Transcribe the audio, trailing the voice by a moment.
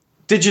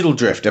Digital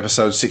Drift,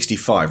 episode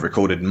 65,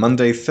 recorded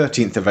Monday,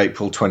 13th of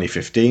April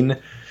 2015.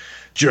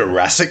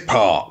 Jurassic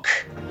Park.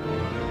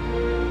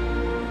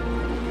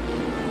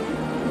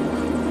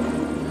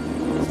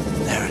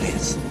 There it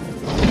is.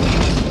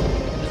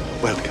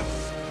 Welcome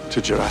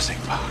to Jurassic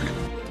Park.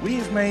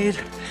 We've made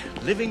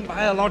living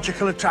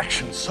biological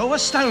attractions so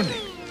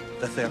astounding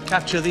that they'll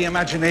capture the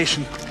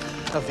imagination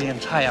of the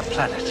entire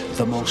planet.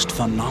 The most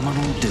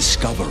phenomenal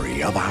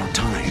discovery of our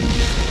time.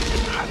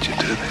 How'd you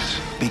do this?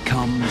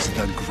 Becomes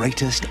the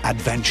greatest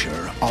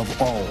adventure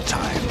of all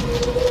time.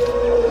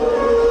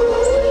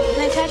 Can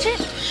I touch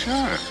it?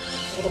 Sure.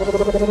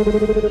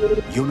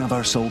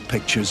 Universal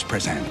Pictures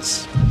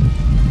presents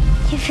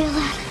You feel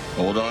that?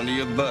 Hold on to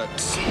your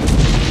butts.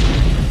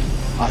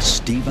 a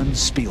Steven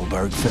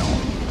Spielberg film.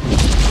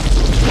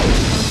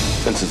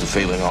 Fences are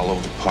failing all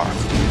over the park.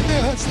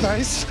 Yeah, that's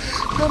nice.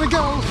 Gotta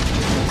go.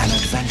 An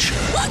adventure.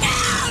 Look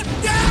out!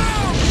 No!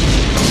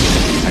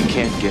 I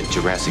can't get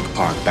Jurassic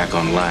Park back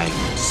online.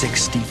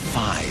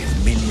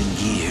 65 million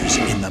years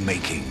in the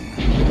making.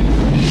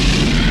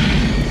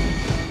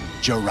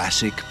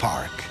 Jurassic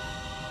Park.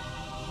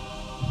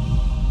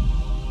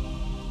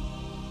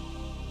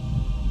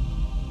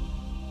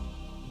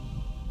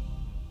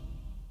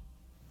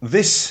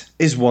 This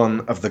is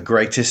one of the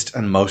greatest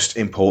and most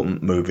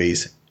important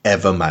movies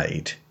ever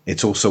made.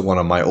 It's also one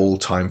of my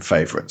all-time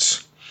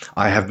favourites.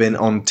 I have been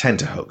on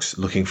tenterhooks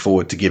looking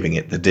forward to giving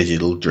it the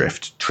Digital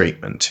Drift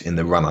treatment in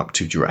the run-up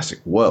to Jurassic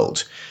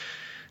World.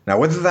 Now,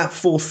 whether that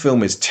fourth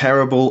film is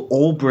terrible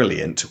or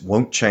brilliant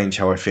won't change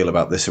how I feel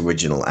about this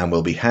original, and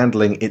we'll be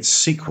handling its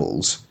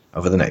sequels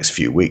over the next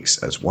few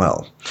weeks as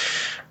well.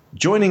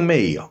 Joining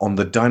me on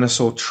the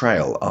dinosaur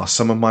trail are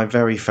some of my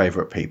very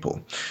favourite people.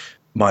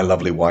 My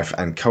lovely wife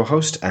and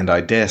co-host, and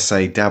I dare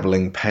say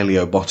dabbling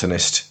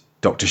paleobotanist,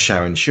 Dr.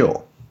 Sharon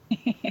Shaw.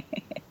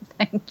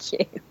 Thank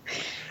you.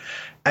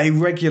 A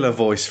regular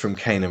voice from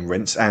Cane and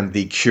Rinse and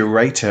the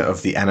curator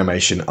of the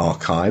animation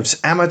archives,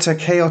 amateur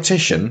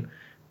chaotician,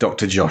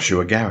 Dr.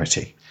 Joshua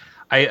Garrity.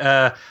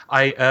 Thank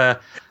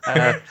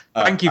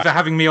you for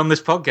having me on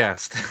this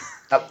podcast.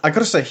 I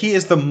gotta say, he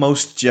is the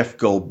most Jeff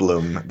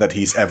Goldblum that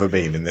he's ever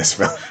been in this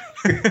film.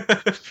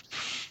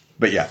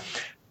 But yeah.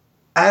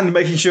 And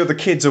making sure the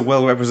kids are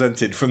well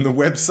represented from the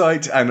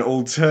website An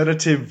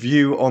Alternative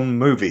View on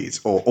Movies,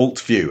 or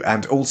Alt View,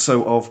 and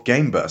also of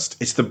Gameburst.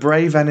 It's the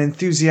brave and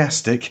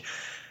enthusiastic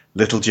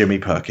little Jimmy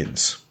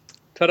Perkins.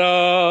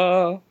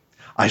 Ta-da!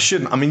 I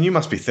mean, you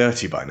must be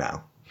 30 by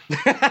now.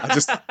 I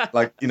just,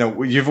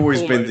 you've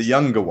always been the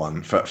younger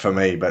one for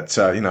me, but,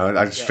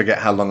 I just forget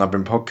how long I've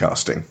been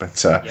podcasting.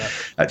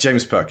 But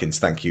James Perkins,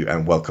 thank you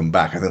and welcome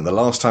back. I think the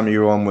last time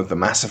you were on with the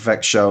Mass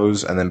Effect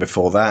shows, and then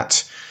before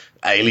that,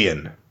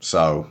 Alien.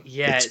 So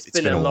it's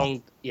been a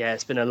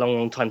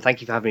long time.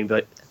 Thank you for having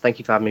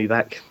me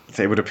back.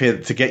 It would appear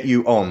that to get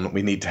you on,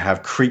 we need to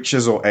have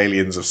creatures or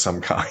aliens of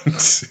some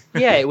kind.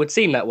 Yeah, it would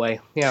seem that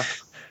way. Yeah.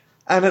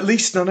 And at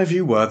least none of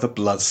you were the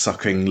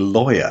blood-sucking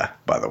lawyer,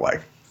 by the way.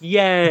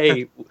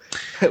 Yay!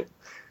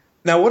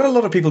 Now, what a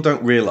lot of people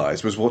don't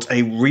realise was what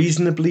a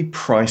reasonably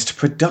priced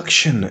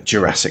production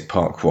Jurassic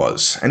Park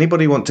was.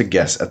 Anybody want to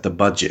guess at the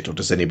budget, or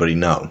does anybody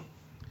know?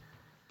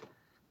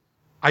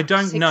 I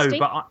don't 60? know,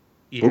 but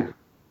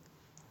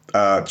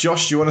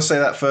Josh, do you want to say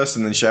that first,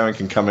 and then Sharon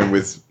can come in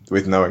with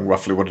knowing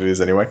roughly what it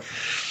is anyway?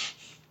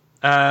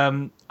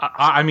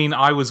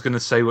 I was going to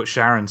say what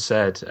Sharon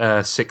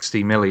said,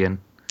 60 million.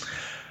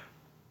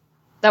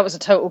 That was a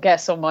total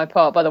guess on my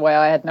part, by the way.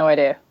 I had no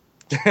idea.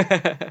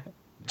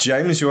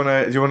 James, do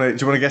you want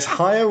to guess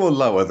higher or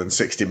lower than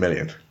 60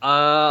 million?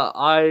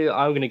 I'm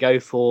going to go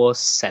for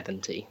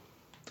 70.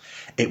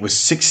 It was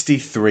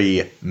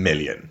 63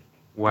 million.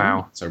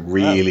 Wow. So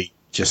really,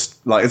 just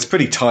it's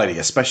pretty tiny,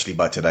 especially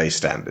by today's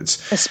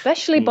standards.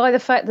 Especially by the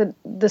fact that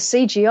the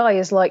CGI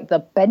is like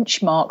the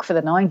benchmark for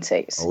the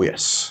 90s. Oh,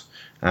 yes.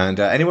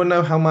 And anyone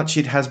know how much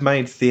it has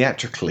made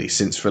theatrically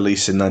since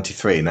release in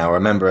 93? Now,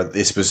 remember,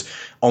 this was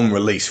on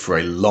release for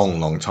a long,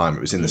 long time. It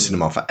was in the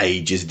cinema for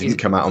ages. It didn't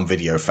come out on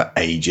video for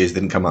ages. It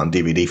didn't come out on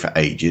DVD for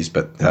ages.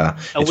 But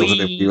it's also been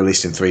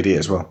re-released in 3D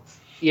as well.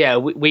 Yeah,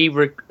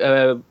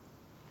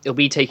 it'll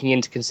be taking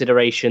into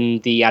consideration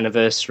the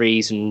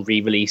anniversaries and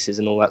re-releases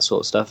and all that sort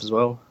of stuff as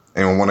well.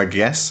 Anyone want to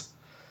guess?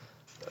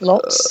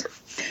 Lots.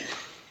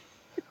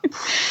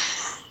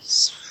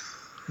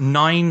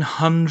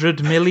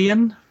 900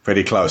 million?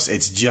 Pretty close.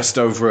 It's just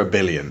over $1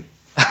 billion.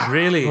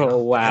 Really? Oh,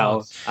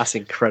 wow. That's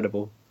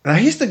incredible. Now,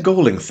 here's the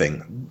galling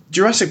thing.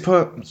 Jurassic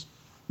Park...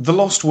 The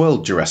Lost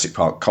World Jurassic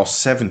Park cost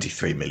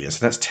 73 million,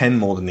 so that's 10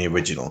 more than the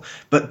original.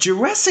 But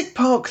Jurassic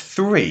Park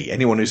 3,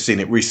 anyone who's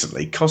seen it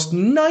recently, cost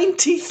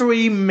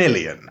 93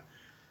 million.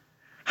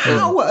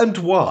 How and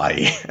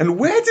why? And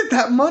where did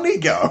that money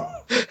go?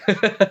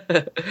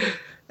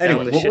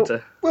 Anyway,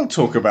 we'll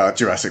talk about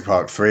Jurassic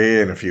Park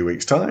 3 in a few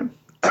weeks' time.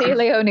 Tia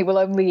Leone will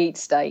only eat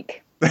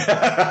steak.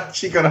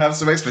 She got to have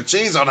some extra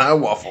cheese on her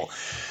waffle.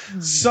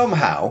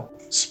 Somehow,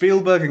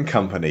 Spielberg and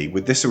company,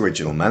 with this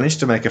original, managed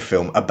to make a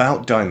film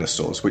about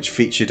dinosaurs which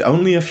featured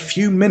only a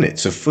few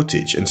minutes of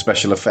footage and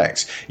special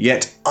effects,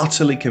 yet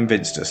utterly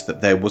convinced us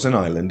that there was an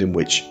island in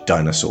which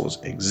dinosaurs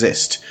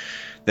exist.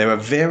 There are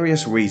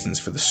various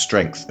reasons for the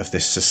strength of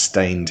this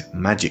sustained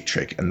magic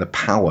trick and the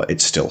power it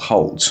still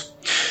holds.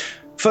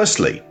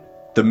 Firstly,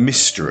 the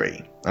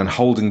mystery and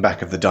holding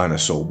back of the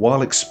dinosaur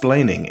while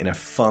explaining in a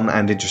fun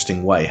and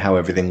interesting way how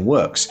everything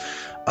works,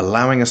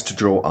 allowing us to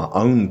draw our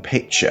own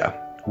picture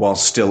while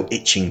still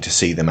itching to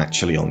see them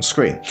actually on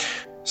screen.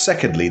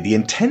 Secondly, the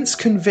intense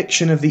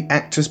conviction of the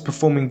actors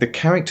performing the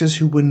characters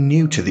who were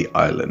new to the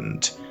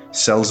island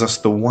sells us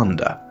the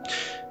wonder.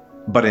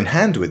 But in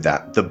hand with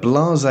that, the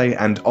blasé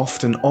and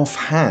often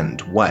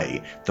offhand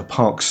way the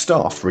park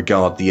staff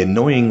regard the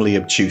annoyingly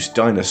obtuse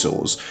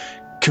dinosaurs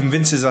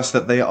convinces us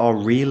that they are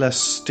realer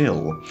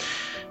still.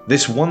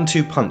 This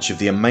 1-2 punch of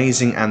the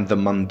amazing and the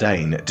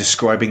mundane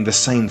describing the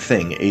same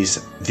thing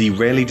is the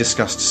rarely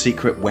discussed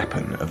secret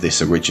weapon of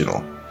this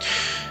original.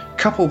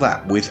 Couple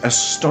that with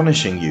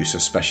astonishing use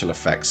of special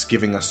effects,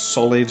 giving us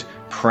solid,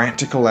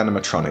 practical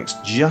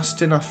animatronics,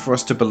 just enough for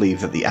us to believe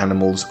that the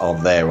animals are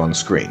there on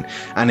screen,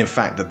 and in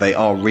fact that they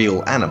are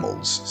real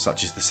animals,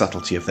 such as the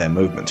subtlety of their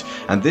movement,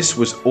 and this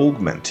was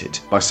augmented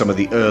by some of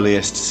the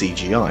earliest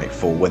CGI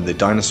for when the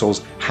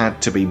dinosaurs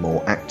had to be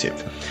more active.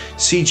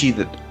 CG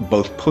that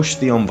both pushed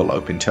the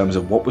envelope in terms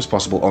of what was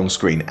possible on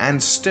screen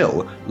and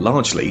still,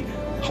 largely,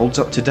 holds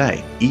up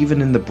today,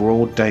 even in the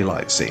broad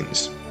daylight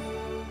scenes.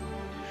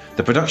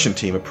 The production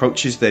team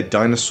approaches their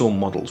dinosaur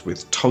models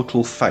with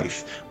total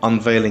faith,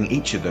 unveiling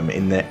each of them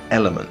in their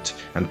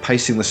element and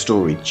pacing the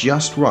story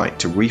just right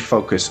to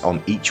refocus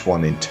on each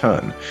one in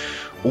turn.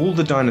 All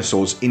the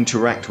dinosaurs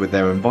interact with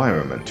their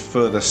environment,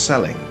 further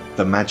selling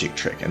the magic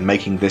trick and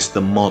making this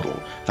the model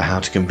for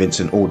how to convince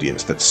an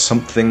audience that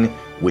something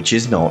which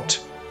is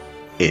not,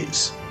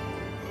 is.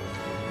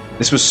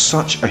 This was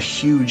such a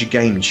huge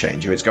game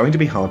changer, it's going to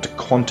be hard to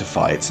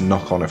quantify its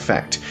knock-on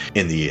effect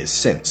in the years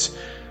since.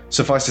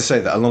 Suffice to say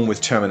that along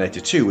with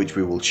Terminator 2, which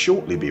we will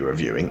shortly be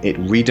reviewing, it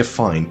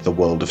redefined the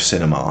world of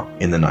cinema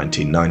in the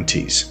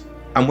 1990s.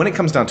 And when it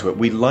comes down to it,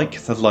 we like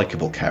the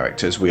likeable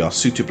characters, we are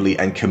suitably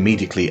and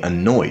comedically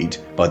annoyed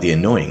by the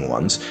annoying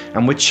ones,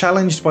 and we're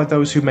challenged by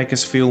those who make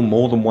us feel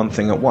more than one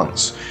thing at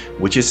once,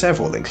 which is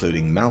several,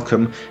 including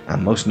Malcolm,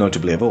 and most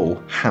notably of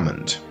all,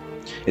 Hammond.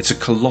 It's a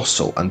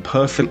colossal and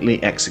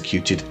perfectly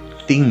executed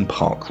theme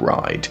park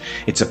ride.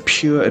 It's a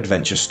pure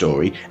adventure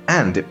story,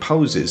 and it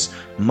poses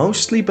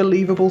mostly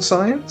believable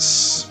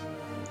science?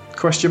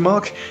 Question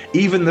mark?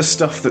 Even the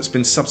stuff that's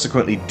been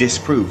subsequently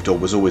disproved or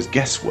was always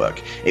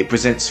guesswork, it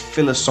presents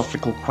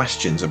philosophical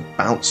questions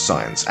about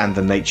science and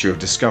the nature of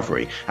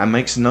discovery, and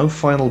makes no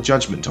final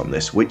judgment on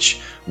this,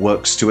 which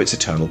works to its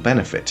eternal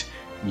benefit.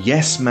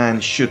 Yes,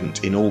 man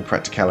shouldn't, in all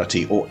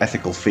practicality or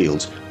ethical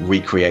fields,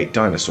 recreate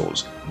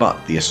dinosaurs, but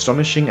the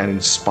astonishing and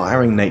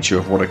inspiring nature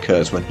of what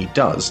occurs when he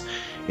does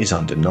is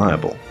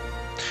undeniable.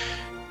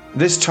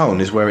 This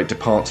tone is where it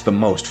departs the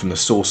most from the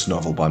source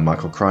novel by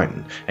Michael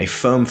Crichton, a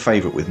firm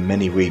favourite with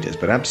many readers,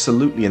 but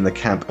absolutely in the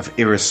camp of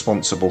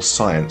irresponsible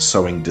science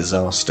sowing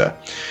disaster.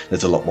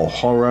 There's a lot more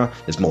horror,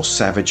 there's more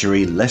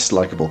savagery, less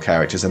likeable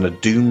characters, and a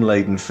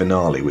doom-laden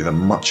finale with a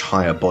much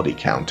higher body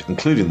count,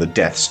 including the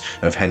deaths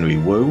of Henry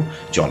Wu,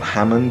 John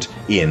Hammond,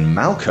 Ian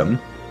Malcolm,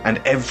 and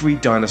every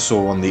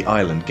dinosaur on the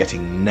island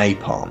getting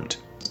napalmed.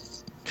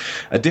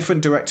 A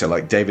different director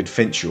like David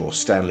Fincher or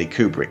Stanley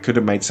Kubrick could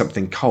have made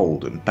something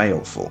cold and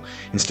baleful.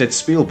 Instead,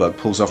 Spielberg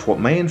pulls off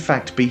what may in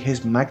fact be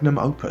his magnum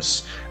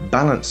opus,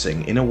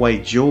 balancing in a way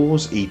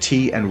Jaws,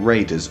 E.T. and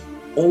Raiders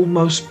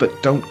almost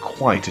but don't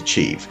quite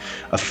achieve.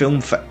 A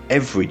film for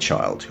every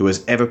child who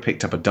has ever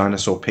picked up a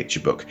dinosaur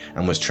picture book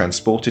and was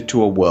transported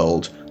to a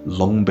world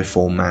long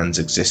before man's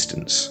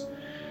existence.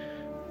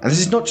 And this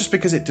is not just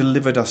because it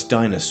delivered us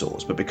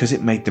dinosaurs, but because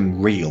it made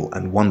them real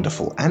and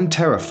wonderful and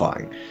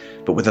terrifying,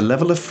 but with a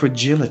level of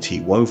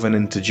fragility woven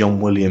into John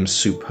Williams'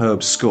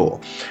 superb score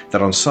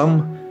that on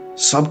some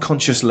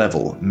subconscious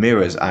level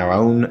mirrors our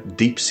own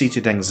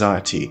deep-seated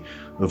anxiety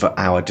over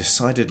our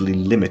decidedly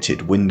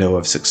limited window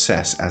of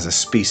success as a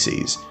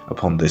species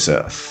upon this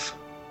earth.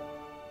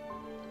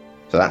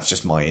 So that's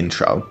just my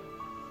intro.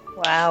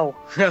 Wow.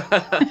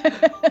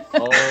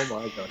 Oh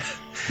my god.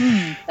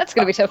 That's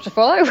going to be tough to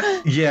follow.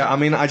 Yeah, I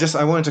mean, I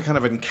wanted to kind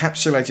of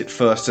encapsulate it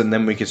first, and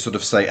then we could sort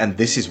of say, and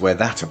this is where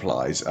that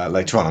applies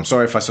later on. I'm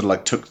sorry if I sort of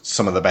like took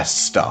some of the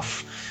best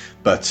stuff,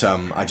 but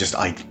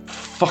I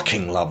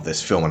fucking love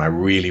this film, and I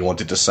really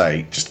wanted to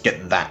say, just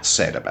get that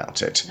said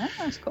about it. Oh,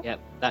 that's cool. Yep,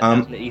 that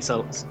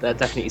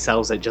definitely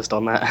sells it just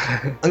on that.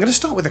 I'm going to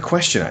start with a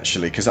question,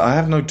 actually, because I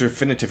have no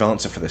definitive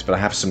answer for this, but I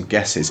have some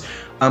guesses.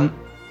 Has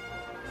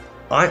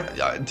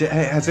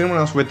anyone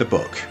else read the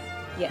book?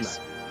 Yes.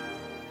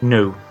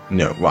 No.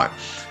 No, right.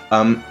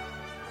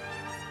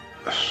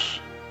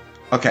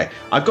 Okay,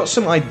 I've got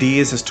some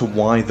ideas as to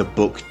why the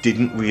book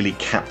didn't really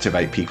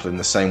captivate people in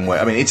the same way.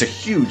 I mean, it's a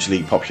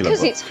hugely popular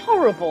book. Because it's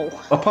horrible.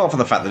 Apart from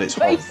the fact that it's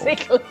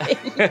horrible.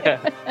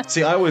 Basically.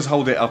 See, I always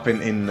hold it up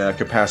in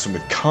comparison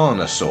with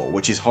Carnosaur,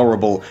 which is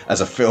horrible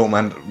as a film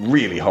and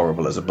really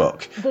horrible as a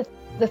book.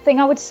 The thing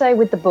I would say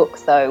with the book,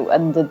 though,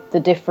 and the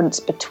difference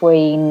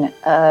between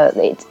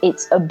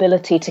its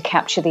ability to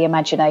capture the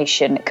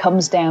imagination, it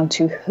comes down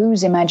to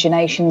whose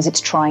imaginations it's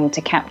trying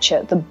to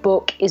capture. The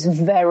book is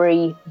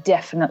very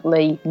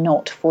definitely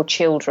not for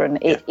children.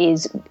 Yeah.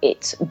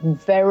 It's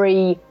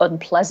very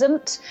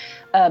unpleasant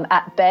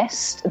at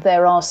best.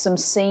 There are some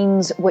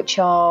scenes which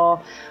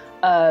are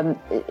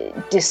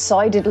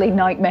decidedly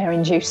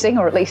nightmare-inducing,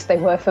 or at least they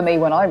were for me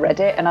when I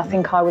read it. And I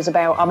think I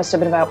must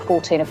have been about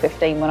 14 or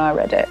 15 when I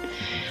read it.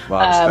 Well,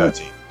 I was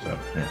 13, so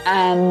yeah.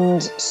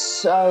 And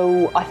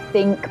so I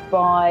think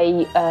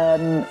by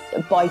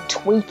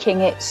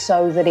tweaking it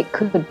so that it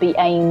could be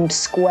aimed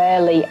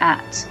squarely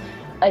at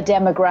a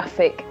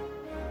demographic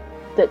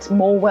that's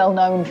more well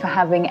known for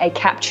having a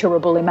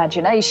capturable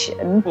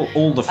imagination. Well,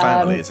 all the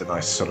family is a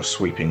nice sort of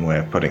sweeping way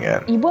of putting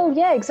it. Well,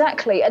 yeah,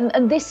 exactly,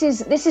 and this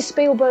is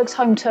Spielberg's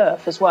home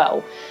turf as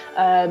well.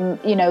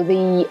 You know,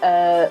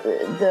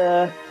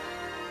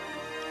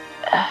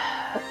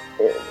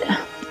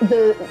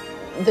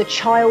 the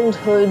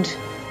childhood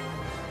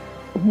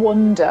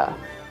wonder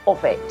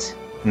of it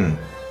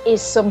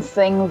is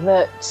something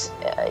that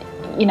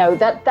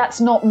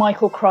that's not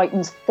Michael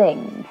Crichton's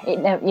thing.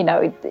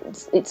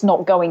 It's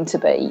not going to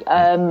be.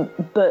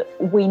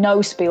 But we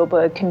know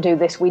Spielberg can do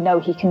this. We know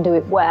he can do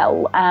it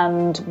well.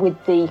 And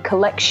with the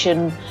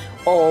collection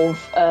of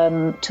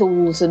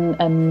tools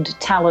and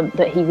talent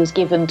that he was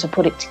given to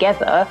put it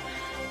together,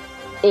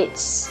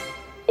 it's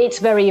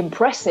very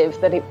impressive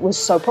that it was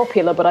so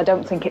popular, but I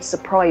don't think it's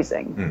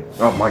surprising.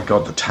 Oh my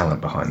God, the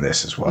talent behind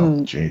this as well.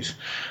 Jeez.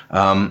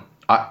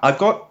 I've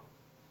got,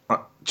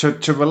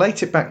 to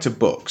relate it back to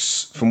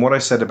books, from what I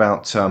said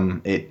about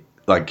it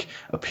like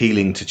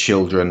appealing to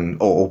children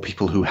or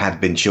people who had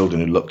been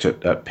children who looked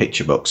at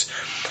picture books,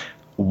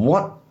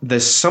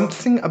 there's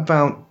something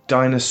about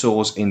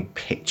dinosaurs in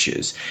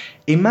pictures.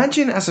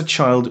 Imagine as a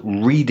child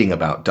reading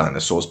about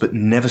dinosaurs but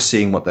never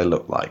seeing what they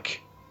look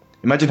like.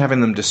 Imagine having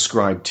them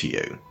described to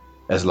you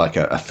as like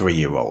a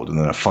 3-year-old and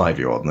then a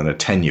 5-year-old and then a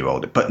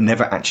 10-year-old, but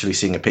never actually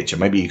seeing a picture.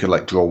 Maybe you could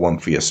like draw one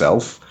for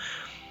yourself.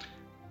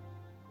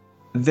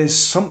 There's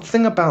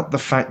something about the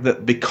fact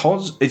that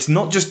because it's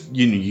not just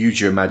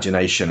use your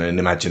imagination and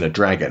imagine a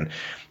dragon,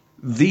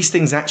 these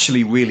things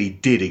actually really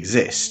did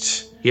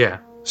exist. Yeah.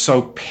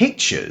 So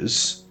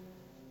pictures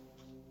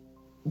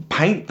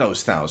paint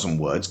those 1,000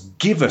 words,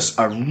 give us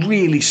a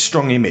really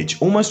strong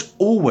image, almost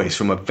always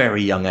from a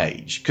very young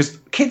age. Because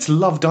kids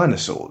love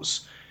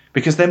dinosaurs,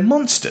 because they're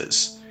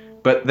monsters.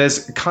 But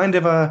there's kind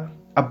of a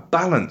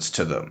balance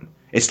to them.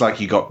 It's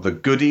like you got the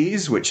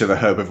goodies, which are the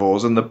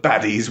herbivores, and the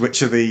baddies,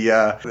 which are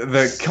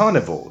the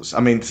carnivores.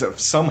 I mean,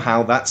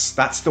 somehow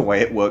that's the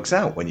way it works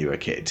out when you're a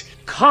kid.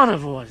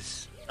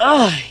 Carnivores.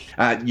 Ugh.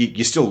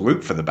 You still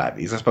root for the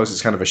baddies. I suppose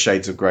it's kind of a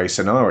Shades of Grey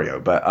scenario.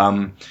 But,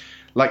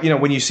 like,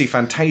 when you see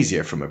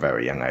Fantasia from a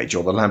very young age,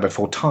 or The Land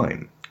Before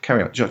Time.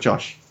 Carry on,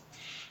 Josh.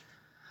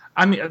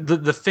 I mean,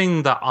 the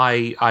thing that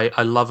I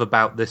love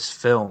about this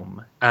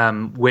film, I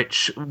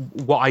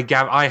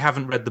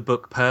haven't read the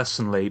book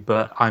personally,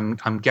 but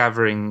I'm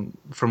gathering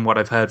from what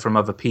I've heard from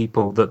other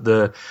people that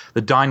the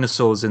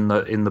dinosaurs in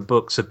the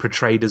books are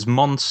portrayed as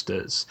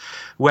monsters,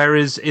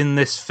 whereas in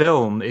this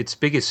film, its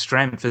biggest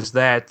strength is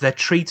they're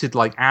treated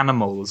like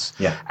animals.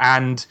 Yeah.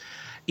 And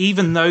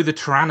even though the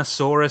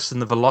Tyrannosaurus and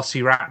the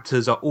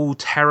Velociraptors are all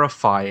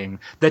terrifying,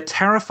 they're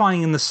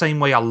terrifying in the same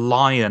way a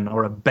lion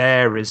or a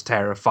bear is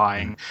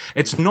terrifying.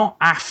 It's not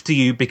after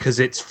you because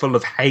it's full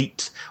of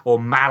hate or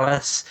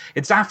malice.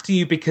 It's after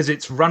you because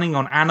it's running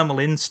on animal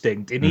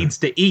instinct. It needs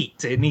to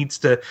eat. It needs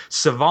to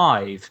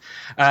survive.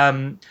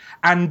 And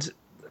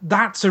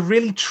that's a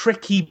really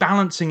tricky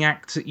balancing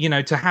act,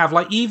 to have.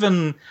 Like,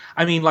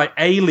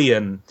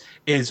 Alien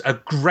is a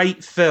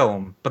great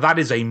film, but that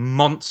is a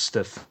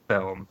monster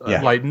film.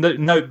 Yeah.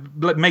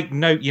 Make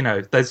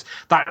note, there's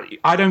that.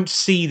 I don't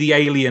see the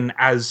alien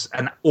as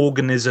an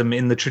organism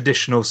in the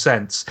traditional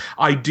sense.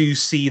 I do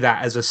see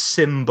that as a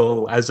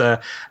symbol, as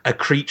a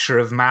creature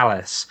of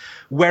malice.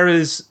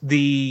 Whereas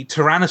the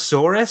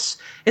Tyrannosaurus,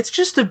 it's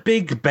just a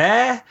big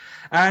bear.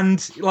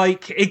 And,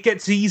 it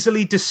gets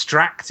easily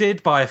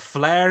distracted by a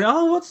flare.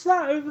 Oh, what's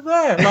that over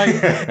there?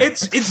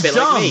 It's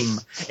dumb.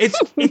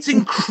 It's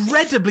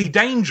incredibly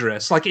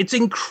dangerous. It's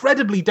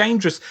incredibly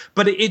dangerous,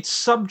 but it's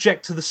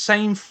subject to the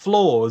same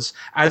flaws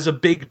as a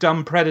big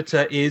dumb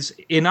predator is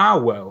in our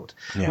world,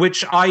 yeah.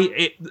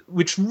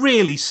 which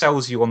really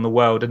sells you on the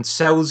world and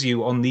sells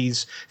you on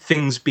these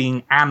things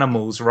being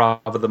animals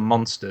rather than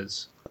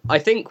monsters. I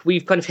think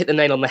we've kind of hit the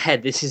nail on the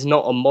head. This is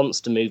not a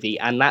monster movie,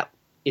 and that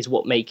is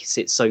what makes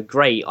it so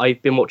great.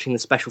 I've been watching the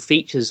special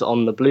features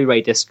on the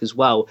Blu-ray disc as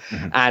well,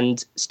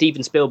 and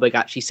Steven Spielberg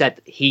actually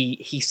said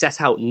he set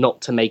out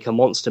not to make a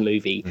monster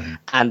movie,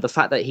 and the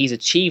fact that he's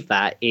achieved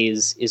that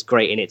is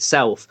great in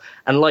itself.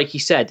 And like you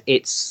said,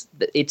 it's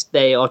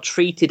they are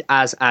treated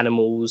as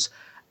animals,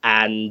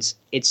 and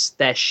it's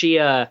their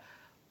sheer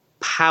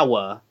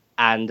power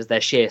and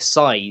their sheer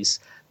size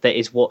that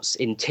is what's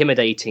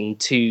intimidating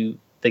to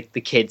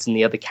the kids and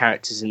the other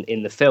characters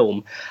in the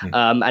film.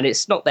 And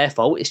it's not their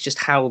fault, it's just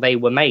how they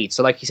were made.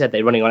 So like you said,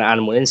 they're running on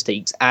animal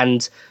instincts.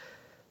 And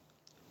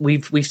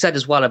we've said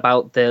as well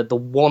about the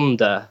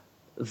wonder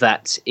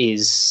that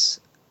is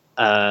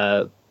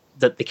that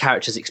the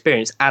characters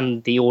experience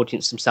and the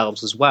audience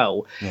themselves as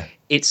well.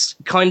 It's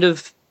kind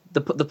of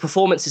the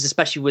performances,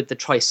 especially with the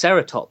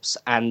Triceratops,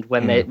 and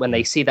when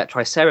they see that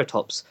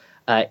Triceratops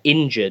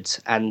injured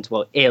and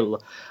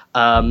ill,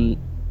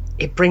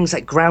 it brings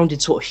that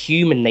grounded sort of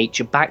human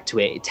nature back to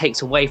it. It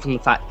takes away from the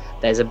fact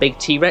there's a big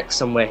T-Rex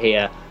somewhere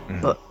here,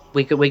 but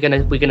we're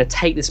gonna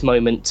take this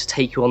moment to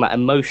take you on that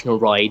emotional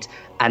ride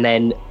and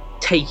then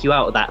take you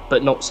out of that,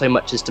 but not so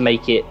much as to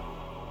make it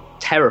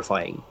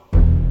terrifying.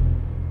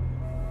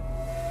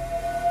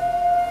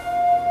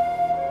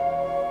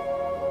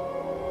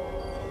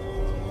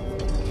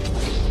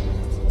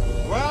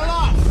 Well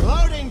up,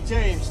 loading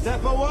team,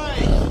 step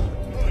away.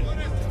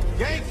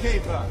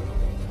 Gatekeeper.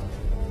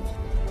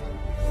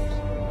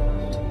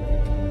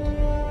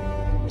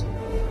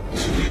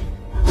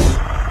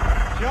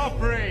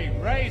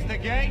 Joffrey, raise the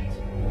gate.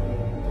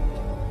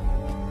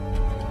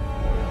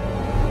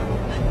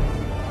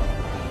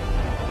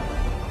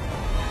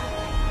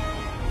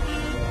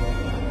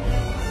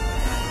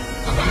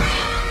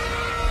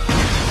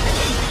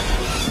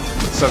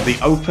 So the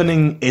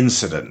opening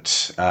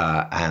incident,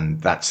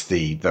 and that's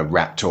the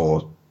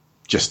raptor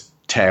just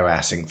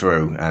tear-assing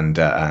through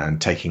and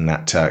taking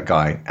that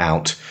guy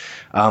out.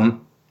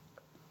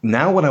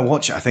 Now when I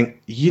watch it, I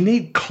think you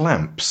need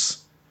clamps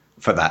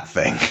for that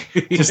thing.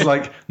 Just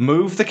like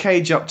move the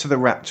cage up to the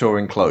raptor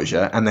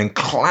enclosure and then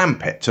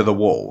clamp it to the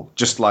wall,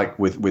 just like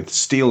with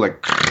steel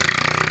like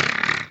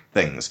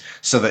things,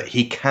 so that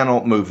he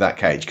cannot move that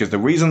cage. Because the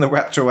reason the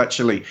raptor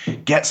actually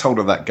gets hold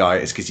of that guy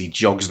is because he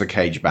jogs the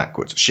cage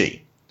backwards.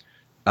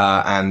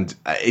 And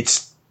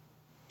it's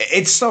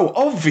so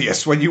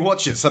obvious when you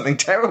watch it, something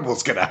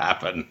terrible's going to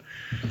happen.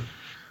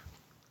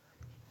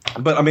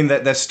 But I mean,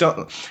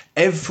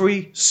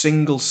 every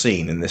single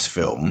scene in this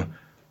film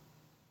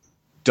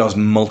does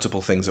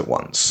multiple things at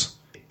once.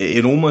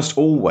 It almost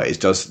always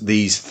does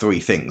these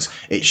three things.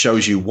 It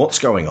shows you what's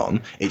going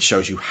on, it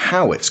shows you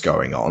how it's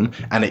going on,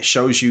 and it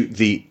shows you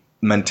the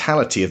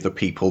mentality of the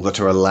people that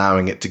are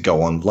allowing it to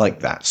go on like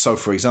that. So,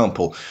 for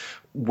example,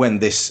 when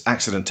this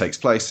accident takes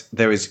place,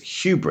 there is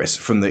hubris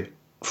from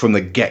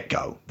the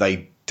get-go.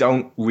 They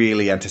don't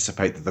really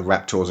anticipate that the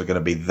raptors are going to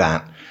be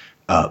that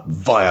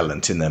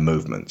violent in their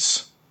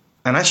movements.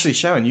 And actually,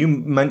 Sharon, you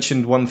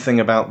mentioned one thing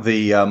about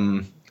the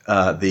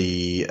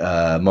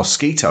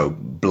mosquito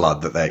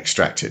blood that they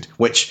extracted,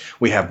 which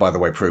we have, by the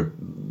way, proved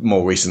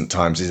more recent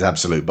times is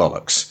absolute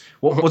bollocks.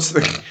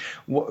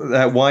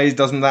 Why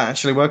doesn't that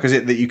actually work? Is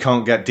it that you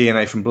can't get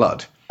DNA from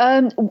blood?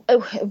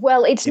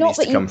 Well, it's not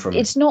that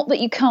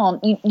you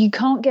can't. You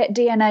can't get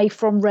DNA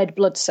from red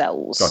blood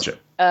cells. Gotcha.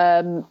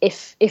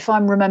 If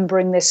I'm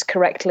remembering this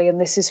correctly, and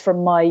this is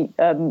from my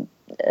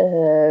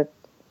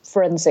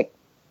forensic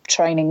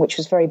training, which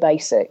was very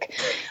basic.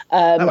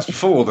 That was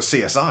before all the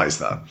CSIs,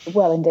 though.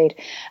 Well, indeed.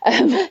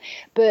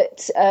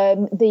 But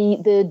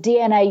the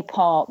DNA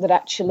part that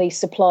actually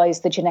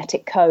supplies the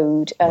genetic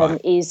code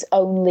is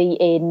only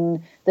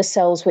in the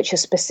cells which are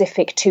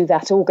specific to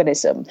that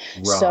organism.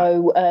 Right.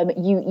 So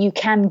you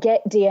can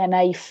get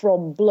DNA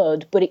from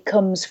blood, but it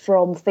comes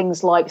from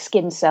things like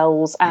skin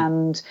cells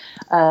and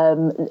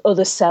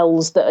other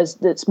cells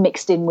that's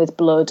mixed in with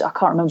blood. I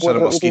can't remember. So the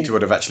mosquito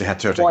would have actually had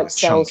to have taken a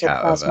chunk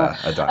out of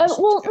a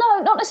dinosaur. Well,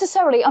 no, not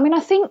necessarily. I mean, I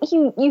think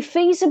you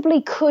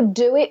feasibly could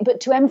do it, but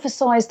to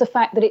emphasise the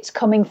fact that it's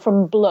coming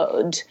from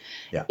blood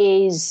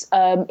is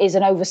an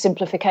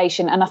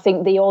oversimplification. And I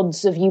think the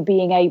odds of you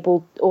being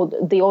able, or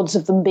the odds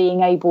of them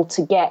being able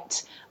to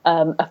get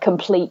a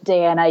complete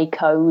DNA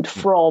code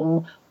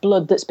from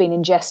blood that's been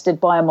ingested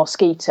by a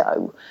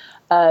mosquito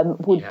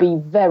would be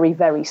very,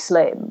 very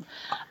slim.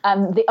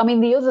 And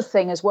the other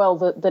thing as well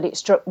that it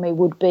struck me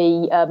would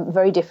be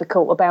very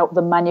difficult about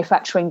them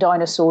manufacturing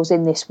dinosaurs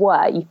in this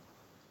way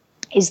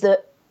is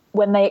that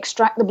when they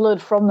extract the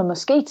blood from the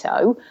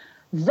mosquito,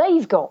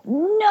 they've got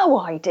no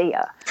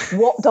idea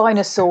what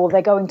dinosaur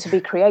they're going to be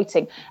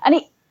creating. And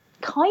it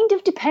kind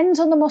of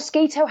depends on the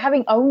mosquito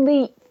having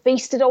only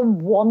feasted on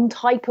one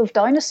type of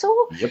dinosaur.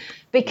 Yep.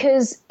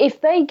 Because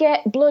if they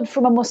get blood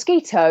from a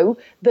mosquito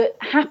that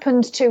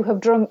happened to have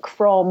drunk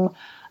from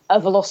a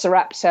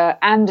velociraptor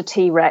and a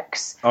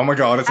T-Rex Oh my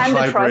god, it's a and a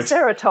hybrid.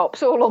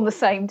 triceratops all on the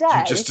same day.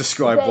 You just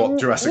described what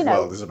Jurassic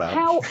World is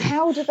about.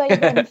 How do they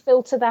then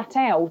filter that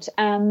out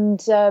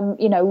and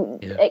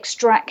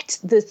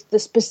extract the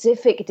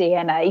specific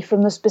DNA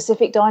from the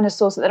specific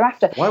dinosaurs that they're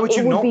after? Why would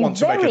you not want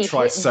to make a very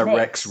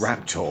Tricerex hit and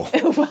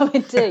raptor? well,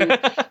 indeed,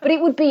 but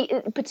it would be,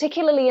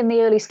 particularly in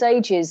the early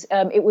stages,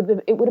 it would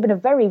have been a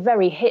very,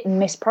 very hit and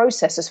miss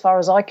process as far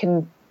as I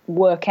can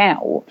work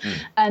out.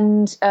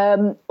 And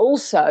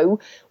also,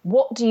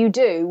 what do you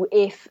do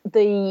if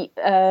these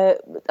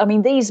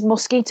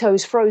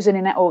mosquitoes frozen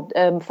in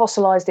or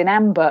fossilized in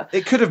amber?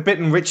 It could have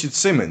bitten Richard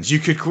Simmons. You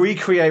could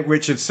recreate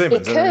Richard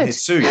Simmons and then he'd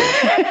sue you.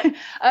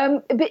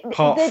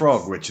 Part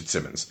frog Richard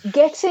Simmons.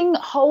 Getting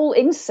whole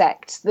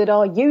insects that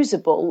are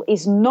usable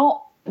is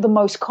not the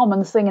most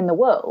common thing in the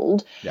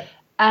world. Yeah.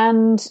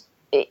 And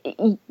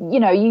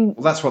Well,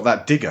 that's what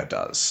that digger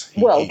does.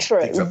 He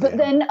true. digs up But the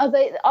then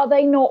are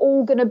they not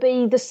all going to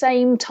be the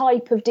same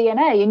type of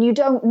DNA? And you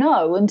don't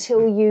know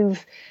until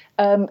you've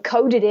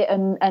coded it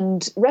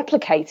and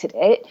replicated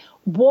it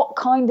what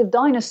kind of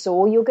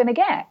dinosaur you're going to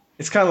get.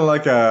 It's kind of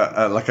like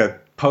a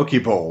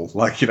Pokeball.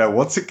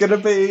 What's it going to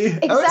be?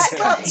 Exactly.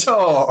 Oh, it's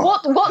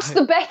Scuntor. What's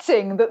the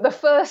betting that the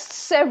first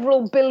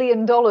several $1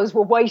 billion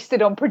were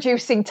wasted on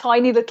producing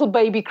tiny little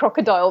baby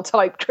crocodile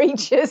type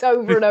creatures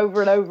over and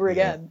over and over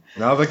again?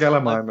 Another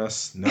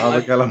Gallimimus.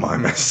 Another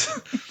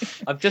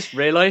Gallimimus. I've just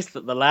realised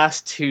that the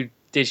last two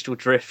digital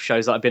drift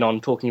shows that I've been on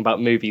talking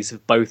about movies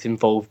have both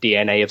involved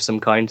DNA of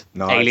some kind.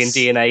 Nice. Alien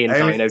DNA and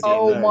Dino DNA.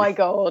 Oh my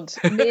god.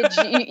 Midge,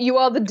 you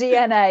are the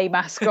DNA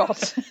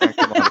mascot.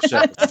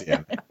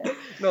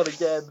 Not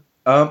again.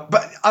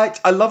 But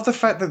I love the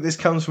fact that this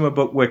comes from a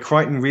book where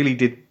Crichton really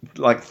did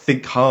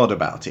think hard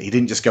about it. He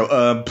didn't just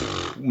go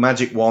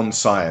magic wand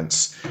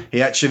science.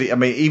 He actually,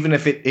 even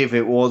if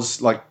it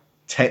was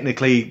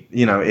technically,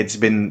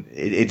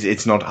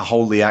 it's not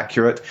wholly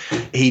accurate.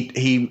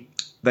 They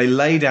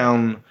lay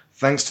down,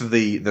 thanks to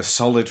the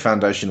solid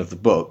foundation of the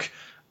book,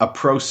 a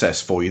process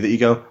for you that you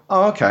go,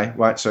 oh, okay,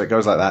 right, so it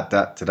goes like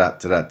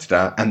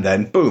that, and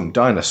then boom,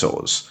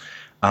 dinosaurs.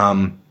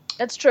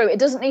 That's true. It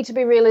doesn't need to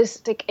be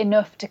realistic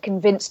enough to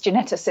convince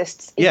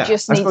geneticists. It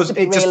just needs to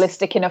be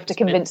realistic enough to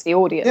convince the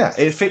audience. Yeah,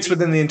 it fits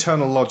within the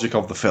internal logic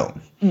of the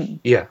film.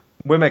 Yeah.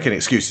 We're making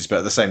excuses, but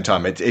at the same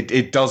time,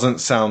 it doesn't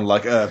sound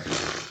like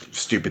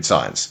stupid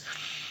science.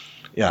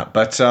 Yeah,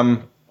 but...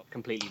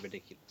 completely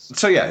ridiculous.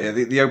 So yeah,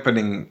 the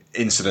opening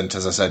incident,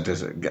 as I said,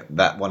 does get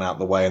that one out of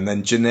the way, and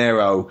then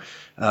Gennaro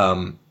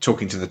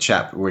talking to the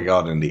chap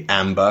regarding the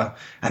amber,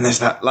 and there's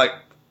that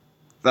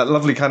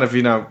lovely kind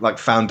of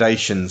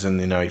foundations,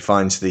 and he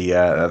finds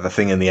the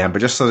thing in the amber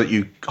just so that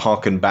you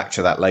harken back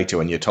to that later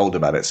when you're told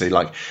about it. So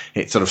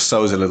it sort of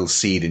sows a little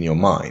seed in your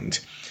mind,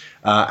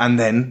 and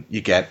then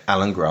you get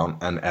Alan Grant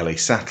and Ellie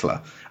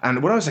Sattler.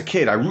 And when I was a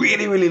kid, I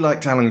really, really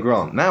liked Alan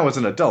Grant. Now as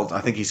an adult,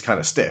 I think he's kind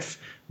of stiff.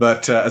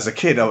 But as a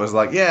kid, I was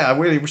like, yeah, I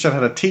really wish I'd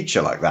had a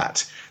teacher like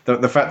that.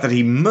 The fact that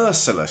he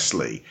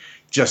mercilessly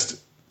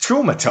just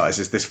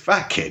traumatizes this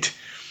fat kid.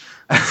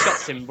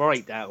 Shuts him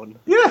right down.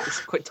 Yeah.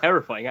 It's quite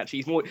terrifying,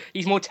 actually.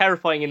 He's more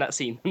terrifying in that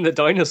scene than the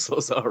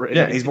dinosaurs are, really.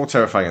 Yeah, he's more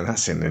terrifying in that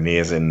scene than he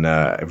is in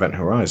Event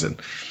Horizon.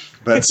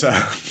 But...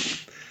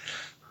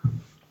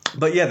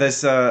 But yeah,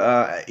 there's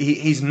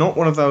he's not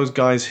one of those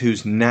guys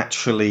who's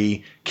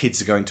naturally kids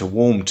are going to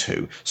warm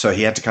to. So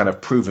he had to kind of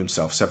prove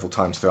himself several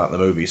times throughout the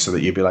movie, so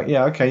that you'd be like,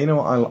 yeah, okay, you know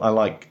what, I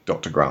like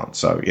Dr. Grant.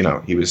 So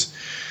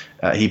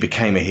he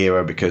became a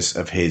hero because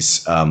of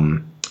his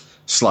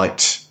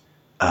slight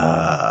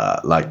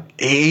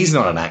he's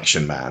not an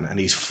action man, and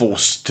he's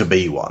forced to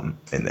be one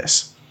in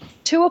this.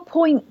 To a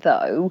point,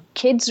 though,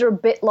 kids are a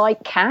bit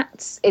like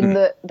cats in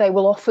that they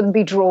will often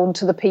be drawn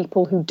to the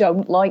people who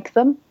don't like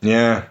them.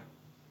 Yeah.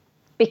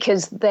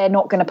 Because they're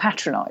not going to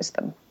patronise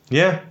them.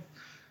 Yeah.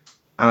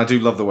 And I do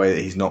love the way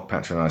that he's not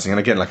patronising. And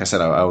again, like I said,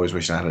 I always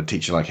wish I had a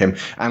teacher like him.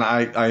 And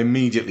I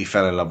immediately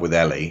fell in love with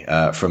Ellie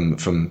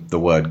from the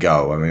word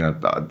go. I mean,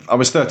 I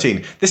was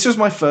 13. This was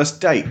my first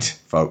date,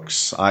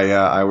 folks.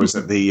 I was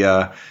at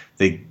the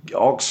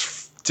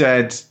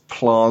Oxted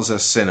Plaza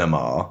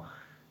Cinema,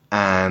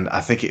 and I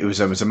think it was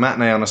a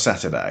matinee on a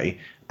Saturday,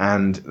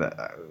 and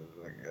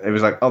it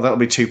was like, oh, that'll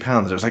be £2.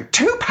 And it was like,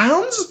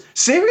 £2?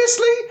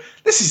 Seriously?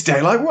 This is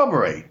daylight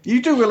robbery.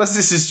 You do realise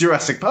this is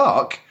Jurassic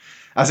Park?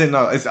 As in,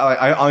 no,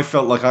 I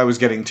felt like I was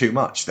getting too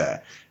much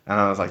there. And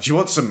I was like, do you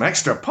want some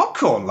extra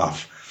popcorn,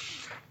 love?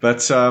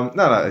 But,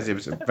 no, it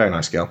was a very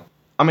nice girl.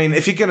 I mean,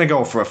 if you're going to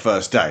go for a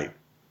first date,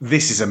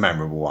 this is a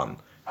memorable one.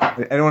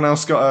 Anyone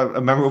else got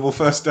a memorable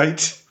first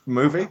date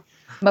movie?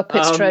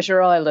 Muppets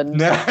Treasure Island.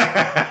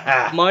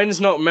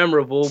 Mine's not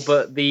memorable,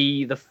 but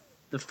the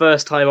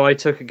first time I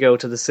took a girl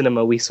to the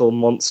cinema, we saw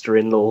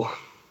Monster-in-Law.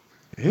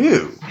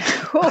 Ew.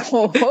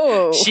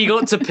 She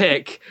got to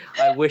pick.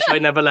 I wish I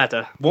never let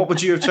her. What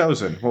would you have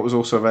chosen? What was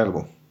also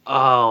available?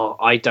 Oh,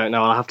 I don't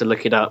know. I'll have to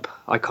look it up.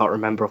 I can't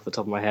remember off the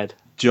top of my head.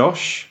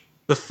 Josh?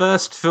 The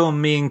first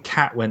film me and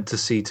Kat went to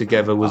see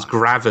together was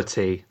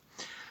Gravity,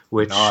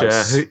 which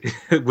Nice.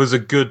 was a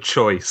good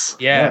choice.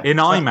 Yeah. In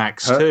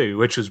IMAX her? too,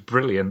 which was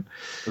brilliant.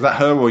 Was that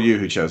her or you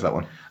who chose that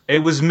one?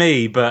 It was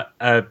me, but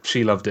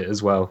she loved it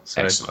as well.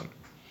 So. Excellent.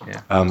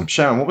 Yeah.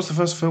 Sharon, what was the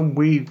first film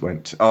we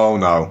went to? Oh,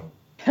 no.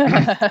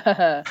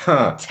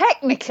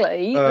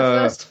 Technically, the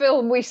first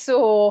film we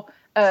saw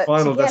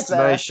Final together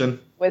Destination.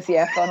 was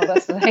Final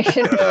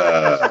Destination.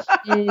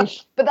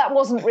 Yeesh. But that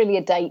wasn't really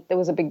a date. There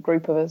was a big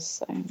group of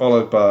us. So.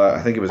 Followed by,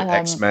 I think it was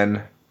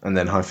X-Men and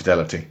then High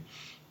Fidelity.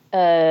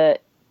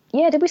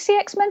 Yeah, did we see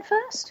X-Men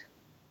first?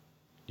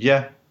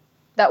 Yeah.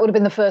 That would have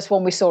been the first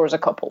one we saw as a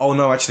couple. Oh,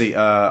 no, actually,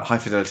 High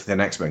Fidelity then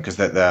X-Men, because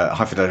the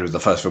High Fidelity was the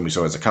first film we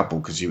saw as a couple,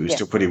 because he was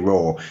still pretty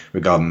raw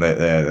regarding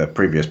the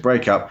previous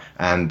breakup,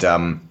 and...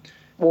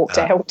 walked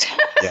out.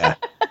 Yeah.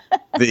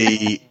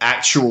 The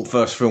actual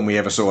first film we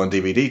ever saw on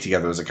DVD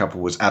together as a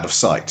couple was Out of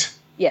Sight.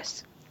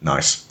 Yes.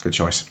 Nice. Good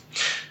choice.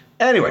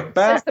 Anyway,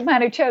 back Says the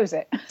man who chose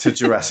it. to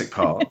Jurassic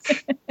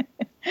Park.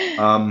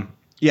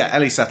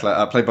 Ellie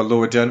Sattler, played by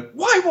Laura Dern.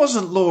 Why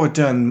wasn't Laura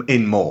Dern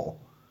in more?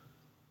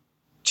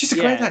 She's a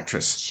great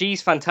actress.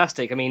 She's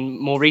fantastic. I mean,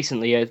 more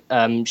recently,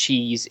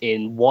 she's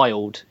in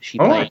Wild. She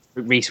played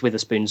Reese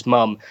Witherspoon's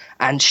mum,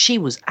 and she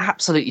was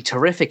absolutely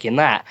terrific in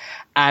that.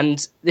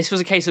 And this was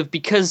a case of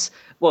because,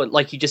 well,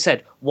 like you just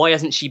said, why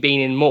hasn't she been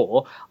in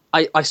more?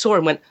 I saw her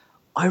and went,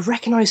 I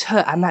recognise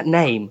her and that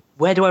name.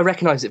 Where do I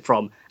recognise it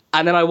from?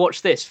 And then I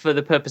watched this for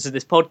the purpose of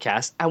this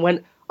podcast and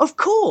went, of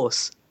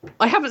course.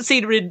 I haven't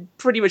seen her in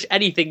pretty much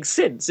anything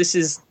since. This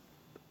is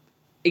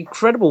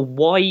incredible.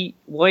 Why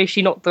has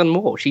she not done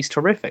more? She's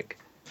terrific.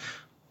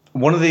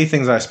 One of the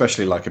things I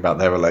especially like about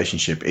their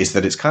relationship is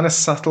that it's kind of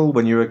subtle.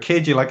 When you're a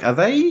kid, you're like, are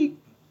they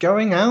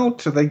going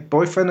out? Are they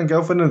boyfriend and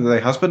girlfriend? Are they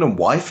husband and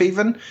wife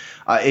even?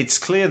 It's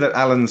clear that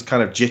Alan's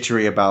kind of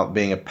jittery about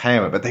being a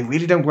parent, but they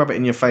really don't rub it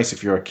in your face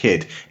if you're a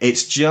kid.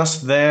 It's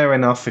just there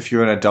enough if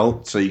you're an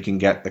adult so you can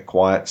get the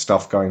quiet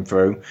stuff going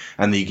through,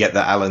 and you get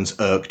that Alan's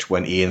irked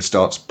when Ian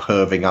starts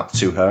perving up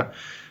to her.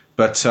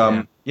 But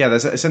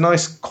it's a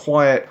nice,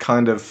 quiet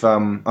kind of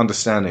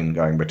understanding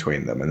going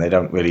between them, and they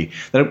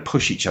don't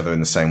push each other in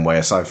the same way.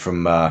 Aside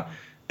from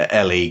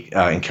Ellie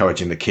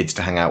encouraging the kids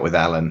to hang out with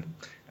Alan,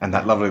 and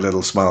that lovely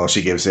little smile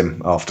she gives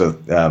him after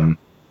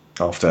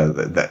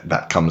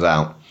that comes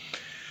out.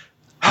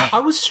 I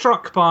was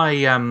struck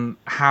by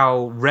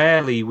how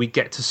rarely we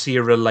get to see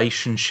a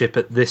relationship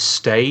at this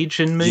stage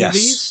in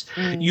movies.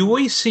 Yes. You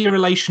always see a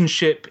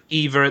relationship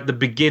either at the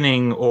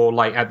beginning or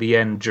like at the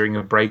end during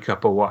a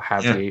breakup or what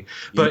have you.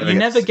 But you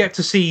never get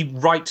to see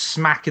right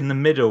smack in the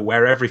middle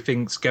where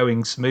everything's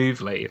going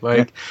smoothly.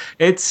 Like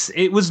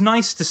it was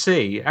nice to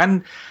see.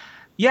 And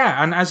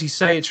yeah, and as you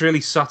say, it's really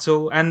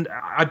subtle, and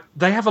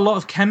they have a lot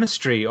of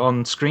chemistry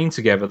on screen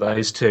together,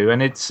 those two,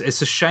 and it's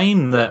a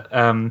shame that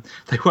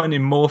they weren't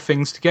in more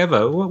things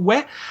together.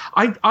 Where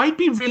I'd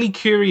be really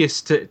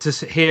curious to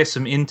hear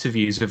some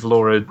interviews with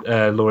Laura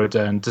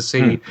Dern to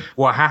see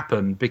what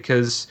happened,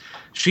 because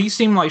she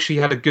seemed like she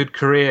had a good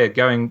career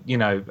going,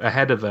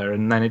 ahead of her,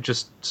 and then it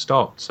just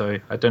stopped. So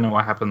I don't know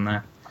what happened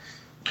there.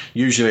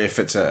 Usually, if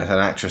it's an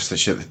actress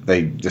that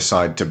they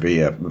decide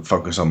to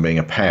focus on being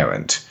a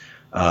parent.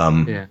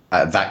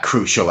 At that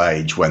crucial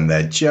age when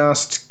they're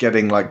just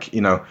getting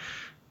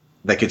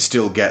they could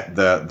still get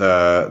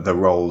the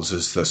roles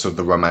as the sort of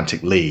the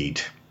romantic lead.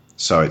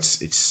 So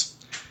it's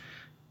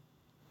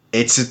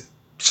a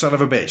son of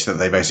a bitch that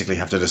they basically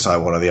have to decide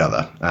one or the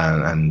other,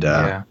 and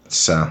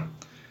it's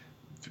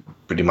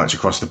pretty much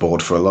across the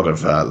board for a lot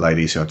of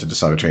ladies who have to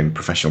decide between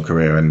professional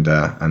career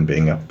and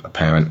being a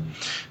parent.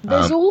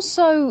 There's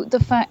also the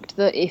fact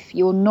that if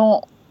you're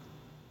not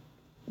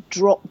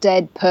drop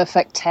dead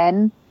perfect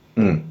 10.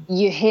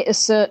 You hit a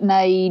certain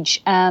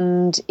age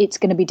and it's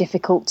going to be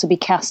difficult to be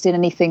cast in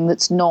anything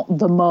that's not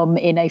the mum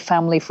in a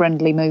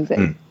family-friendly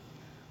movie.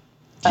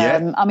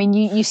 I mean,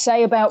 you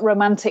say about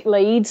romantic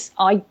leads,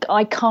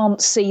 I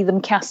can't see them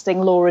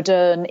casting Laura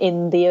Dern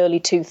in the early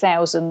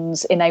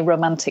 2000s in a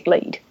romantic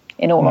lead,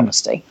 in all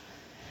honesty.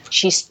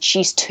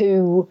 She's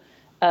too...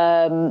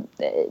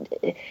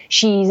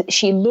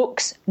 she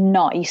looks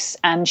nice,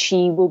 and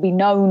she will be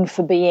known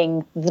for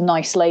being the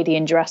nice lady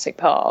in Jurassic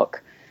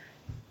Park.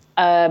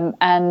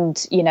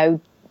 And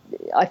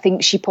I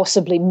think she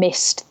possibly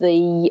missed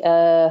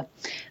the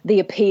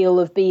appeal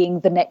of being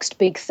the next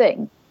big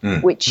thing,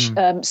 which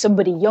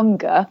somebody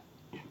younger.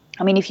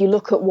 I mean, if you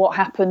look at what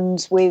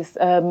happens with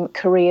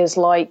careers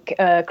like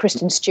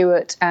Kristen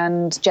Stewart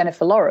and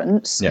Jennifer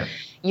Lawrence,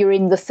 you're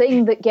in the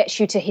thing that gets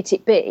you to hit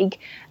it big,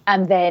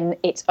 and then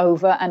it's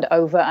over and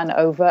over and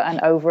over and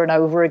over and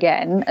over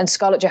again. And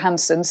Scarlett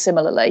Johansson,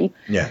 similarly.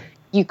 Yeah.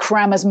 You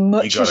cram as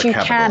much as you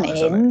can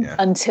in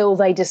until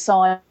they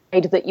decide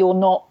that you're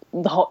not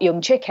the hot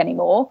young chick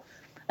anymore,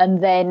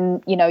 and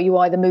then you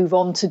either move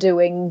on to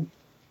doing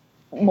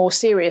more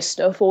serious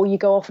stuff, or you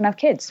go off and have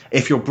kids.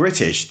 If you're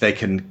British, they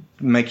can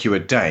make you a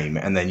dame,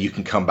 and then you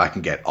can come back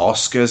and get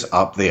Oscars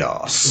up the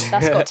arse.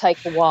 That's got to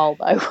take a while,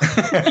 though.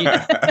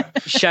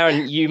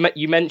 Sharon,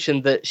 you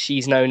mentioned that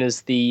she's known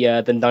as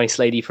the nice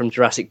lady from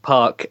Jurassic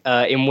Park.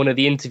 In one of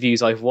the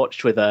interviews I've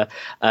watched with her,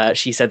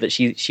 she said that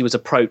she was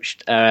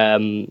approached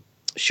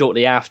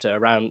shortly after,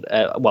 around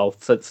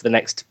for the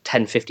next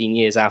 10-15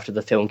 years after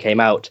the film came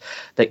out,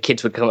 that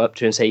kids would come up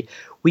to her and say,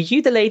 "Were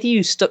you the lady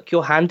who stuck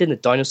your hand in the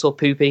dinosaur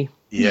poopy?"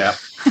 Yeah.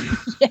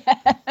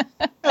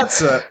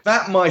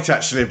 That might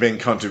actually have been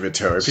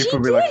contributory. People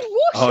would be like,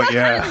 "Oh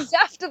yeah." Hands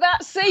after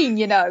that scene,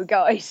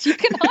 guys, you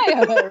can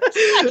hire her.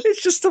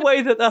 It's just the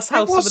way that's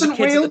how some of the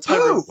kids at the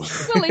time.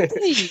 Well,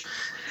 indeed.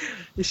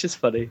 It's just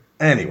funny.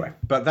 Anyway,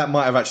 but that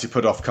might have actually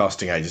put off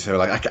casting agents who are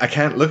like, I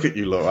can't look at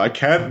you, Laura. I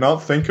can't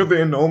not think of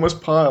the enormous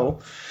pile.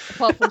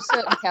 Apart from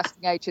certain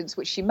casting agents,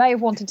 which she may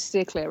have wanted to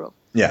steer clear of.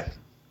 Yeah.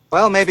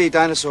 Well, maybe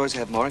dinosaurs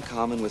have more in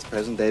common with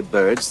present-day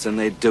birds than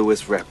they do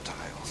with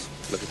reptiles.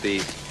 Look at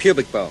the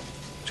pubic bone,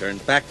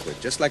 turned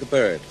backward, just like a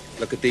bird.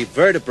 Look at the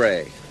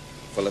vertebrae,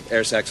 full of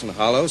air sacs and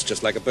hollows,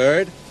 just like a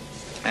bird.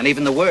 And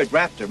even the word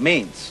raptor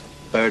means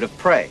bird of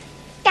prey.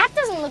 That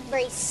doesn't look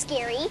very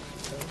scary.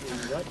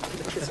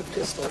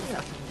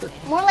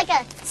 More like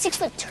a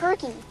 6-foot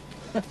turkey.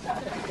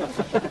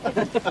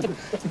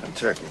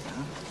 Turkey,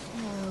 huh?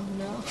 Oh,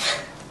 no.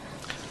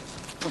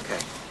 Okay.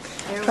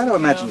 Try to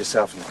imagine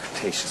yourself in the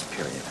Cretaceous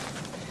period.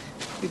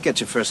 You get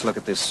your first look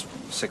at this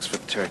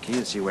 6-foot turkey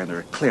as you enter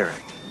a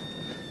clearing.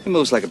 He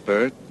moves like a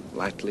bird,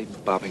 lightly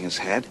bobbing his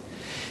head.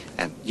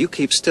 And you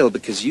keep still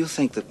because you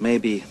think that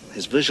maybe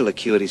his visual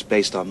acuity is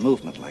based on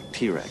movement, like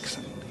T-Rex,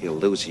 and he'll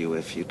lose you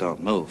if you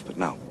don't move. But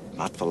no,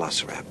 not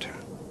Velociraptor.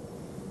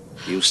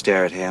 You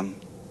stare at him,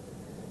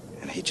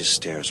 and he just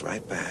stares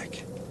right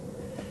back.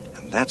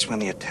 And that's when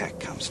the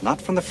attack comes,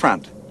 not from the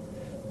front,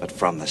 but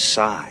from the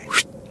side.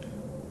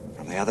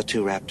 From the other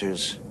two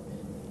raptors,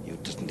 you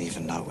didn't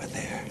even know were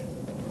there.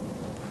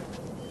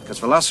 Because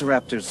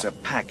Velociraptor's a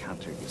pack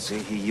hunter, you see.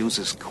 He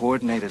uses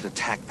coordinated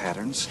attack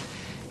patterns,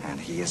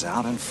 and he is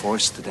out in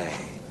force today.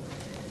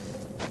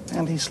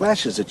 And he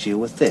slashes at you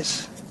with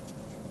this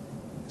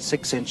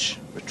 6-inch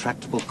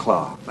retractable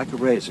claw, like a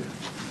razor,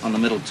 on the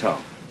middle toe.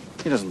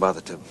 He doesn't bother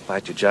to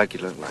bite your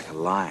jugular like a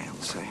lion,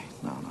 say.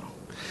 No.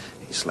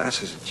 He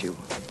slashes at you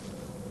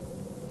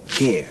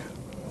here,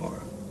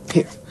 or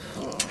here.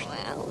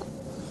 Well.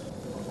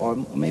 Or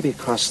maybe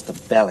across the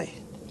belly,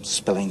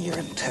 spilling your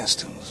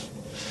intestines.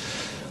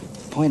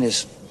 The point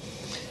is,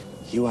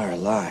 you are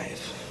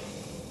alive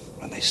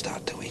when they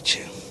start to eat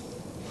you.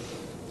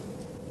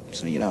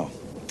 So,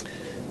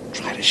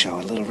 try to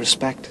show a little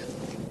respect.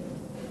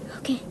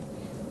 Okay.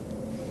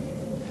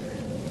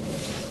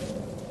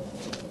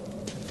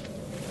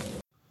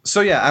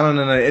 So yeah, Alan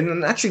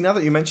and actually now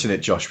that you mention it,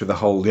 Josh, with the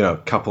whole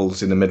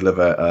couples in the middle of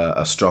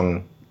a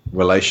strong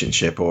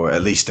relationship, or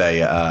at least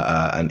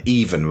an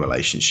even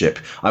relationship,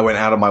 I went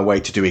out of my way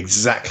to do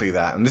exactly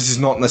that. And this is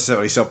not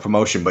necessarily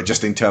self-promotion, but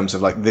just in terms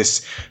of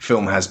this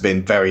film has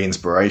been very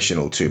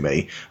inspirational to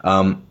me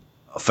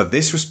for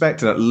this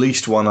respect, and at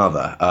least one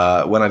other.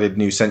 When I did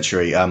New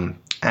Century,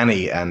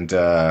 Annie and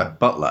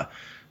Butler.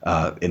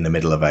 In the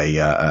middle of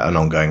an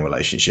ongoing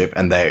relationship,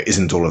 and there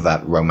isn't all of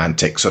that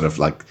romantic sort of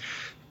like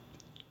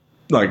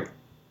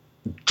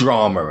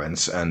drama and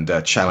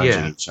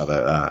challenging each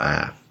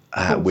other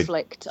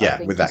conflict. With I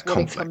think with that is what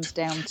conflict. It comes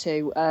down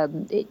to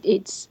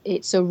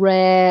it's a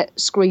rare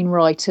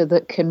screenwriter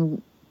that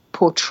can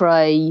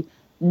portray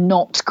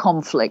not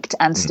conflict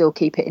and still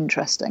keep it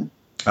interesting.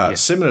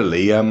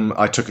 Similarly,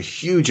 I took a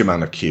huge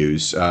amount of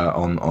cues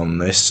on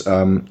this,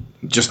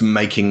 just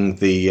making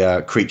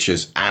the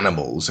creatures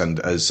animals, and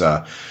as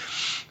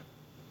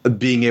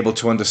being able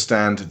to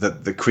understand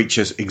that the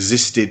creatures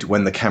existed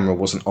when the camera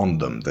wasn't on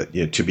them, that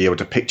to be able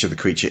to picture the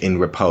creature in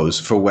repose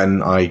for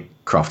when I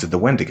crafted the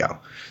Wendigo.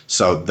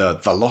 So the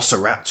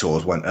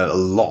Velociraptors went a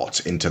lot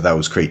into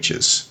those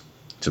creatures,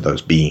 to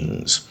those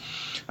beings.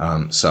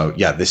 So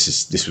yeah,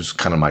 this was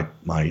kind of my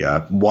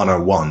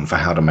 101 for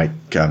how to make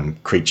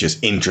creatures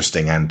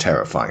interesting and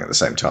terrifying at the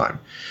same time.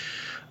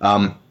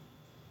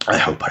 I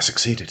hope I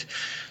succeeded.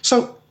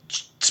 So,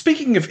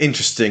 speaking of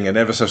interesting and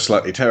ever so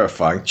slightly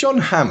terrifying, John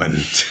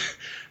Hammond,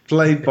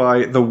 played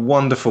by the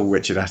wonderful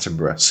Richard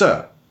Attenborough,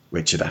 Sir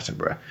Richard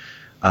Attenborough.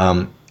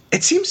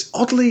 It seems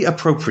oddly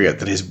appropriate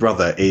that his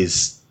brother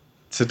is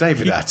Sir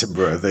David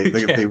Attenborough,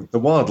 the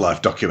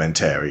wildlife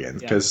documentarian,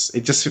 because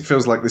it just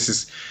feels like this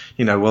is,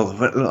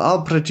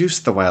 I'll produce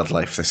the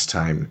wildlife this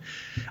time.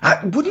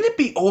 Wouldn't it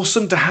be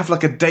awesome to have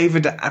like a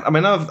David? I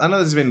mean, I know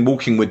there's been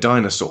Walking with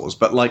Dinosaurs,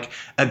 but like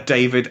a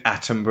David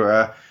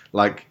Attenborough,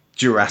 like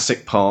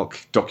Jurassic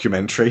Park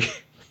documentary.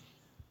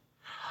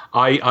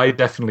 I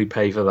definitely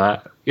pay for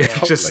that.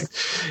 Just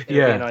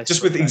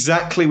with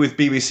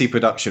BBC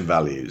production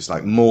values,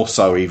 like more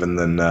so even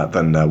than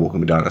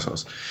Walking with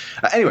Dinosaurs.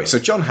 Anyway, so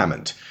John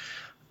Hammond.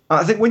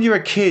 I think when you're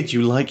a kid,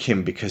 you like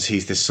him because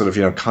he's this sort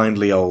of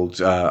kindly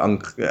old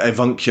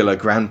avuncular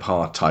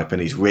grandpa type,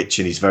 and he's rich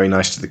and he's very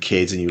nice to the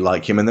kids, and you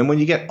like him. And then when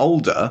you get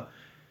older,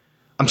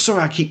 I'm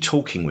sorry I keep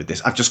talking with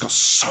this. I've just got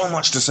so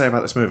much to say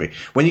about this movie.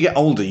 When you get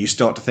older, you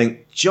start to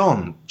think,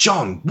 John,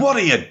 what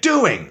are you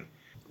doing?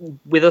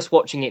 With us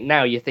watching it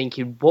now, you're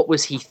thinking, what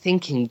was he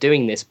thinking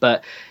doing this?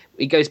 But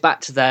it goes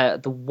back to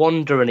the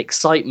wonder and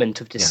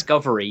excitement of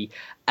discovery,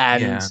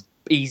 and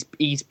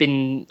he's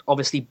been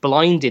obviously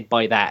blinded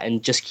by that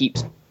and just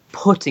keeps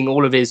putting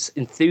all of his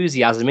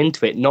enthusiasm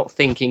into it, not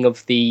thinking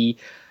of the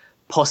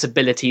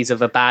possibilities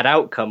of a bad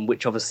outcome,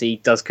 which obviously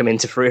does come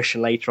into fruition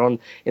later on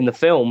in the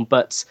film.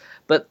 But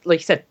like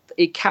you said,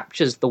 it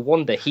captures the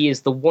wonder. He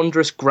is the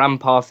wondrous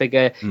grandpa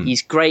figure.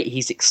 He's great.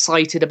 He's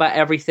excited about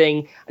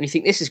everything. And you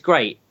think, this is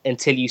great,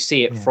 until you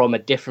see it from a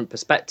different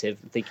perspective,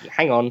 thinking,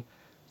 hang on,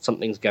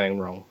 something's going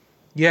wrong.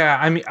 Yeah,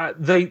 I mean,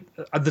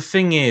 the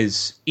thing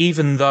is,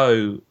 even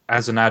though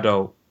as an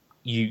adult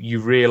you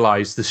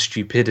realise the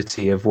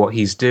stupidity of what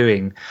he's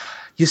doing,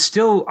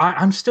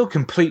 I'm still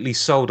completely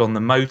sold on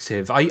the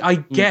motive. I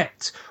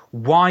get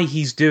why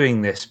he's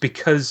doing this,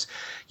 because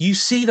you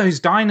see those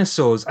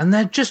dinosaurs and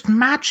they're just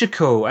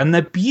magical and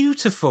they're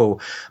beautiful,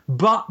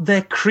 but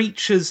they're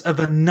creatures of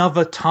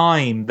another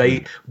time.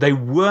 They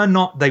were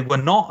not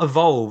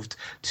evolved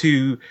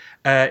to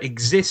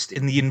exist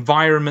in the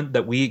environment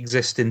that we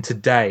exist in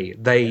today.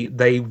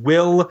 They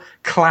will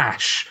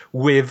clash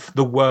with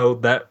the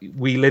world that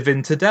we live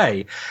in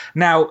today.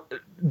 Now,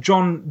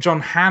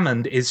 John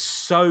Hammond is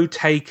so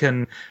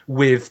taken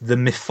with the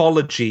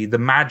mythology, the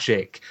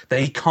magic, that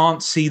he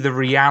can't see the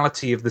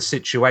reality of the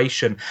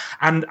situation.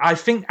 And I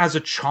think as a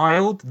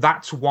child,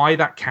 that's why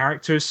that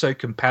character is so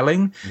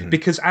compelling,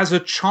 because as a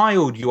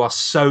child, you are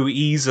so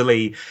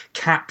easily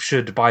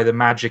captured by the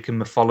magic and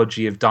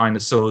mythology of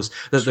dinosaurs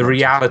that the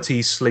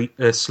reality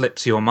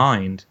slips your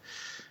mind.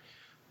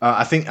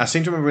 I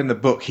seem to remember in the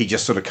book he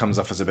just sort of comes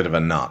off as a bit of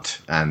a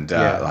nut and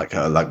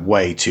like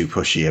way too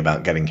pushy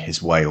about getting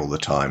his way all the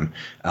time.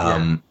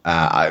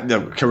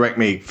 Correct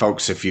me,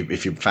 folks, if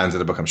you're fans of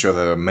the book. I'm sure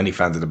there are many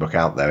fans of the book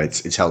out there.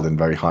 It's held in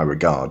very high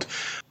regard.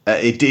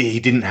 He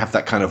didn't have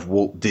that kind of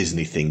Walt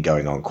Disney thing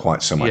going on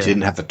quite so much. He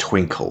didn't have the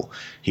twinkle.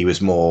 He was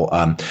more.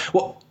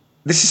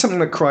 This is something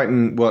that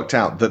Crichton worked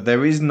out, that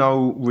there is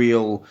no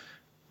real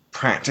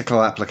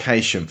practical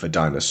application for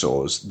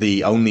dinosaurs.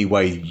 The only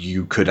way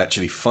you could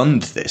actually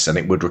fund this, and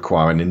it would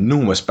require an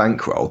enormous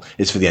bankroll,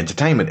 is for the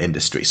entertainment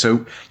industry.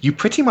 So you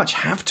pretty much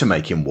have to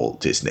make him Walt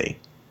Disney.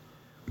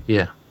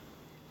 Yeah.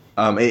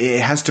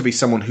 It has to be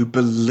someone who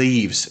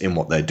believes in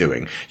what they're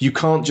doing. You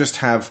can't just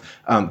have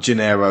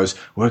Gennaro's,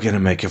 we're going to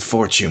make a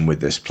fortune with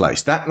this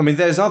place.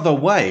 There's other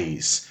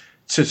ways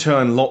to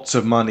turn lots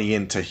of money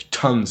into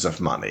tons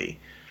of money.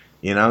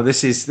 You know,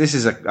 this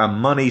is a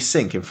money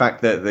sink. In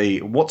fact,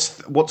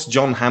 what's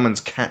John Hammond's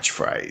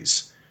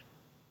catchphrase?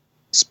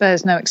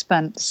 Spares no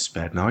expense.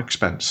 Spared no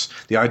expense.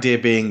 The idea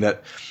being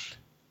that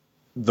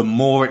the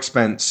more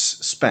expense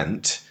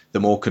spent,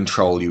 the more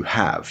control you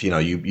have. You know,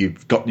 you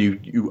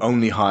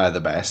only hire the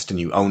best, and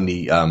you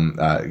only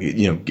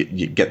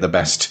get the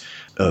best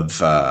of.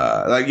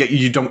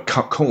 You don't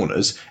cut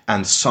corners,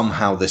 and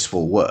somehow this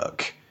will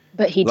work.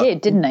 But he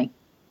did, didn't he?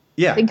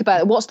 Yeah. Think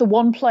about it. What's the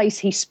one place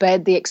he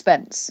spared the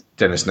expense?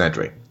 Dennis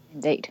Nedry.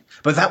 Indeed.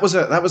 But that was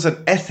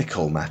an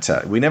ethical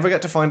matter. We never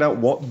get to find out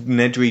what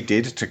Nedry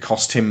did to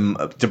cost him,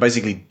 to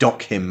basically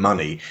dock him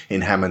money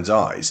in Hammond's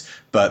eyes.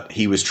 But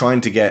he was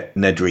trying to get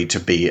Nedry to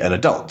be an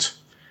adult.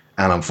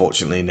 And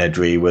unfortunately,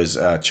 Nedry was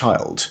a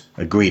child,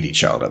 a greedy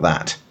child at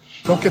that.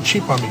 Don't get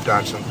cheap on me,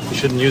 Dodson. You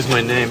shouldn't use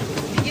my name.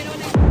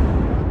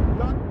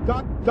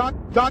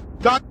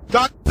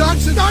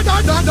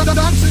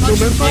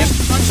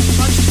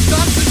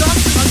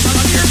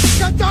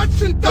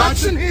 Dodson,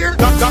 Dodson here.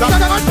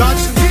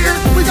 Dodson here.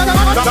 We got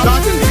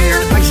Dodson here.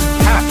 Nice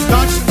hat.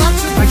 Dodson.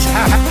 Nice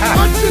hat.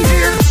 Dodson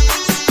here.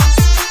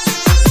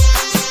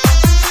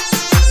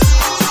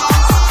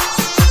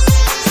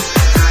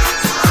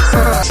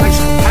 Nice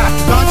hat.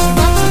 Dodson.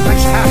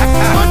 Nice hat.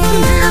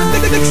 Dodson here.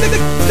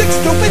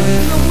 Stupid.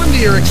 No wonder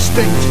you're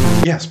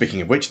extinct. Yeah, speaking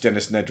of which,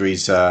 Dennis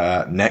Nedry's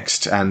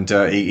next, and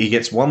he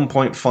gets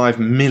 1.5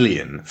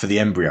 million for the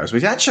embryos,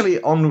 which actually,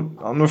 on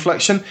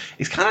reflection,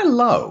 is kind of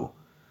low.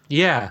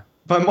 Yeah.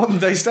 By modern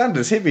day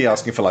standards, he'd be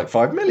asking for like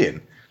 5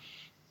 million.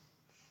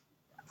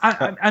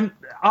 And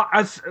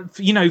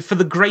you know, for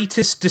the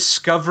greatest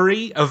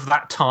discovery of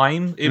that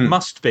time, it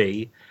must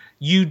be,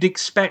 you'd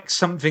expect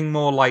something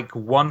more like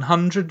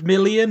 100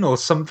 million or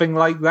something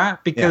like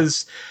that,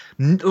 because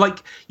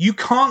you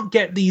can't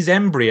get these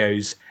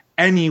embryos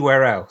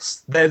anywhere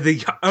else. They're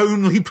the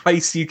only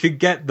place you could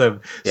get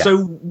them. Yeah.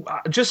 So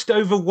just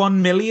over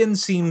 1 million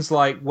seems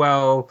like,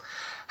 well,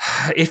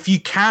 if you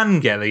can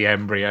get the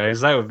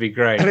embryos, that would be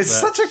great. And it's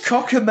such a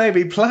cock and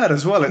maybe plan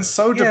as well. It's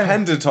so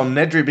dependent on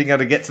Nedry being able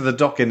to get to the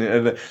dock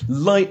in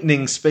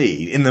lightning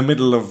speed in the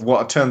middle of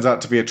what turns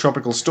out to be a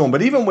tropical storm.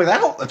 But even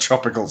without the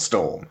tropical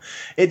storm,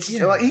 it's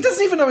like he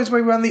doesnn't even know his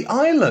way around the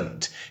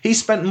island. He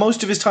spent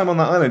most of his time on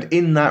that island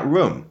in that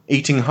room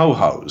eating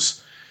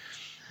ho-hos.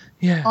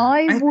 Yeah,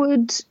 I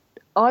would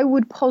I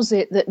would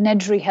posit that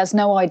Nedry has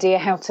no idea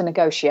how to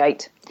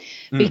negotiate,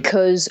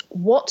 because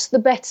what's the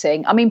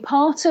betting? I mean,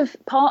 part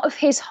of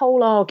his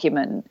whole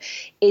argument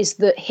is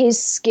that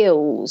his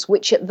skills,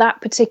 which at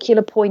that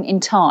particular point in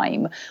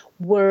time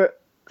were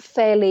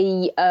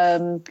fairly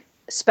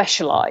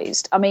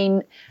specialised. I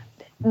mean,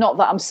 not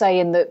that I'm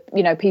saying that,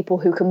 you know, people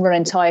who can run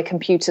entire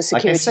computer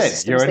security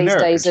systems these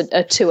days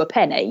are to a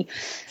penny.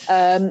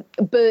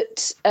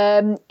 But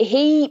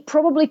he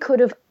probably could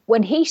have,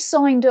 when he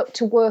signed up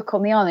to work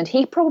on the island,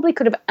 he probably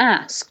could have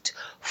asked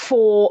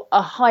for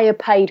a higher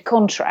paid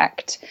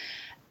contract.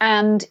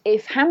 And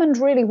if Hammond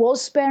really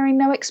was sparing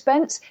no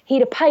expense, he'd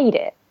have paid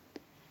it.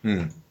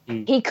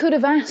 He could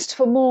have asked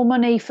for more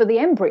money for the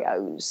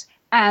embryos,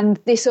 and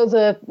this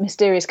other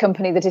mysterious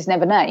company that is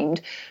never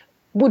named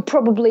would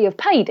probably have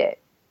paid it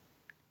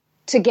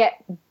to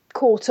get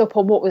caught up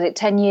on, what was it,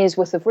 10 years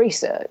worth of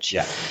research.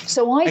 Yeah.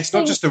 So it's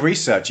not just the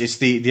research, it's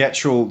the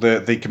actual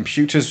the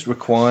computers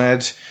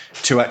required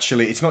to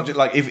actually, it's not just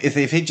like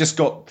if he just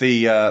got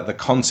the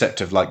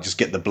concept of like just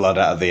get the blood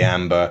out of the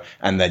amber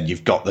and then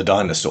you've got the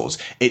dinosaurs.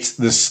 It's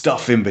the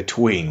stuff in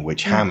between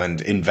which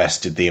Hammond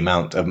invested the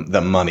amount of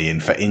the money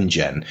in for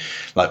InGen,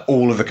 like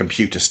all of the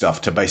computer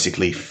stuff to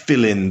basically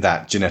fill in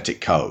that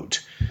genetic code.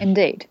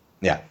 Indeed.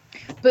 Yeah.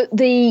 But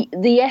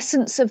the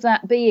essence of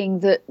that being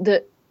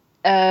that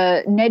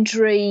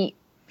Nedry,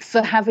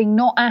 for having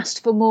not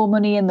asked for more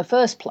money in the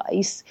first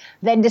place,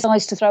 then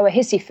decides to throw a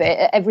hissy fit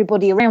at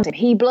everybody around him.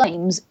 He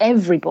blames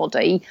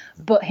everybody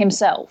but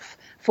himself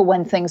for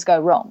when things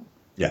go wrong.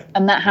 Yeah.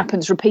 And that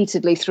happens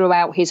repeatedly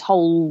throughout his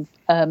whole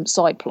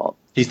side plot.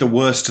 He's the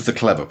worst of the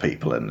clever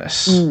people in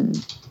this. Let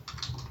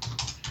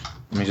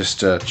me just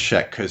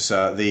check, because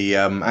the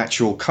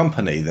actual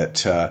company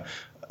that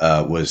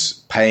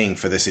was paying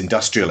for this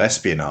industrial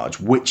espionage,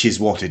 which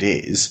is what it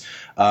is,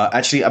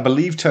 actually, I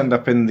believe, turned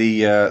up in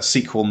the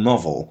sequel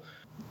novel.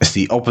 It's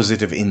the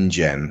opposite of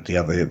InGen,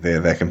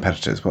 their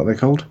competitors. What are they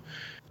called?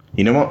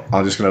 You know what?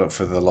 I'm just going to look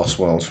for The Lost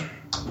World.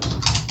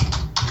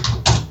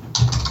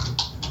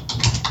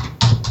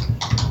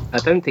 I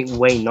don't think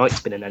Wayne Knight's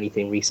been in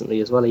anything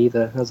recently as well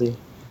either, has he?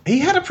 He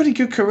had a pretty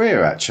good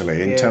career,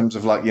 actually, in terms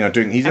of, like, you know,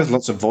 he does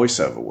lots of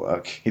voiceover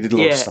work. He did a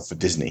lot of stuff for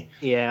Disney.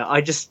 Yeah,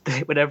 I just,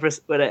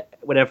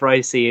 whenever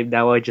I see him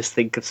now, I just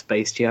think of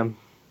Space Jam.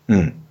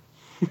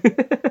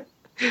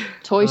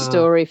 Toy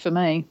Story for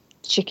me.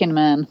 Chicken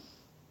Man.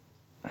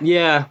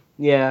 Yeah,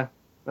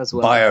 as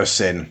well.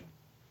 Biosyn.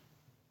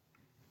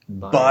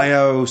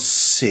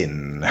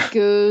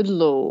 Good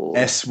lord.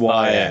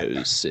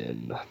 S-Y-N.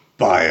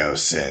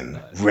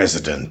 Biosyn.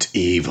 Resident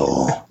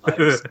Evil.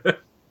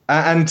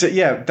 And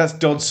that's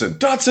Dodson.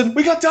 Dodson!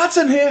 We got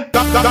Dodson here!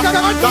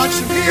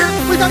 Dodson here!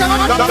 We got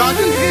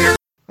Dodson here!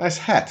 Nice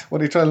hat.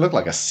 What are you trying to look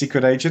like? A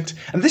secret agent?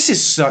 And this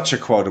is such a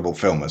quotable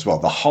film as well.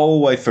 The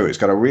whole way through, it's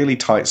got a really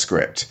tight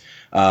script.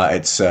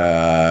 It's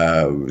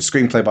a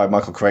screenplay by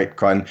Michael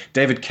Crichton.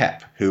 David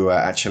Koepp, who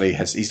actually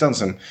he's done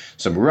some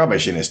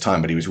rubbish in his time,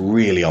 but he was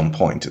really on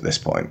point at this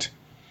point.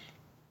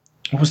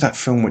 What was that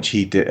film which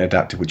he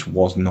adapted, which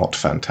was not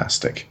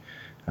fantastic?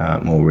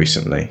 More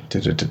recently.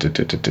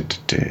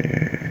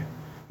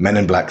 Men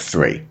in Black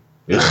 3.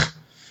 Ugh.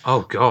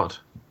 Oh, God.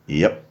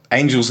 Yep.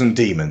 Angels and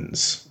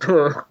Demons.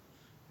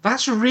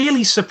 That's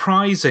really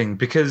surprising,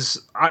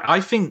 because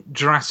I think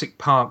Jurassic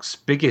Park's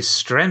biggest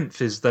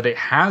strength is that it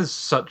has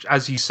such,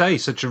 as you say,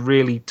 such a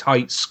really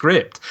tight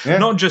script. Yeah.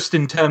 Not just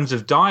in terms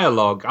of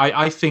dialogue.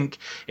 I think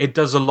it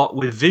does a lot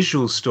with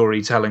visual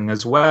storytelling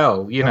as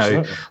well. You know,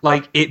 absolutely.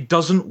 Like, it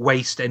doesn't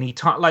waste any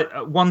time. Like,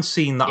 one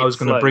scene that I was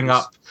going to bring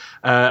up,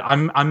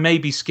 I may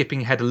be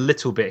skipping ahead a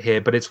little bit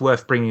here, but it's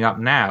worth bringing up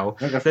now.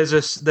 Okay. There's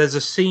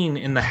a scene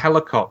in the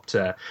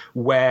helicopter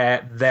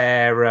where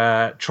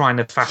they're trying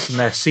to fasten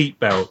their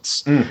seatbelts,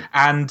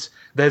 and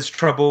there's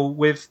trouble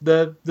with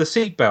the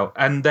seatbelt,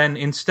 and then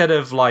instead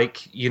of,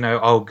 like, you know,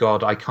 oh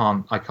God, I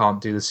can't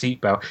do the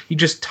seatbelt, he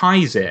just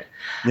ties it,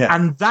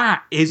 and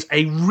that is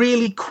a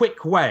really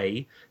quick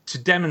way to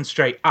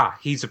demonstrate,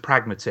 he's a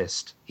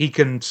pragmatist. He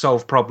can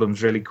solve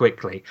problems really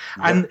quickly.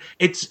 Yeah. And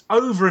it's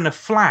over in a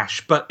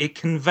flash, but it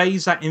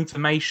conveys that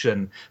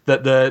information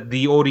that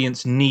the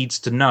audience needs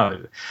to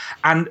know.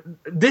 And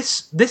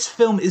this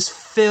film is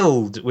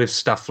filled with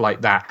stuff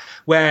like that,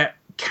 where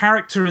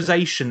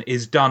characterization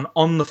is done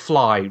on the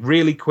fly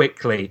really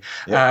quickly,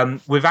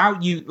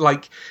 without you,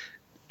 like,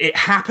 it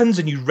happens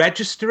and you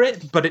register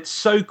it, but it's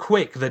so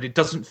quick that it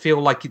doesn't feel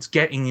like it's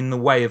getting in the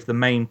way of the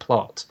main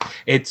plot.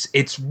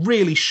 It's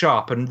really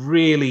sharp and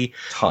really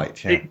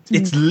tight. Yeah.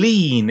 It's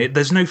lean.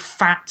 There's no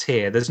fat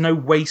here. There's no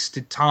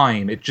wasted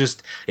time. It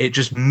just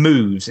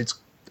moves.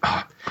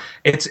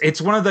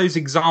 It's one of those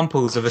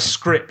examples of a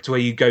script where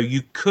you go,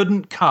 you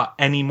couldn't cut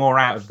any more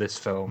out of this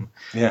film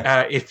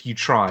if you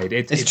tried.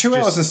 It's 2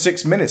 hours and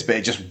 6 minutes, but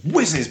it just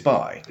whizzes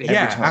by. Every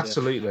time.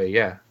 Absolutely,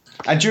 yeah.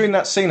 And during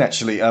that scene,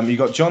 actually, you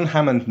got John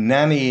Hammond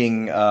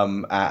nannying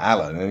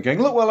Alan and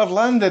going, "Look, well, I've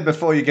landed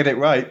before you get it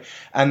right."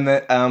 And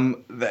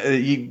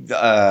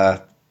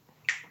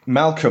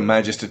Malcolm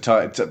manages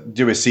to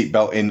do his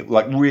seatbelt in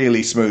like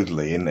really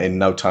smoothly in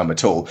no time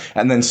at all,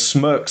 and then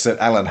smirks at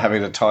Alan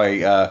having to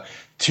tie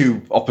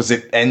two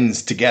opposite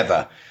ends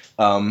together.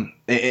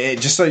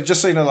 Just so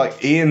you know,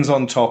 like Ian's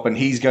on top, and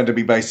he's going to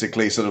be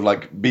basically sort of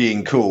like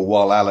being cool,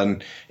 while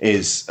Alan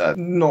is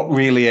not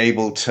really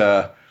able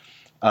to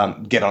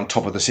get on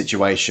top of the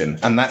situation,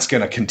 and that's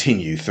going to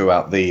continue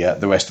throughout the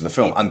rest of the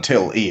film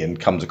until Ian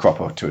comes a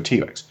cropper to a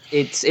T-Rex.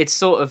 It's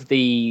sort of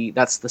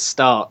that's the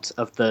start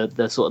of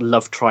the sort of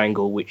love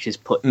triangle which is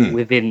put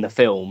within the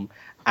film,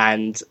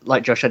 and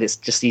like Josh said, it's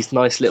just these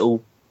nice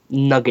little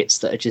nuggets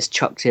that are just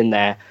chucked in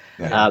there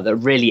that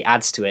really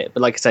adds to it.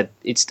 But like I said,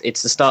 it's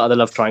the start of the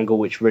love triangle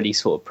which really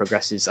sort of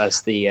progresses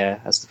as the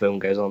film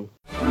goes on.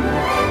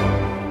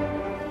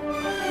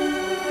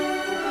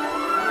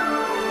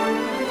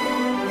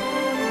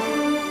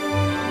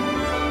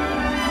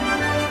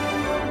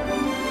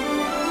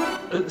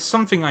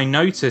 Something I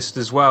noticed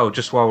as well,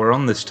 just while we're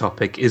on this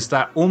topic, is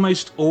that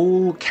almost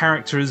all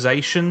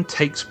characterization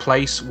takes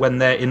place when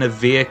they're in a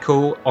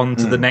vehicle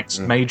onto the next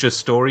major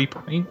story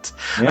point.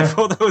 Yeah. I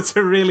thought that was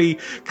a really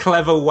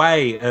clever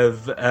way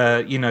of,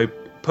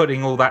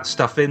 putting all that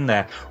stuff in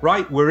there.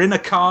 Right, we're in a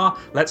car,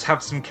 let's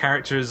have some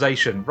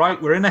characterization.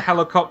 Right, we're in a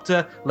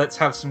helicopter, let's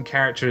have some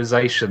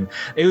characterization.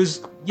 It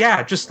was,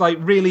 just like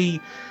really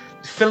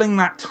filling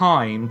that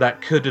time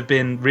that could have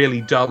been really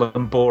dull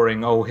and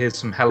boring. Oh, here's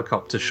some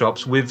helicopter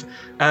shots with,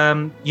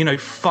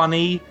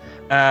 funny,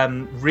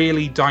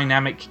 really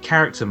dynamic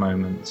character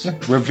moments.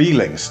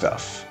 Revealing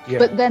stuff. Yeah.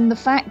 But then the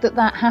fact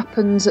that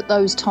happens at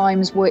those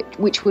times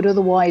which would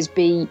otherwise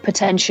be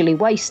potentially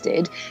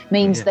wasted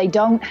means they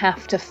don't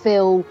have to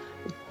fill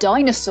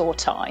dinosaur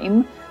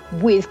time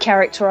with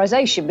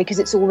characterization because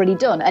it's already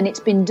done, and it's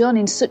been done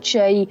in such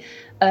a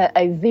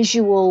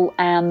visual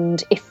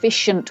and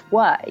efficient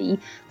way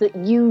that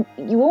you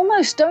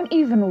almost don't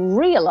even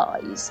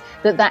realise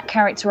that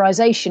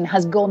characterization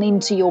has gone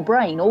into your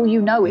brain. All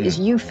you know is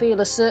you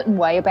feel a certain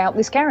way about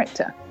this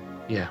character.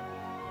 Yeah.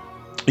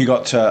 You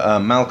got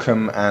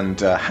Malcolm and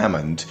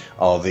Hammond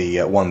are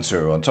the ones who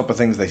are on top of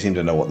things. They seem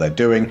to know what they're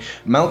doing.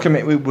 Malcolm,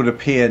 it would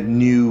appear,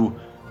 knew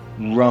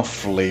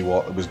roughly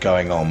what was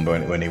going on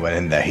when he went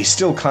in there. He's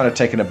still kind of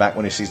taken aback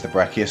when he sees the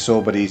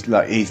Brachiosaur, but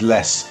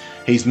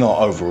he's not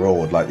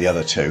overawed like the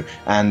other two.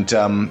 And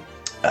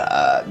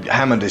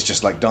Hammond is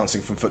just like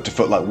dancing from foot to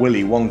foot like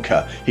Willy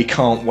Wonka. He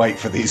can't wait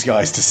for these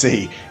guys to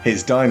see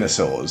his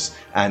dinosaurs,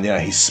 and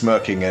he's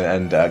smirking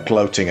and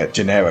gloating at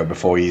Gennaro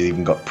before he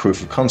even got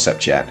proof of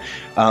concept yet.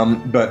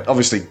 But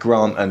obviously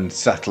Grant and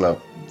Sattler,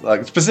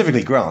 like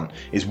specifically Grant,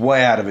 is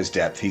way out of his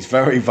depth. He's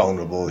very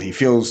vulnerable. He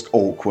feels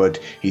awkward.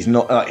 He's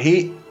not.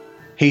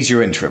 He's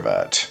your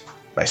introvert,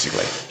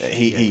 basically.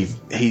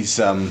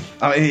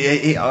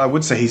 I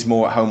would say he's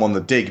more at home on the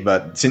dig,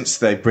 but since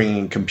they're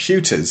bringing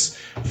computers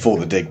for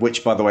the dig,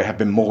 which by the way have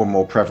been more and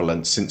more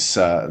prevalent since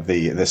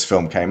this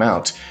film came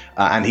out,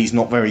 and he's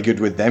not very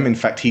good with them. In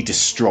fact, he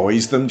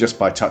destroys them just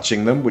by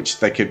touching them, which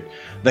they could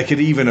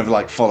even have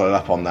like followed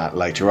up on that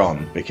later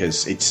on,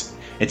 because it's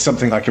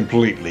something I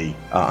completely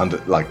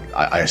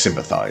I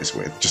sympathise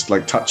with. Just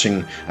like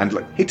touching, and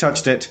like he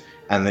touched it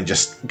and then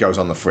just goes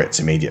on the fritz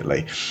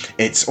immediately.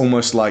 It's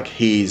almost like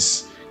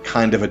he's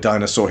kind of a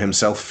dinosaur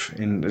himself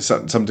in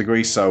some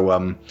degree.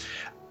 So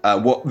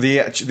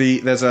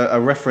there's a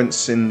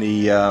reference in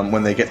the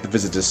when they get to the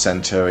visitors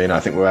center, I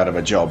think we're out of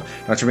a job.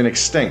 Not to been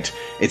extinct.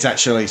 It's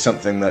actually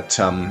something that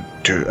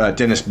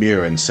Dennis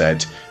Muren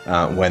said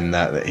when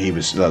he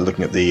was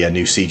looking at the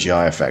new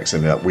CGI effects,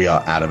 and we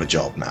are out of a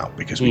job now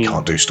because we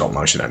can't do stop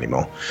motion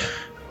anymore.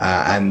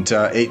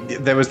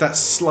 There was that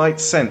slight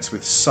sense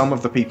with some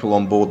of the people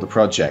on board the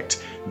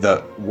project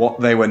that what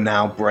they were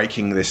now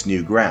breaking this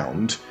new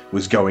ground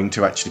was going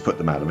to actually put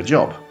them out of a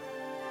job.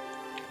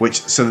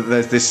 So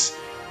there's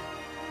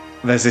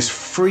this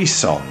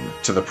frisson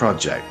to the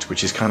project,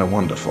 which is kind of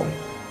wonderful.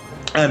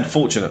 And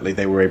fortunately,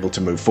 they were able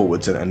to move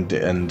forwards,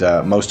 and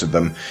most of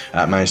them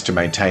managed to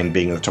maintain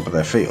being at the top of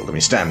their field. I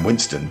mean, Stan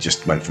Winston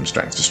just went from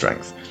strength to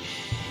strength.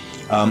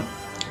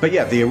 But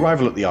yeah, the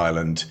arrival at the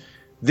island,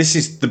 this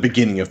is the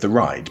beginning of the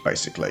ride,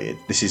 basically.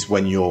 This is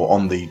when you're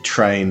on the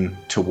train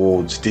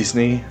towards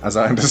Disney, as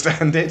I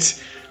understand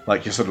it.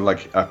 Like, you're sort of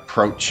like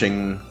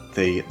approaching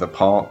the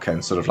park,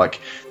 and sort of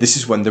like, this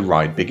is when the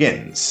ride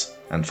begins.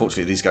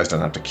 Unfortunately, these guys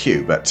don't have to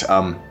queue, but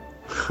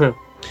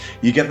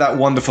you get that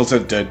wonderful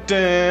sort of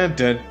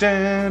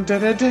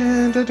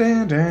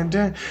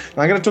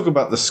I'm going to talk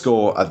about the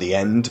score at the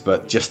end,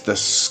 but just the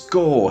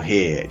score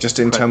here, just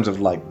in terms of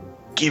like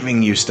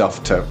giving you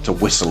stuff to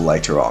whistle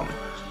later on.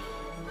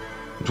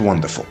 It's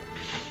wonderful.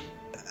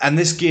 And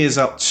this gears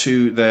up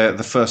to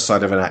the first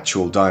sight of an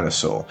actual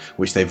dinosaur,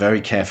 which they very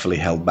carefully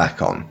held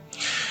back on.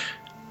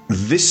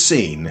 This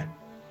scene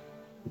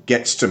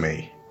gets to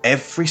me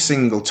every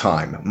single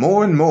time,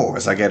 more and more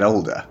as I get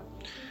older,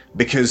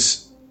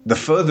 because the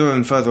further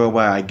and further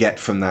away I get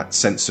from that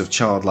sense of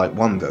childlike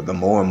wonder, the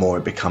more and more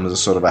it becomes a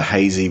sort of a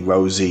hazy,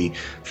 rosy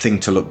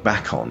thing to look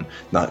back on.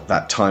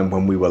 That time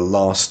when we were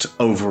last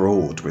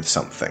overawed with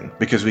something,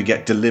 because we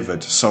get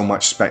delivered so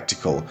much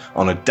spectacle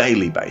on a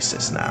daily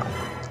basis now.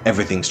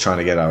 Everything's trying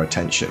to get our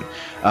attention.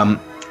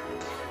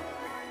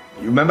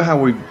 You remember how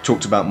we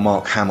talked about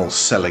Mark Hamill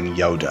selling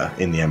Yoda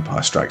in The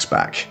Empire Strikes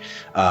Back?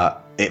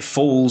 It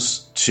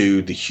falls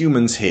to the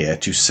humans here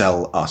to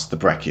sell us the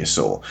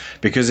Brachiosaur.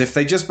 Because if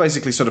they just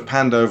basically sort of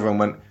panned over and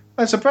went,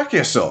 oh, it's a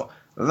Brachiosaur,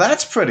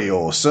 that's pretty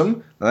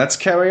awesome, let's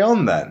carry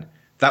on then,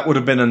 that would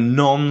have been a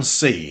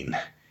non-scene.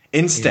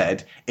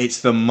 Instead,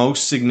 it's the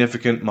most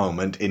significant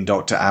moment in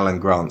Dr. Alan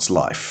Grant's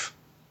life.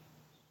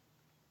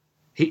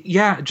 It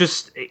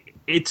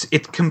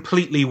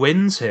completely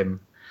wins him.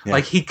 Yeah.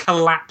 Like, he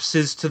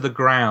collapses to the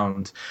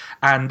ground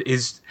and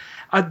is...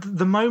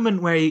 the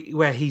moment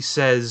where he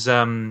says,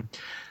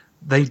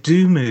 they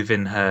do move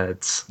in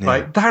herds,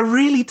 like, that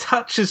really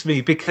touches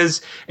me,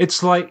 because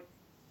it's like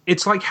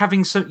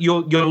having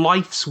your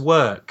life's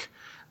work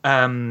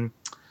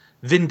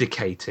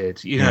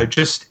vindicated. You know,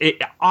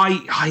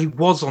 I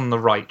was on the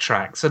right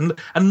tracks, and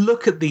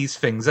look at these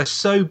things; they're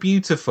so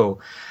beautiful,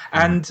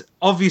 and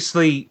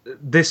obviously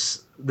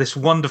this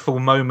wonderful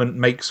moment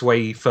makes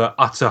way for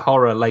utter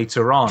horror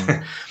later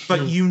on.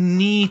 But you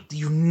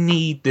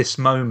need this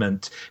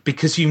moment,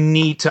 because you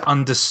need to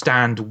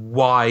understand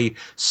why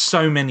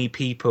so many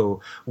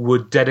people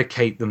would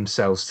dedicate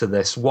themselves to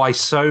this, why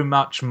so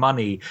much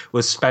money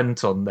was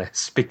spent on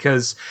this,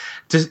 because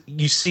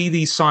you see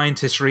these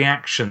scientists'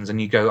 reactions and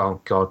you go,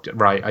 oh God,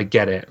 right, I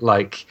get it.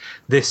 Like,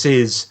 this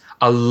is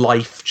a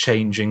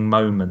life-changing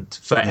moment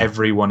for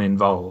everyone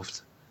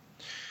involved.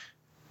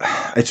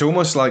 It's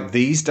almost like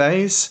these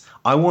days,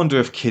 I wonder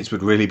if kids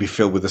would really be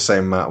filled with the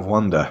same amount of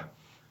wonder.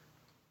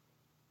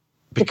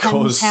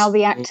 Depends how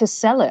the actors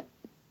sell it.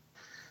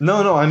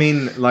 No, I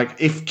mean, like,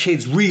 if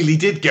kids really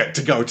did get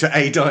to go to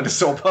a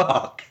dinosaur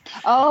park.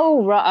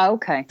 Oh, right,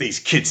 okay. These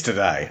kids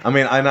today. I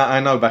mean, I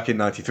know back in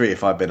 '93,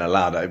 if I'd been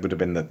allowed, it would have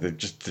been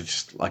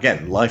just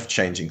again,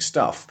 life-changing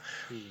stuff.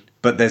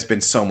 But there's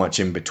been so much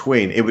in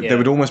between. There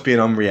would almost be an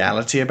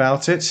unreality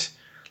about it.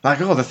 Like,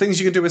 oh, the things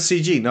you can do with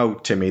CG. No,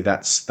 Timmy,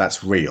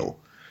 that's real.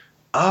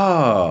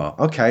 Oh,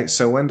 okay.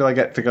 So when do I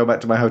get to go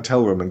back to my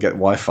hotel room and get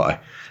Wi-Fi?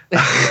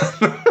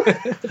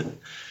 I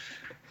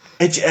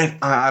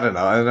don't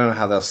know. I don't know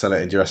how they'll sell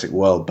it in Jurassic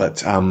World,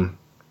 but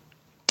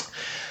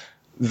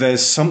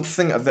there's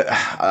something that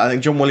I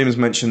think John Williams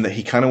mentioned, that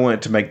he kind of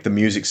wanted to make the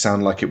music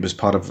sound like it was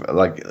part of,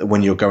 like,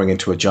 when you're going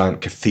into a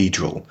giant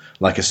cathedral,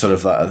 like a sort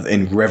of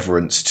in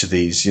reverence to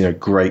these,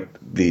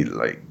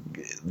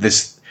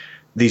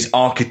 these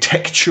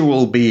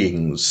architectural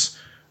beings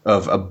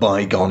of a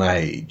bygone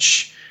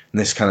age. And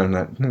this kind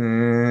of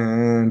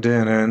and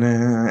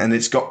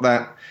it's got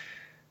that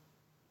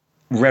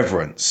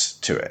reverence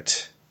to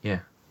it. Yeah.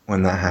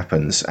 When that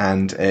happens,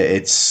 and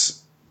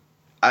it's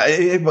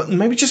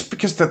maybe just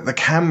because the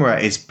camera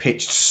is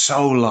pitched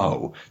so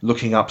low,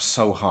 looking up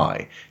so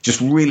high, just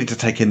really to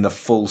take in the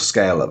full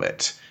scale of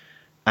it,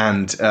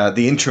 and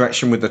the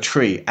interaction with the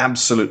tree,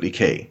 absolutely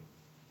key.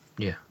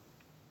 Yeah.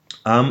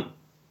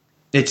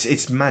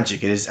 It's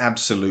magic. It is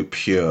absolute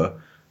pure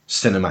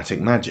cinematic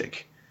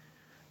magic.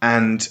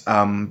 And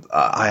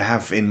I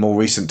have, in more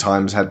recent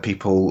times, had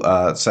people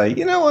say,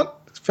 you know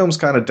what, this film's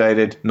kind of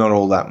dated, not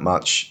all that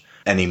much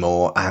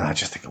anymore. And I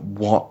just think,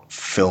 what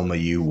film are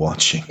you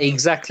watching?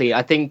 Exactly.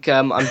 I think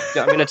I'm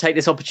going to take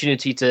this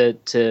opportunity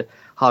to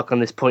hark on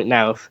this point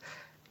now.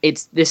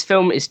 This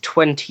film is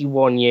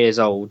 21 years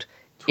old.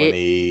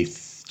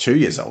 22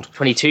 years old.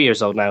 22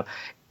 years old now.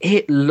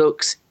 It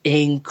looks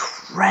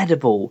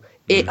incredible.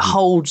 It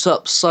holds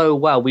up so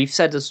well. We've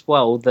said as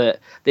well that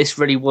this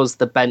really was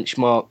the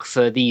benchmark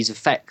for these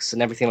effects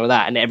and everything like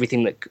that, and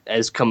everything that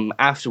has come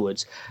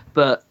afterwards.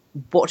 But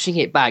watching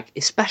it back,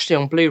 especially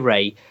on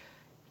Blu-ray,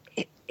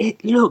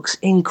 it looks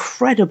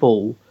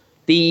incredible.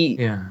 The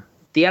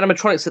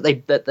animatronics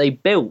that they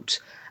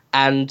built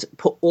and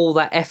put all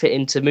that effort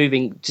into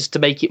moving just to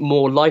make it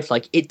more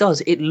lifelike. It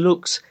does. It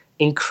looks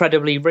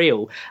incredibly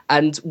real.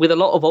 And with a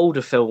lot of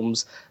older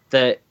films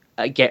that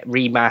get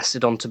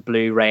remastered onto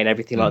Blu-ray and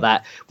everything like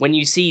that, when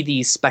you see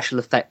these special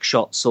effect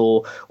shots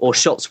or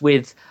shots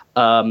with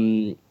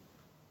animatronics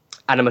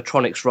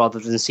rather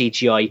than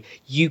CGI,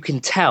 you can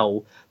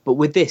tell. But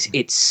with this,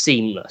 it's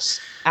seamless,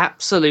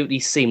 absolutely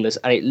seamless,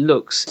 and it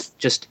looks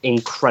just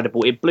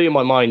incredible. It blew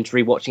my mind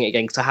rewatching it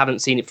again, because I haven't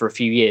seen it for a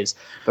few years,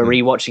 but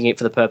rewatching it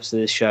for the purpose of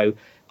this show,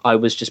 I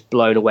was just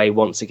blown away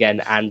once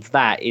again, and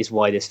that is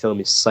why this film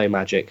is so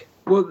magic.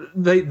 Well,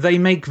 they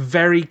make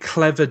very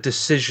clever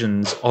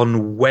decisions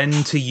on when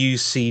to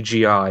use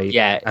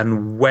CGI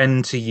and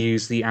when to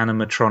use the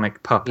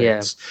animatronic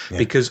puppets,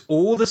 because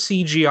all the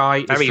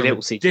CGI Very is little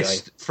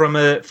CGI.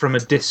 from a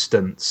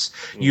distance.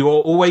 You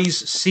are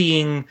always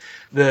seeing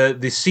the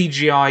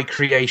CGI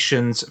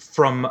creations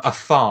from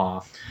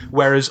afar,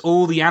 whereas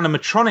all the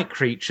animatronic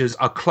creatures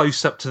are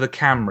close up to the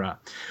camera,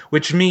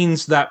 which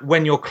means that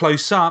when you're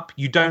close up,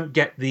 you don't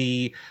get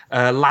the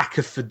lack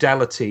of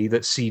fidelity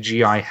that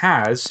CGI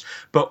has,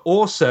 but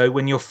also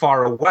when you're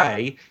far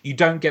away, you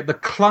don't get the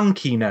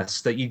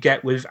clunkiness that you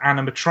get with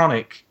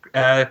animatronic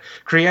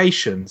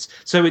creations.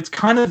 So it's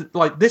kind of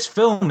like this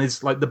film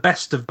is like the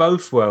best of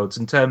both worlds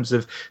in terms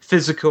of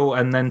physical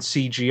and then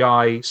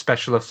CGI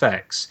special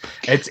effects.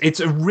 It's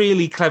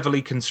really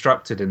cleverly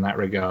constructed in that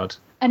regard.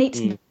 And it's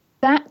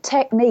that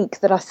technique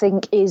that I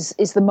think is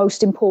the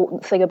most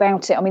important thing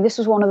about it. I mean, this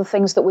was one of the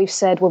things that we've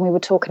said when we were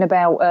talking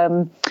about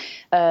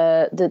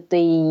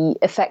the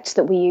effects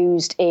that we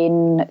used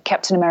in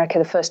Captain America: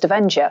 The First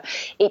Avenger.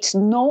 It's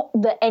not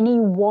that any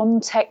one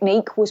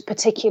technique was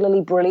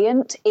particularly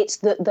brilliant. It's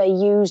that they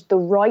used the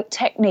right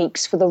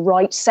techniques for the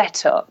right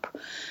setup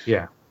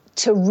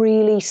to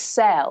really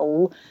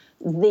sell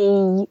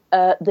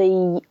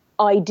the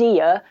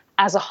idea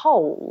as a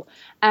whole.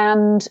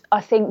 And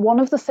I think one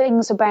of the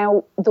things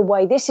about the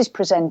way this is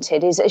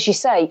presented is, as you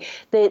say,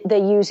 they're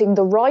using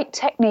the right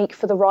technique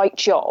for the right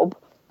job,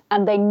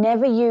 and they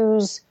never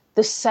use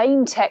the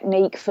same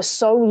technique for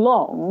so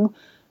long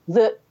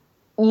that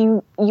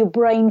your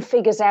brain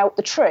figures out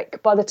the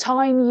trick. By the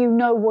time you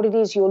know what it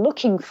is you're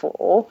looking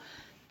for,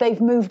 they've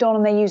moved on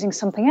and they're using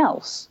something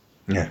else.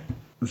 Yeah.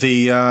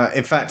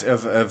 In fact,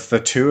 of the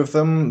two of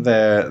them,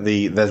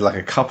 there's like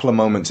a couple of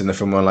moments in the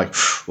film where I'm like,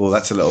 well,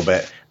 that's a little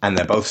bit, and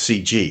they're both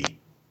CG.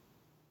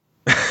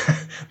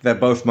 They're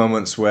both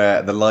moments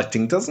where the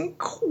lighting doesn't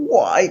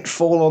quite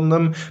fall on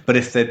them, but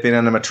if they'd been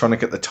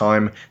animatronic at the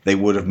time, they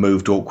would have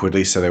moved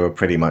awkwardly, so they were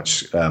pretty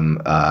much,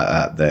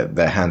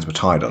 their hands were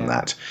tied on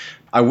that.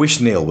 I wish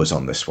Neil was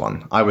on this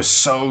one. I was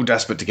so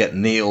desperate to get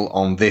Neil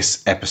on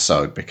this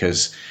episode,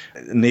 because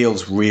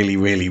Neil's really,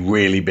 really,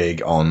 really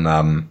big on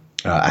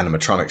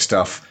animatronic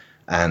stuff,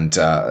 and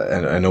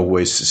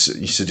always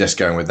suggest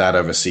going with that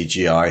over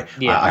CGI.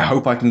 Yeah. I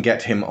hope I can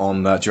get him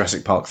on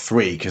Jurassic Park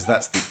 3, because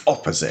that's the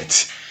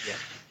opposite. Yeah.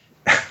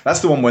 That's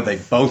the one where they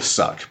both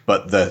suck,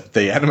 but the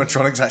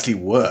animatronic's actually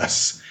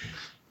worse.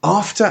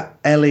 After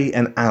Ellie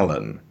and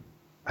Alan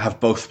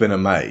have both been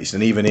amazed,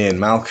 and even Ian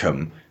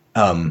Malcolm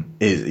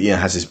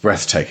has his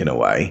breath taken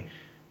away,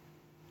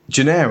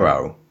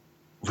 Gennaro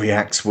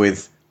reacts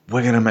with,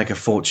 "We're going to make a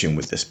fortune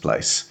with this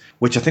place,"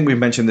 which I think we've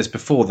mentioned this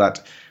before,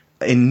 that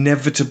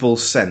inevitable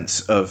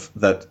sense of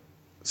that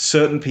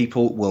certain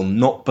people will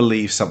not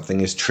believe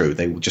something is true.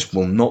 They just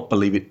will not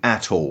believe it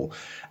at all.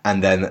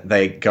 And then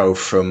they go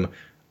from,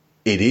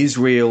 it is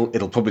real,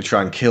 it'll probably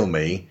try and kill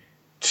me,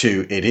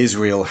 to it is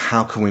real,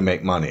 how can we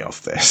make money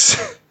off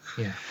this?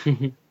 Yeah.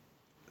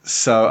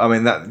 So, I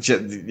mean, that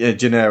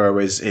Gennaro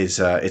is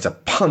a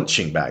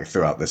punching bag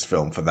throughout this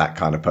film for that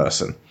kind of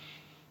person.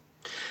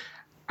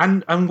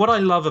 And what I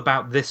love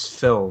about this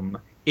film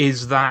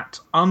is that,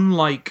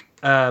 unlike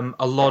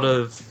a lot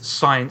of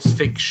science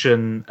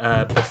fiction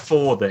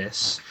before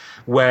this,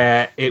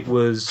 where it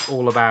was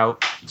all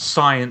about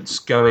science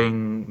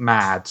going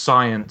mad,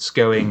 science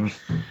going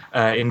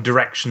in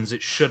directions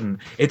it shouldn't,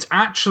 it's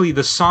actually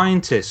the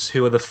scientists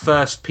who are the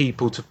first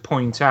people to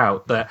point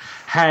out that,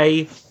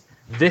 hey,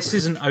 this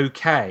isn't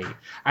okay.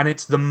 And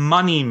it's the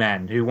money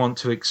men who want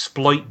to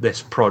exploit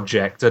this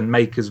project and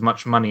make as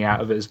much money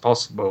out of it as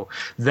possible.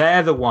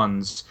 They're the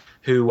ones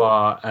who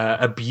are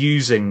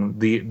abusing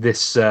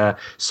this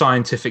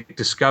scientific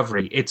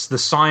discovery. It's the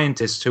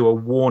scientists who are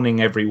warning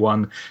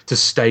everyone to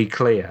stay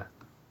clear.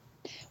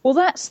 Well,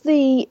 that's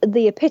the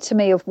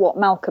epitome of what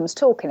Malcolm's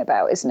talking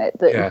about, isn't it?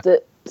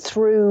 That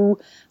through...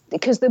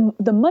 Because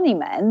the money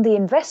men, the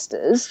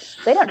investors,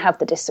 they don't have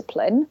the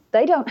discipline.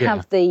 They don't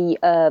have the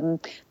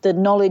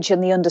knowledge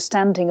and the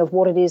understanding of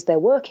what it is they're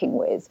working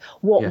with.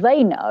 What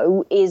they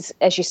know is,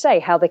 as you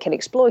say, how they can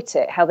exploit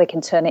it, how they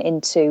can turn it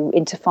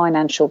into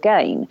financial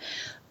gain.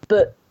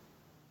 But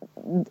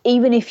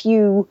even if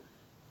you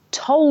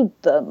told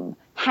them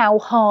how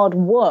hard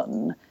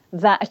won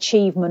that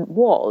achievement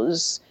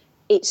was,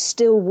 it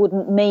still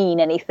wouldn't mean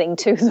anything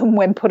to them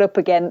when put up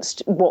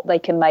against what they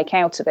can make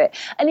out of it.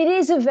 And it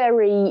is a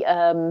very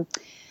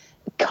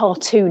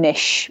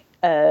cartoonish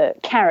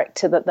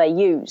character that they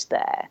use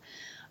there.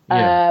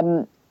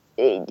 Yeah.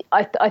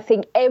 I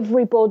think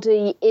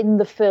everybody in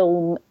the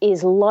film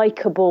is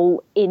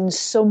likeable in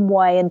some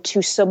way and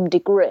to some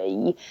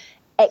degree,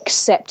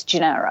 except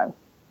Gennaro.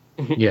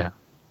 Yeah.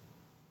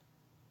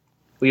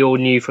 We all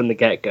knew from the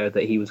get-go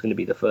that he was going to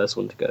be the first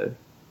one to go.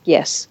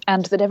 Yes,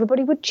 and that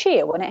everybody would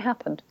cheer when it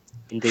happened.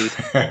 Indeed.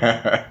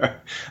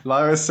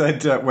 Lyra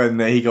said when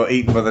he got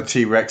eaten by the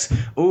T-Rex,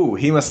 "Ooh,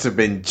 he must have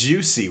been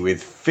juicy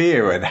with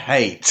fear and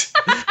hate."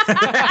 What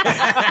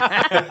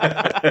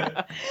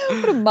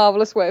a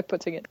marvellous way of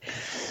putting it.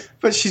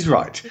 But she's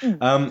right.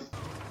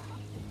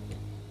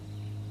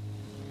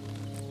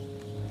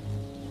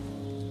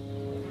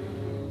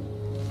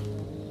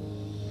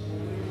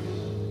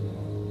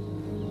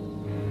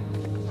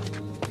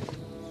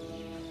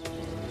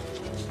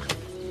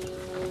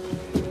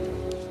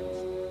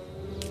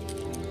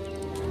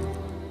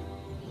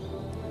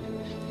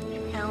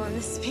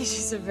 this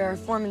species of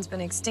Variformin's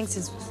been extinct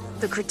since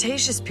the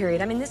Cretaceous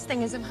period. I mean, this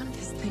thing isn't on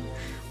this thing.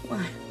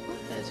 Why?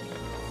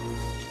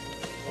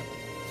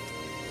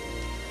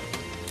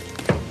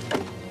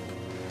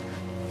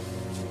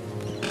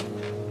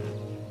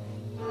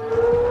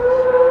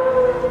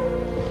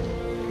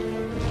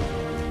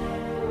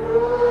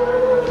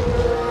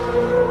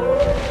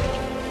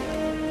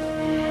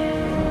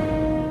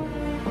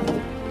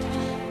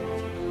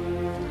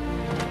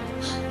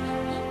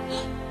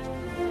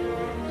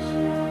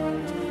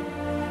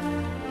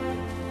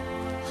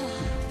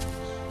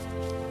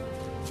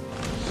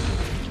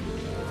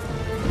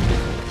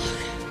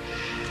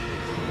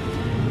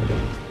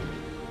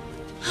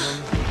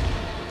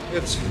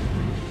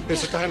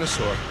 It's a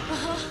dinosaur.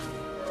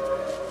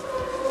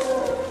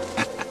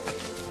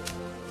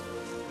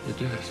 You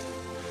did it.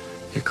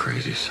 You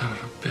crazy son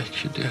of a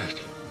bitch, you did it.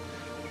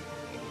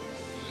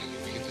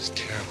 Read this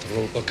tear up the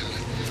rule book on it.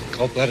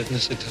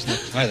 Cold-bloodedness, it doesn't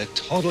apply. They're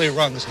totally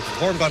wrong. This is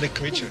a warm-bodied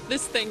creature.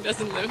 This thing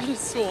doesn't live in a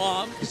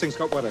swamp. This thing's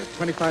got, what, a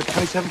 25,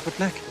 27-foot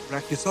neck?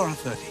 Brachiosaurus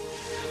 30.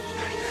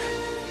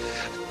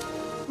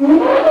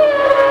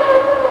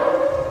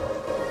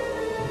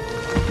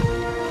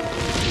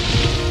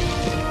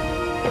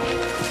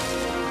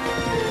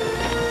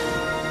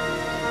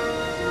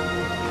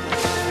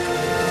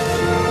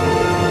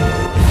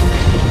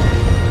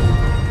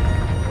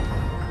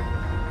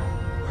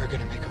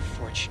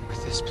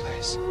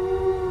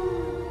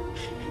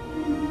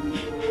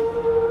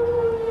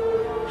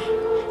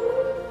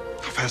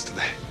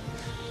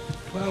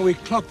 We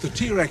clocked the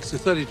T-Rex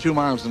at 32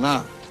 miles an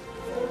hour.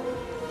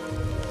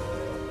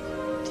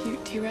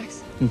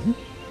 T-Rex? Mm-hmm.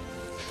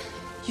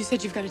 You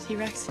said you've got a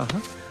T-Rex? Uh-huh.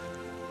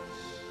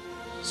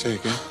 Say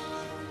again?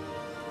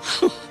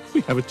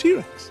 We have a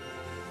T-Rex.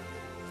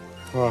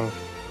 Wow.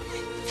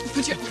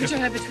 Put your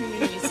head between your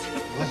knees.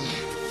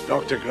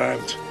 Dr.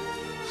 Grant.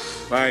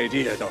 My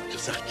dear Dr.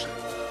 Sattler.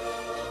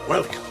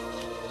 Welcome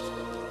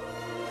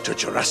to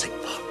Jurassic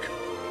Park.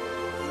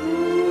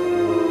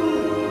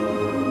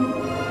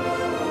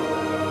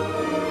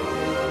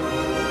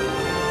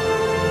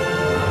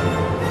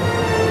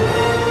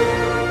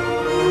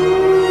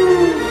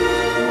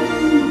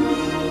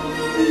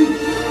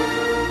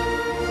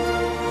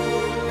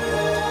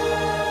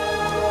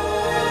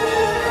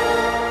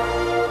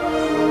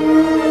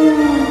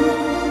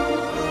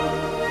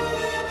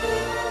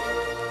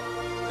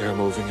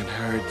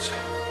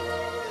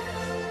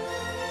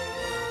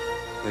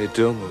 They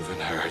do move in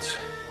herds.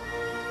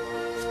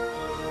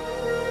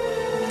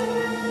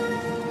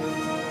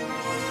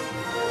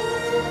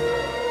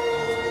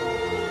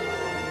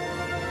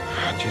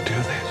 How'd you do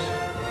this?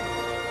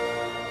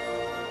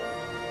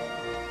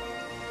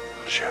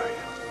 I'll show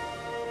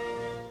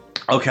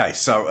you. Okay,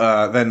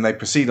 so then they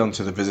proceed on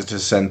to the visitor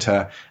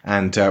center,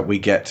 and we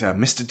get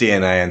Mr.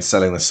 DNA and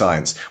Selling the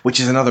Science,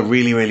 which is another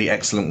really, really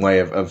excellent way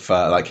of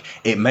like,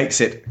 it makes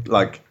it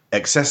like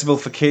accessible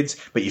for kids,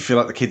 but you feel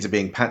like the kids are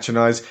being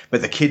patronized,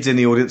 but the kids in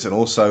the audience and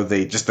also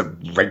the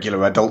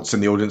regular adults in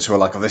the audience who are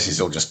like, oh, this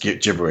is all just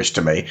gibberish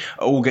to me,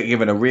 all get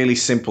given a really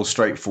simple,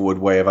 straightforward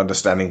way of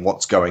understanding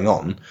what's going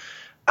on.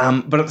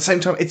 But at the same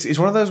time, it's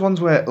one of those ones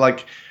where,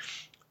 like,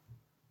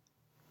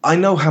 I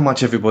know how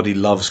much everybody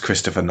loves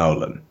Christopher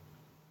Nolan,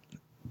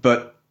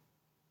 but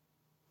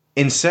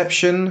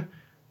Inception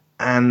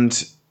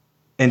and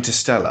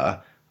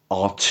Interstellar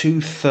are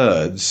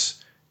 2/3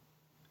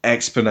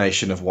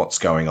 explanation of what's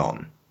going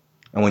on.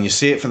 And when you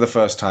see it for the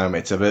first time,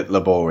 it's a bit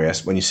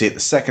laborious. When you see it the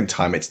second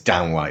time, it's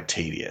downright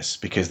tedious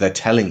because they're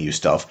telling you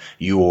stuff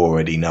you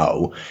already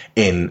know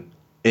in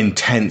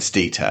intense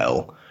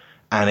detail.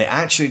 And it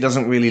actually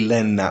doesn't really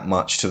lend that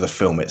much to the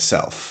film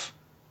itself.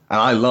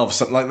 And I love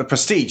something like The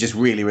Prestige is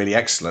really, really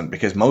excellent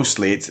because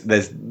mostly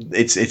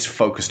it's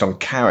focused on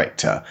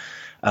character.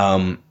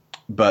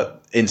 But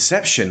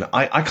Inception,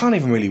 I can't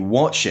even really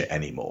watch it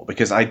anymore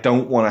because I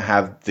don't want to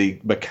have the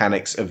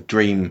mechanics of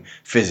dream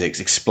physics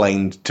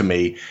explained to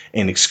me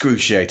in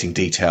excruciating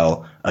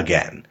detail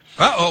again.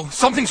 Uh-oh,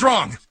 something's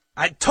wrong.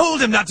 I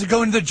told him not to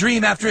go into the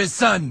dream after his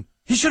son.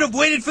 He should have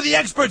waited for the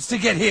experts to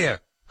get here.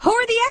 Who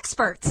are the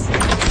experts?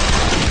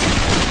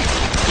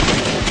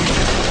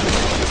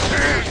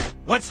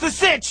 What's the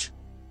sitch?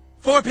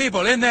 4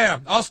 people in there,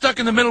 all stuck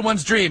in the middle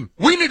one's dream.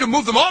 We need to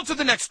move them all to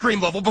the next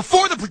dream level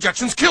before the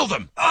projections kill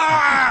them.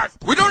 Ah!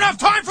 We don't have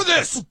time for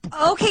this!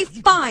 Okay,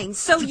 fine.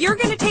 So you're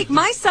gonna take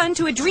my son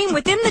to a dream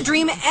within the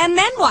dream, and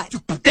then what?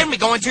 Then we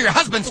go into your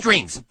husband's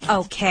dreams.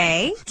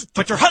 Okay.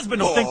 But your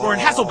husband will think we're in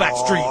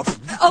Hasselback's dream.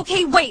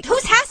 Okay, wait,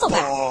 who's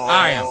Hasselback?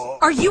 I am.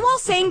 Are you all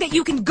saying that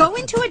you can go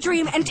into a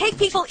dream and take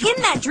people in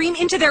that dream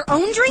into their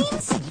own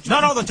dreams?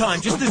 Not all the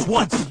time, just this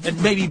once,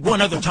 and maybe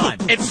one other time.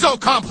 It's so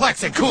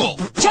complex and cool.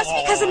 Just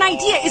because an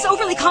idea is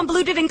overly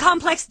convoluted and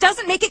complex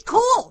doesn't make it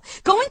cool.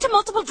 Going to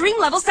multiple dream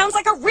levels sounds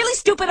like a really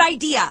stupid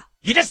idea.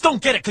 You just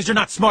don't get it because you're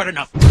not smart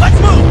enough.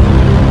 Let's move!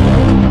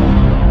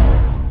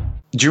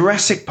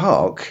 Jurassic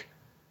Park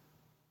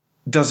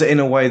does it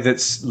in a way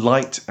that's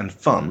light and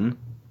fun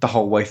the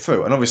whole way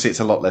through. And obviously it's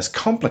a lot less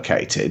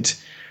complicated,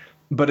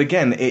 But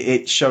again,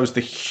 it shows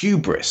the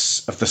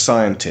hubris of the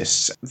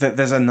scientists, that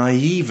there's a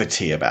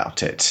naivety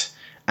about it.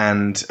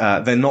 And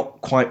they're not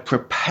quite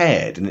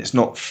prepared, and it's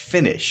not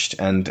finished.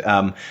 And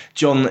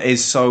John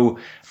is so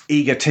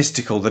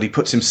egotistical that he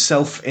puts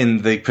himself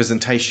in the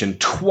presentation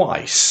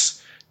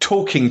twice,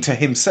 talking to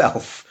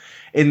himself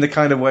in the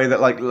kind of way that,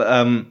 like,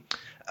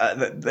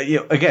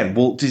 again,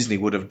 Walt Disney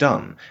would have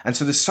done. And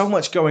so there's so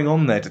much going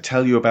on there to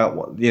tell you about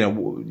what,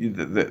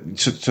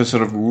 to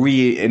sort of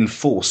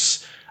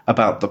reinforce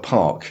about the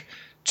park,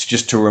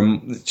 just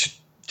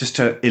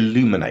to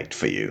illuminate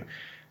for you.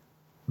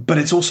 But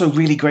it's also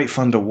really great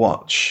fun to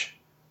watch.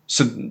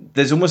 So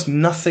there's almost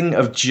nothing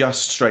of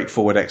just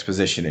straightforward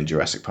exposition in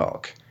Jurassic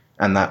Park,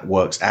 and that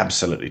works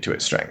absolutely to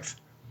its strength.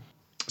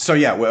 So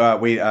yeah,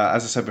 we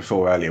as I said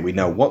before earlier, we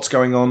know what's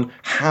going on,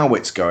 how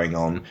it's going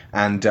on,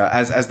 and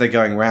as they're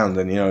going around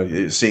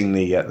and seeing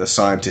the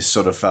scientists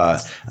sort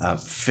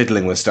of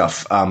fiddling with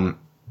stuff,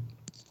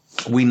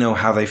 we know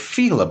how they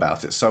feel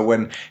about it. So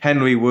when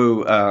Henry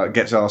Wu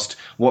gets asked,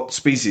 "What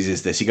species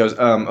is this?" he goes,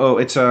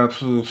 it's a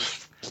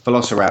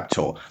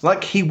Velociraptor.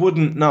 Like he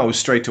wouldn't know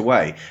straight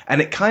away, and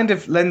it kind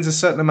of lends a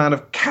certain amount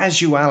of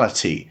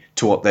casuality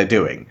to what they're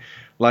doing.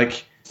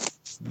 Like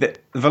the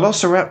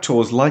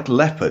Velociraptors, like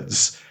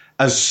leopards,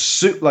 I'm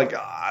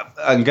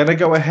going to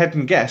go ahead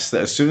and guess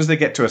that as soon as they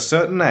get to a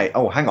certain age...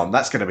 Oh, hang on,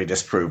 that's going to be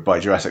disproved by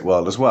Jurassic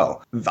World as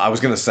well. I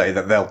was going to say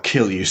that they'll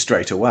kill you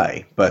straight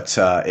away, but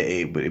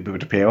it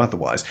would appear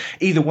otherwise.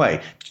 Either way,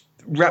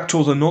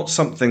 raptors are not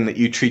something that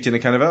you treat in a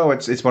kind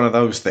of, it's one of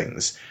those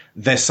things.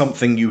 They're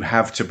something you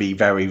have to be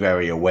very,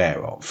 very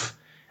aware of.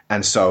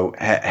 And so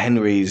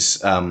Henry's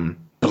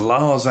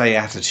blasé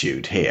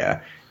attitude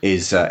here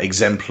is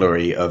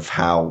exemplary of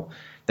how...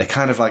 They're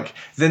kind of like,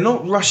 they're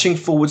not rushing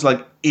forwards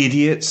like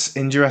idiots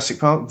in Jurassic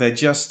Park. They're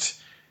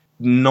just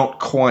not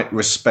quite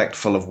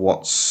respectful of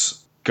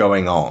what's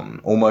going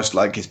on. Almost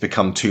like it's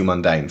become too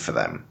mundane for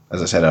them,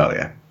 as I said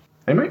earlier.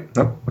 Anyway,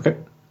 no? Okay.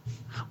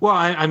 Well,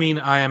 I mean,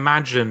 I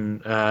imagine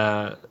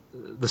the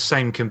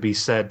same can be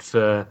said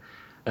for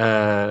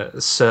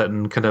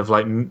certain kind of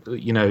like,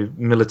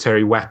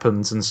 military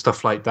weapons and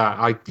stuff like that.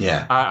 I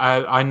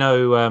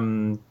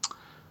know...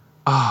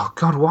 oh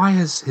God! Why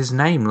has his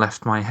name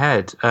left my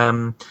head?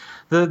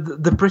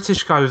 The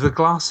British guy with the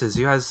glasses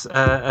who has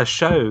a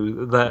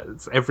show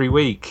that every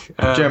week.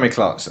 Jeremy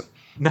Clarkson.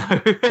 No.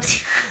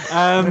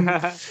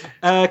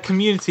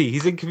 Community.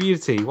 He's in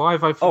Community. Why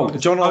have I forgotten?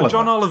 John Oliver.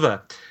 John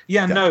Oliver.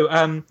 Yeah. No.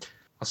 I'll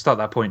start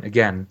that point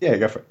again. Yeah,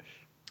 go for it.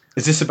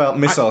 Is this about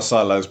missile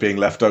silos being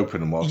left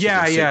open and whilst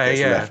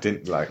left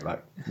in go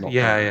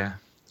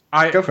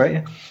for it.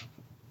 Yeah.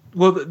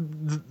 Well,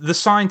 the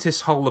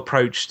scientist's whole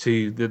approach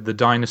to the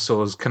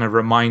dinosaurs kind of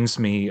reminds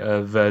me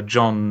of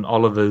John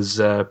Oliver's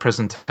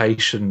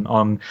presentation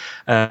on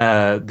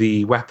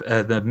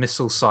the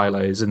missile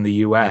silos in the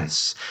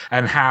US,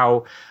 and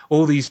how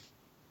all these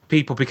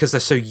people, because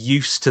they're so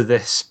used to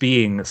this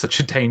being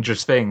such a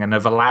dangerous thing and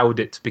have allowed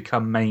it to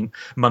become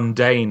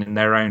mundane in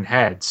their own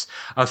heads,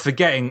 are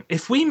forgetting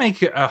if we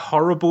make a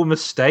horrible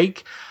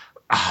mistake,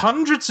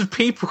 hundreds of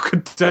people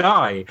could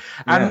die.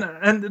 And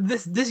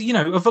this a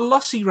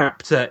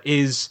velociraptor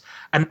is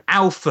an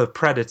alpha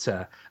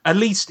predator, at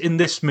least in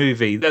this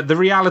movie. The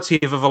reality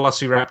of a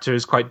velociraptor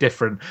is quite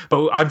different,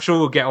 but I'm sure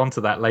we'll get onto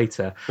that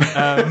later. They're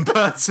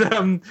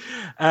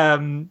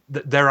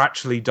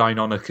actually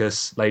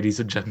Deinonychus, ladies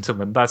and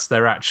gentlemen. That's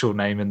their actual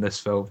name in this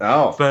film.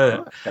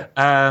 They're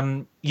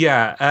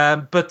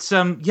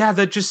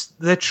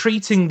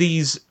treating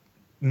these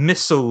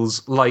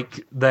missiles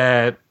like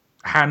they're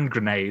hand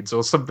grenades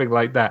or something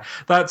like that.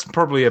 That's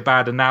probably a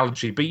bad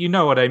analogy, but you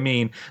know what I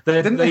mean.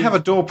 Didn't they have a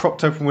door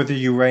propped open with a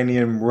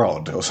uranium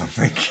rod or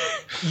something?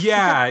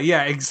 yeah,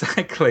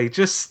 exactly.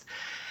 Just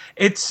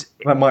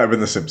that might have been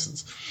The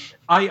Simpsons.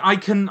 I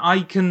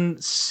can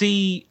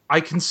see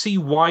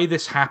why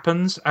this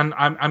happens, and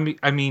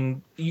I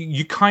mean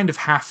you kind of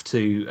have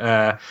to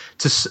a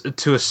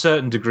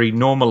certain degree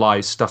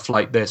normalize stuff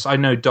like this. I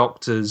know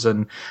doctors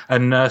and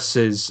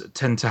nurses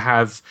tend to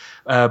have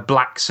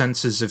black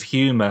senses of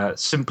humor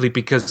simply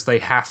because they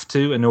have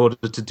to in order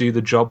to do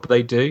the job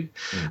they do.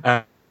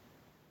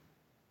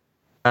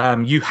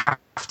 You have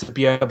to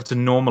be able to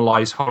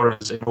normalize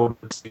horrors in order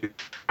to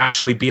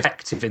actually be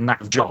effective in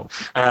that job.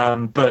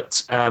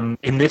 But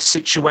in this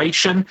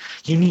situation,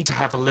 you need to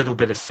have a little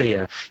bit of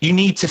fear. You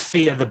need to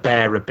fear the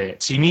bear a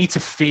bit. You need to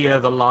fear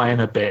the lion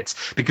a bit.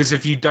 Because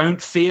if you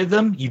don't fear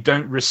them, you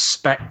don't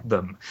respect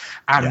them.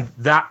 And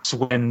that's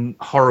when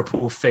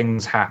horrible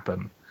things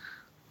happen.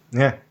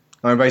 Yeah.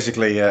 I mean,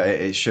 basically,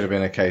 it should have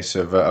been a case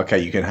of,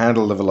 you can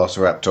handle the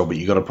Velociraptor, but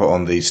you got to put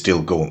on these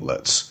steel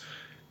gauntlets,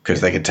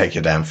 because they could take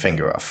your damn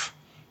finger off.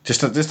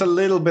 Just a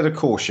little bit of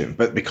caution.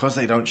 But because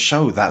they don't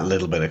show that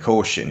little bit of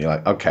caution, you're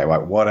like, okay,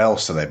 right, what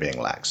else are they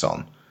being lax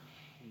on?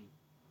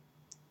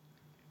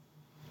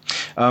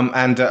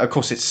 And of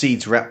course, it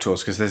seeds raptors,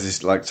 because there's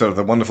this like sort of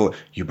the wonderful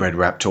 "you bred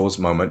raptors"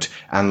 moment,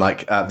 and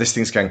like this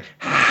thing's going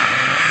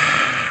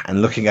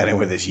and looking at him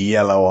with his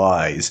yellow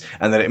eyes,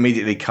 and then it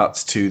immediately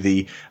cuts to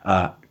the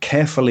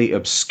carefully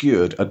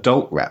obscured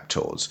adult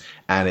raptors,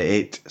 and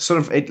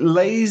it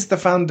lays the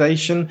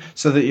foundation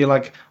so that you're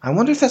like, I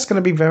wonder if that's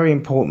going to be very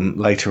important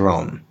later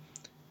on.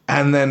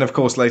 And then, of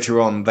course,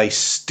 later on, they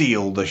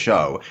steal the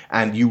show.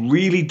 And you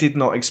really did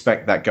not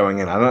expect that going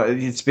in. I know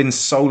it's been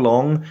so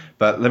long,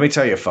 but let me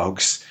tell you,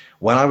 folks,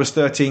 when I was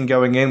 13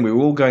 going in, we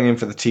were all going in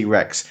for the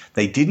T-Rex.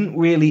 They didn't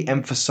really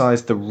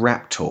emphasize the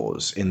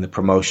raptors in the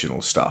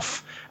promotional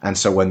stuff. And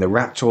so when the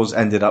raptors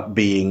ended up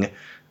being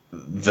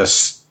the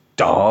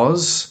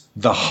stars,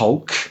 the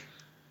Hulk,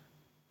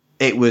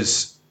 it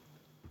was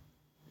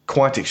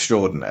quite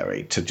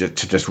extraordinary to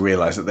just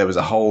realize that there was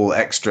a whole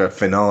extra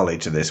finale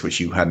to this which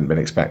you hadn't been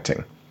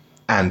expecting,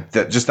 and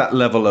just that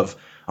level of,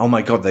 oh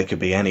my god, they could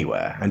be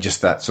anywhere, and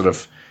just that sort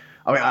of,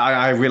 I mean,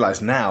 I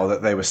realize now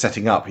that they were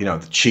setting up,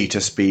 the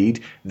cheetah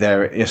speed,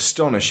 they're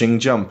astonishing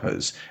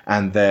jumpers,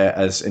 and they're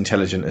as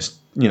intelligent as,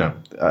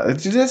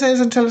 did I say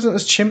as intelligent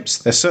as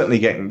chimps? They're certainly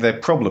they're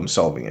problem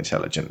solving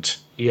intelligent.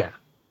 Yeah,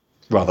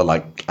 rather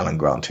like Alan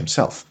Grant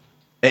himself.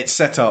 It's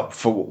set up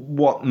for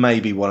what may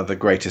be one of the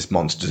greatest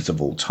monsters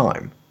of all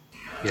time.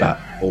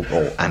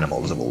 Or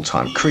animals of all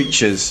time.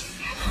 Creatures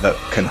that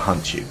can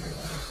hunt you.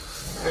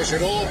 They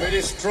should all be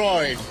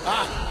destroyed.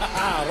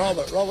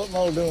 Robert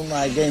Muldoon,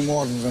 my game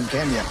warden from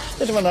Kenya.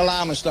 Bit of an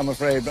alarmist, I'm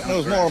afraid, but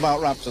knows more about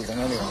raptors than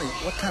anyone.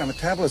 What kind of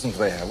metabolism do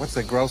they have? What's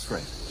their growth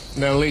rate?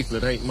 They're lethal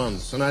at 8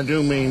 months, and I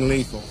do mean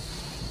lethal.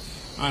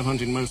 I've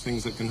hunted most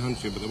things that can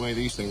hunt you, but the way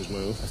these things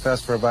move...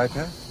 Fast for a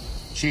biped?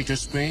 Cheetah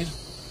speed.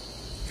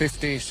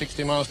 50,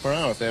 60 miles per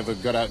hour if they ever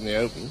got out in the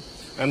open.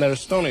 And they're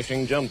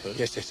astonishing jumpers.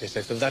 Yes.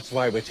 And that's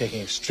why we're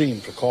taking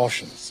extreme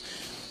precautions.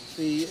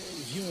 The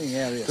viewing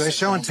area... Do they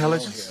show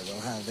intelligence?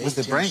 With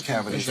the brain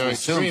cavity? They show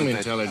extreme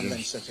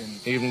intelligence.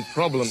 Even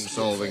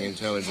problem-solving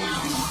intelligence.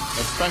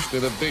 Especially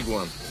the big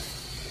one.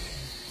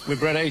 We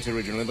bred 8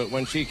 originally, but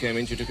when she came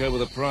in, she took over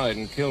the pride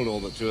and killed all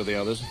but 2 of the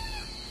others.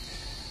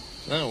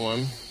 That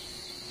one...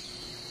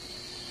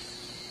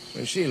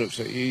 When she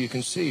looks at you, you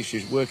can see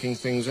she's working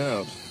things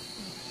out.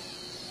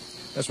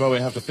 That's why we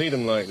have to feed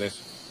them like this.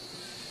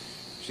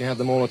 She had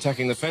them all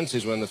attacking the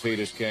fences when the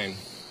feeders came.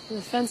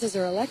 The fences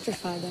are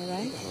electrified, though,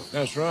 right?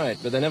 That's right,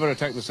 but they never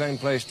attacked the same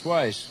place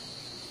twice.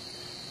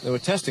 They were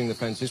testing the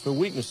fences for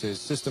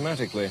weaknesses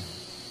systematically.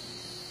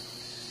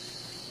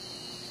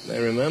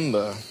 They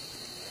remember.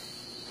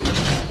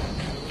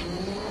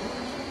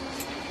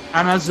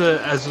 And as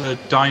a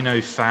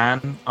Dino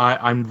fan,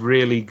 I'm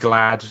really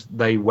glad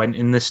they went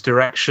in this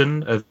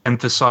direction of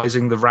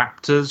emphasizing the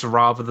raptors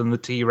rather than the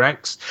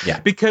T-Rex.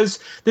 Yeah. Because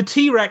the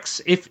T-Rex,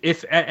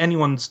 if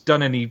anyone's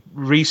done any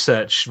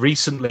research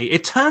recently,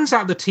 it turns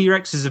out the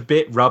T-Rex is a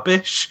bit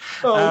rubbish.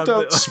 Oh,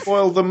 don't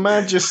spoil the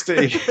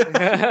majesty.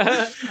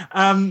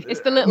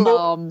 It's the little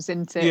arms,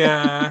 isn't it?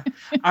 Yeah.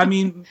 I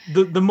mean,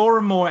 the more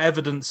and more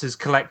evidence is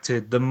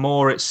collected, the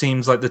more it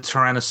seems like the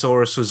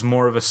Tyrannosaurus was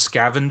more of a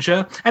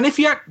scavenger. And if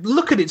you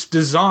look at its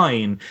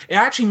design, it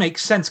actually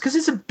makes sense because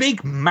it's a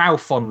big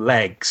mouth on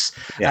legs,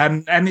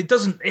 and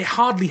it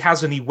hardly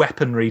has any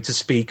weaponry to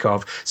speak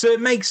of. So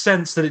it makes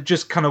sense that it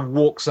just kind of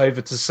walks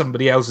over to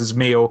somebody else's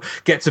meal,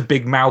 gets a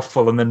big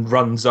mouthful, and then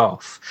runs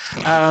off.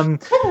 They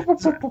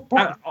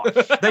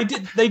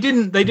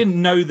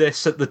didn't know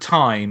this at the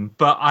time,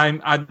 but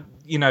I'm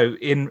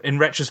in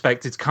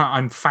retrospect,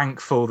 I'm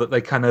thankful that they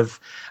kind of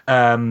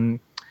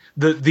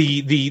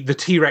the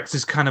T-Rex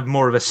is kind of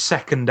more of a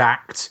second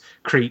act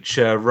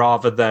creature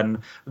rather than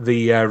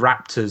the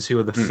raptors, who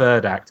are the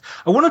third act.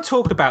 I want to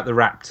talk about the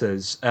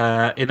raptors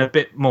in a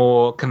bit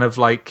more kind of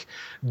like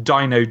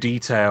dino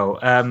detail.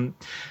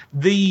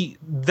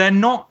 They're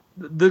not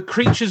the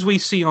creatures we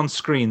see on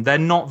screen. They're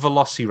not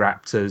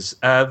velociraptors.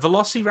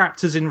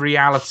 Velociraptors in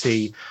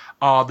reality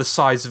are the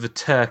size of a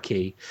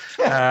turkey.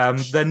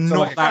 They're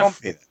not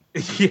that.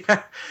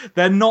 Yeah,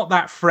 they're not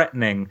that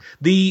threatening.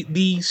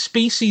 The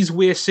species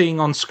we're seeing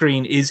on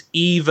screen is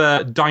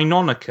either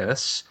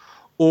Deinonychus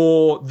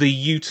or the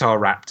Utah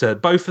raptor.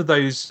 Both of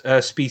those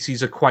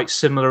species are quite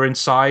similar in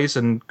size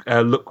and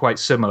look quite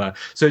similar.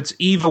 So it's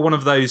either one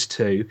of those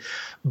two.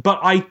 But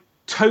I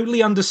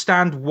totally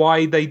understand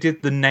why they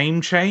did the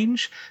name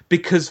change,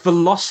 because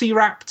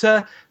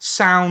Velociraptor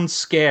sounds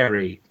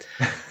scary.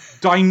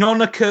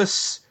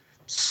 Deinonychus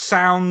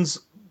sounds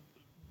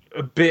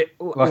a bit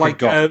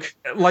like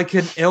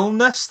an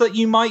illness that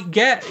you might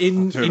get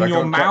in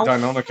your mouth.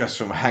 Deinonychus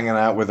from hanging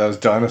out with those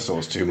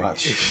dinosaurs too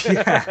much.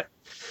 Yeah.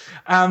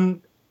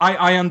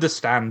 I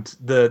understand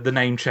the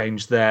name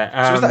change there.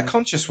 So was that a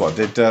conscious one?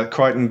 Did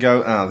Crichton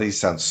go, oh, these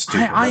sound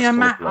stupid?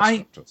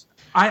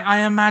 I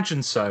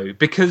imagine so,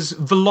 because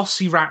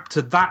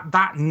Velociraptor,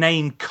 that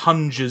name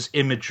conjures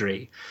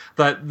imagery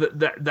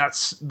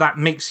that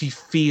makes you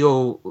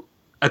feel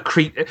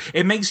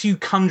it makes you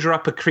conjure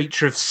up a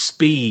creature of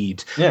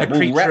speed, a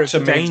creature of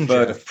danger. Means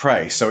bird of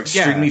prey, so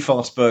extremely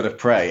fast bird of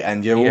prey,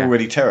 and you're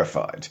already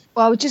terrified.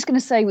 Well, I was just going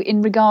to say,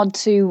 in regard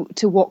to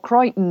what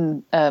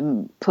Crichton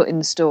put in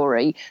the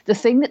story, the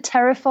thing that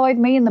terrified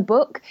me in the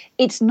book,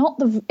 it's not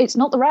the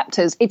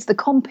raptors, it's the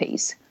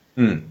compies.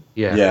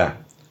 Yeah.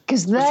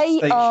 because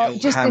they are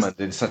killed just Hammond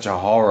in such a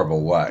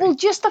horrible way. Well,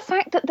 just the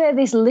fact that they're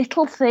this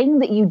little thing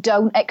that you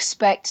don't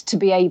expect to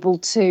be able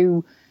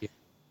to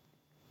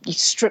you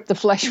strip the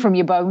flesh from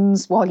your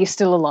bones while you're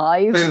still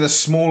alive. The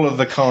smaller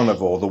the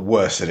carnivore, the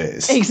worse it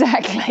is.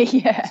 Exactly,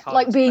 yeah.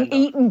 Like being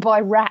eaten by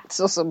rats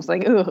or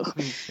something. Ugh.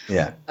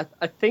 Yeah.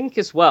 I think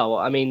as well,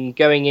 I mean,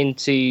 going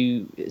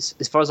into,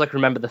 as far as I can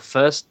remember, the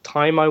first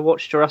time I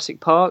watched Jurassic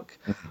Park,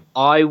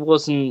 I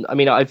wasn't, I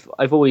mean, I've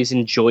always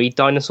enjoyed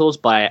dinosaurs,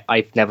 but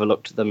I've never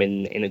looked at them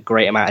in a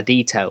great amount of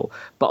detail.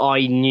 But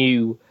I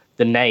knew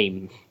the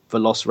name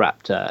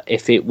Velociraptor.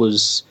 If it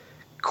was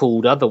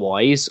called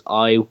otherwise,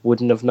 I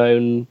wouldn't have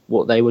known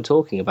what they were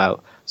talking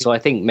about. So I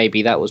think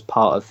maybe that was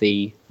part of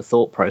the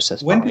thought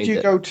process. When did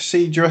you go to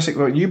see Jurassic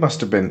World? You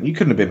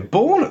couldn't have been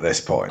born at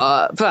this point.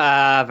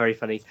 Very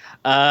funny.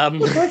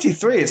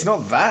 93, it's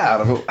not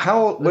that.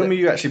 When were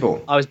you actually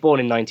born? I was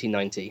born in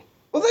 1990.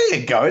 Well, there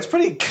you go. It's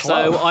pretty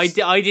close.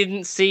 So I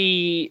didn't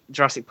see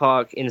Jurassic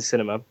Park in the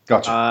cinema.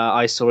 Gotcha.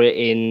 I saw it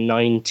in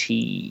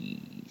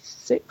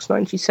 96,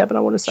 97, I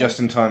want to say. Just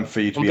in time for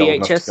you to On be old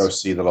enough VHS. to go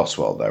see The Lost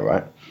World, though,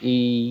 right?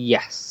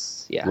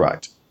 Yes. Yeah.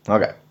 Right.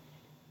 Okay.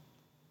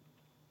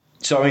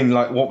 So, I mean,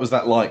 like, what was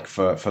that like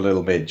for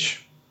little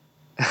Midge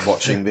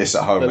watching this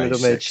at home? For age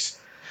little Midge. 6?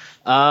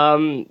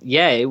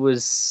 Yeah, it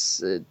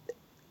was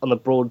on the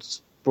broad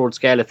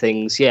scale of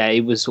things. Yeah,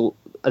 it was,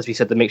 as we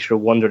said, the mixture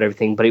of wonder and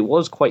everything, but it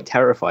was quite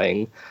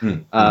terrifying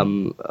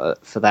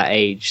for that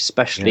age,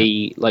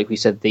 especially like we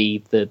said,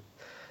 the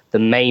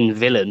main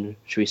villain,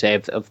 should we say,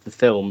 of the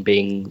film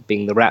being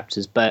the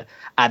raptors. But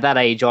at that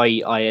age,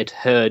 I had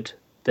heard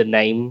the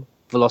name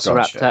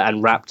Velociraptor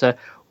and Raptor,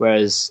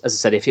 whereas, as I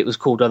said, if it was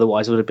called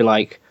otherwise, it would have been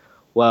like,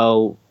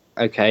 well,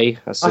 okay.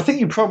 I think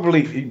you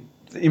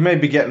may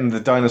be getting the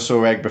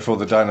dinosaur egg before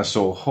the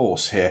dinosaur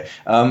horse here.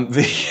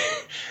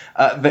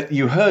 That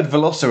you heard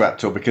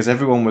Velociraptor because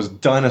everyone was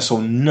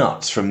dinosaur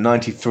nuts from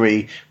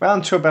 93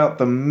 round to about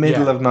the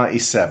middle of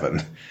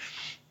 97.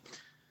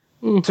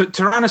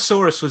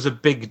 Tyrannosaurus was a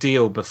big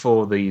deal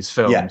before these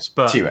films,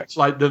 but T-Rex.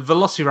 like the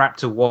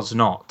Velociraptor was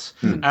not,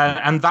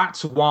 and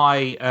that's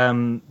why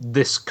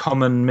this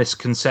common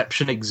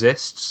misconception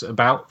exists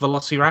about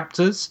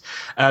Velociraptors.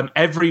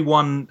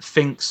 Everyone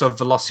thinks of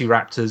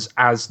Velociraptors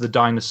as the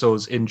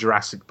dinosaurs in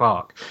Jurassic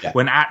Park,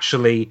 when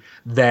actually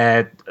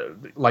they're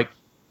like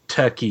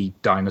turkey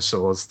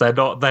dinosaurs. They're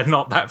not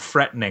that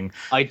threatening.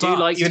 I do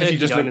like turkey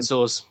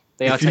dinosaurs.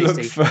 They are tasty.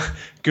 If you look for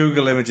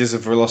Google images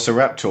of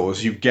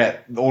Velociraptors, you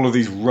get all of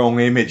these wrong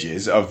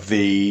images of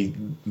these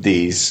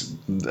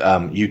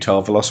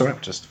Utah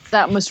Velociraptors.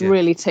 That must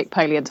really tick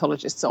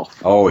paleontologists off.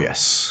 Oh,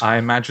 yes. I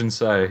imagine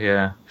so,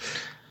 yeah.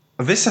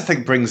 This, I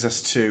think, brings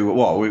us to,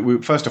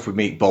 well, first off, we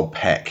meet Bob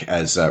Peck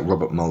as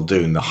Robert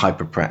Muldoon, the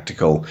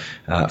hyper-practical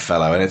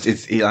fellow. And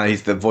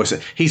he's the voice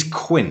he's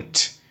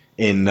Quint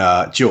in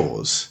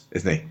Jaws,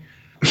 isn't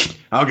he?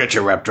 I'll get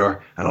your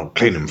raptor, and I'll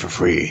clean him for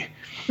free.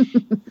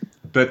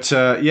 But,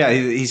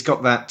 he's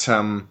got that,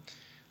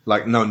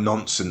 like,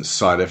 no-nonsense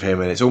side of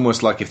him, and it's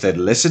almost like if they'd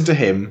listened to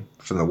him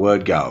from the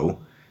word go,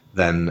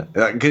 then...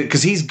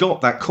 Because he's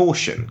got that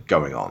caution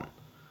going on.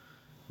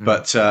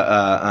 But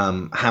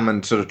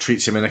Hammond sort of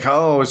treats him in like,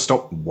 oh,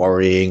 stop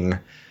worrying.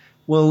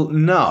 Well,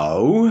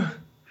 no.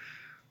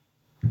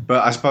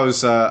 But I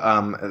suppose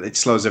it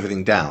slows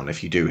everything down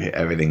if you do hit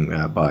everything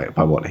by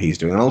what he's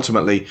doing. And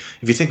ultimately,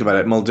 if you think about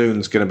it,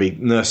 Muldoon's going to be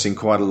nursing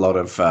quite a lot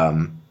of...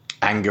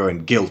 anger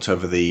and guilt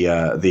over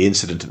the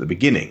incident at the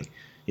beginning,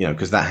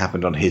 because that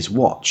happened on his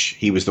watch.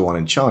 He was the one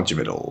in charge of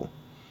it all.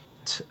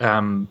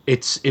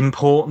 It's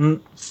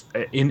important,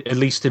 at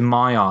least in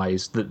my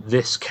eyes, that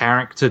this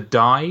character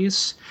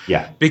dies.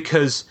 Yeah,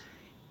 because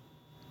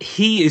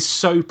he is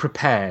so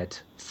prepared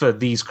for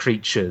these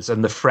creatures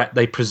and the threat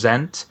they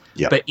present.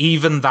 Yeah. But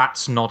even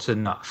that's not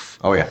enough.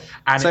 Oh yeah,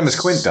 and same as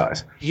Quint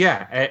dies.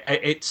 Yeah,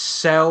 it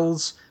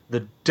sells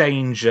the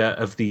danger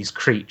of these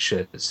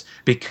creatures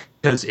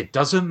because it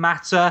doesn't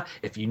matter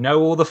if you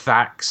know all the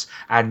facts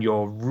and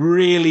you're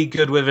really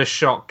good with a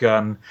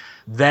shotgun,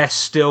 they're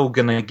still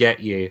gonna get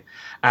you.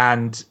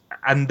 And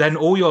then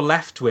all you're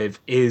left with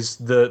is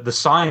the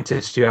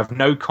scientists who have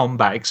no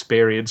combat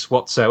experience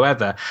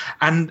whatsoever.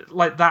 And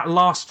like that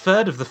last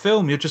third of the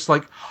film, you're just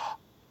like,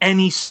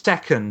 any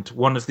second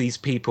one of these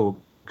people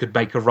could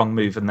make a wrong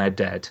move and they're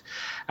dead.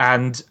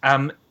 And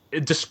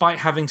despite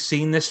having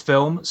seen this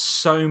film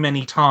so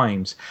many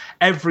times,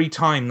 every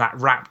time that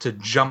raptor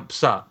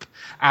jumps up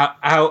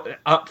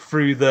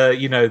through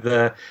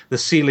the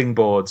ceiling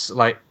boards,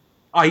 like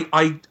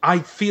I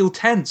feel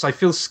tense, I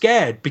feel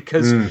scared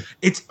because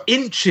it's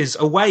inches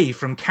away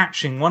from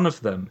catching one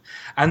of them,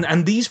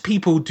 and these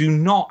people do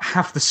not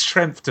have the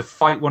strength to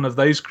fight one of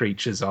those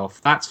creatures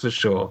off. That's for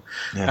sure.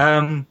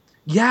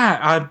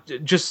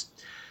 Just.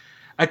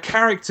 A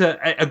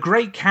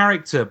great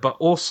character, but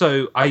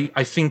also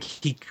I think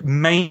he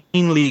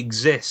mainly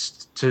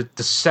exists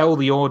to sell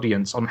the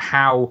audience on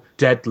how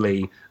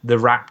deadly the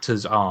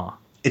raptors are.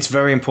 it's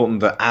very important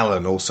that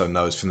Alan also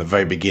knows from the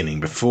very beginning,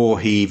 before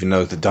he even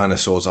knows the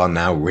dinosaurs are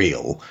now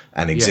real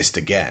and exist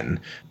again,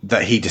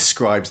 that he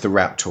describes the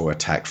raptor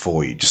attack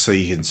for you, just so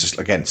you can just,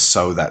 again,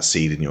 sow that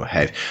seed in your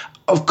head.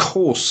 Of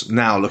course,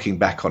 now looking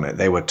back on it,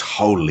 they were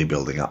totally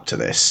building up to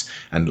this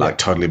and like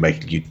totally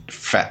making you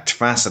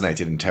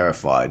fascinated and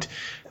terrified.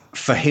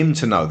 For him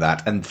to know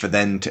that, and for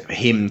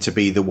him to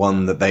be the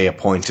one that they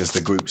appoint as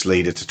the group's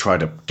leader to try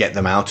to get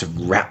them out of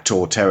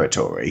raptor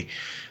territory,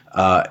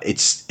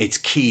 it's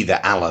key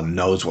that Alan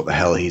knows what the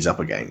hell he's up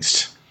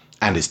against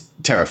and is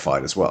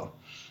terrified as well.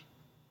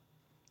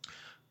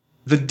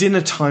 The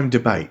dinner time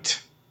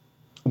debate.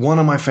 One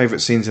of my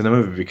favourite scenes in the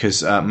movie,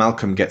 because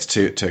Malcolm gets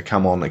to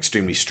come on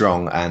extremely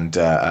strong and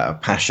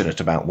passionate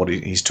about what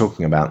he's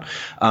talking about.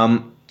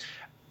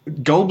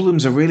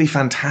 Goldblum's a really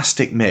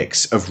fantastic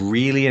mix of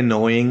really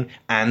annoying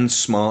and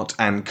smart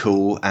and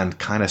cool and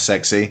kind of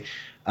sexy.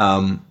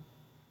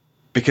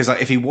 Because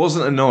if he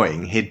wasn't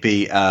annoying, he'd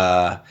be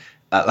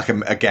like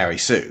a Gary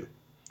Sue.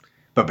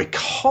 But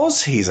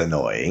because he's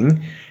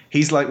annoying,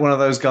 he's like one of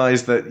those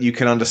guys that you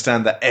can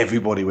understand that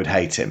everybody would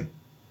hate him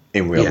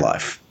in real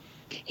life.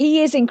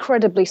 He is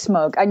incredibly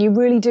smug, and you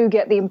really do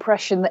get the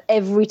impression that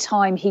every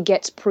time he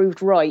gets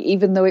proved right,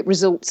 even though it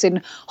results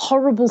in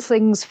horrible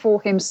things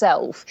for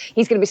himself,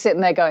 he's going to be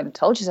sitting there going,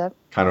 "Told you so."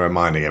 Kind of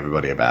reminding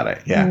everybody about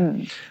it,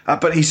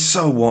 but he's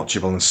so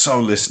watchable and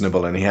so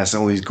listenable, and he has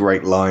all these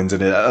great lines,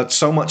 and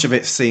so much of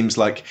it seems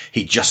like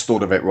he just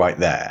thought of it right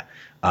there.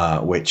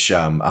 Which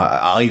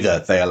either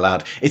they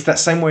allowed. It's that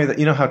same way that,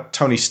 you know how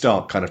Tony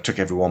Stark kind of took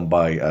everyone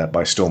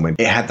by storm.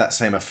 It had that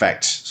same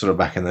effect sort of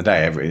back in the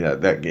day.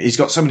 He's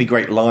got so many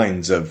great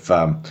lines of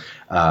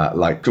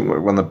like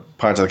when the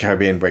Pirates of the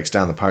Caribbean breaks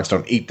down, the pirates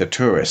don't eat the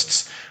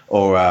tourists,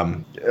 or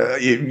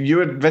you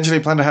eventually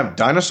plan to have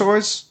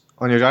dinosaurs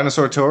on your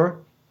dinosaur tour.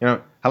 You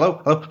know,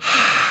 hello.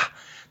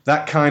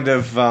 That kind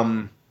of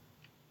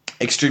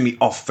extremely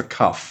off the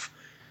cuff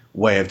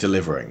way of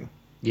delivering.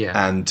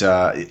 Yeah. And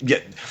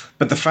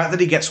but the fact that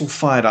he gets all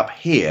fired up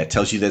here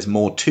tells you there's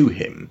more to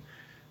him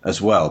as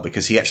well,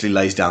 because he actually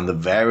lays down the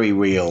very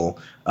real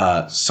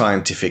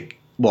scientific,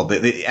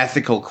 the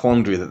ethical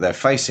quandary that they're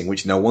facing,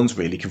 which no one's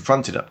really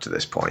confronted up to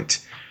this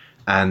point.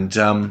 And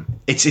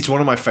it's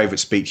one of my favourite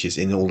speeches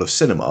in all of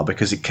cinema,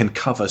 because it can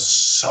cover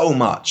so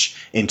much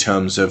in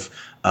terms of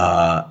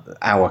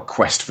our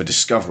quest for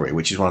discovery,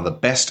 which is one of the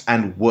best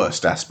and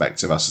worst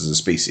aspects of us as a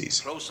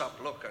species. Close-up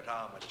look at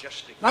our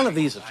majestic... None of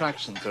these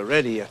attractions are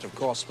ready yet, of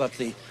course, but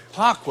the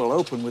park will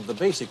open with the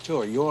basic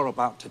tour you're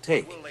about to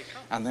take.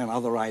 And then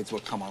other rides will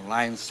come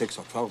online 6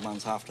 or 12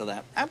 months after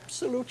that.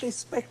 Absolutely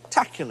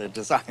spectacular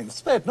designs,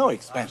 spared no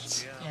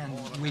expense.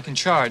 And we can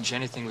charge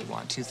anything we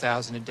want,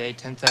 $2,000 a day,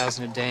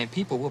 $10,000 a day, and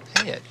people will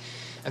pay it.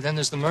 And then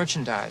there's the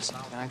merchandising.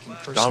 And I can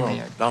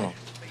personally... Donald,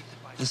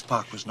 this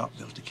park was not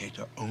built to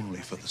cater only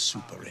for the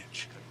super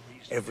rich.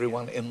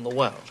 Everyone in the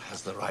world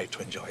has the right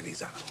to enjoy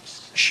these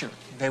animals. Sure,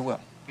 they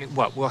will.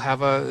 What, we'll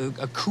have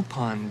a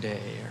coupon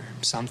day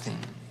or something.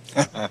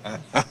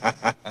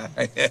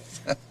 Yes.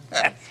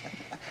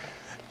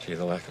 Gee,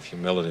 the lack of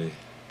humility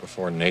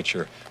before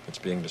nature that's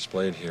being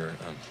displayed here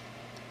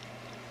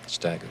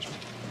staggers me.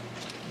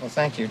 Well,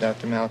 thank you,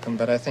 Dr. Malcolm,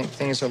 but I think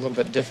things are a little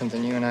bit different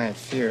than you and I had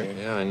feared.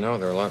 Yeah, I know.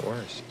 They're a lot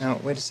worse. Now,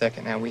 wait a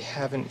second. Now, we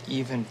haven't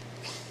even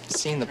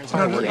seen the No,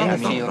 part where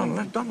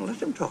Donald,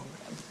 let him talk.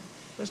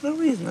 There's no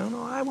reason.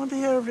 No, I want to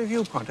hear every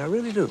viewpoint. I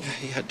really do.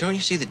 Yeah, don't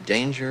you see the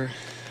danger,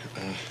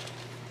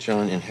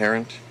 John,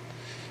 inherent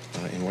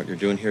in what you're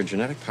doing here?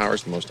 Genetic power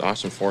is the most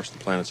awesome force the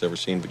planet's ever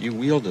seen, but you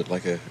wield it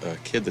like a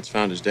kid that's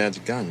found his dad's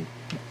gun.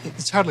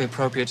 It's hardly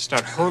appropriate to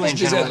start hurling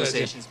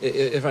generalizations.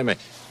 If I may,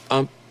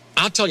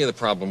 I'll tell you the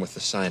problem with the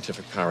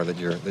scientific power that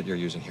you're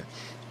using here.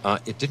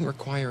 It didn't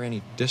require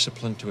any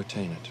discipline to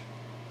attain it.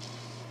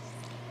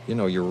 You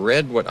know, you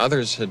read what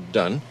others had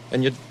done,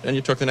 and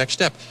you took the next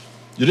step.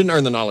 You didn't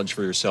earn the knowledge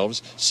for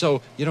yourselves,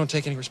 so you don't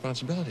take any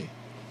responsibility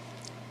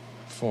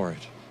for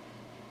it.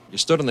 You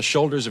stood on the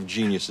shoulders of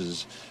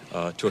geniuses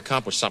to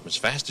accomplish something as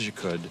fast as you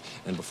could,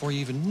 and before you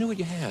even knew what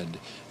you had,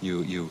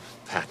 you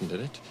patented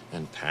it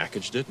and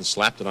packaged it and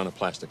slapped it on a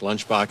plastic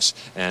lunchbox,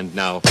 and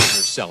now you're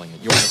selling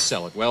it. You want to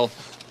sell it. Well,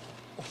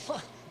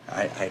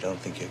 I don't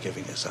think you're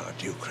giving us our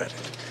due credit.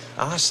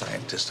 Our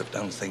scientists have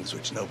done things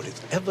which nobody's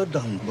ever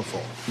done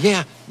before.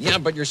 Yeah,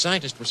 but your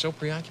scientists were so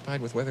preoccupied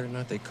with whether or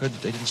not they could,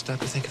 they didn't stop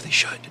to think if they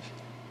should.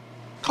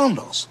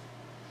 Condors.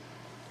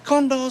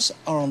 Condors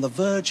are on the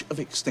verge of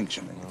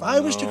extinction. If I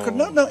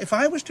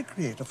was to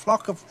create a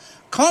flock of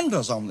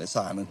condors on this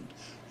island,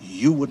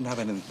 you wouldn't have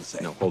anything to say.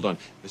 No, hold on.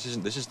 This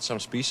isn't some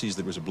species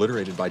that was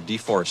obliterated by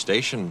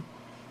deforestation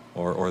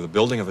or the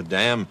building of a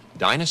dam.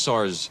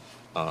 Dinosaurs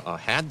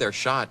had their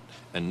shot,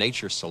 and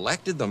nature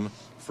selected them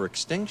for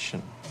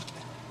extinction.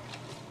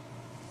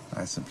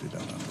 I simply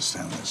don't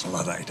understand this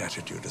Luddite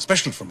attitude,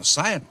 especially from a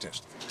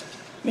scientist.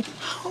 I mean,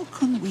 how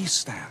can we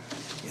stand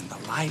in the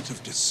light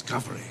of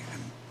discovery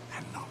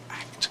and not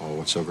act? Oh,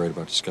 what's so great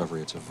about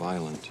discovery? It's a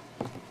violent,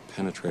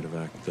 penetrative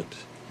act that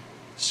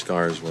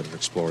scars what it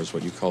explores.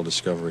 What you call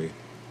discovery,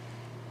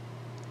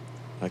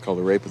 I call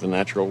the rape of the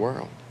natural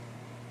world.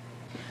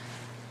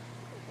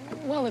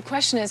 Well, the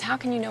question is, how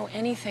can you know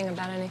anything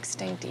about an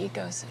extinct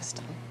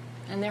ecosystem?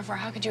 And therefore,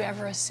 how could you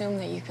ever assume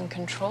that you can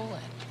control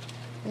it?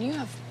 When you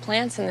have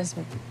plants in this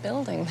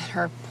building that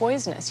are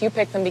poisonous, you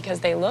pick them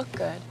because they look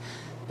good.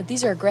 But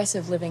these are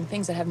aggressive living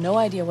things that have no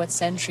idea what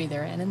century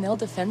they're in, and they'll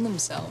defend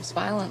themselves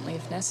violently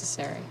if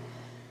necessary.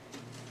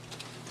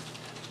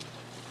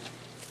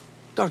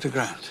 Dr.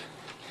 Grant,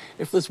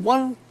 if there's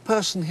one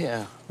person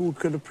here who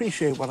could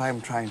appreciate what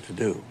I'm trying to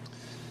do.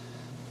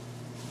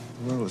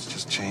 The world has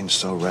just changed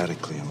so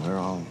radically, and we're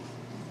all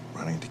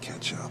running to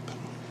catch up.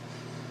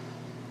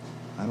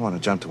 I don't want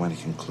to jump to any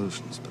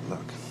conclusions, but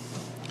look.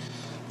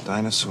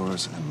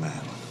 Dinosaurs and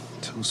man,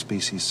 two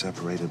species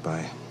separated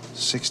by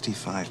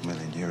 65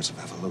 million years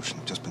of evolution,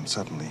 have just been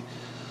suddenly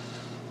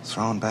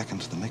thrown back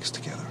into the mix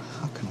together.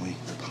 How can we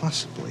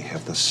possibly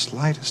have the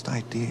slightest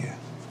idea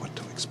of what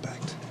to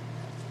expect?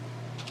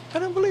 I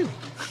don't believe it.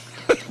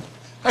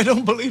 I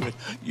don't believe it.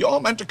 You're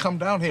meant to come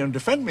down here and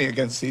defend me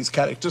against these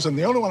characters, and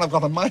the only one I've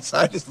got on my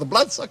side is the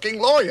blood-sucking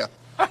lawyer.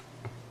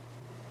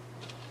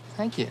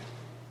 Thank you.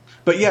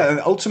 But yeah,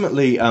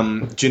 ultimately,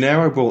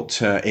 Gennaro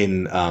brought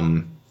in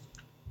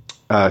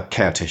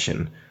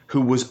Chaotician,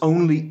 who was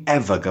only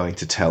ever going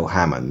to tell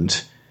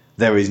Hammond,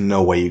 there is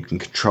no way you can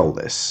control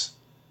this.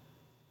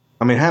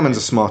 I mean, Hammond's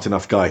a smart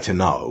enough guy to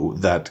know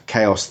that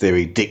chaos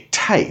theory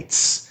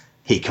dictates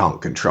he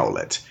can't control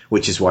it,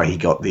 which is why he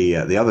got the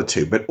other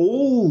two. But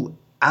all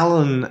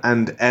Alan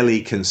and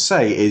Ellie can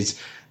say is,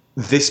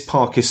 this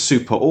park is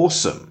super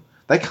awesome.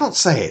 They can't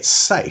say it's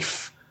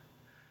safe.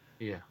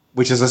 Yeah.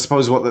 Which is, I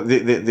suppose, what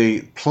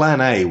the plan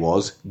A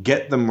was,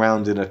 get them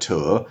round in a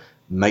tour,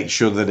 make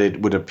sure that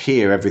it would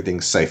appear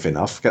everything's safe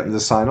enough, get them to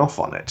sign off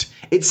on it.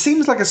 It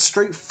seems like a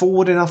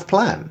straightforward enough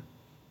plan.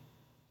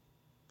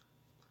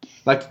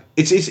 Like,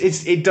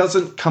 it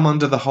doesn't come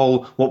under the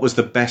whole, what was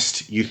the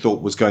best you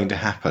thought was going to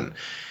happen.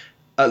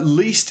 At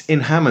least in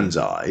Hammond's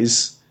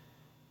eyes,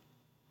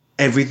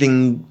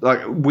 everything,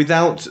 like,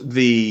 without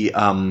the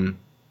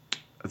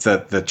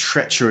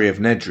treachery of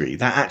Nedry,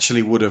 that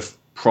actually would have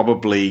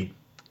probably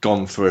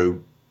gone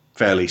through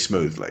fairly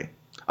smoothly.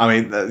 I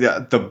mean,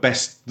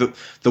 the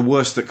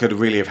worst that could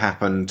really have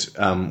happened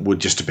would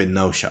just have been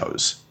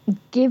no-shows.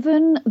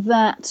 Given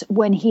that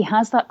when he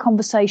has that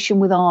conversation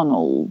with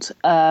Arnold,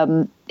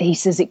 he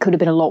says it could have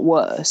been a lot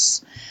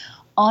worse.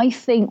 I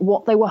think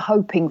what they were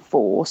hoping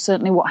for,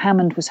 certainly what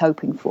Hammond was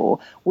hoping for,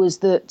 was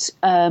that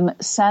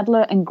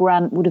Sadler and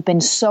Grant would have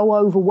been so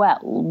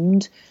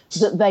overwhelmed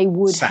that they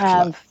would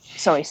have...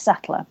 Sorry,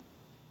 Sattler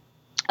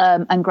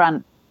and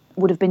Grant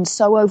would have been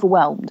so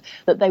overwhelmed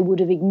that they would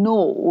have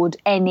ignored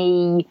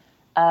any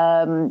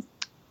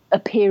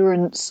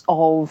appearance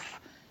of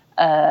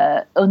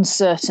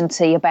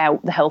uncertainty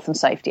about the health and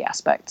safety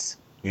aspects.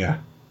 Yeah.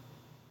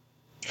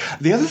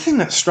 The other thing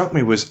that struck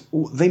me was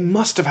they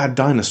must have had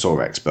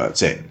dinosaur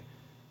experts in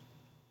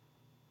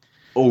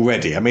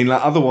already. I mean,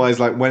 like, otherwise,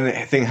 like, when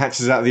a thing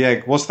hatches out of the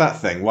egg, what's that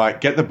thing? Right,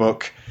 get the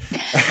book.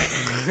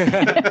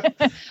 Clearly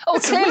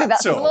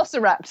that's a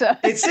velociraptor.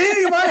 It's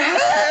in my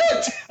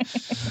head!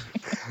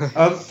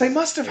 They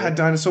must have had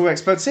dinosaur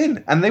experts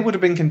in, and they would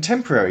have been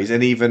contemporaries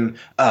and even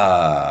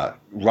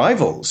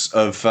rivals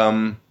of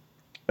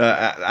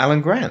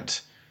Alan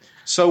Grant.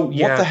 So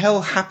what the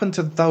hell happened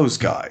to those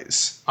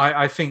guys?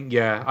 I think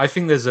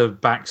there's a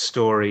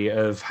backstory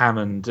of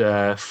Hammond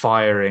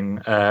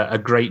firing a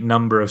great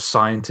number of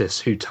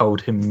scientists who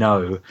told him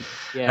no.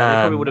 Yeah, they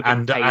probably would have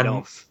been paid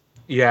off.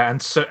 Yeah,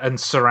 and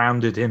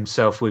surrounded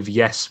himself with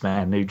yes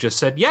men who just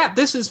said, "Yeah,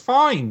 this is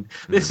fine.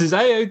 This is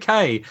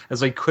a-okay,"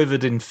 as they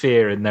quivered in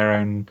fear in their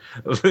own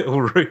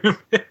little room.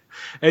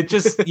 It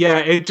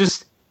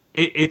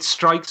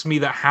strikes me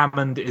that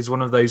Hammond is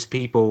one of those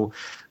people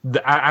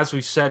that, as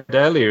we've said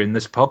earlier in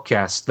this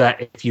podcast,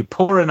 that if you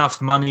pour enough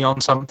money on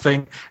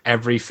something,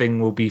 everything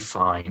will be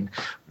fine.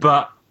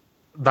 But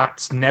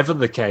that's never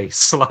the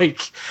case.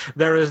 Like,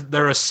 there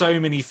are so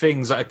many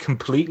things that are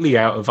completely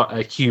out of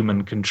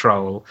human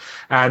control,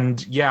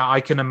 and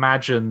I can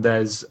imagine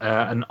there's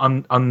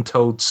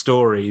untold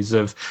stories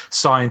of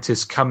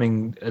scientists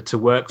coming to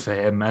work for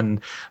him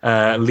and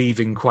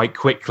leaving quite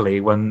quickly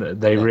when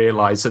they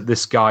realise that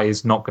this guy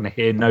is not going to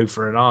hear no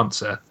for an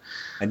answer.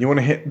 And you want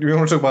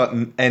to talk about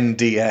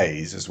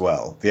NDAs as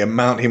well? The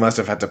amount he must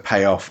have had to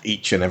pay off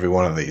each and every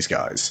one of these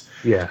guys.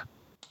 Yeah.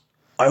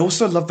 I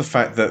also love the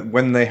fact that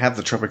when they had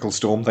the tropical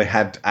storm, they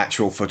had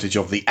actual footage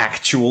of the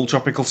actual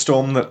tropical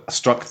storm that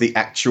struck the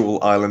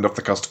actual island off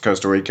the coast of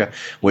Costa Rica,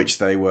 which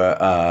they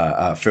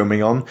were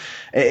filming on.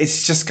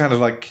 It's just kind of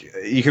like,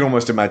 you can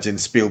almost imagine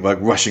Spielberg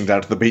rushing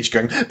down to the beach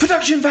going,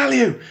 "Production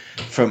value!"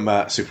 from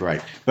Super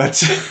 8.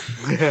 But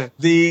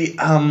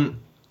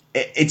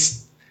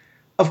it's...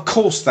 Of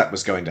course that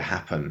was going to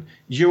happen.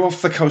 You're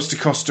off the coast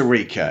of Costa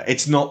Rica.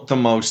 It's not the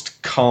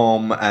most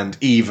calm and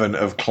even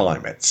of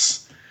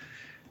climates.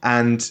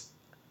 And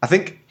I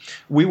think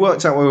we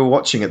worked out when we were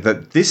watching it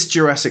that this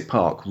Jurassic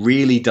Park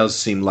really does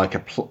seem like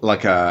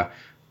a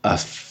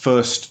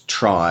first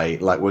try,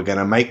 like we're going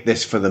to make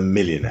this for the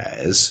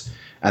millionaires.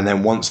 And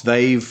then once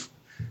they've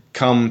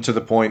come to the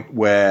point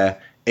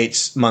where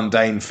it's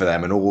mundane for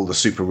them, and all the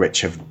super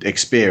rich have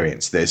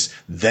experienced this.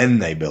 Then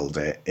they build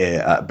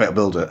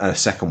a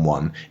second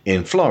one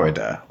in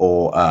Florida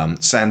or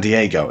San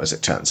Diego, as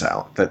it turns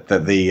out. That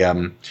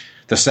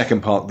the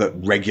second part that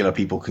regular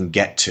people can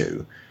get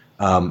to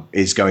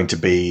is going to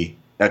be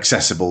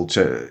accessible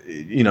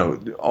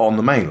to, on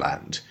the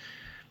mainland.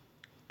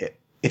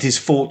 It is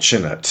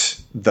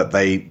fortunate that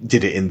they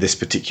did it in this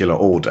particular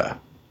order,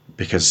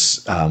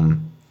 because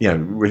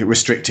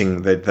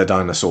restricting the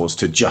dinosaurs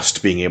to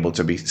just being able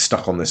to be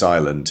stuck on this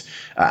island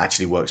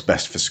actually works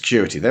best for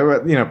security. There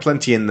were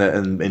plenty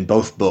in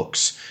both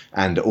books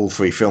and all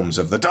three films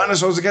of the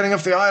dinosaurs are getting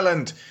off the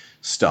island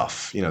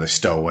stuff. They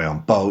stow away on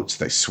boats,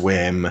 they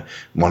swim.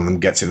 One of them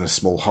gets in a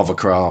small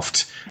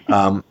hovercraft.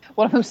 One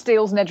of them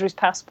steals Nedry's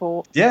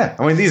passport. Yeah,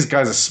 I mean these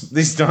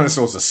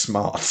dinosaurs are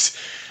smart.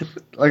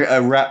 Like a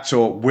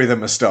raptor with a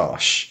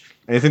moustache.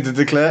 Anything to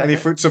declare? Any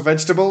fruits or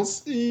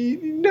vegetables?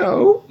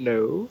 No.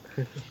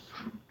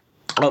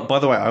 Oh, by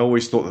the way, I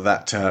always thought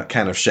that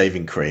can of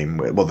shaving cream,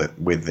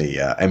 with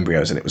the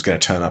embryos in it, was going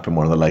to turn up in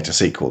one of the later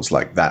sequels.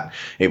 Like that,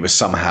 it was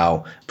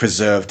somehow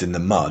preserved in the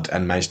mud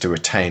and managed to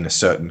retain a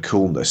certain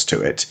coolness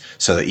to it,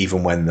 so that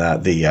even when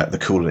the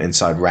coolant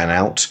inside ran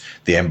out,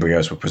 the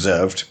embryos were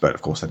preserved. But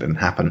of course, that didn't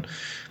happen.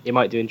 It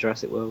might do in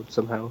Jurassic World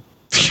somehow.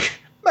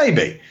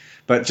 Maybe.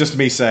 But just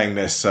me saying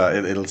this,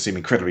 it'll seem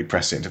incredibly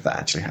prescient if that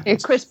actually happens.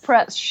 If Chris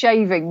Pratt's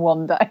shaving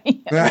one day,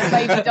 and the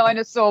baby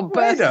dinosaur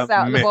bursts out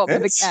of the bottom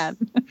of the can.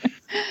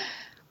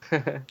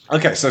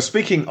 Okay, so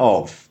speaking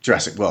of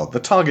Jurassic World, the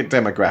target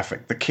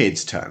demographic, the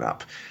kids turn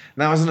up.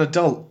 Now, as an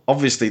adult,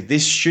 obviously,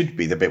 this should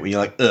be the bit where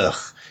you're like, ugh.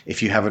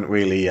 If you haven't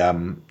really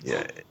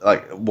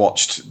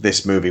watched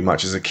this movie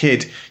much as a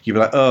kid, you'd be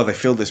like, oh, they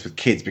filled this with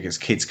kids because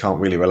kids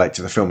can't really relate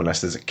to the film unless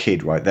there's a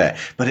kid right there.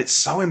 But it's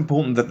so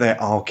important that there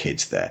are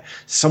kids there.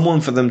 Someone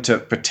for them to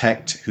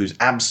protect who's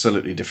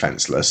absolutely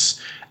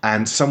defenseless,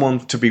 and someone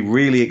to be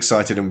really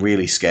excited and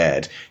really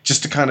scared,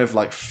 just to kind of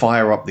like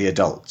fire up the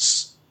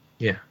adults.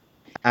 Yeah.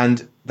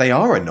 And they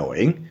are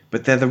annoying,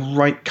 but they're the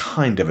right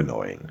kind of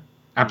annoying.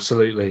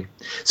 Absolutely.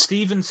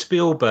 Steven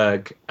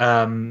Spielberg,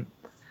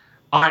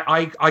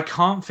 I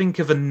can't think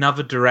of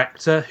another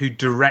director who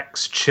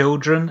directs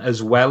children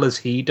as well as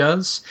he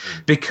does,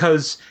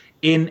 because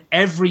in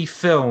every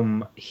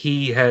film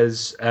he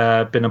has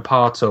been a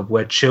part of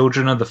where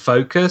children are the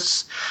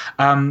focus,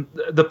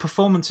 the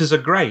performances are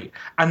great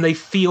and they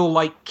feel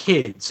like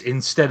kids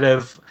instead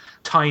of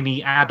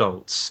tiny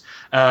adults,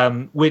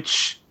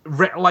 which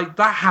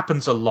that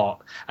happens a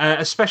lot,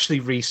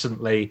 especially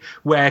recently,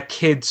 where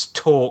kids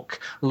talk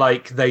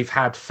like they've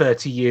had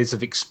 30 years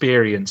of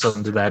experience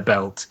under their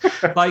belt.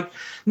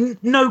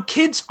 No,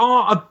 kids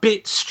are a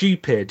bit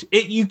stupid.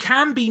 You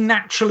can be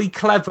naturally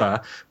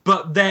clever,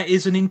 but there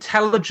is an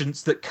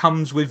intelligence that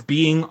comes with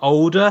being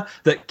older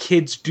that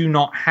kids do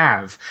not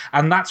have,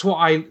 and that's what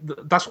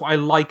I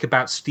like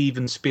about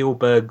Steven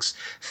Spielberg's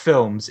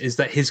films, is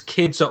that his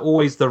kids are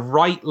always the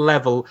right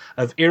level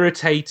of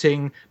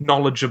irritating,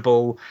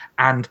 knowledgeable,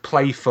 and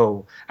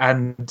playful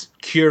and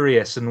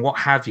curious and what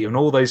have you, and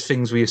all those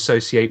things we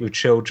associate with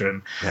children.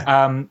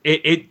 Yeah.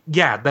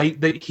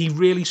 He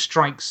really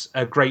strikes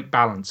a great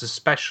balance,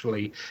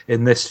 especially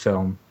in this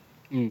film.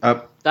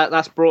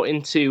 That's brought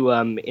into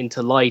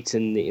light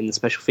in the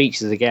special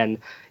features again.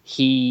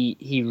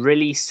 He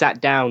really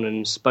sat down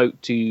and spoke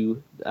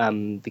to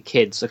the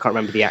kids. I can't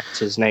remember the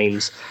actors'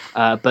 names,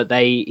 but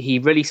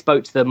he really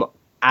spoke to them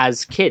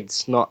as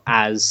kids, not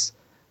as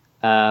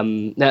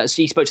so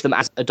he spoke to them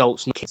as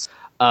adults, not kids,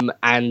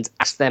 and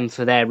asked them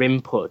for their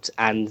input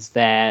and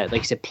their,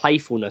 like you said,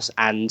 playfulness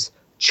and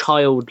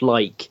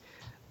childlike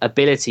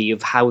ability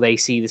of how they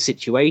see the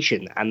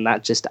situation, and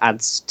that just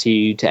adds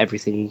to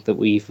everything that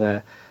we've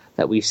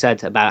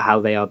said about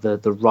how they are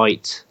the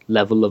right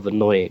level of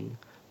annoying,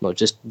 not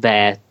just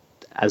there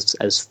as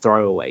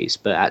throwaways,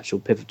 but actual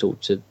pivotal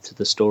to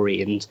the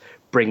story and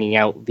bringing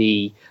out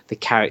the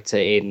character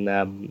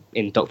in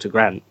Dr.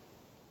 Grant.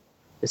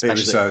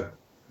 Especially. It was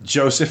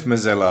Joseph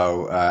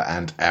Mazzillo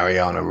and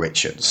Ariana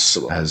Richards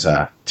as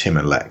Tim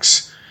and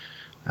Lex.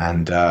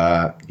 And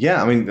I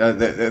mean,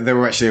 they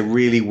were actually a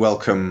really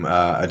welcome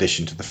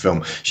addition to the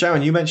film.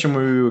 Sharon, you mentioned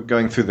when we were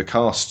going through the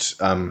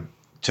cast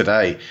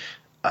today,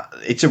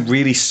 it's a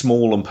really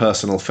small and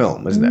personal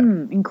film, isn't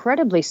it?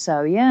 Incredibly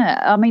so,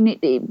 yeah. I mean,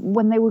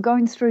 when they were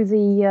going through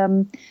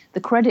the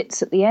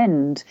credits at the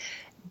end,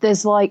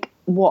 there's like,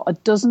 a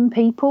dozen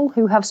people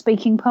who have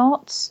speaking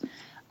parts,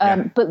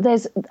 but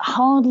there's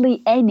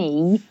hardly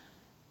any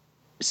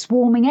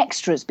swarming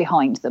extras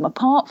behind them,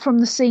 apart from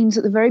the scenes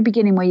at the very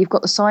beginning where you've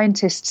got the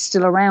scientists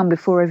still around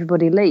before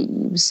everybody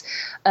leaves.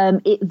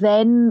 It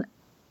then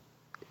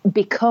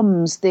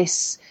becomes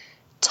this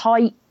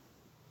tight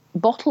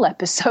bottle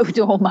episode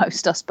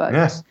almost, I suppose.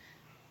 Yes.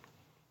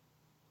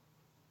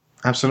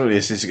 Absolutely.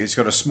 It's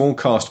got a small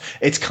cast.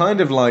 It's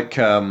kind of like,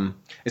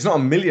 it's not a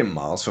million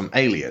miles from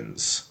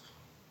Aliens.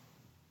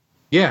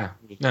 Yeah.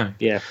 No.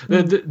 Yeah.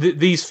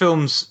 These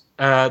films,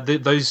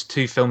 those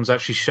two films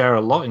actually share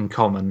a lot in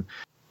common.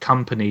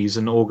 companies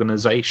and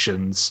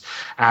organizations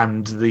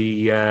and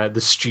the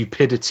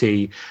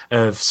stupidity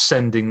of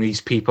sending these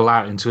people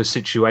out into a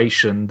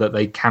situation that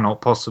they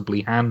cannot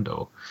possibly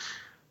handle.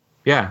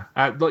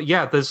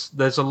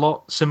 There's a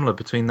lot similar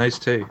between those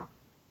two,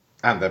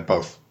 and they're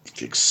both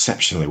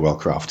exceptionally well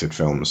crafted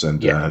films,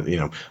 and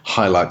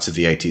highlights of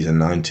the 80s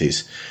and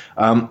 90s.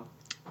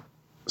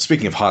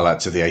 Speaking of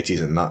highlights of the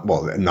 80s and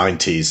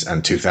 90s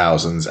and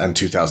 2000s and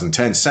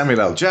 2010,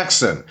 Samuel L.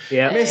 Jackson,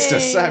 Mr.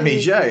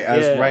 Sammy J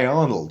as Ray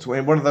Arnold.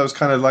 One of those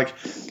kind of like,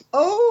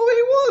 oh,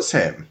 it was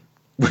him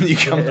when you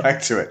come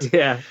back to it.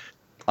 Yeah.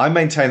 I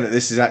maintain that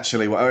this is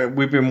actually...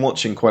 we've been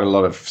watching quite a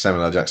lot of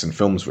Samuel L. Jackson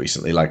films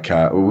recently. Like,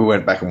 we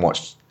went back and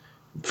watched...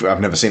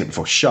 I've never seen it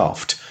before,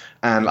 Shaft.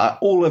 And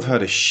all I've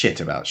heard is shit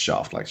about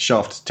Shaft. Like,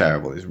 Shaft is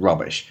terrible, it's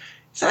rubbish.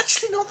 It's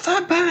actually not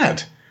that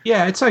bad.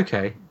 Yeah, it's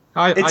okay.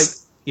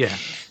 Yeah.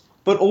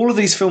 But all of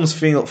these films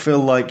feel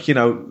like,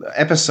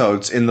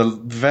 episodes in the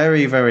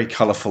very, very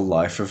colourful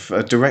life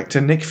of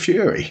director Nick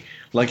Fury.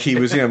 Like he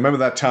was, remember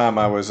that time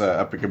I was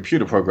a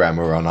computer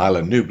programmer on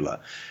Island Nublar?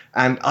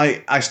 And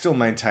I still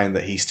maintain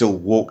that he still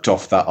walked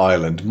off that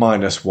island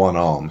minus one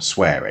arm,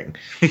 swearing.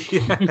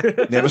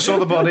 Never saw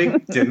the body,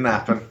 didn't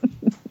happen.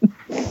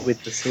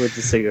 With the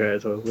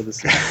cigarette or with the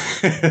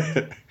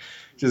cigarette.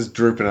 Just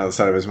drooping out the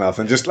side of his mouth.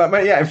 And just like,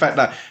 in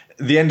fact,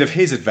 the end of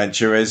his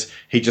adventure is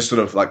he just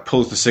sort of like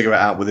pulls the cigarette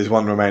out with his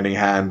one remaining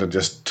hand and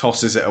just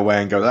tosses it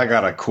away and goes, I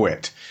gotta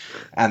quit.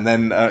 And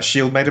then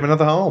S.H.I.E.L.D. made him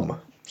another arm.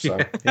 So,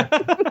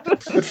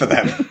 good for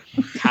them.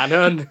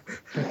 Canon.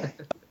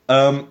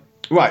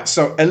 Right,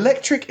 so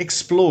Electric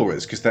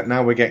Explorers, because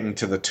now we're getting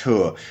to the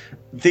tour.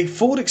 The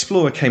Ford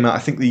Explorer came out, I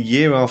think, the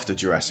year after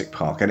Jurassic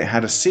Park, and it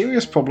had a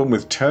serious problem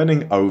with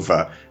turning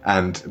over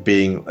and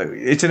being...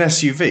 It's an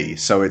SUV,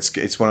 so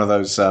it's one of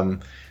those,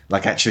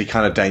 actually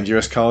kind of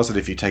dangerous cars that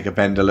if you take a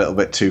bend a little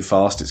bit too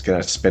fast, it's going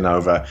to spin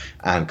over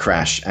and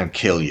crash and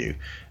kill you.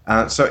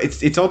 So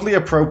it's oddly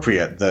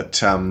appropriate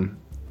that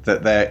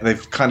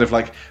they've kind of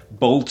like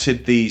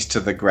bolted these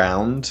to the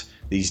ground,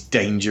 these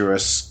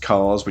dangerous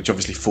cars, which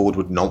obviously Ford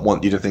would not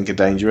want you to think are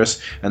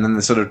dangerous, and then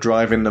they're sort of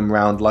driving them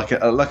around like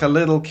a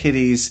little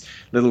kiddie's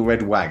little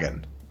red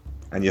wagon,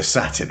 and you're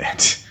sat in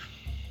it.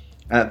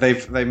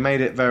 They've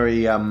made it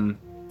very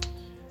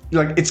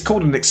it's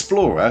called an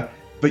Explorer,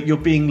 but you're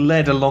being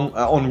led along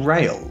on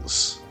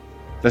rails.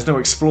 There's no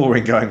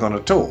exploring going on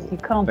at all. You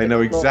can't. They know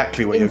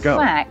exactly where you're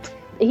going. In fact,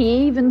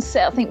 he even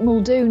said, I think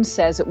Muldoon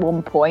says at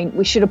one point,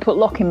 we should have put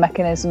locking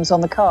mechanisms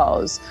on the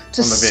cars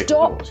to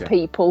stop doors,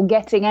 people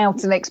getting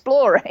out and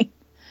exploring.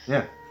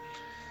 Yeah.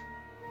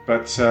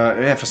 But,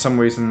 for some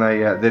reason they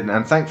didn't.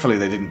 And thankfully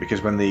they didn't,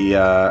 because when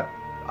I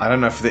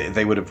don't know if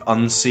they would have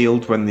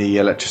unsealed when the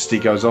electricity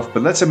goes off,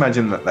 but let's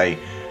imagine that they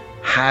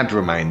had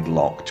remained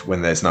locked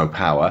when there's no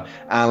power.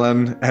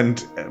 Alan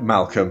and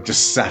Malcolm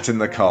just sat in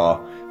the car,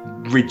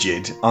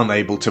 rigid,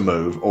 unable to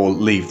move or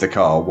leave the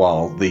car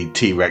while the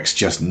T-Rex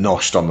just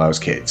noshed on those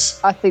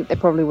kids. I think they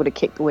probably would have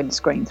kicked the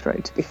windscreen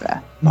through, to be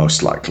fair.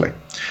 Most likely.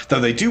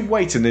 Though they do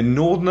wait an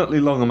inordinately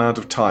long amount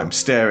of time,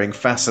 staring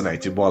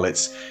fascinated while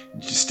it's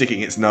sticking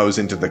its nose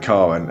into the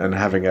car and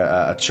having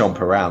a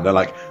chomp around. They're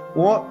like,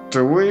 what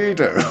do we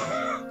do?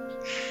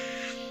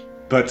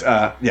 But,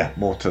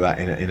 more to that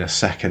in a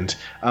second.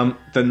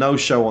 The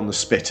no-show on the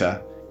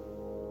Spitter.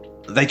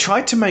 They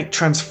tried to make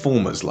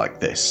Transformers like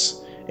this,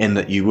 in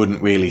that you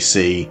wouldn't really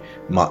see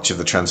much of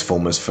the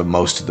Transformers for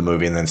most of the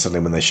movie, and then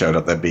suddenly when they showed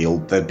up,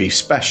 they'd be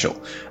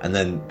special. And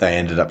then they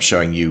ended up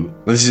showing you...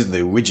 Well, this isn't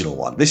the original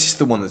one. This is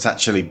the one that's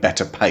actually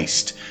better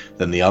paced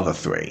than the other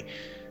three.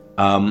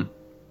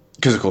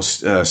 Because, of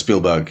course,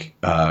 Spielberg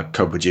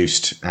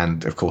co-produced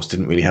and, of course,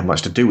 didn't really have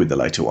much to do with the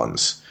later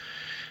ones.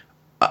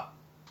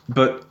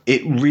 But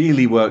it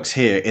really works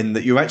here in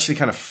that you're actually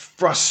kind of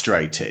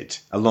frustrated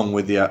along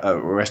with the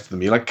rest of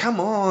them. You're like, come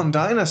on,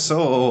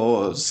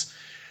 dinosaurs!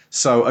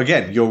 So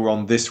again, you're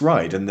on this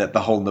ride, and that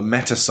the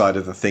meta side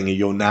of the thing,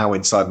 you're now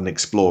inside an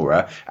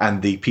Explorer,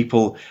 and the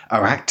people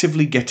are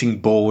actively getting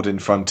bored in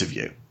front of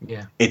you.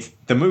 Yeah.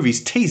 The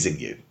movie's teasing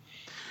you.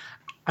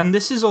 And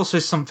this is also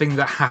something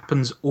that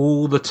happens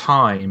all the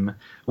time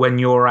when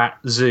you're at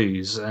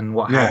zoos and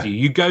what have you.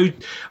 You go,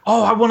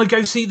 I want to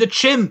go see the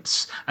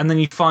chimps. And then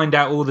you find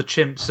out all the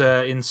chimps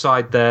are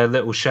inside their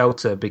little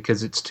shelter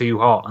because it's too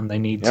hot and they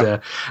need to...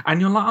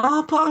 And you're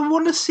like, but I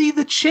want to see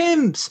the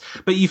chimps.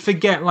 But you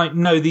forget,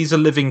 no, these are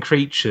living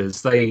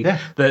creatures. They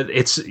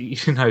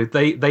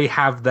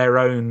have their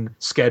own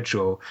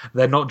schedule.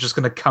 They're not just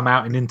going to come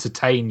out and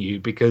entertain you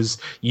because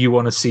you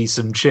want to see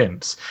some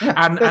chimps. Yeah,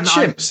 and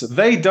chimps.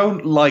 They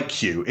don't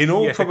like you. In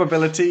all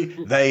probability,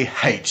 they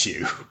hate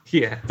you.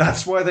 Yeah.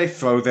 That's why they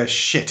throw their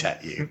shit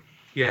at you.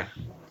 Yeah.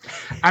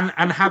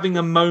 And having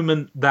a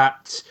moment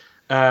that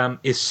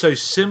is so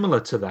similar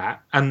to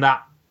that, and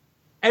that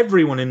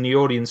everyone in the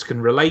audience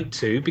can relate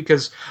to,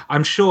 because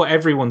I'm sure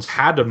everyone's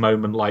had a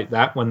moment like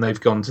that when they've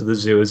gone to the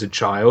zoo as a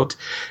child.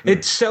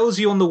 It sells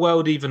you on the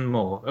world even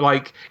more.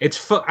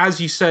 It's as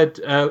you said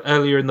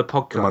earlier in the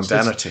podcast, the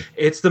mundanity.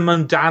 It's the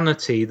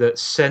mundanity that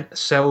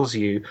sells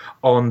you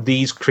on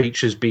these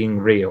creatures being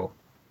real.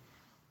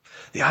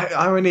 The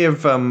irony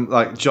of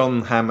like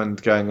John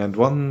Hammond going, and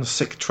one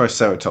sick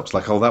Triceratops,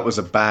 like, oh, that was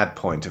a bad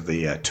point of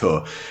the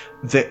tour.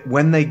 That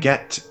when they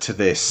get to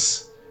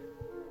this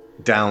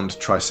downed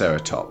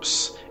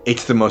Triceratops,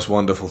 it's the most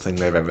wonderful thing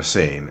they've ever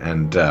seen,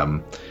 and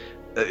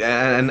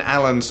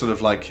Alan sort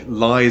of like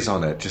lies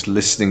on it, just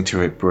listening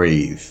to it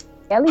breathe.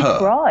 Ellie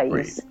cries.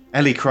 Breathe.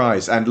 Ellie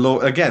cries, and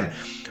again,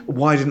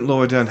 why didn't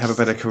Laura Dern have a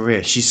better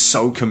career? She's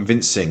so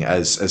convincing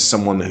as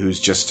someone who's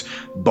just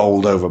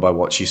bowled over by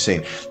what she's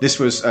seen. This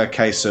was a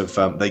case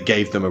of they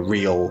gave them a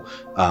real,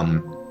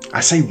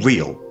 I say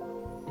real.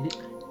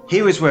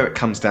 Here is where it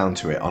comes down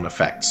to it on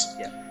effects.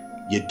 Yeah.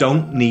 You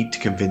don't need to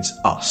convince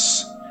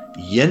us.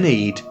 You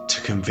need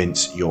to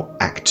convince your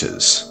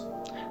actors.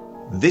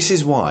 This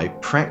is why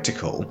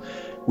practical.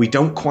 We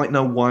don't quite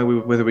know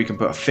whether we can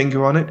put a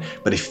finger on it,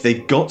 but if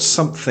they've got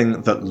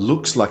something that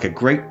looks like a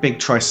great big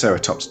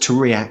Triceratops to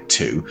react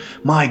to,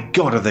 my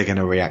God, are they going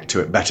to react to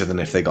it better than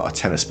if they got a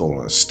tennis ball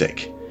on a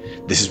stick?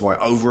 This is why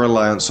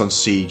over-reliance on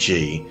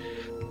CG...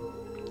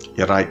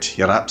 You're right,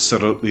 you're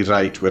absolutely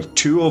right. We're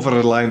too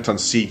over-reliant on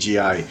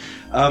CGI.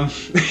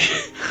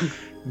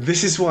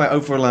 This is why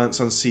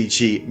over-reliance on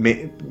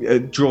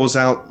CG draws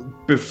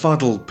out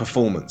befuddled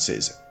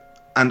performances.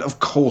 And of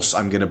course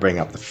I'm going to bring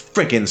up the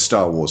friggin'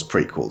 Star Wars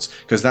prequels,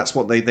 because that's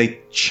what they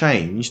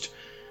changed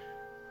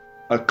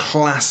a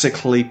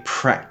classically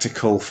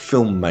practical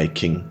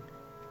filmmaking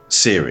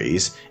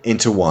series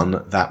into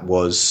one that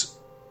was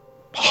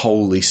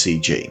wholly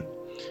CG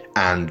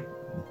and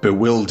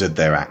bewildered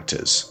their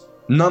actors,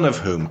 none of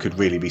whom could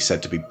really be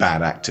said to be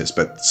bad actors,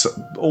 but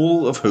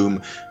all of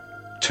whom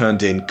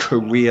turned in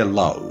career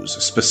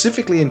lows,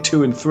 specifically in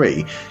 2 and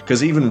 3,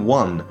 because even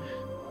 1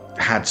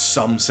 had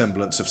some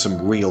semblance of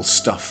some real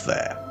stuff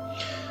there.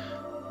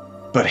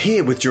 But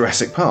here with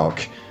Jurassic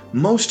Park,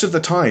 most of the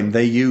time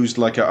they used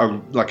like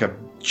a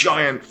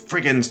giant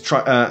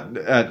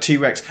friggin'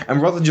 T-Rex,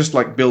 and rather than just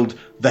like build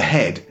the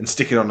head and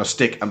stick it on a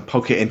stick and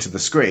poke it into the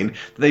screen,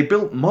 they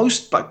built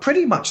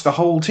pretty much the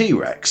whole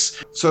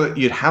T-Rex, so that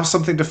you'd have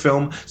something to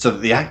film, so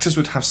that the actors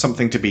would have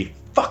something to be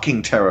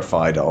fucking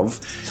terrified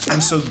of,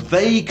 and so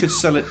they could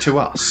sell it to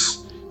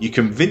us. You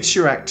convince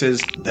your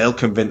actors, they'll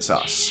convince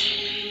us.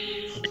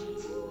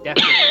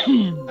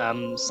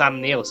 Definitely. Sam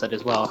Neill said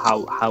as well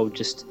how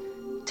just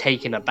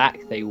taken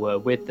aback they were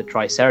with the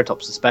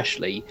Triceratops,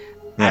 especially,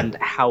 and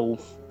how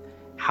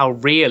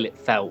real it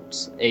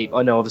felt. I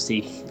know,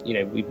 obviously,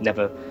 we've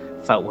never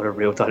felt what a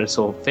real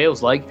dinosaur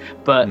feels like,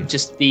 but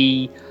just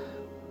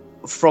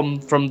from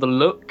the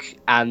look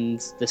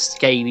and the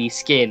scaly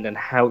skin and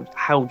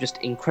how just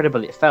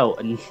incredible it felt,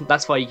 and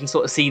that's why you can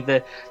sort of see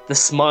the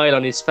smile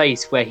on his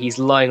face where he's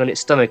lying on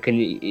its stomach, and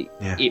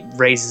it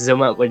raises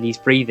him up when he's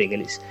breathing,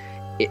 and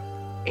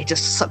it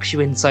just sucks you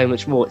in so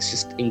much more. It's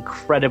just an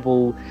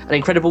incredible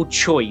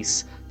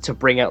choice to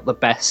bring out the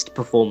best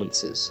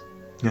performances.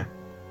 Yeah.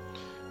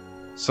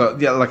 So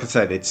yeah, like I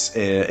said,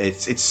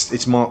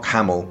 it's Mark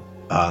Hamill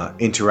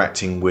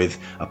interacting with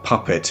a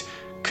puppet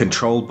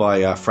controlled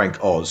by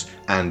Frank Oz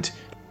and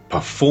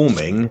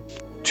performing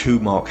to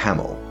Mark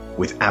Hamill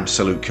with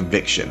absolute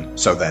conviction.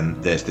 So then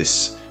there's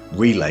this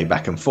relay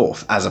back and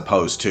forth, as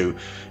opposed to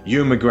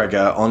Ewan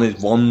McGregor on his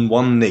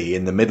one knee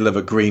in the middle of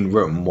a green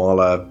room while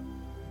a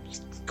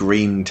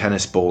green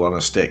tennis ball on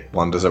a stick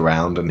wanders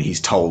around and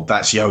he's told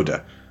that's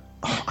Yoda.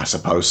 Oh, I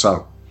suppose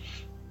so.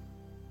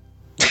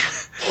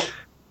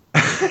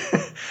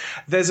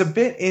 There's a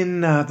bit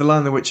in The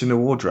Lion, the Witch and the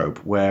Wardrobe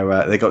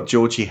where they got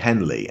Georgie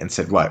Henley and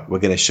said, right, we're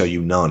going to show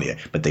you Narnia,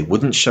 but they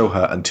wouldn't show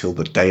her until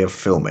the day of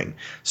filming.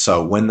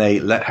 So when they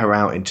let her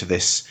out into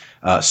this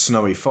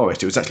snowy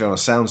forest, it was actually on a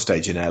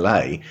soundstage in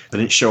LA, they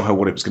didn't show her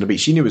what it was going to be.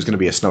 She knew it was going to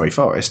be a snowy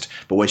forest,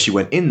 but when she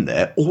went in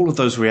there, all of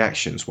those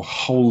reactions were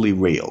wholly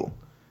real.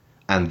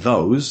 And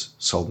those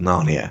sold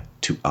Narnia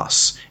to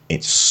us.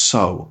 It's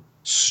so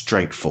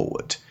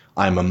straightforward.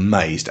 I'm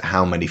amazed at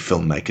how many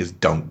filmmakers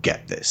don't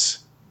get this.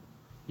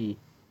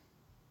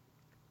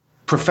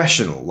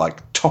 Professional,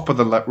 like top of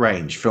the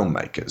range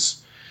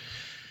filmmakers.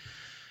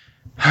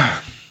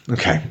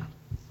 Okay.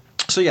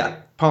 So yeah,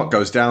 Park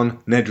goes down,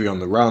 Nedry on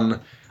the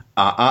run.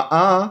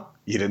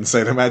 You didn't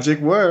say the magic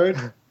word.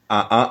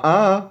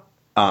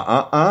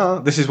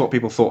 This is what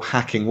people thought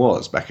hacking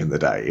was back in the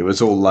day. It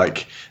was all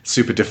like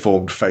super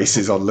deformed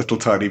faces on little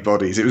tiny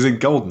bodies. It was in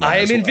GoldenEye. I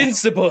am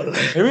invincible.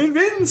 I'm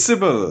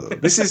invincible.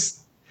 This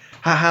is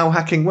how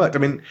hacking worked. I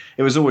mean,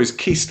 it was always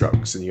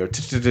keystrokes, and you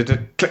go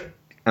click,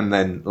 and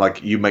then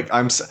like you make.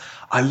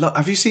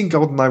 Have you seen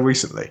GoldenEye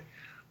recently?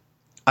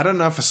 I don't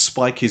know if a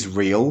spike is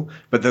real,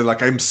 but they're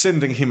like, I'm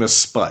sending him a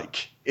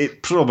spike.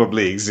 It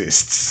probably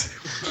exists.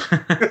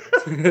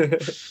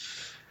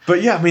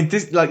 But yeah, I mean,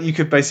 this, like, you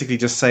could basically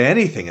just say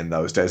anything in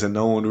those days and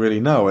no one would really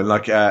know. And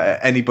like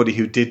anybody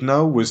who did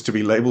know was to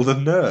be labelled a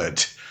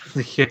nerd.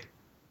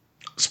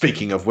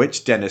 Speaking of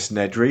which, Dennis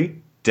Nedry,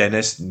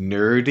 Dennis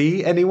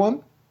Nerdy,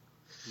 anyone?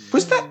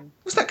 Was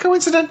that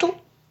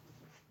coincidental?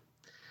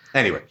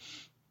 Anyway,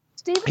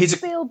 Steven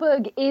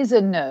Spielberg is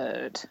a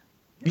nerd.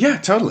 Yeah,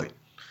 totally.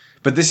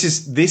 But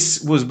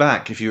this was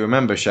back, if you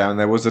remember, Sharon,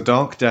 there was a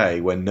dark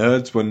day when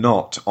nerds were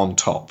not on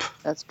top.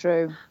 That's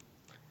true.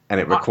 And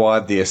it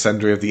required the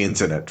ascendancy of the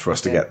internet for us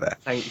to get there.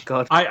 Thank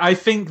God. I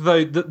think,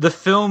 though, the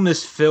film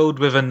is filled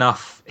with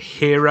enough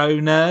hero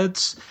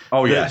nerds.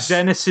 Oh, that yes.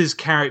 Dennis's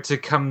character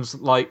comes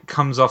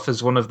off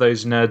as one of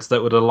those nerds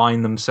that would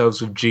align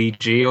themselves with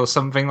GG or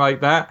something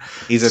like that.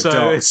 He's a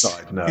dark it's-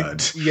 side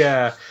nerd.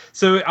 Yeah.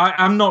 So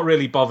I'm not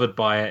really bothered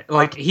by it.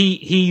 Like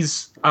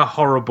he's a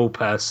horrible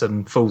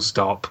person, full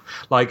stop.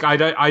 Like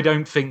I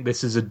don't think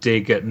this is a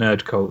dig at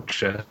nerd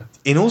culture.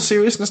 In all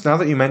seriousness, now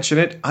that you mention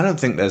it, I don't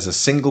think there's a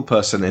single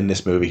person in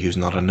this movie who's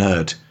not a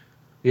nerd.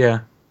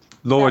 Yeah.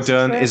 Laura That's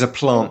Dern true. is a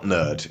plant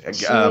nerd.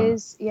 She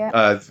is,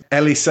 yeah.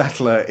 Ellie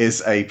Sattler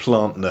is a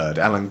plant nerd.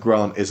 Alan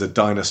Grant is a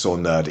dinosaur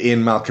nerd.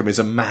 Ian Malcolm is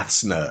a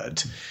maths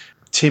nerd.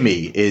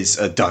 Timmy is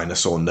a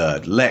dinosaur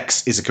nerd.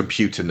 Lex is a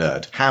computer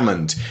nerd.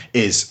 Hammond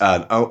is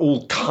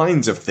all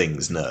kinds of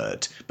things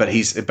nerd, but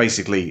he's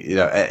basically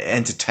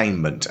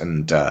entertainment,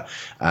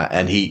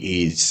 and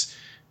he's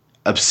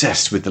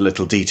obsessed with the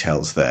little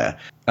details there.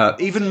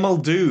 Even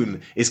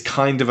Muldoon is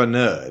kind of a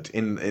nerd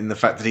in the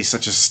fact that he's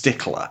such a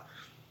stickler.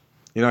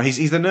 You know,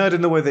 he's a nerd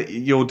in the way that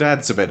your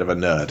dad's a bit of a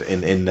nerd,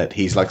 in that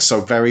he's like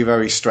so very,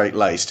 very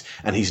straight-laced,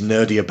 and he's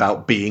nerdy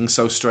about being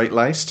so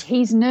straight-laced.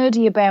 He's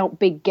nerdy about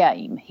big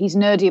game. He's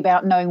nerdy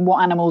about knowing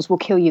what animals will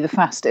kill you the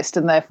fastest,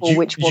 and therefore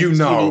which ones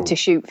you need to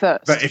shoot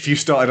first. But if you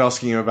started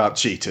asking him about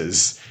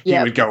cheetahs, he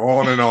Yep. would go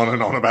on and on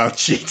and on about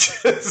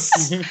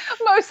cheetahs.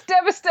 Most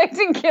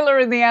devastating killer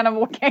in the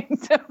animal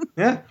kingdom.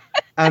 Yeah.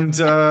 And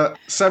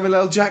Samuel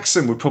L.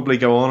 Jackson would probably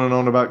go on and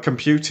on about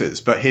computers,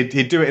 but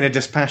he'd do it in a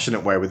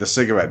dispassionate way with a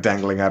cigarette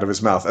dangling out of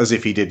his mouth as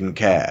if he didn't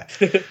care.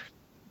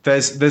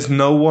 There's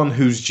no one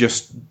who's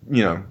just,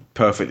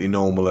 perfectly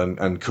normal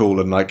and cool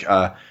and like,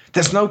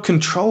 there's no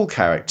control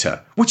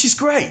character, which is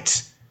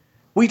great.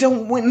 We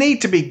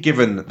need to be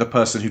given the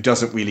person who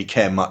doesn't really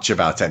care much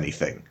about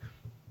anything.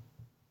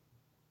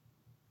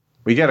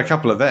 We get a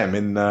couple of them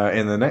in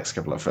the next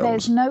couple of films.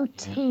 There's no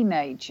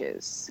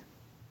teenagers.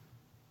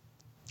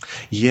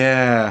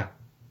 Yeah.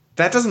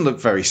 That doesn't look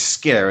very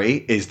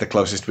scary, is the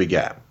closest we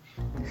get.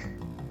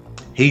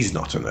 He's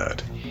not a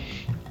nerd.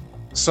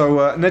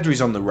 So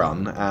Nedry's on the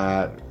run,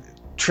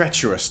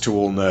 treacherous to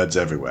all nerds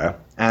everywhere,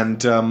 and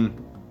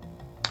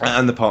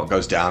the park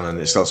goes down and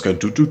it starts going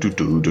do do do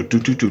do do do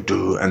do do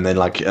do, and then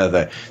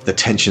the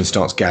tension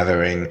starts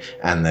gathering,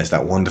 and there's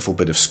that wonderful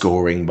bit of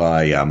scoring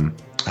by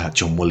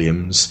John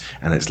Williams,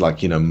 and it's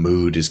like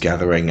mood is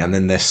gathering, and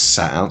then they're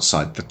sat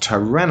outside the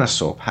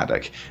Tyrannosaur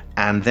paddock,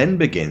 and then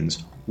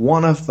begins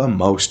one of the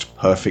most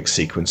perfect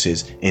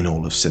sequences in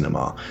all of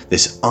cinema.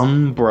 This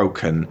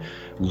unbroken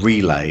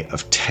relay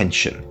of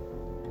tension.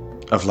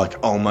 Of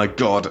like, oh my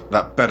god,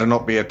 that better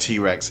not be a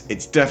T-Rex.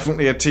 It's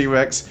definitely a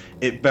T-Rex.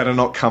 It better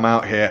not come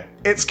out here.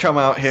 It's come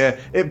out here.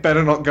 It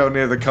better not go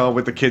near the car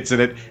with the kids in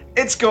it.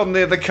 It's gone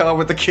near the car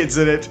with the kids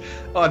in it.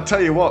 Oh, I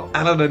tell you what,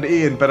 Alan and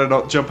Ian better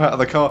not jump out of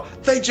the car.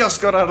 They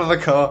just got out of the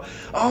car.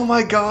 Oh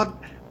my god.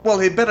 Well,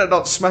 he better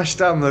not smash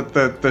down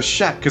the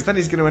shack, because then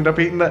he's going to end up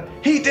eating that.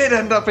 He did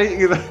end up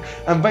eating that.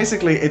 And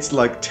basically, it's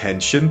like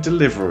tension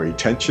delivery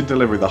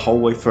the whole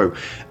way through.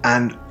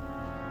 And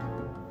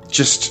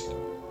just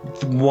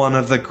one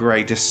of the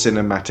greatest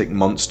cinematic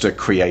monster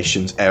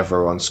creations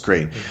ever on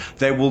screen.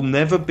 There will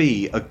never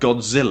be a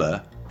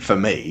Godzilla, for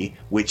me,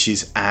 which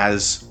is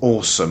as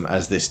awesome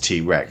as this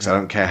T-Rex. I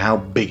don't care how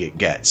big it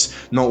gets.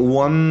 Not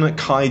one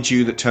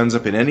kaiju that turns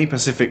up in any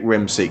Pacific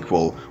Rim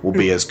sequel will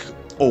be as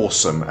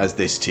awesome as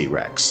this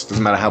T-Rex.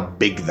 Doesn't matter how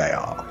big they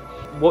are.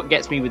 What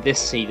gets me with this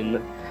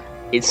scene,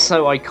 it's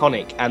so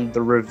iconic, and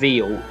the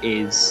reveal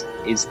is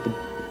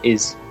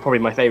probably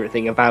my favourite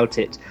thing about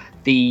it.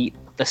 The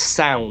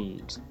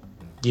sound.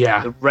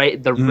 Yeah.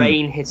 The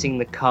rain hitting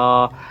the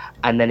car,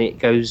 and then it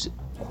goes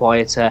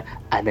quieter,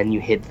 and then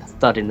you hear the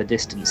thud in the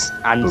distance.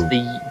 And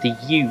the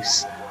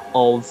use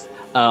of,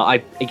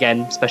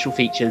 again, special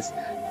features,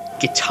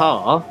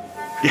 guitar,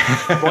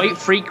 right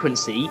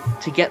frequency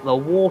to get the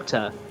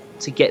water,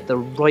 to get the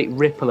right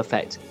ripple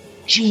effect.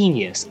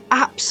 Genius.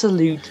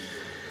 Absolute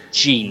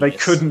genius. They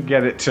couldn't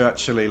get it to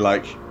actually,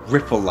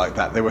 ripple like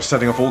that. They were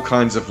setting off all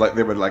kinds of,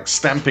 they were,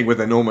 stamping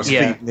with enormous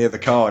feet near the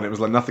car, and it was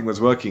like nothing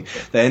was working.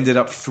 They ended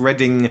up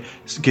threading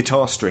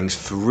guitar strings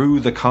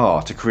through the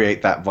car to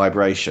create that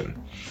vibration.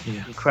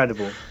 Yeah.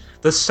 Incredible.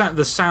 The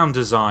sound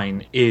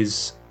design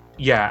is,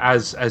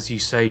 as you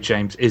say,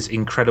 James, is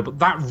incredible.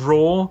 That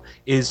roar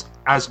is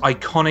as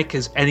iconic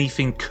as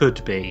anything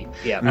could be.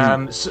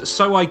 Yeah.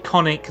 So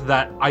iconic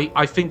that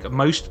I think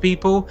most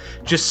people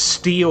just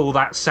steal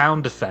that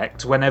sound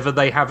effect whenever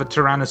they have a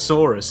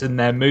Tyrannosaurus in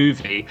their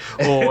movie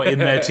or in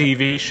their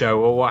TV show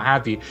or what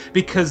have you,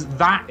 because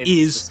that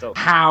is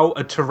how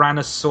a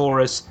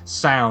Tyrannosaurus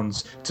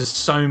sounds to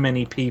so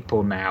many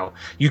people now.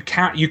 You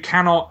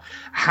cannot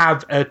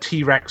have a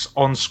T-Rex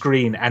on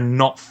screen and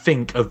not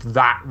think of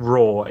that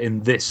roar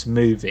in this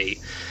movie.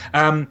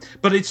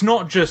 But it's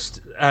not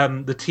just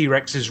the T-Rex's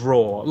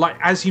roar. Like,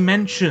 as you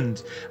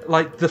mentioned,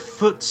 the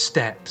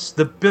footsteps,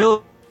 the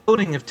build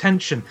building of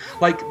tension.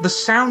 Like, the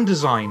sound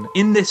design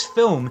in this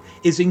film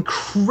is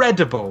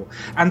incredible,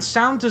 and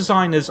sound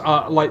designers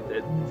are like,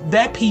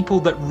 they're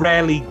people that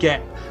rarely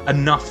get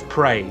enough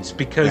praise,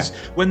 because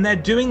when they're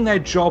doing their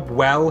job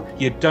well,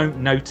 you don't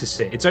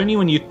notice it. It's only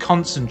when you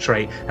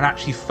concentrate and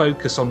actually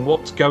focus on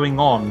what's going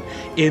on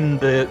in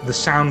the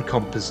sound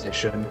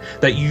composition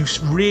that you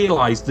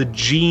realize the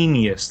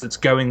genius that's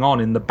going on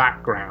in the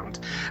background.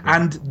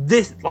 And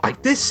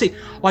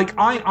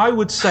I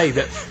would say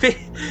that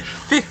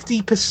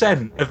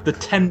 50% of the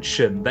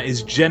tension that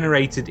is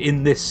generated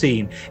in this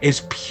scene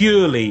is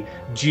purely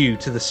due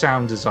to the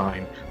sound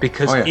design,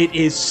 because it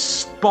is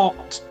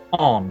spot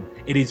on.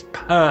 It is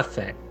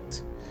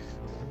perfect.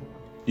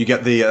 You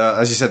get the,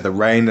 as you said, the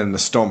rain and the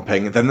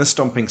stomping. Then the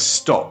stomping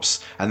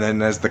stops, and then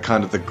there's the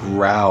kind of the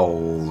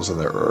growls and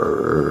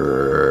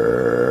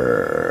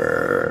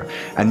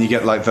and you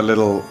get like the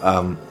little.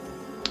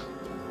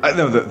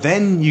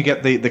 Then you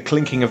get the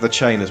clinking of the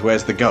chain as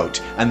where's the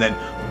goat, and then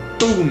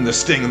boom, the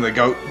sting and the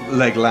goat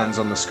leg lands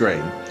on the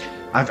screen.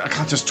 I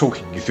can't just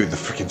talking you through the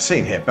freaking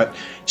scene here, but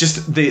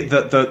just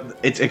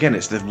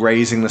it's the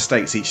raising the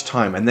stakes each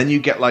time, and then you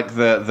get like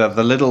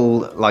the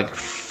little like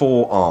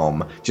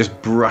forearm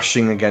just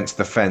brushing against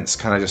the fence,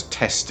 kind of just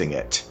testing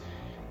it,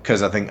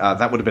 because I think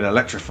that would have been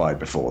electrified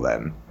before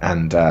then,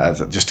 and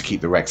just to keep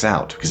the Rex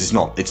out, because it's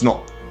not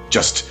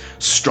just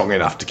strong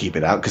enough to keep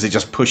it out, because it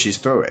just pushes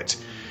through it.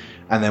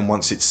 And then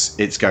once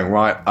it's going,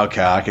 right,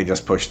 okay, I can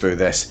just push through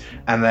this.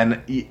 And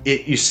then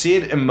you see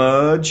it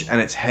emerge,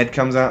 and its head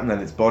comes out, and then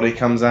its body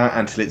comes out,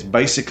 until it's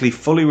basically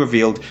fully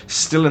revealed,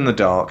 still in the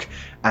dark.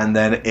 And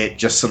then it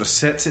just sort of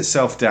sets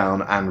itself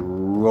down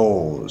and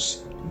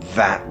roars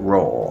that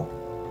roar.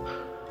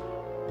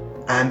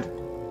 And,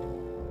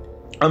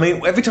 I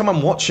mean, every time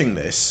I'm watching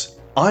this,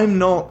 I'm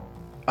not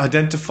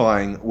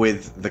identifying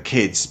with the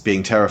kids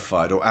being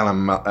terrified, or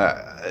Alan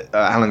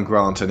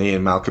Grant and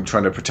Ian Malcolm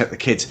trying to protect the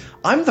kids.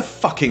 I'm the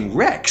fucking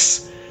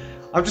Rex.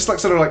 I'm just like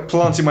sort of like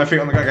planting my feet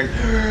on the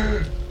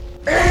ground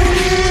going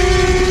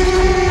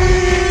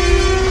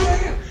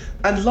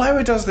and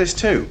Lyra does this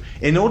too.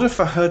 In order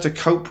for her to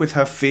cope with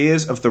her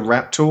fears of the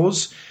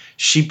raptors,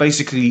 she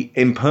basically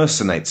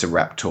impersonates a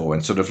raptor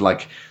and sort of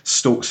like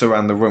stalks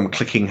around the room,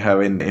 clicking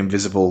her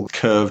invisible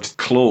curved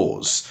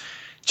claws,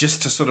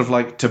 just to sort of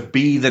like to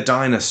be the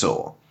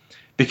dinosaur,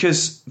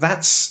 because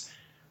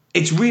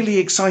it's really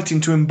exciting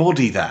to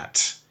embody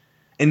that.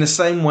 In the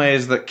same way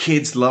as that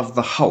kids love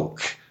the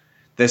Hulk,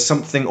 there's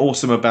something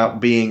awesome about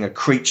being a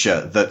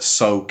creature that's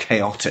so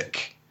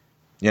chaotic,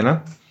 you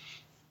know?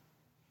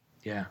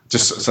 Yeah.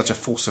 Just such a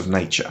force of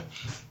nature.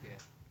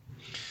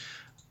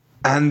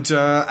 And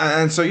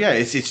so yeah,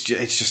 it's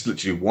just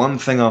literally one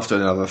thing after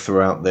another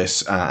throughout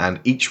this, and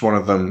each one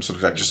of them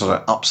sort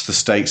of ups the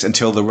stakes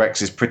until the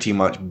Rex is pretty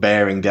much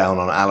bearing down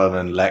on Alan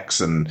and Lex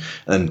and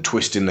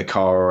twisting the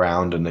car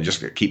around, and it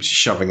just keeps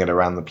shoving it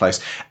around the place,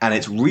 and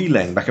it's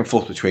relaying back and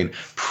forth between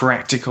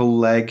practical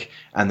leg,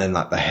 and then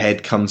like the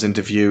head comes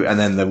into view, and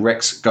then the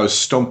Rex goes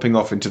stomping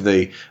off into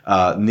the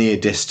near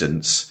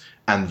distance,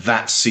 and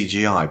that's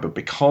CGI. But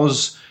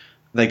because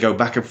they go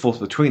back and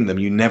forth between them,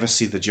 you never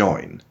see the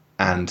join.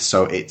 And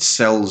so it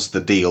sells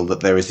the deal that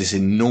there is this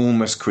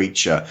enormous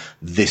creature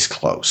this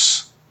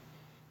close.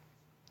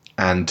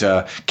 And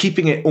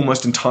keeping it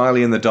almost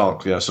entirely in the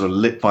dark, sort of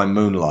lit by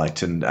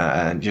moonlight,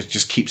 and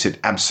just keeps it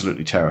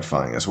absolutely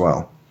terrifying as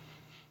well.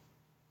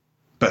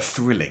 But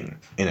thrilling,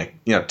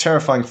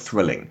 terrifying,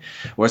 thrilling.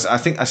 Whereas I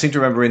seem to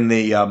remember in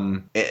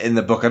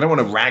the book, I don't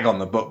want to rag on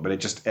the book, but it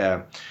just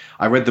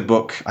I read the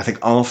book I think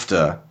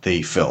after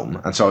the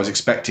film, and so I was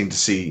expecting to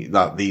see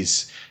that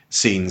these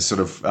scenes sort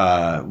of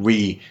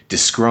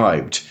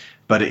re-described,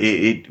 but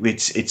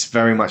it's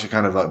very much a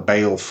kind of like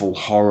baleful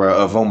horror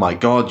of, oh my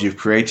god, you've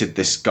created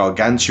this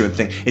gargantuan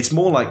thing. It's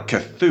more like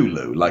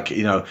Cthulhu, like,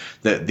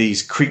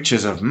 these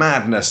creatures of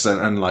madness,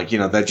 and like,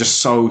 they're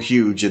just so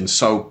huge and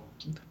so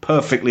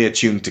perfectly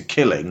attuned to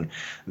killing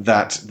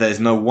that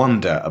there's no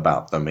wonder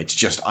about them. It's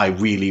just, I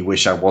really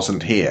wish I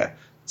wasn't here,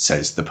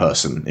 says the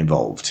person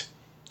involved.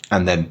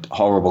 And then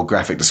horrible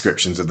graphic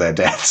descriptions of their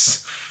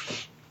deaths.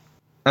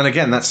 And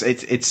again,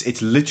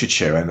 it's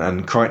literature,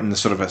 and Crichton is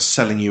sort of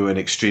selling you an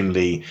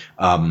extremely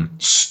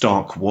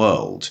stark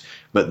world.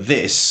 But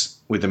this,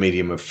 with the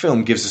medium of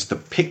film, gives us the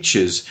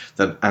pictures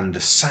and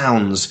the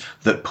sounds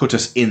that put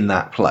us in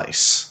that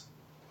place.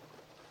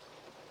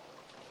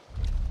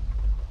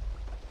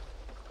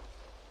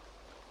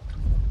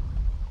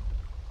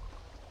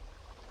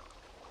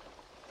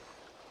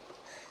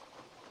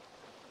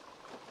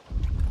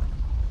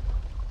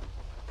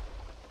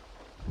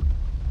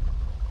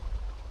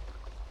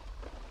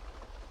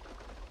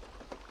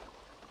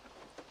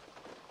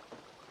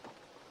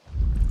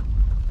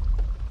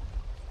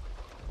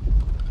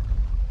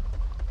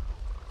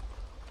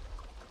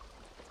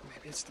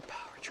 It's the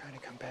power trying to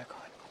come back on.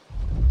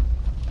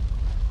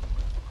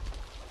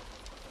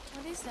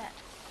 What is that?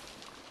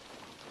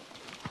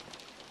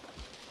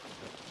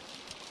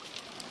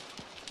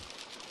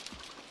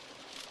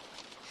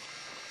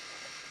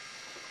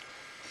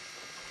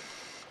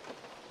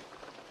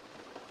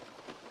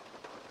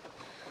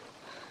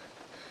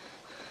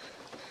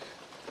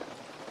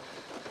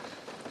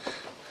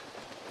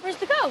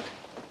 to go.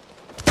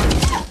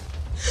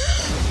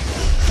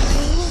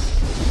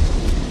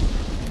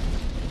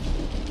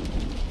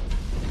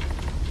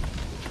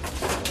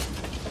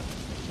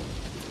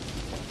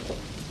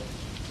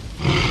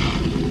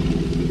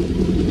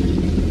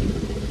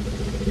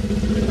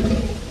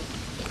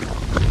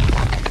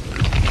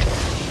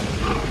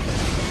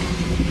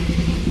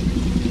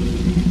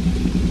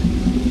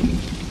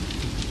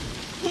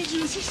 Oh,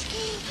 Jesus.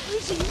 Oh,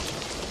 Jesus.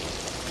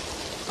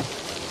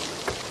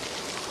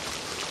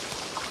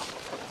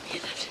 He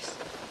left us.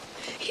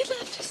 He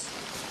left us.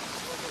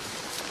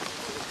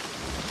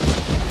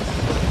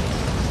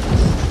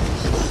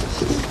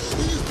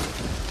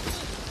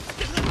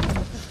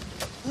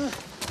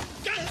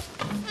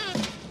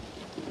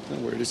 Now,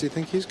 where does he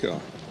think he's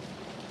going?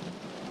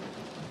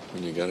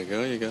 When you gotta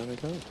go, you gotta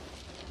go.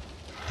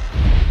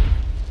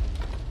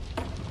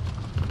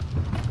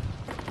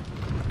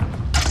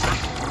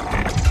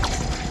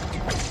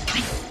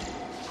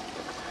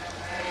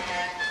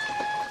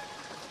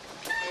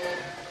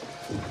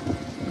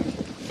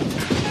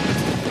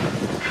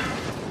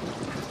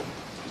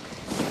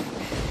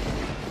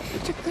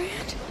 Dr.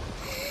 Grant?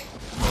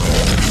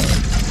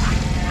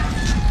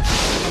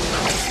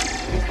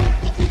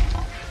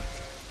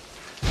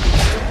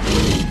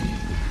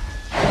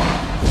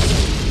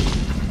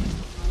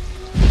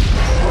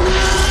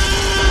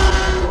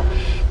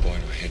 Boy,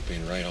 do I hate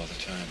being right all the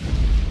time.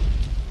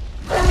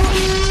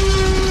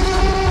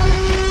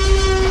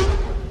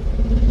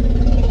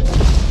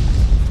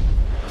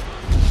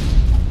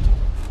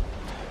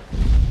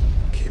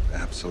 Keep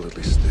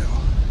absolutely still.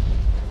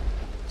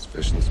 This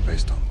vision's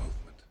based on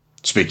movement.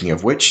 Speaking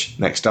of which,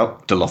 next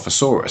up,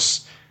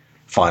 Dilophosaurus,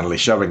 finally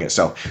showing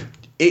itself.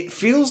 It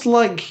feels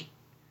like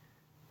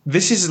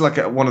this is like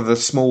one of the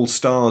small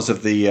stars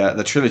of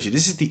the trilogy.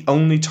 This is the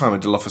only time a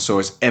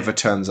Dilophosaurus ever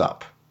turns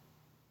up.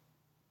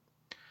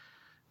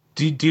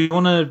 Do you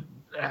want to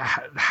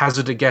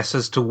hazard a guess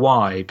as to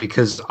why?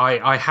 Because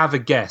I have a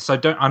guess.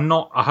 I'm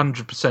not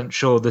 100%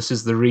 sure this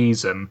is the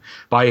reason,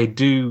 but I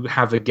do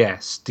have a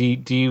guess. Do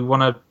you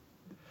want to?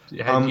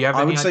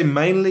 I would say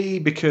mainly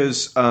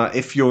because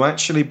if you're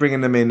actually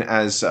bringing them in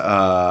as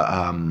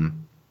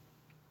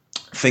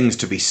things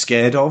to be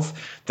scared of,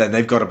 then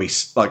they've got to be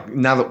like,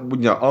 now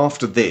that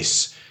after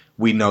this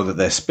we know that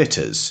they're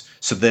spitters,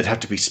 so they'd have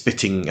to be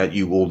spitting at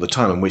you all the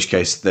time. In which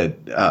case, they'd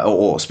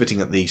or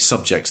spitting at the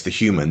subjects, the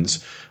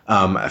humans,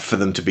 for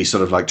them to be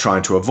sort of like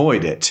trying to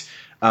avoid it.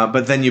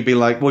 But then you'd be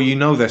like, well,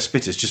 they're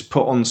spitters. Just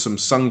put on some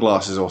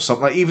sunglasses or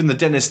something. Like even the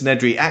Dennis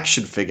Nedry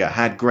action figure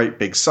had great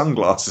big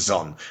sunglasses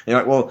on. And you're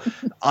like, well,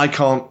 I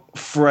can't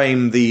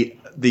frame the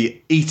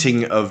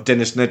eating of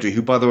Dennis Nedry,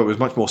 who, by the way, was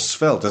much more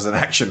svelte as an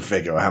action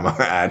figure, I might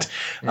add,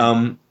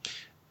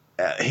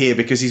 here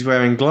because he's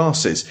wearing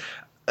glasses.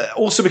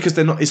 Also because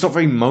it's not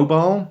very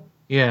mobile.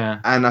 Yeah.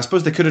 And I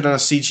suppose they could have done a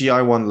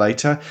CGI one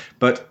later,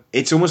 but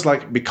it's almost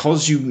like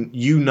because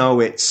you know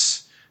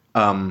its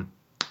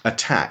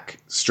attack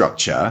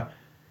structure,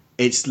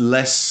 it's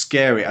less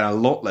scary and a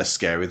lot less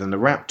scary than the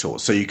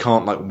Raptors. So you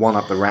can't like one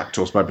up the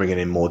Raptors by bringing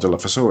in more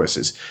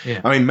Dilophosauruses.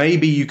 Yeah. I mean,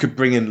 maybe you could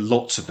bring in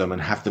lots of them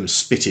and have them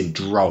spit in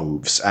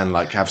droves and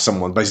like have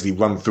someone basically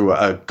run through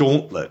a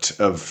gauntlet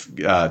of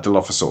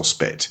Dilophosaur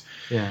spit.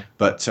 Yeah.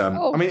 But I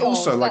mean, God,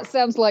 also like that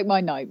sounds like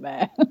my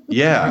nightmare.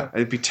 yeah,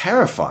 it'd be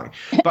terrifying.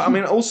 But I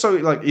mean, also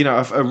like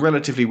a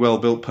relatively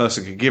well-built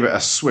person could give it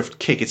a swift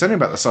kick. It's only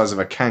about the size of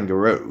a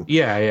kangaroo.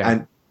 Yeah, yeah.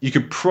 And you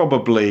could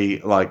probably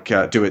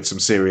do it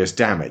some serious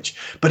damage.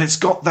 But it's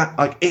got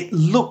that it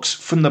looks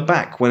from the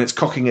back when it's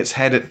cocking its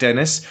head at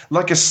Dennis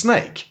like a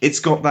snake. It's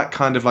got that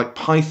kind of like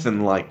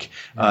python-like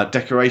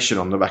decoration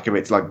on the back of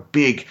its like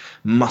big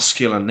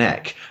muscular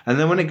neck. And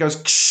then when it goes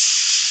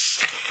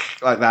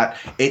like that,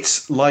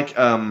 it's like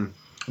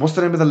what's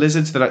the name of the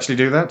lizards that actually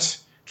do that?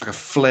 It's like a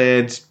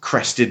flared,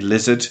 crested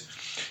lizard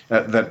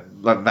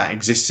that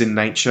exists in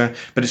nature.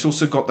 But it's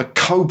also got the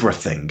cobra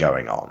thing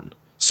going on.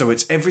 So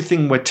it's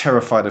everything we're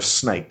terrified of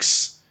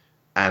snakes,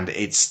 and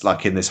it's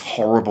like in this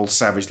horrible,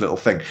 savage little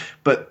thing.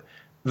 But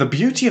the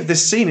beauty of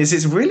this scene is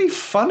it's really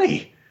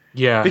funny.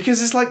 Yeah. Because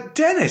it's like,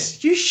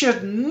 Dennis, you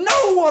should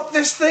know what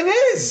this thing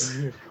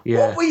is. Yeah.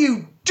 What were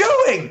you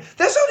doing?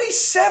 There's only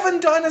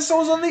 7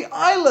 dinosaurs on the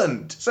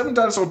island. 7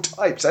 dinosaur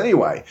types,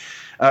 anyway.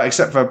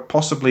 Except for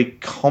possibly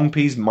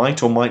Compies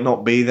might or might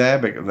not be there,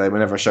 because they were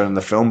never shown in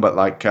the film. But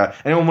like,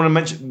 anyone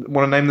want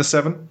to name the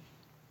 7?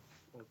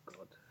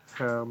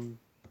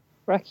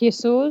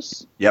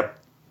 Brachiosaurs, Yep.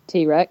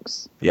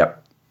 T-Rex,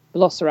 Yep.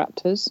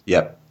 Velociraptors,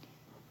 Yep.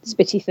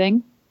 Spitty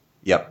Thing,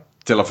 Yep.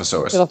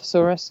 Dilophosaurus.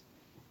 Dilophosaurus.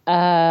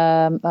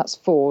 That's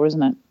 4,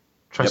 isn't it?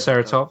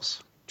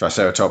 Triceratops.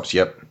 Triceratops,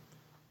 yep.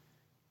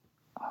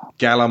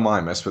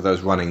 Gallimimus with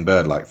those running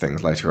bird-like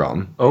things later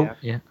on. Oh,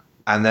 yeah.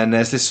 And then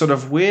there's this sort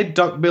of weird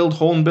duck-billed,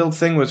 horn-billed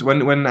thing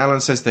when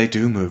Alan says they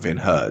do move in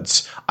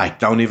herds. I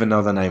don't even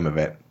know the name of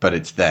it, but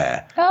it's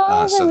there.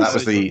 So that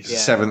was the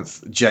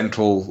 7th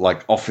gentle,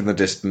 like off in the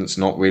distance,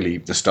 not really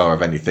the star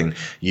of anything,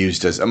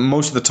 used as... And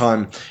most of the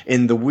time,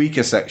 in the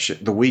weaker section,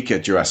 the weaker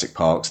Jurassic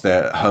Parks,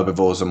 their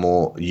herbivores are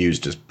more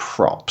used as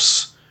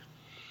props.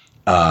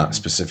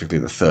 specifically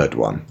the third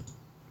one.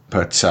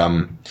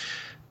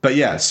 But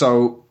yeah,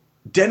 so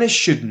Dennis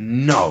should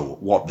know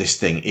what this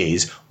thing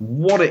is,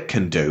 what it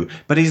can do,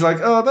 but he's like,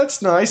 oh,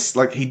 that's nice.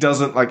 Like, he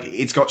doesn't, like,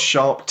 it's got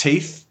sharp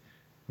teeth.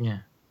 Yeah.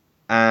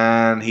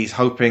 And he's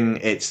hoping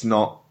it's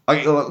not,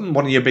 like,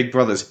 one of your big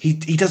brothers. He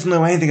doesn't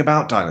know anything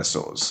about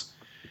dinosaurs.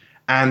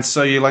 And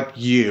so you're like,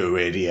 you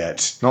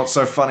idiot. Not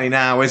so funny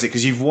now, is it?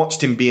 Because you've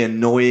watched him be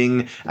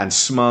annoying and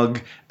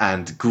smug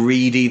and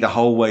greedy the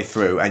whole way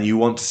through, and you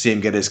want to see him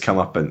get his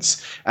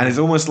comeuppance. And it's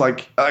almost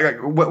like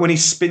when he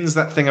spins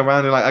that thing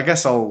around, you're like, I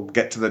guess I'll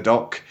get to the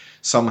dock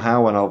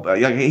somehow,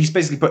 and he's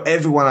basically put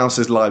everyone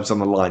else's lives on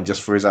the line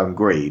just for his own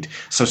greed.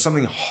 So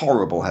something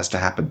horrible has to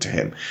happen to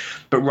him.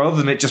 But rather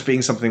than it just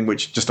being something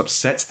which just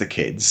upsets the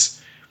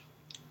kids,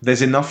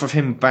 there's enough of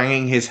him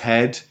banging his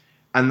head.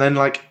 And then,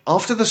 like,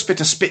 after the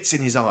spitter spits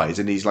in his eyes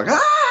and he's like,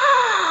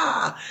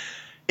 ah!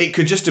 It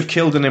could just have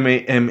killed him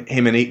and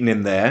eaten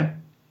him there.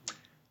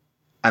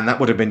 And that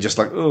would have been just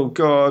like, oh,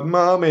 God,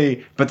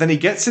 Mommy. But then he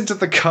gets into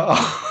the car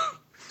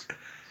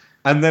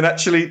and then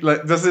actually,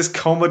 like, does this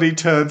comedy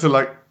turn to,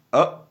 like,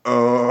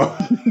 uh-oh.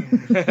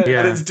 Yeah.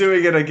 And it's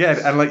doing it again.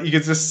 And, like, you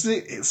can just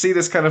see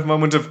this kind of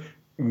moment of,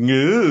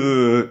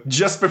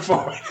 just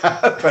before it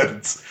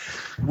happens.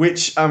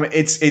 Which,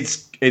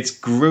 it's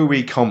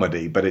gruey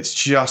comedy, but it's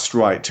just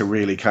right to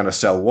really kind of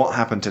sell what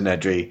happened to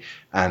Nedry,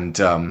 and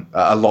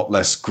a lot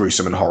less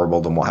gruesome and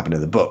horrible than what happened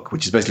in the book,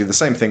 which is basically the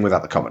same thing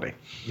without the comedy.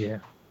 Yeah.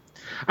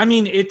 I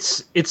mean,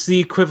 it's the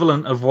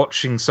equivalent of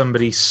watching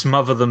somebody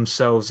smother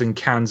themselves in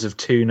cans of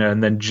tuna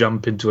and then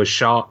jump into a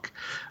shark,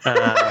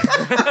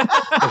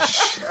 a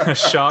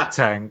shark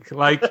tank.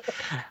 Like,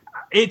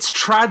 it's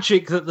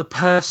tragic that the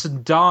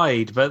person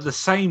died, but at the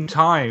same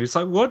time, it's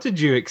like, what did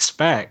you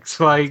expect?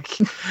 Like,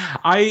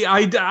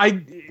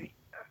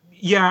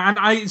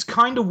 it's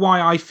kind of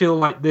why I feel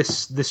like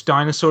this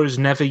dinosaur is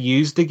never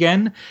used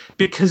again,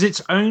 because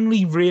it's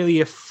only really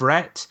a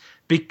threat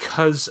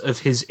because of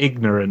his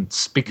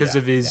ignorance, because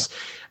of his...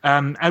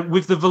 And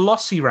with the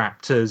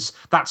Velociraptors,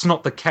 that's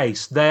not the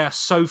case. They're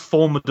so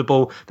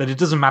formidable that it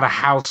doesn't matter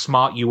how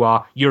smart you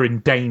are, you're in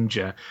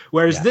danger.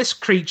 Whereas this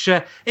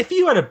creature, if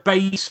you had a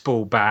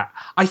baseball bat,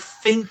 I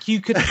think you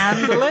could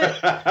handle it.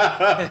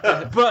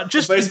 But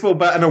just a baseball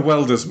bat and a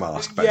welder's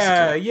mask,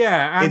 basically.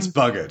 Yeah. It's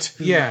buggered.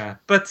 Yeah,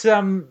 but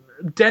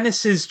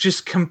Dennis's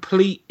just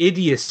complete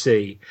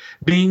idiocy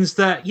means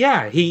that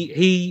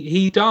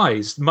he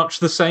dies, much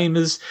the same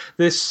as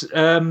this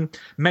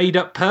made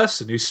up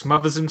person who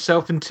smothers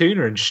himself in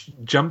tuna and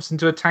jumps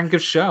into a tank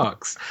of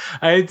sharks.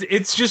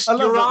 It's just, I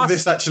love that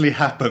this actually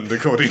happened,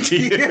 according to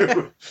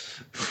you.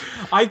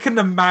 I can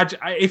imagine,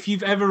 if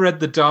you've ever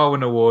read the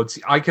Darwin Awards,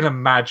 I can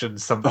imagine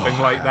something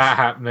like that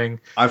happening.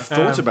 I've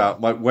thought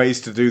about ways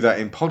to do that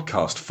in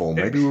podcast form.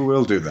 Maybe we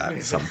will do that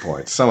at some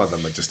point. Some of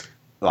them are just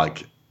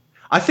like,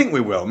 I think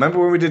we will. Remember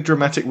when we did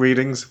dramatic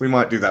readings? We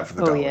might do that for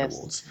the Darwin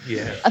Awards.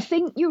 Yeah. I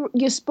think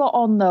you're spot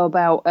on, though,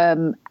 about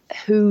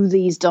who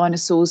these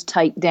dinosaurs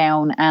take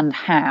down and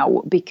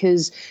how,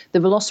 because the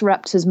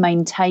Velociraptors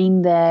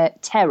maintain their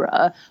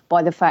terror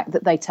by the fact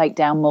that they take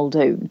down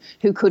Muldoon,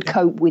 who could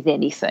cope with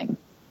anything.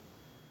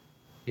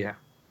 Yeah.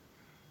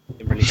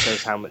 It really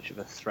shows how much of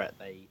a threat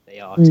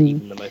they are to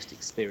even the most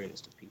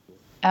experienced of people.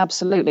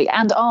 Absolutely.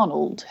 And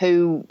Arnold,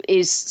 who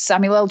is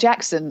Samuel L.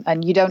 Jackson,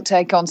 and you don't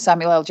take on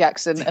Samuel L.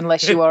 Jackson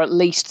unless you are at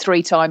least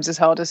 3 times as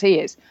hard as he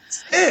is.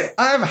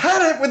 I've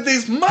had it with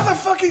these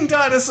motherfucking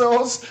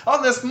dinosaurs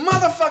on this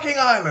motherfucking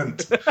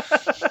island.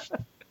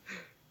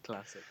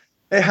 Classic.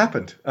 It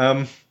happened.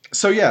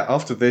 So yeah,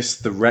 after this,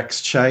 the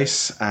Rex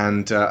chase,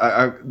 and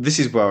this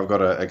is where I've got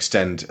to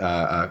extend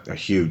a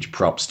huge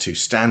props to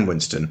Stan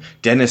Winston,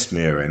 Dennis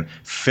Murin,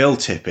 Phil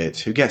Tippett,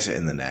 who gets it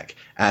in the neck,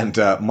 and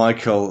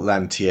Michael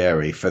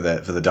Lantieri for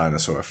the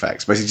dinosaur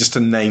effects. Basically, just to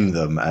name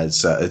them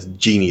as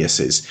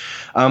geniuses.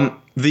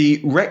 The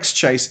Rex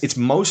chase, it's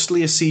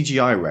mostly a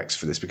CGI Rex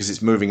for this because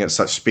it's moving at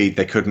such speed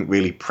they couldn't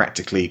really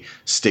practically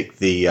stick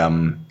the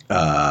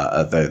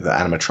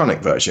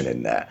animatronic version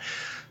in there.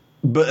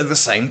 But at the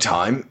same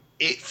time,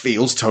 it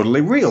feels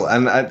totally real,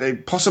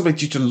 and possibly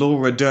due to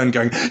Laura Dern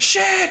going,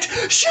 shit,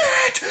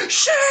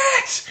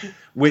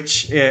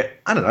 which,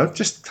 I don't know,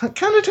 just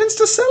kind of tends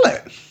to sell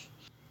it.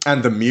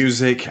 And the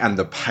music and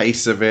the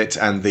pace of it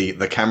and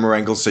the camera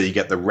angles, so you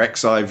get the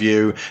Rex eye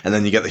view and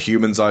then you get the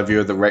human's eye view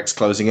of the Rex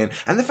closing in.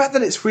 And the fact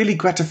that it's really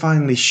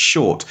gratifyingly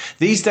short.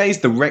 These days,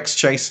 the Rex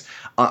chase,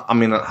 I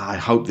mean, I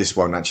hope this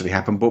won't actually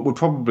happen, but would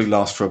probably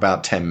last for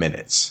about 10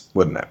 minutes,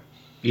 wouldn't it?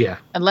 Yeah.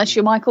 Unless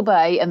you're Michael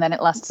Bay, and then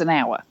it lasts an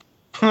hour.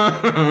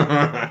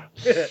 And,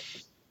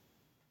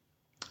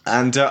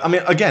 I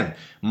mean, again,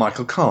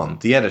 Michael Kahn,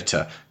 the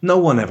editor. No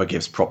one ever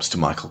gives props to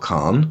Michael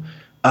Kahn.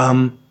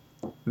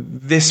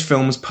 This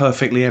film's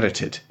perfectly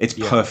edited. It's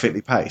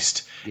perfectly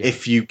paced. Yeah.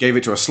 If you gave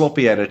it to a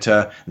sloppy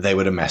editor, they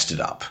would have messed it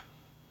up.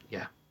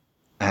 Yeah.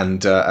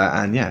 And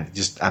yeah,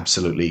 just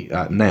absolutely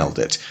nailed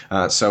it.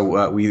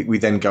 So we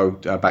then go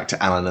back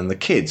to Alan and the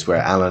kids,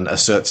 where Alan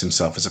asserts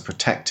himself as a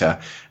protector.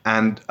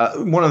 And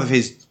one of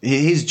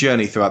his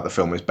journey throughout the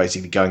film is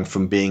basically going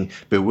from being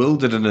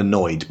bewildered and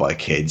annoyed by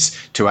kids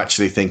to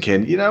actually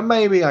thinking,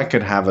 maybe I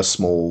could have a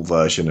small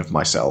version of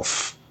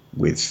myself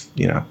with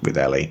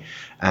Ellie.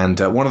 And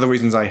one of the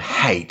reasons I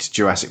hate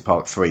Jurassic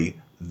Park 3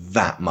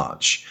 that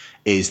much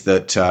is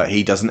that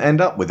he doesn't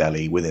end up with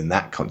Ellie within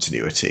that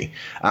continuity.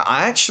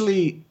 I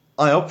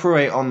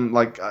operate on,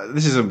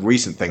 this is a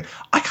recent thing.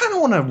 I kind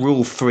of want to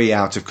rule 3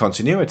 out of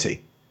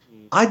continuity.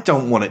 I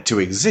don't want it to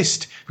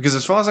exist, because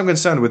as far as I'm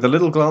concerned, with the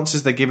little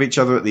glances they give each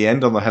other at the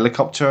end on the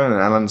helicopter, and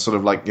Alan sort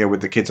of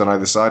with the kids on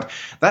either side,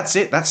 that's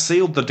it. That's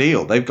sealed the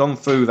deal. They've gone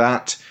through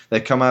that.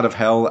 They've come out of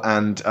hell,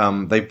 and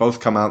they've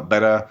both come out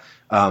better,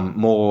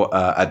 more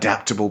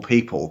adaptable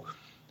people,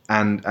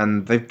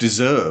 and they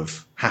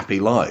deserve happy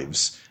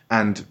lives.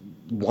 And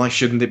why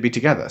shouldn't it be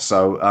together?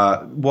 So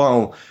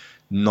while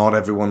not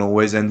everyone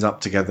always ends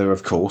up together,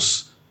 of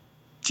course,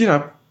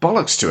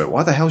 bollocks to it.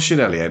 Why the hell should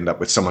Ellie end up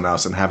with someone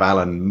else and have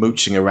Alan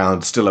mooching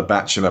around, still a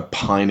bachelor,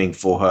 pining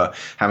for her,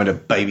 having to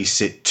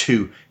babysit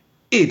 2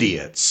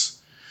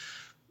 idiots?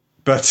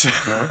 But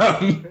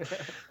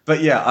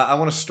but yeah, I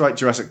want to strike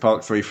Jurassic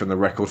Park 3 from the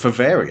record for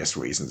various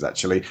reasons,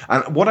 actually.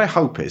 And what I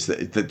hope is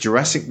that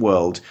Jurassic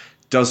World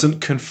doesn't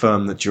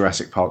confirm that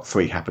Jurassic Park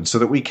 3 happened, so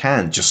that we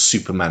can just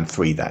Superman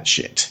 3 that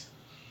shit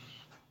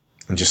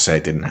and just say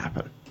it didn't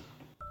happen.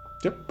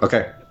 Yep.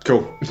 Okay.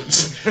 Cool.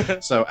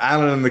 So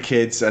Alan and the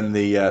kids and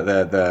the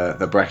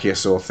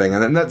brachiosaur thing,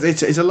 and then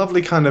it's a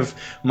lovely kind of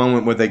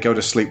moment where they go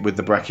to sleep with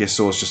the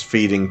brachiosaurs just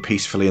feeding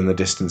peacefully in the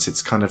distance.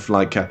 It's kind of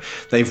like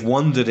they've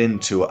wandered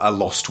into a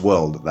lost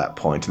world at that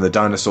point, and the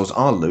dinosaurs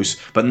are loose,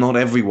 but not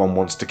everyone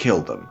wants to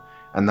kill them.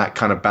 And that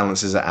kind of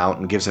balances it out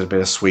and gives it a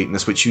bit of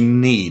sweetness, which you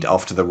need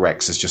after the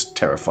Rex has just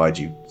terrified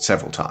you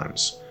several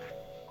times.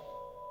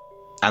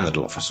 And the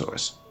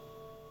Dilophosaurus.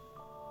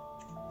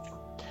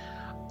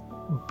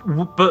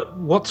 But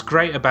what's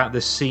great about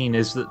this scene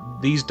is that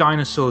these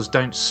dinosaurs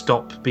don't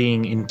stop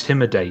being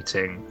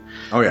intimidating.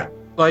 Oh, yeah.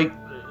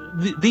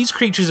 These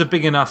creatures are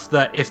big enough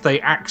that if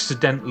they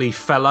accidentally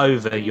fell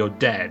over, you're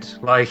dead.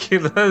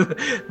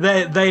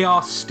 They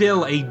are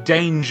still a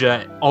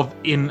danger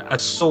in a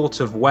sort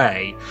of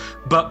way,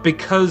 but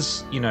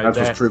because that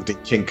was proved in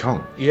King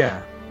Kong.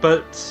 Yeah,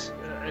 but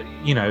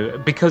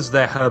because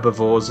they're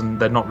herbivores and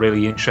they're not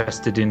really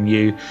interested in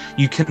you,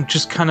 you can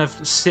just kind of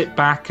sit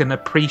back and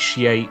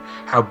appreciate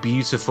how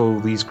beautiful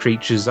these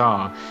creatures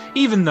are.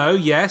 Even though,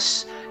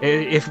 yes,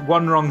 if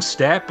one wrong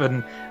step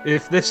and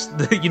if the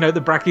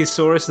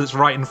Brachiosaurus that's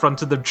right in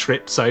front of them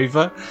trips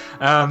over,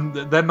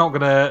 they're not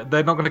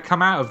gonna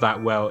come out of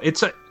that well.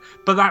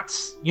 But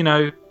that's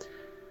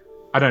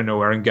I don't know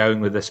where I'm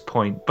going with this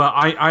point, but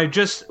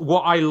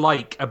what I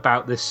like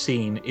about this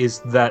scene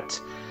is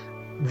that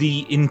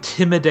the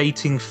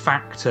intimidating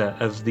factor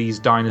of these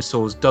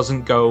dinosaurs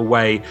doesn't go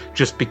away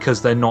just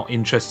because they're not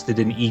interested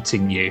in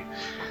eating you.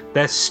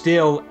 They're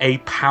still a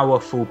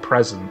powerful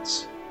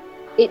presence.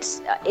 It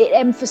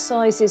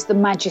emphasises the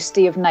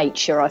majesty of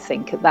nature, I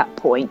think, at that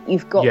point.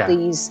 You've got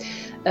these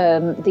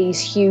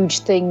huge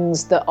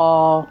things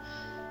that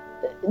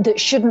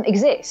shouldn't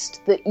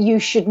exist, that you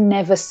should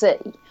never see.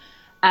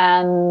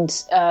 And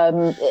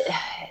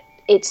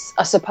it's,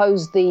 I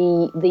suppose,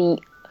 the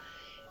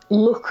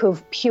look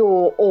of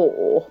pure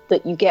awe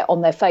that you get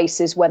on their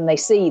faces when they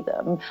see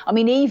them. I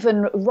mean,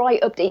 even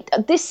right up to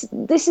this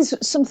is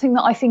something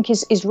that I think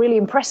is really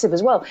impressive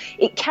as well.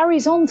 It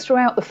carries on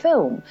throughout the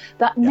film.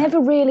 That never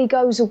really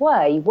goes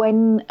away.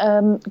 When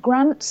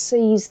Grant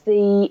sees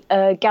the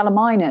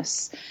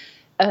Gallimimus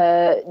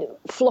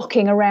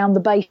flocking around the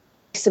base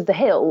of the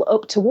hill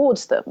up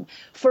towards them,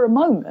 for a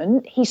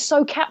moment he's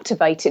so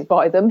captivated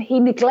by them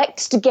he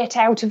neglects to get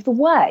out of the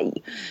way.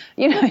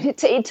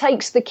 It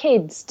takes the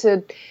kids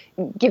to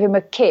give him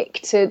a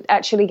kick to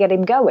actually get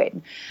him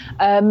going,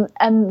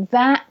 and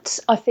that,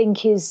 I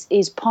think, is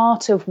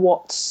part of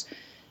what's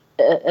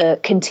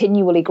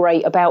continually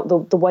great about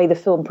the way the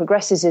film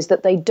progresses, is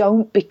that they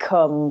don't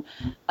become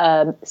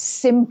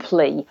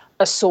simply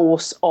a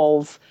source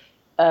of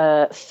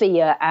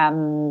fear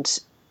and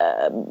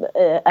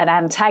an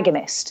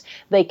antagonist.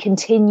 They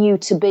continue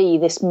to be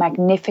this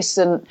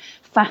magnificent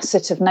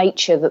facet of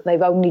nature that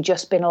they've only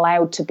just been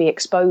allowed to be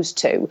exposed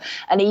to.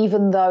 And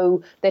even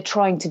though they're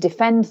trying to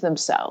defend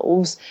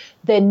themselves,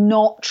 they're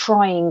not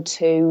trying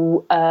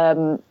to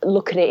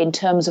look at it in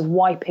terms of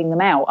wiping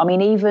them out. I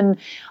mean,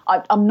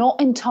 I'm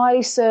not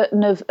entirely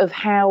certain of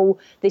how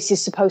this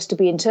is supposed to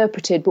be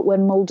interpreted, but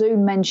when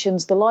Muldoon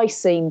mentions the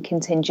lysine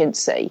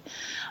contingency,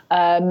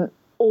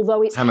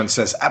 although it's... Hammond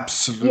says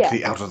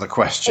absolutely out of the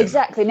question.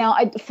 Exactly. Now,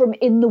 from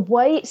in the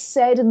way it's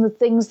said and the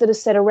things that are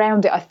said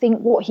around it, I think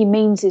what he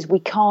means is we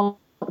can't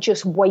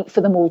just wait for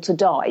them all to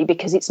die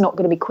because it's not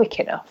going to be quick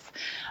enough.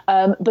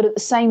 But at the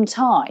same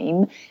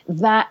time,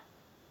 that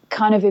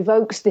kind of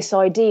evokes this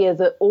idea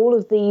that all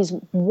of these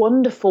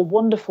wonderful,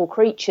 wonderful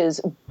creatures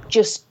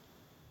just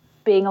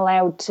being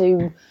allowed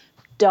to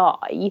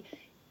die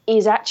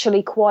is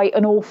actually quite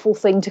an awful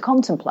thing to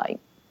contemplate.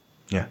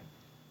 Yeah.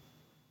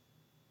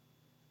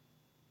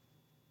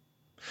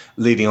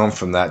 Leading on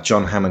from that,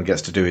 John Hammond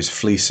gets to do his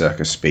flea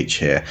circus speech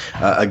here.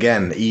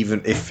 Again,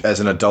 even if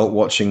as an adult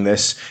watching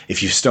this,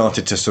 if you've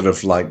started to sort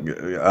of like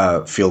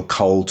feel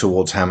cold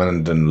towards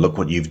Hammond and look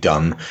what you've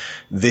done,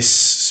 this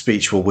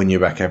speech will win you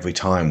back every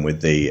time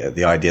with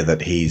the idea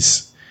that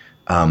he's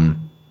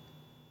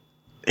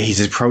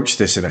approached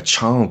this in a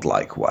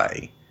childlike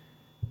way.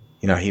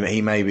 You know,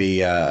 he may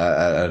be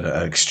an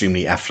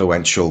extremely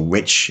affluential,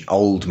 rich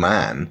old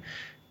man,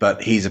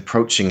 but he's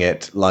approaching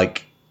it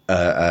like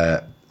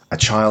a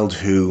child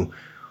who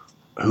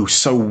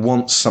so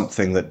wants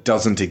something that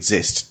doesn't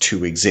exist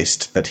to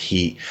exist, that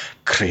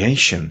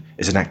creation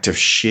is an act of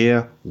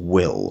sheer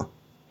will.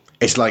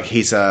 It's like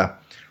he's not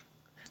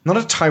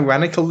a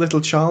tyrannical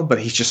little child,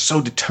 but he's just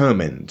so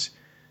determined.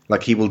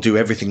 Like he will do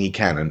everything he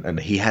can, and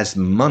he has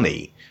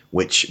money,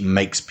 which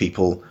makes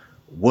people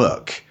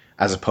work,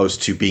 as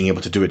opposed to being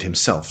able to do it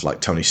himself, like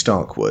Tony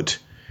Stark would.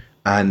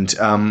 And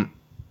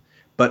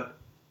but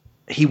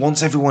he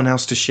wants everyone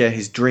else to share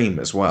his dream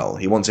as well.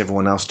 He wants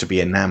everyone else to be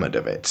enamored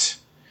of it.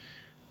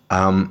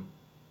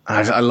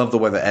 I love the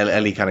way that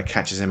Ellie kind of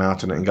catches him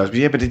out on it and goes,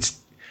 yeah, but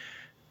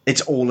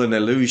it's all an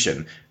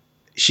illusion.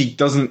 She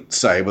doesn't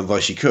say,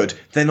 although she could,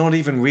 they're not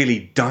even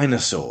really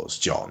dinosaurs,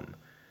 John.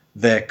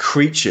 They're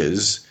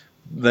creatures.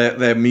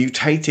 They're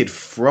mutated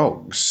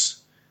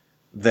frogs.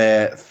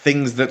 They're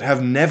things that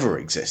have never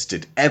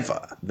existed,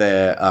 ever.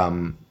 They're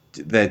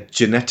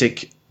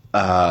genetic...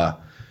 what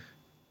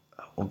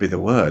would be the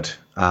word?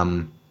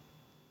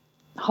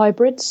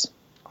 Hybrids?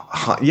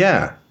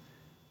 Yeah.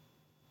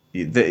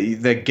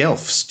 They're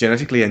Gelfs,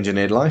 genetically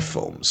engineered life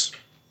forms.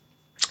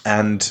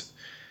 And,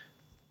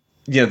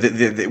 you know,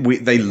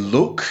 they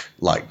look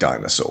like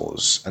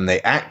dinosaurs, and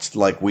they act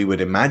like we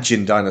would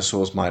imagine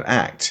dinosaurs might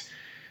act,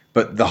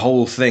 but the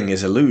whole thing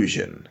is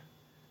illusion.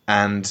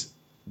 And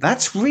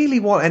that's really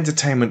what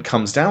entertainment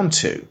comes down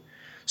to.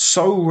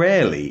 So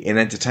rarely in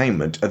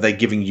entertainment are they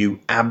giving you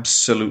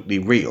absolutely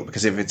real,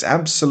 because if it's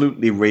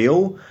absolutely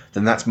real,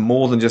 then that's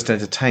more than just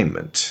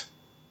entertainment.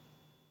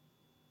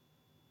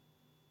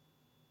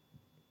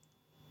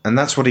 And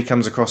that's what he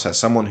comes across as,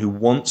 someone who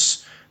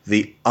wants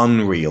the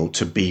unreal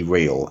to be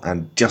real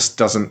and just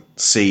doesn't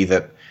see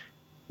that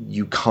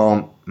you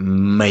can't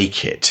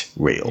make it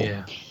real.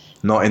 Yeah.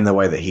 Not in the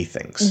way that he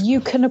thinks. You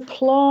can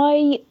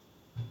apply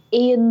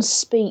Ian's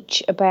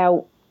speech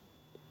about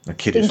a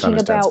kid who's found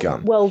his dad's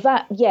gun. Well,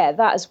 that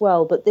as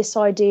well. But this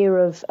idea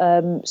of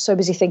so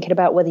busy thinking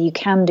about whether you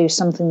can do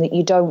something that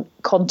you don't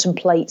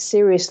contemplate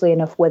seriously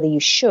enough whether you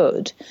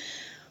should.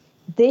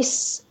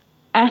 This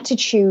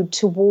attitude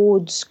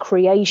towards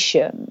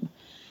creation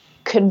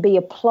can be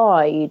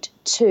applied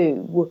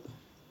to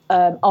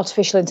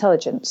artificial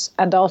intelligence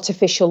and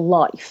artificial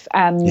life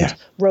and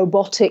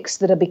robotics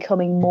that are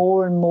becoming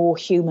more and more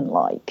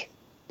human-like.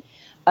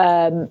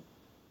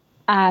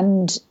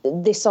 And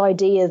this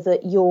idea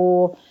that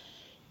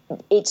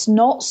it's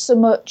not so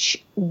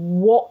much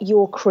what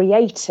you're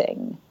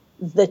creating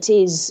that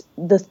is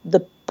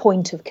the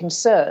point of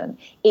concern.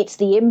 It's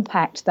the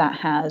impact that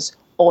has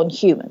on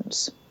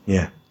humans.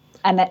 Yeah.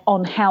 And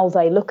on how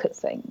they look at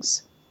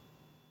things.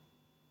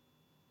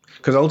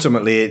 Because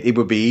ultimately it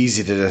would be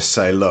easy to just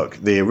say, look,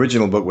 the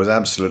original book was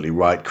absolutely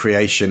right.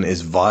 Creation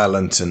is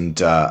violent and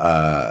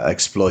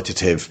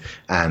exploitative,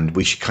 and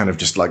we should kind of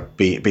just like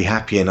be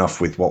happy enough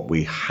with what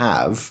we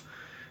have.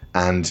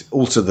 And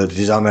also that it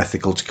is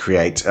unethical to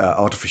create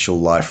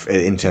artificial life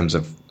in terms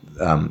of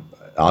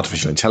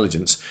artificial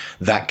intelligence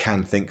that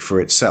can think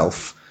for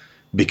itself,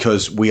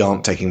 because we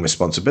aren't taking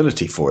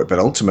responsibility for it. But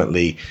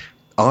ultimately,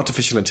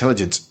 artificial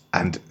intelligence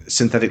and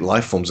synthetic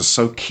life forms are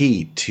so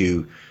key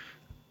to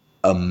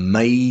a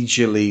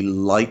majorly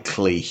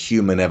likely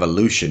human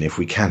evolution if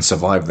we can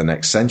survive the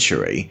next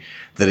century,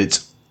 that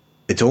it's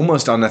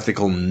almost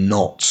unethical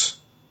not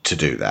to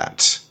do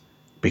that,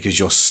 because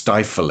you're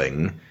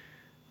stifling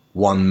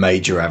one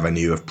major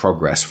avenue of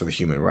progress for the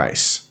human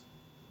race.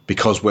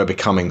 Because we're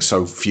becoming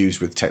so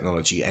fused with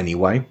technology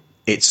anyway,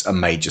 it's a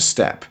major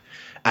step,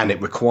 and it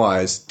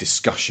requires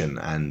discussion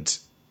and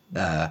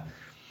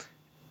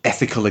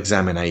ethical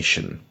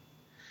examination.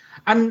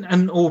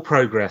 And all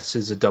progress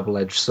is a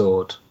double-edged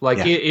sword.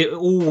 Like, it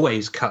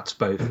always cuts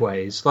both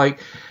ways.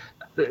 Like,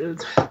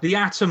 the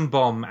atom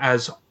bomb,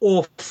 as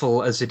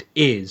awful as it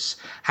is,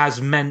 has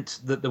meant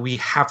that we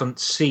haven't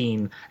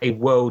seen a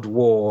world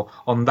war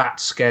on that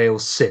scale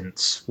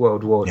since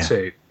World War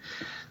II.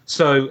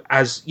 So,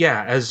 as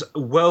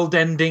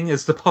world-ending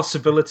as the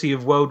possibility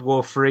of World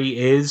War III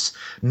is,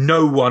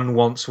 no one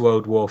wants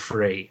World War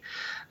III.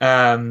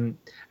 And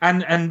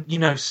you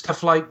know,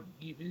 stuff like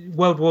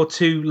World War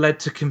II led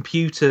to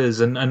computers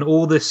and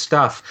all this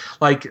stuff.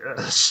 Like,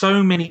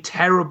 so many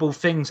terrible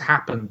things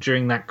happened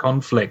during that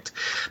conflict,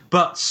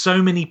 but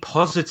so many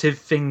positive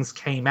things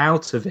came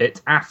out of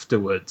it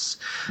afterwards.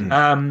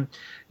 And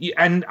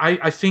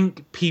I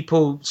think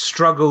people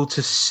struggle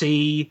to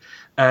see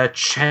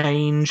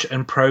change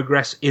and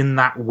progress in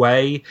that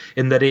way,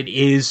 in that it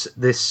is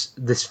this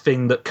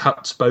thing that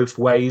cuts both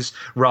ways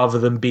rather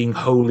than being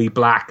wholly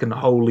black and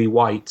wholly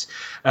white.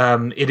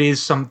 It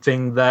is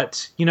something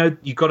that, you know,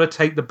 you got to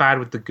take the bad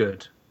with the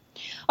good.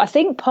 I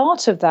think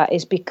part of that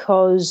is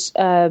because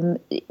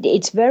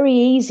it's very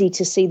easy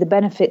to see the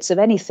benefits of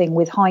anything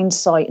with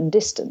hindsight and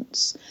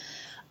distance.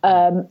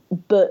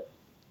 But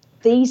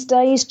these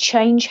days,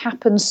 change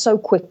happens so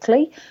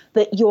quickly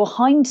that your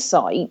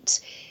hindsight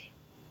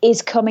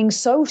is coming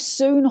so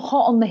soon,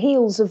 hot on the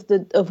heels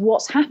of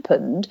what's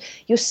happened.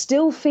 You're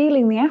still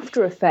feeling the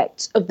after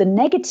effects of the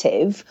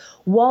negative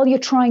while you're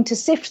trying to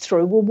sift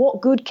through, well,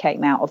 what good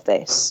came out of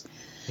this?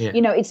 Yeah.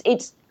 You know, it's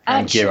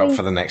and actually, gear up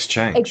for the next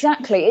change.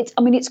 Exactly.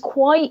 It's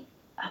quite,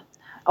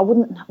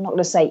 I'm not going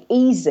to say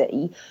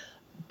easy,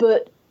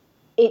 but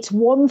it's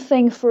one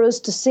thing for us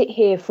to sit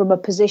here from a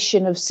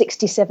position of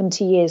 60,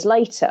 70 years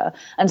later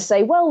and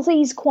say, well,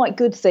 these quite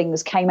good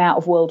things came out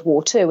of World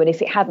War II. And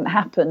if it hadn't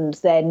happened,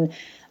 then,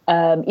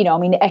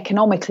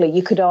 economically,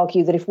 you could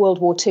argue that if World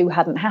War II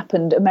hadn't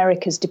happened,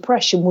 America's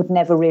depression would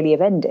never really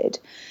have ended,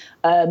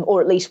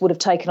 or at least would have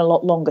taken a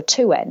lot longer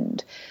to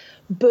end.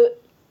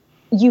 But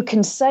you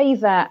can say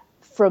that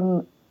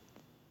from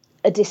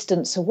a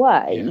distance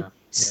away,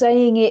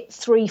 saying it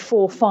 3,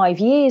 4, 5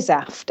 years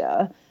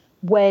after,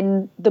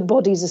 when the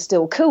bodies are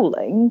still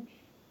cooling,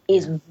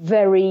 is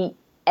very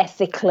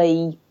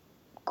ethically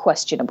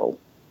questionable.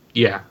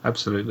 Yeah,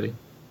 absolutely.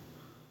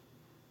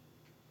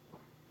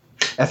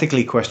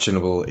 Ethically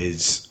questionable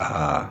is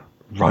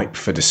ripe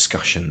for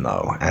discussion,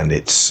 though, and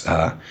it's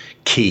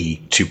key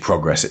to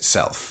progress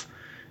itself.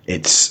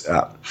 It's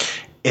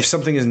if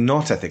something is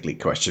not ethically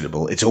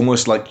questionable, it's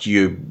almost like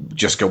you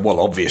just go, well,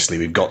 obviously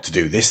we've got to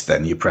do this,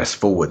 then you press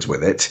forwards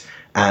with it,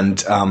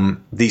 and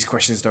these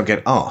questions don't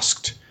get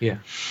asked. Yeah.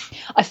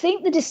 I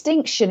think the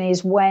distinction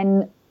is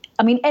when,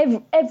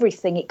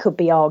 everything, it could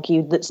be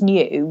argued, that's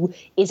new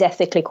is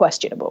ethically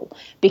questionable,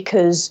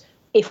 because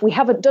if we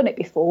haven't done it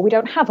before, we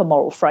don't have a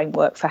moral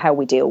framework for how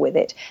we deal with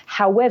it.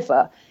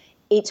 However,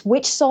 it's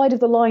which side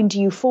of the line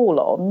do you fall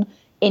on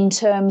in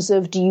terms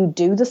of, do you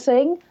do the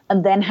thing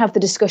and then have the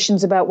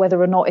discussions about whether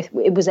or not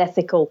it was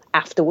ethical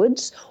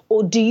afterwards,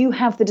 or do you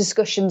have the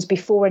discussions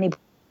before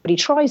anybody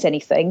tries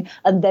anything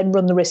and then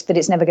run the risk that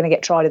it's never going to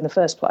get tried in the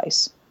first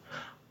place?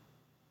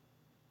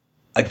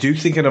 I do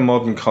think in a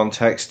modern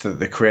context that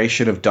the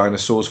creation of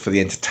dinosaurs for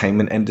the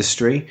entertainment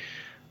industry,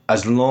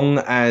 as long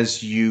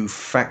as you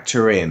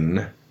factor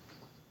in...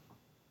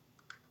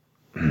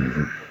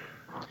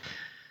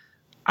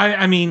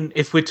 I mean,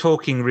 if we're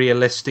talking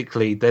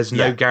realistically, there's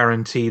no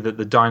guarantee that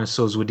the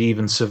dinosaurs would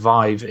even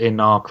survive in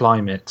our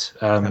climate,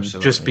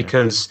 just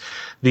because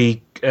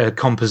the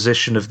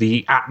composition of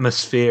the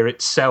atmosphere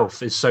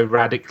itself is so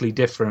radically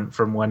different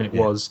from when it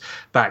was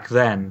back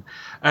then.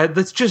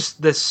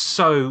 There's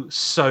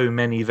so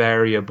many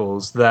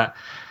variables that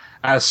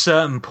at a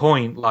certain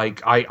point,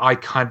 like I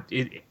can't.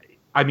 It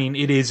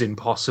is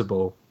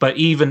impossible. But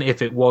even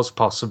if it was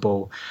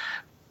possible,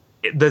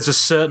 there's a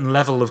certain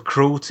level of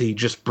cruelty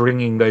just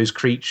bringing those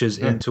creatures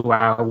into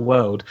our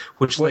world,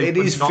 which it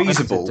is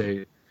feasible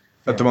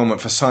at the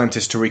moment for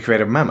scientists to recreate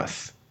a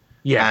mammoth.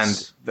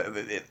 Yes.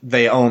 And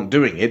they aren't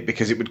doing it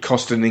because it would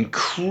cost an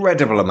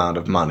incredible amount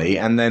of money,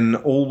 and then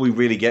all we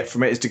really get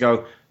from it is to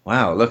go,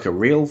 wow, look, a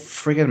real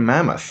friggin'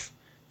 mammoth.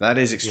 That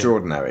is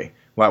extraordinary. Yeah.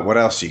 Wow, what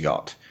else you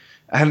got?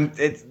 And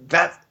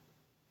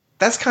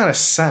that's kind of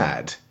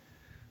sad.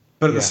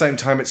 But at the same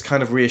time, it's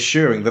kind of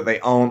reassuring that they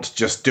aren't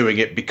just doing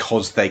it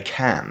because they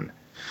can.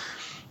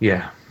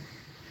 Yeah.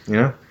 You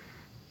know?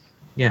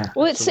 Yeah.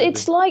 Well,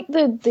 it's like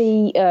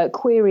the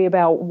query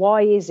about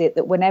why is it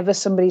that whenever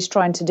somebody's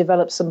trying to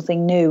develop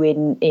something new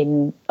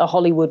in a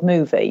Hollywood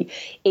movie,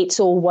 it's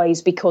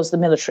always because the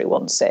military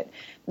wants it.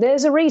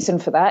 There's a reason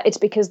for that. It's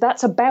because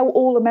that's about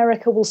all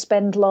America will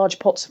spend large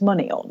pots of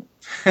money on.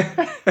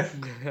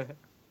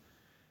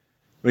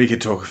 We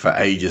could talk for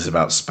ages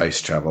about space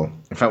travel.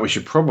 In fact, we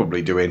should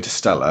probably do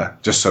Interstellar,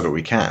 just so that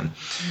we can.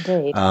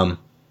 Indeed.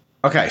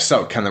 Okay,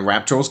 so can the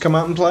Raptors come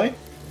out and play?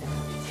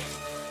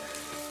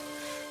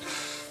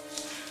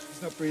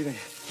 He's not breathing.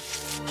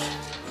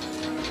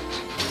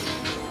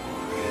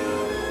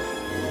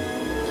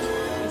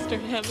 Mr.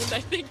 Hammond,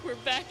 I think we're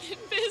back in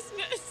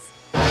business.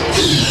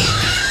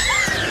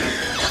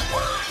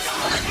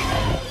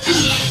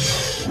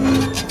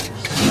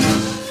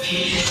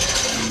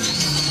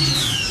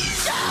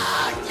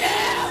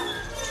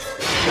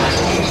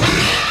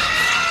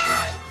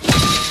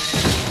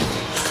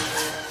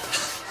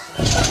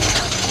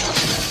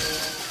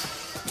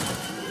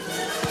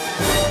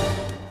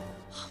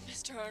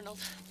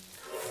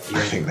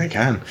 I think they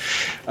can.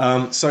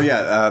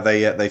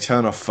 They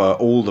turn off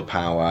all the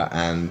power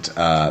and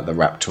the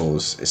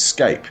Raptors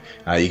escape.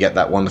 You get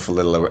that wonderful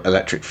little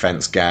electric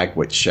fence gag,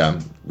 which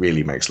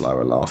really makes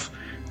Lara laugh.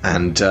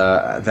 And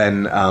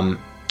then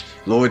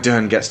Laura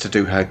Dern gets to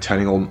do her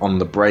turning on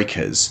the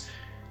breakers.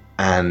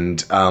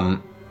 And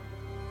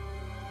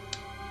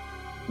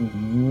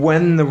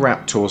when the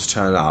Raptors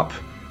turn up,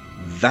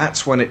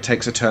 that's when it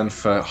takes a turn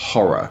for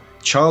horror.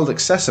 child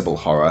accessible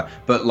horror,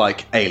 but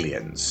like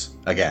Aliens.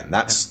 Again,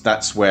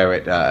 that's where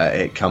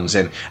it comes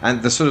in,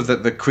 and the sort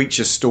of the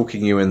creature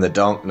stalking you in the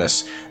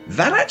darkness,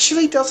 that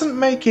actually doesn't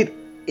make it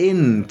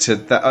into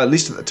that, at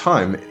least at the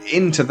time,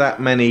 into that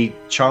many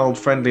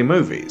child-friendly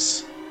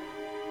movies.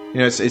 You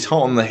know, it's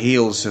hot on the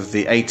heels of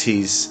the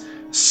 80s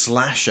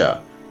slasher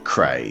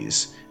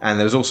craze, and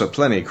there was also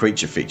plenty of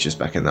creature features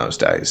back in those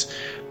days.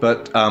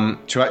 But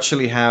to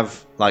actually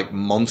have like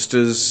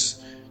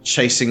monsters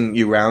chasing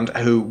you around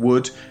who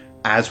would,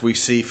 as we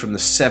see from the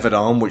severed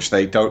arm, which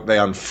they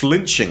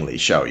unflinchingly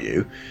show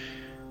you,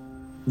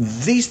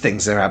 these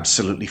things are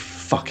absolutely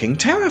fucking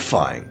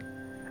terrifying.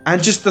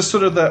 And just the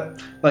sort of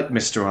like,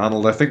 Mr.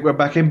 Arnold, I think we're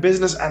back in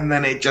business, and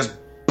then it just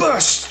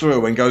bursts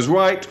through and goes,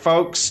 right,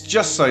 folks,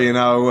 just so you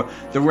know,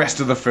 the rest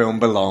of the film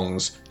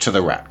belongs to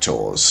the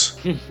Raptors.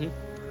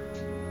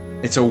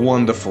 It's a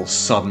wonderful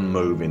sudden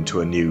move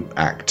into a new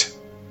act.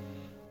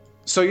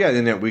 So yeah,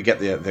 you know, we get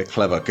the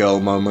clever girl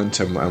moment,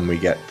 and we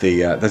get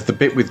there's the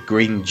bit with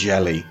green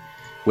jelly,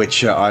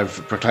 which I've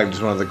proclaimed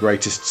as one of the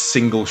greatest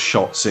single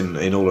shots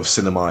in all of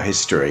cinema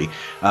history,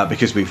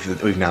 because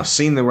we've now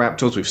seen the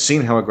Raptors, we've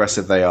seen how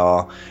aggressive they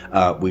are,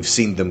 we've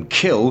seen them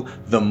kill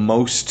the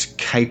most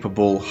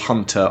capable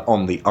hunter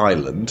on the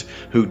island,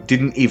 who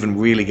didn't even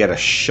really get a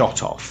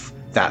shot off.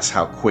 That's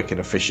how quick and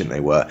efficient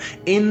they were,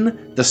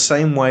 in the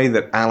same way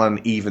that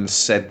Alan even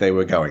said they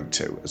were going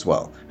to as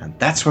well. And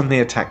that's when the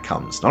attack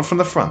comes, not from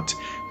the front,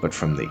 but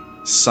from the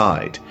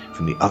side,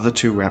 from the other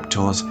two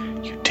Raptors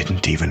you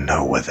didn't even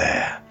know were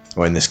there.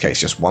 Or in this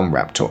case, just one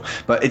Raptor.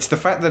 But it's the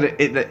fact that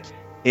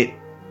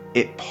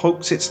it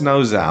pokes its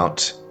nose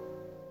out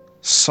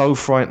so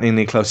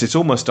frighteningly close, it's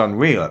almost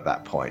unreal at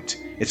that point.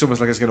 It's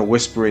almost like it's going to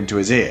whisper into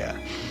his ear.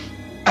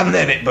 And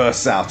then it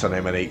bursts out on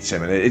him and eats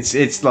him, and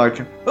it's like,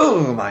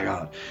 oh my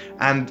god!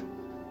 And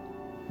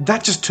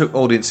that just took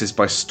audiences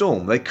by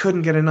storm. They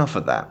couldn't get enough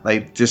of that. They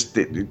just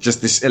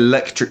this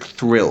electric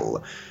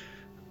thrill.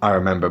 I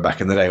remember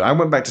back in the day, I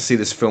went back to see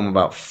this film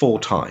about 4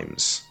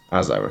 times,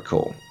 as I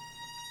recall.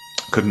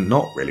 Couldn't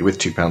not really with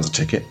 £2 a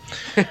ticket.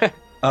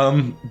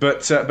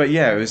 But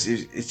yeah,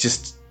 it's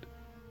just.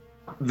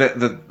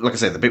 Like I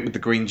say, the bit with the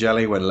green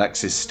jelly when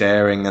Lex is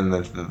staring, and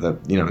the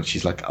you know,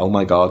 she's like, oh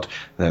my god,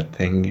 the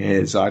thing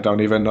is, I don't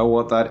even know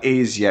what that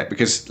is yet,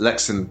 because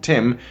Lex and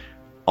Tim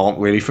aren't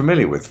really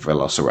familiar with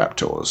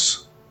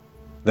velociraptors.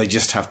 They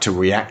just have to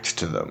react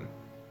to them.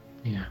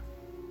 Yeah.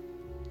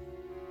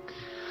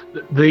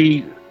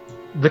 The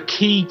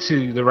key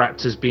to the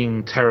raptors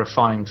being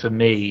terrifying for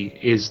me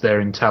is their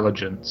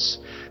intelligence,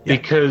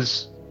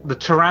 because the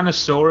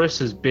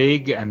Tyrannosaurus, as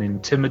big and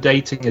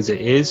intimidating as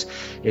it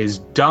is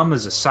dumb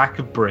as a sack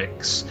of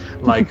bricks.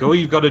 Like, all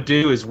you've got to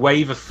do is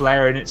wave a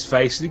flare in its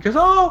face, and it goes,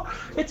 oh,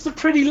 it's a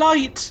pretty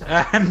light,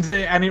 and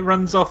it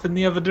runs off in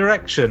the other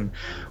direction.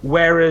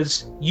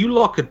 Whereas you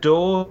lock a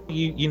door,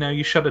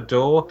 you shut a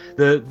door,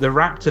 the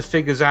raptor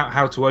figures out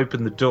how to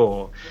open the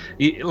door.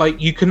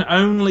 You can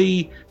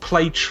only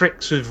play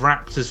tricks with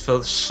raptors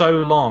for so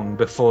long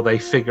before they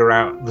figure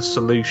out the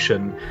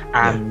solution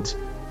and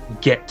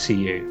get to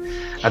you,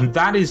 and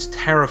that is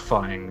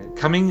terrifying.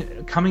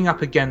 Coming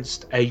up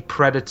against a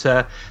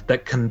predator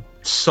that can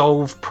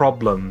solve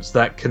problems,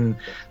 that can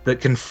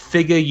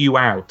figure you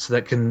out,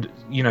 that can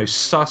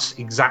suss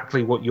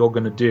exactly what you're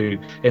going to do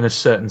in a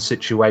certain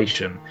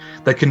situation,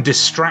 that can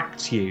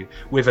distract you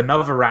with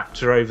another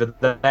raptor over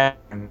there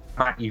and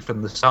at you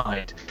from the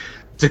side,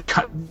 to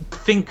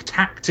think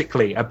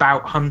tactically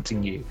about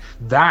hunting you.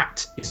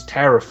 That is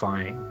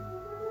terrifying.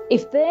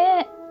 If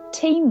they're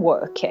team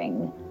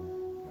working,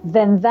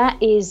 then that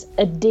is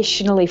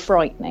additionally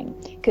frightening.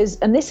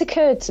 And this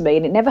occurred to me,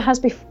 and it never has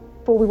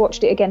before we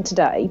watched it again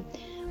today,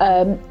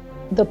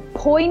 the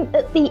point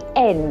at the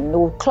end,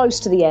 or close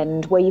to the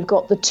end, where you've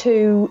got the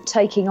two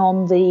taking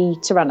on the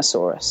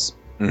Tyrannosaurus.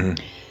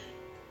 Mm-hmm.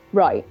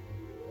 Right.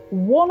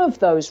 One of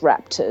those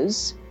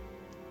raptors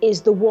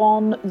is the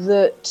one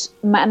that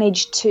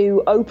managed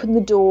to open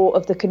the door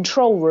of the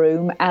control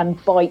room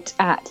and bite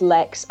at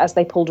Lex as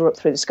they pulled her up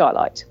through the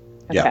skylight.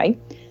 Okay.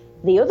 Yeah.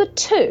 The other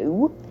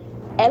two,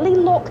 Ellie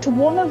locked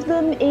one of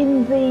them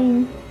in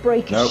the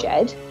breaker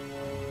shed.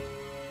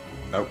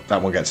 Nope,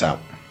 that one gets out.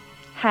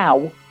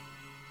 How?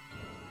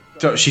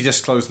 So she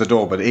just closed the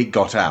door, but it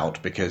got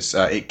out because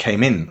it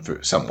came in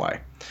through some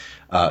way.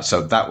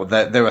 So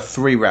there are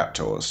 3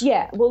 raptors.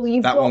 Yeah, well,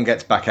 one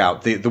gets back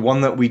out. The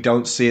one that we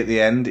don't see at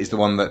the end is the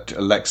one that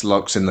Lex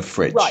locks in the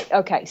fridge. Right.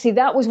 Okay. See,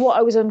 that was what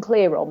I was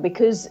unclear on,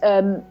 because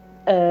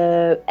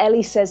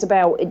Ellie says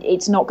about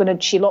it's not going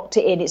to. She locked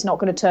it in. It's not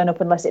going to turn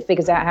up unless it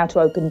figures out how to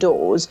open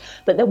doors.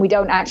 But then we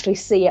don't actually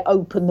see it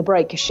open the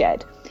breaker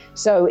shed.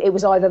 So it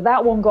was either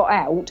that one got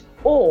out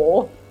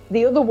or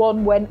the other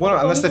one went. Well,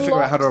 unless they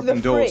figure out how to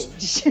open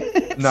doors.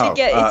 No, to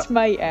get its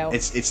mate out.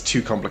 It's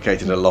too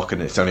complicated to lock,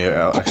 and it's only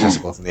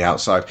accessible from the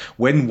outside.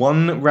 When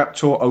one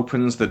raptor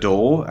opens the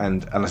door,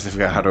 and unless they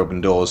figure out how to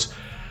open doors,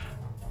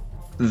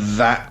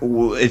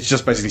 it's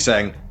just basically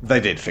saying they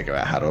did figure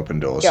out how to open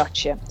doors.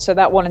 Gotcha. So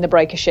that one in the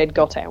breaker shed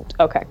got out.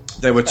 Okay.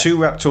 There were two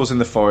raptors in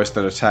the forest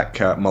that attack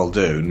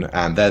Muldoon,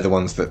 and they're the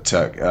ones that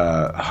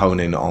hone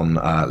in on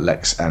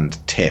Lex and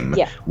Tim.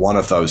 Yeah. One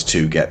of those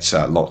two gets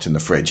locked in the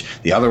fridge.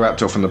 The other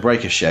raptor from the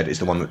breaker shed is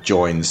the one that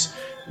joins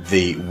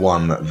the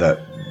one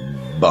that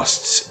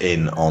busts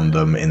in on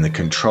them in the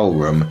control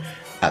room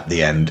at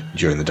the end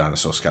during the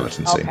dinosaur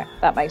skeleton scene. Okay,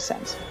 that makes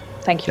sense.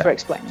 Thank you for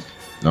explaining.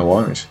 No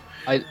worries.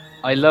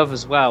 I love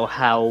as well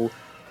how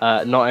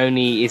not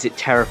only is it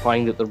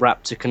terrifying that the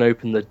raptor can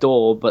open the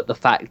door, but the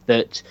fact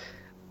that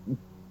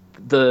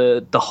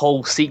the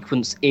whole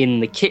sequence in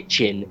the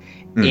kitchen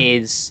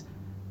is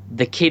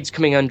the kids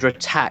coming under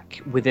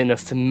attack within a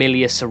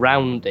familiar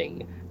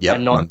surrounding. Yep,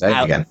 and not Monday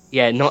out, again.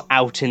 Yeah, not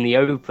out in the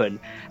open.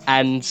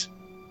 And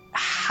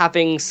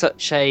having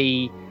such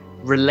a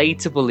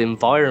relatable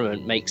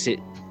environment makes it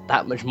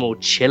that much more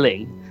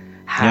chilling.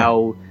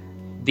 How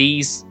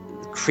these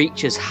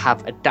creatures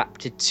have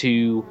adapted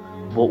to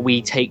what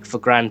we take for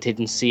granted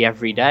and see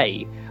every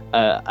day,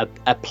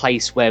 a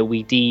place where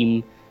we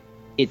deem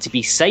it to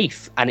be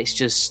safe, and it's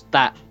just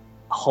that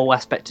whole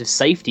aspect of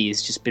safety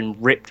has just been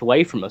ripped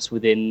away from us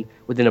within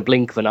a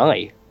blink of an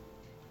eye.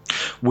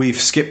 We've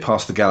skipped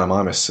past the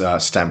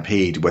Gallimimus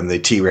stampede when the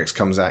T-Rex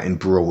comes out in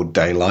broad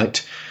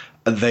daylight.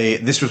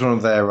 This was one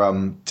of their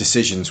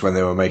decisions when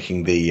they were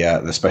making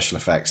the special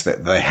effects,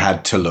 that they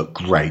had to look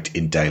great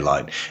in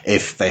daylight.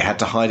 If they had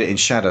to hide it in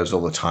shadows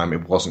all the time,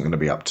 it wasn't going to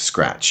be up to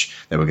scratch.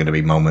 There were going to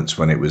be moments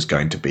when it was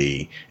going to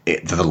be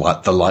the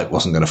light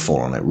wasn't going to fall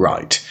on it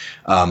right.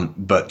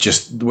 But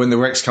just when the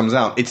Rex comes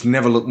out, it's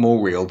never looked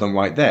more real than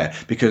right there,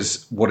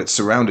 because what it's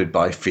surrounded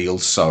by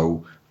feels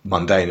so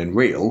mundane and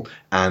real,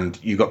 and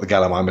you've got the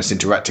Gallimimus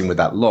interacting with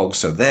that log,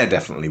 so they're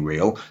definitely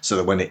real, so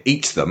that when it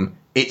eats them,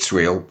 it's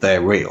real,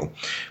 they're real.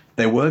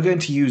 They were going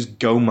to use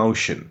Go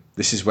Motion.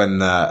 This is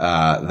when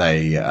I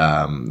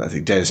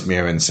think Dennis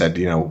Muren said,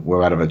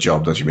 we're out of a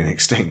job, don't you mean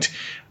extinct?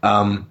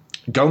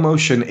 Go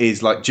Motion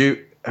is like, have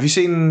you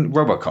seen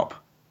RoboCop?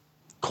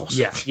 Of course.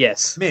 Yeah.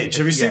 Yes. Mitch,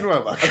 have you seen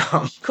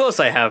RoboCop? Of course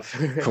I have.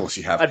 Of course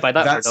you have. I'd buy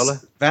that for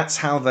 $1. That's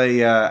how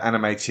they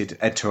animated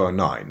Ed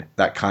 209.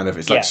 That kind of,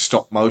 it's like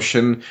stop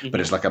motion, but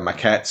it's like a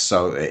maquette,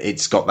 so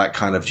it's got that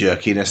kind of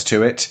jerkiness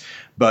to it.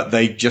 But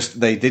they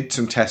did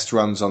some test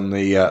runs on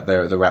the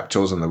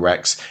Raptors and the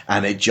Rex,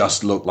 and it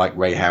just looked like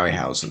Ray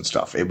Harryhausen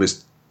stuff. It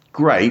was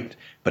great,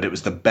 but it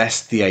was the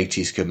best the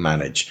 80s could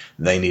manage.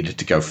 They needed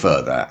to go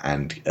further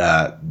and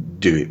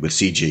do it with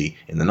CG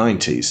in the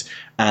 90s.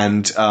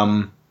 And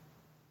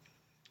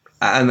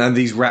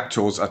these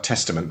Raptors are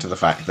testament to the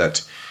fact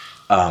that,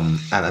 and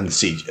the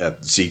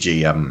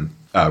CG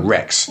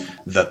Rex,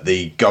 that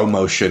the Go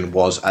Motion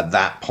was at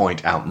that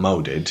point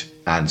outmoded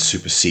and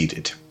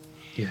superseded.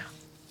 Yeah.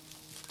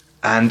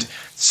 And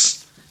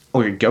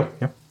go.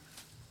 Yeah.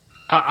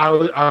 I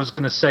was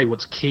going to say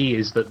what's key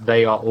is that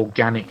they are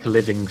organic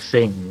living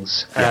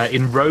things.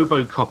 In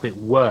RoboCop, it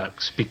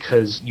works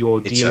because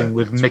you're dealing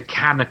with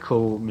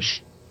mechanical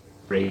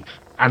machinery,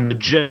 and the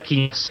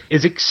jerkiness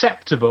is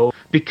acceptable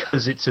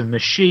because it's a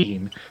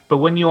machine. But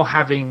when you're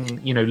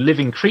having,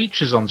 living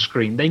creatures on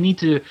screen,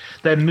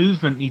 their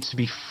movement needs to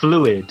be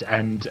fluid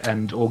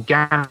and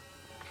organic.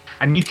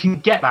 And you can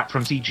get that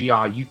from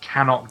CGI. You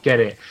cannot get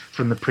it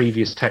from the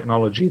previous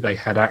technology they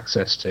had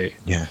access to.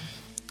 Yeah.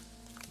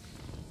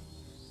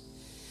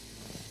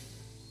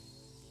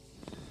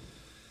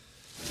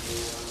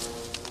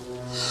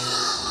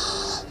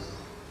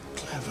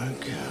 Clever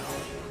girl.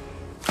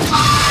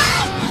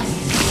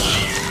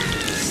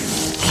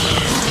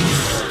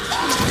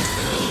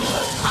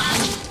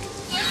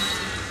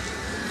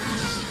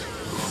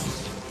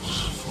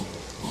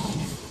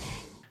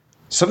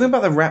 Something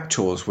about the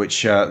Raptors,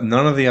 which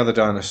none of the other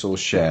dinosaurs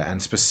share,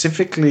 and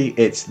specifically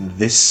it's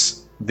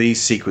these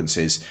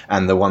sequences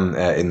and the one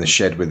in the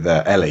shed with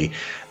Ellie,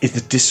 is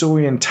the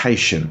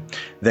disorientation.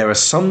 There are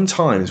some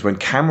times when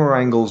camera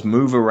angles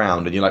move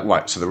around and you're like,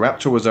 right, so the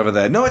Raptor was over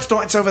there. No, it's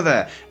not, it's over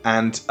there.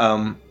 And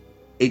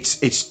it's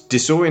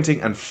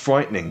disorienting and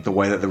frightening the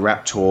way that the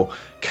Raptor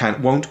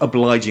won't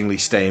obligingly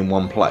stay in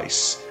one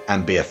place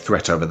and be a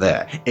threat over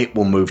there. It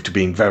will move to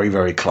being very,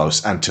 very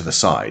close and to the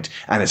side.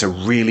 And it's a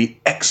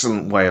really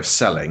excellent way of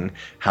selling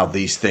how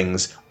these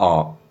things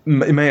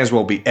may as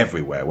well be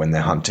everywhere when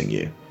they're hunting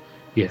you.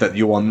 Yeah. That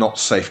you are not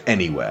safe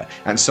anywhere.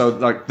 And so,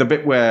 like, the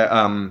bit where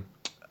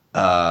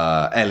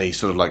Ellie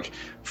sort of, like,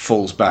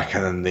 falls back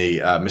and then the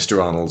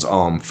Mr. Arnold's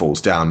arm falls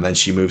down, and then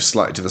she moves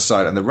slightly to the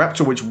side, and the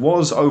Raptor, which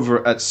was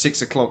over at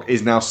 6 o'clock,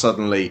 is now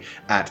suddenly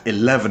at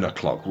 11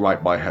 o'clock,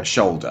 right by her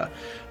shoulder.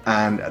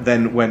 And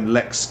then when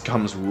Lex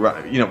comes,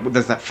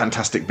 there's that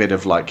fantastic bit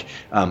of, like,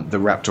 the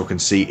Raptor can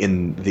see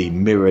in the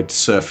mirrored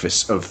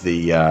surface of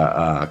the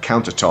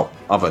countertop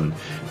oven,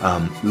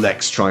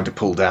 Lex trying to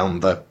pull down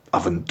the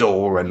oven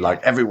door, and,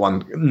 like,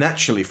 everyone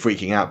naturally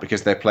freaking out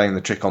because they're playing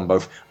the trick on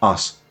both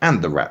us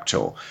and the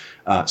Raptor.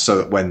 So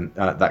that when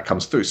that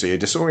comes through, so you're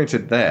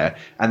disoriented there,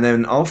 and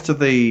then after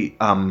the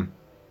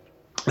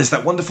there's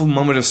that wonderful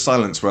moment of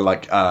silence where,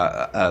 like,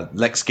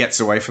 Lex gets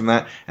away from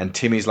that, and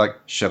Timmy's like,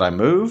 "Should I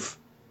move?"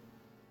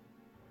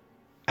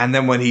 And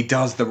then when he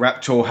does, the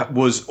raptor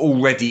was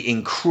already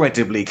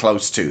incredibly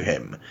close to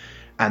him.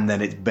 And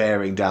then it's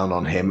bearing down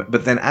on him.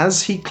 But then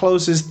as he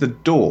closes the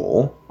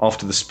door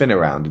after the spin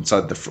around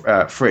inside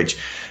the fridge,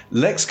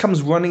 Lex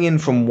comes running in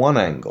from one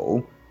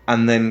angle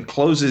and then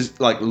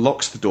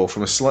locks the door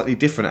from a slightly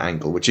different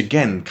angle, which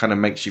again kind of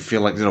makes you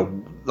feel like,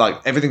 like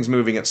everything's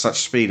moving at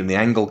such speed and the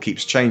angle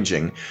keeps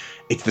changing.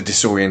 It's the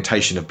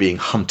disorientation of being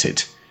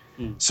hunted.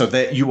 So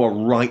there you are,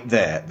 right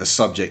there, the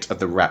subject of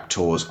the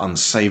raptor's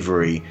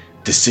unsavory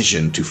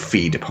decision to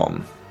feed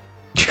upon.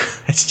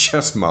 It's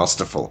just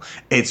masterful.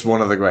 It's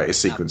one of the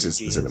greatest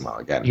sequences in cinema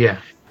again. Yeah.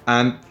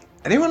 And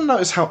anyone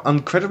notice how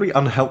incredibly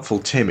unhelpful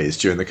Tim is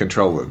during the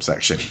control room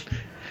section?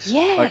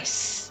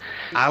 Yes.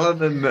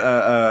 Alan and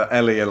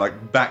Ellie are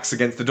backs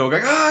against the door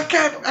going, I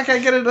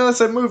can't get it. I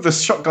said, move. The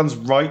shotgun's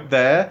right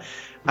there.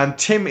 And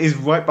Tim is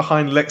right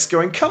behind Lex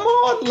going, come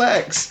on,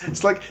 Lex.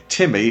 It's like,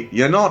 Timmy,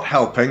 you're not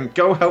helping.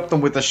 Go help them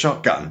with the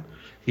shotgun.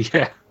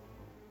 Yeah.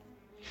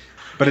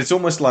 But it's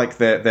almost like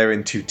they're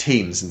in two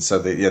teams, and so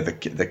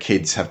the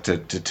kids have to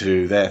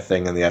do their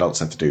thing, and the adults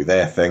have to do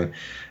their thing.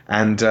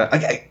 And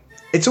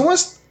it's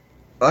almost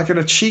like an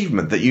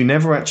achievement that you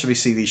never actually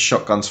see these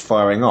shotguns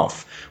firing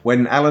off.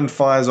 When Alan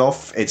fires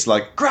off, it's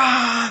like,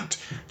 Grant!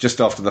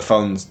 Just after the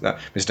phones,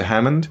 Mr.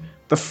 Hammond,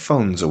 the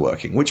phones are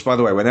working. Which, by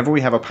the way, whenever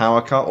we have a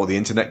power cut or the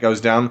internet goes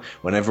down,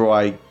 whenever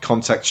I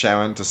contact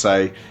Sharon to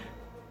say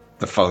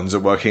the phones are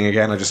working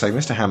again, I just say,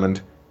 Mr.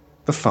 Hammond,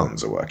 the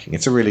phones are working.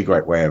 It's a really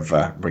great way of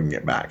bringing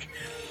it back.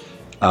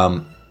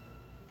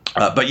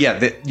 But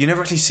yeah, you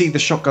never actually see the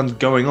shotguns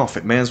going off.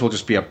 It may as well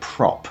just be a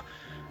prop.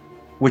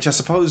 Which I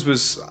suppose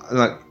was,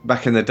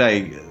 back in the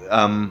day,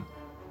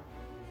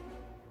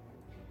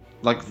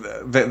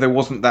 there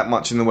wasn't that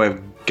much in the way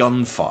of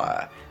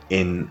gunfire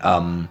in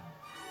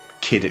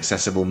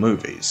kid-accessible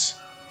movies.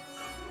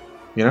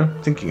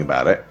 Thinking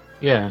about it.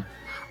 Yeah.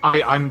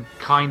 I'm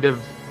kind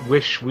of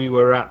wish we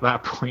were at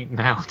that point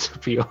now, to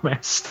be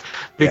honest.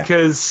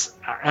 Because,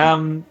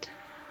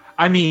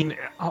 I mean,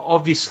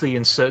 obviously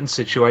in certain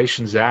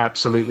situations it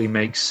absolutely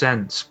makes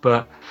sense.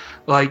 But,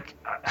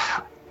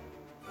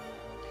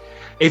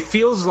 it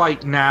feels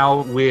like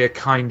now we're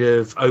kind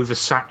of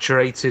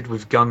oversaturated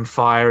with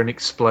gunfire and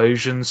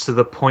explosions to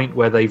the point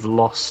where they've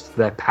lost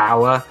their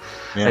power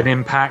and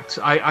impact.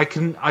 I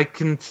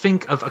can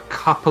think of a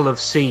couple of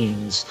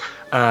scenes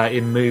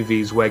in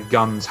movies where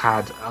guns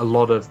had a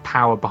lot of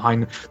power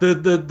behind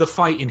them. The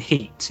fight in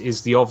Heat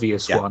is the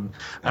obvious one,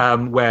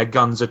 where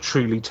guns are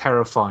truly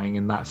terrifying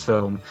in that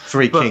film.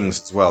 Three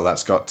Kings as well.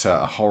 That's got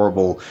a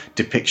horrible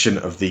depiction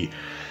of the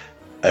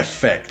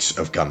effects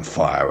of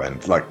gunfire and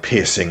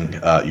piercing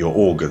your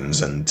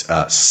organs and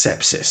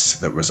sepsis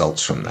that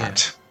results from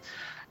that.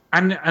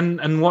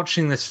 And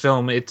watching this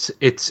film, it's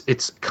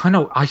kind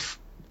of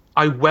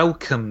I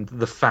welcomed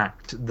the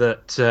fact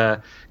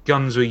that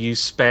guns were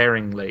used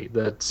sparingly.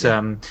 But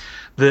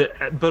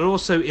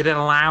also it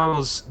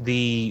allows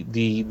the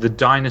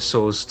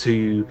dinosaurs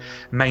to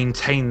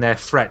maintain their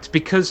threat,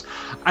 because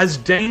as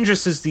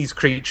dangerous as these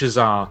creatures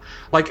are,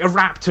 a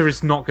raptor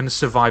is not going to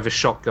survive a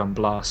shotgun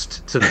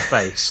blast to the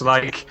face.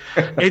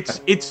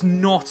 It's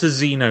not a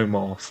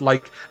xenomorph.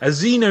 A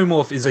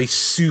xenomorph is a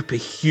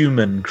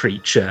superhuman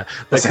creature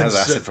that has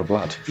acid for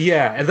blood.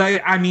 Yeah,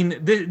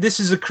 this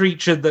is a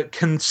creature that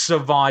can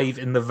survive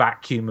in the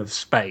vacuum of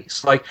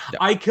space.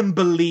 I can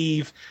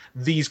believe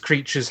these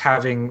creatures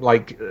having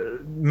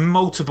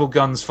multiple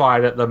guns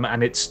fired at them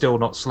and it still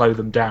not slow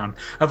them down.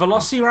 A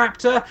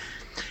velociraptor,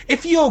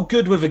 if you're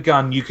good with a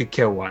gun, you could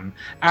kill one.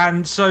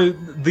 And so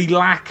the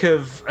lack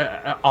of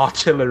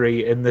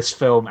artillery in this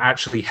film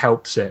actually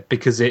helps it,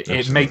 because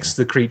it makes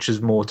the creatures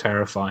more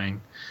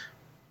terrifying.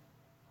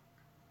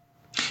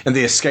 And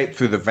the escape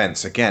through the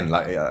vents again.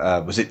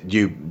 Was it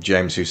you,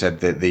 James, who said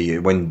that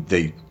when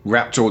the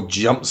raptor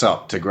jumps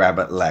up to grab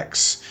at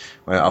Lex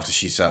after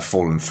she's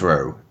fallen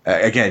through?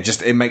 Again,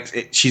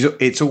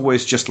 it's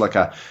always just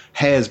a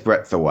hair's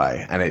breadth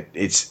away, and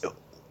it's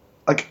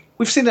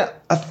we've seen it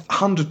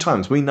 100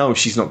 times. We know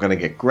she's not going to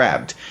get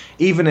grabbed,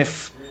 even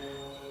if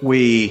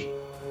we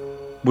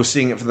were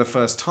seeing it for the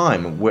first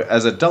time.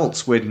 As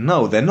adults, we'd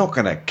know they're not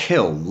going to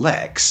kill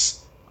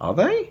Lex, are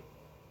they?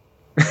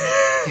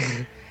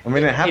 I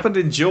mean, it happened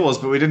in Jaws,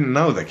 but we didn't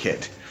know the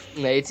kid.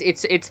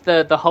 It's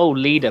the whole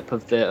lead up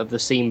of the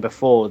scene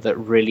before that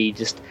really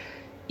just,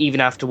 even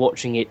after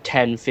watching it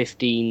 10,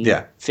 15,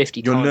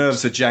 50 Your times. Your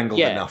nerves are jangled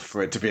enough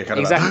for it to be a kind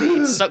of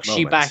it sucks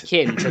you back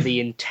into the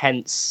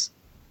intense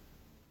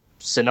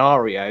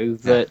scenario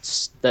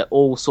that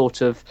all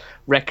sort of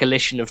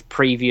recollection of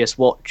previous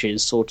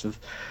watches sort of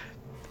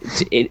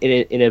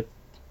in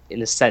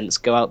a sense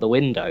go out the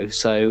window.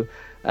 So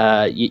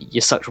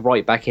you're sucked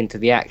right back into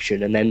the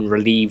action and then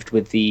relieved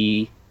with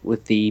the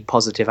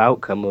positive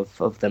outcome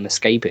of them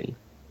escaping.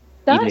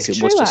 That's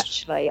true,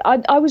 actually.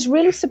 I was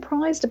really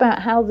surprised about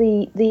how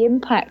the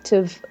impact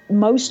of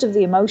most of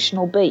the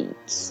emotional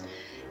beats,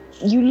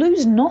 you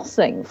lose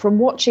nothing from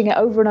watching it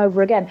over and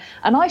over again.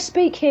 And I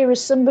speak here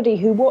as somebody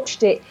who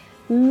watched it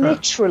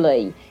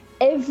literally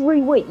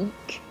every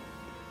week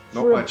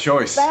Not by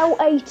choice.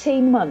 About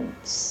 18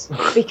 months,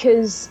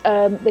 because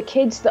the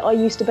kids that I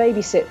used to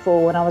babysit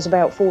for when I was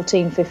about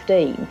 14,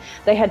 15,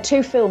 they had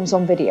 2 films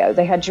on video.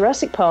 They had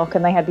Jurassic Park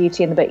and they had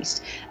Beauty and the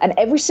Beast. And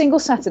every single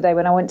Saturday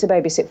when I went to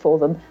babysit for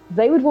them,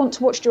 they would want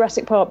to watch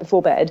Jurassic Park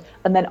before bed,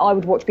 and then I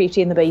would watch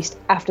Beauty and the Beast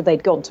after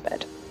they'd gone to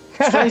bed.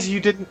 Strange you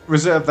didn't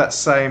reserve that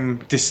same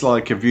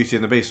dislike of Beauty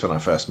and the Beast when I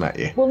first met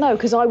you. Well, no,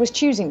 because I was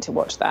choosing to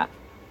watch that.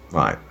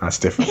 Right, that's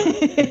different.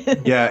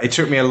 Yeah, it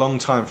took me a long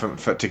time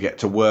to get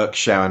to work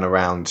Sharon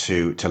around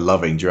to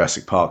loving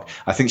Jurassic Park.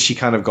 I think she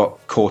kind of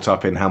got caught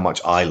up in how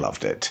much I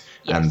loved it.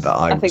 Yes, and that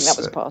I think that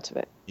was part of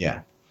it.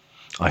 Yeah.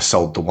 I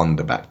sold the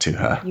wonder back to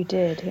her. You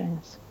did,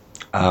 yes.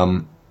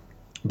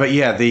 But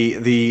yeah,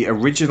 the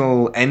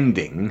original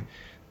ending,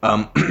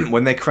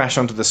 when they crash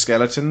onto the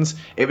skeletons,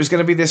 it was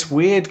going to be this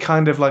weird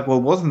kind of like,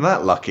 well, wasn't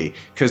that lucky?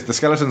 Because the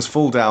skeletons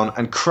fall down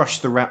and crush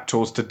the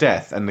raptors to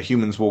death and the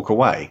humans walk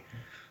away.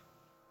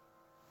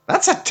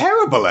 That's a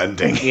terrible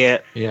ending.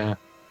 Yeah.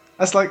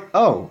 That's like,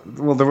 oh,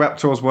 well, the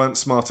raptors weren't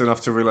smart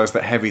enough to realise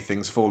that heavy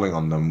things falling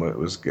on them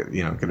was,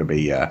 going to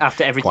be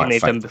after everything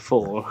they've done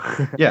before.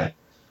 Yeah,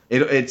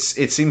 it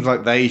seems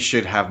like they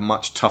should have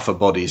much tougher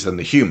bodies than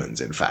the humans,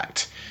 in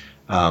fact,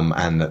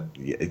 and that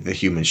the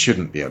humans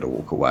shouldn't be able to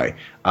walk away.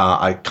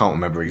 I can't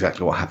remember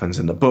exactly what happens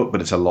in the book,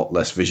 but it's a lot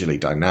less visually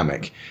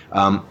dynamic.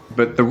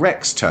 But the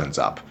Rex turns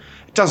up.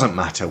 It doesn't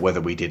matter whether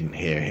we didn't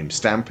hear him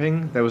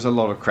stamping. There was a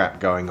lot of crap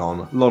going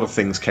on. A lot of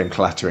things came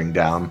clattering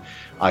down.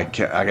 I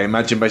can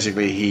imagine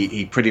basically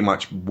he pretty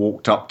much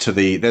walked up to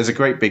the... There's a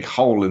great big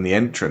hole in the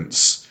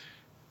entrance,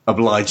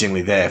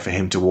 obligingly there for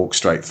him to walk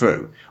straight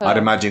through. I'd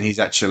imagine he's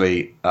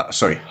actually...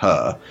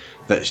 her.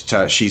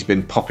 That she's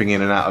been popping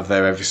in and out of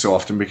there every so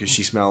often because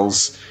she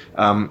smells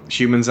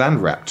humans and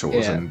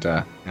raptors and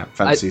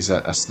fancies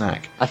a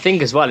snack. I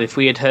think as well, if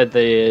we had heard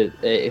the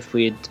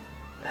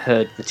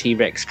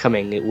T-Rex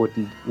coming, it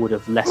would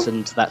have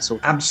lessened that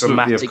sort of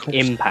dramatic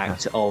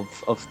impact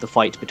of the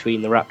fight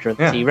between the raptor and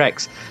the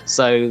T-Rex.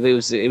 So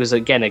it was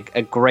again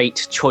a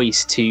great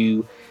choice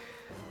to.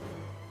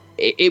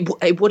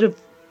 It would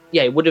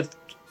have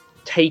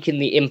taken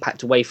the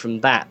impact away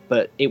from that,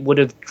 but it would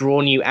have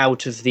drawn you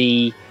out of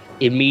the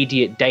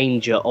immediate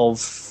danger of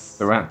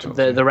the raptors,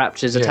 the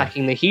raptors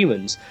attacking the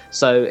humans.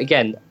 So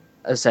again,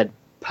 as I said,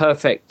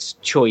 perfect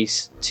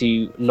choice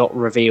to not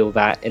reveal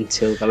that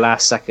until the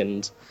last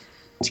second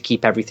to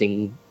keep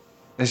everything.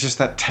 There's just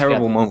that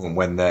terrible moment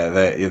when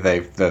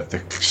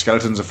the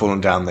skeletons are falling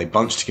down, they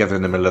bunch together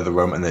in the middle of the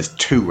room, and there's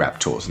 2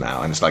 raptors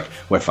now, and it's like,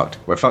 we're fucked,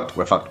 and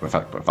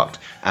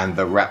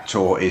the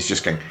raptor is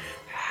just going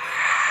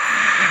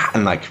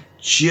and like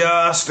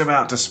just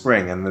about to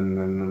spring, and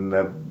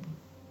then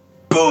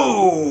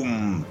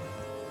boom!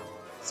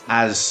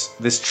 As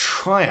this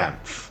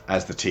triumph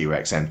as the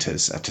T-Rex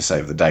enters to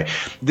save the day.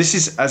 This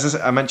is, as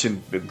I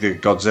mentioned, the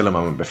Godzilla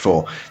moment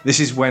before. This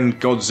is when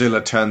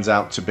Godzilla turns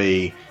out to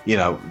be,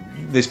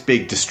 this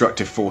big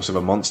destructive force of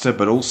a monster,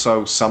 but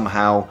also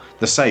somehow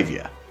the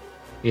savior.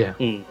 Yeah.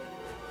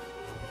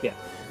 Yeah.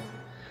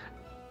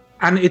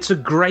 And it's a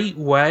great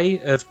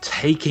way of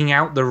taking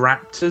out the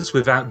raptors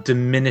without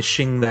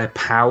diminishing their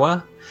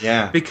power.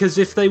 Yeah. Because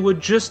if they were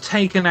just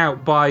taken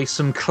out by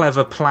some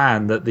clever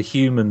plan that the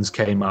humans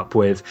came up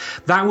with,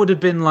 that would have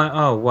been like,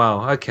 oh,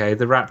 well, okay,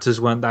 the raptors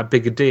weren't that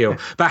big a deal.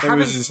 But they're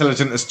as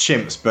intelligent as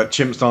chimps, but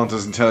chimps aren't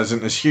as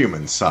intelligent as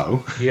humans,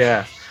 so...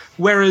 Yeah.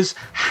 Whereas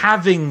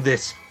having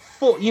this...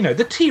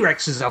 the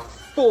T-Rex is a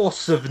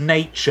force of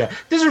nature.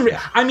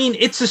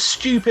 It's a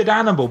stupid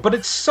animal, but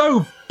it's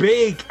so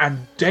big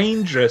and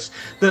dangerous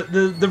that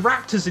the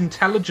raptor's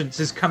intelligence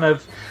is kind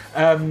of...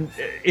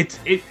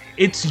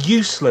 It's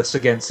useless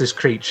against this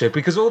creature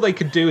because all they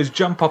could do is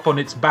jump up on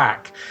its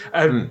back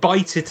and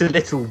bite it a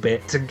little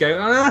bit and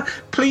go,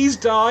 please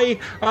die.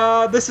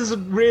 This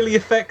isn't really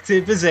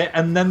effective, is it?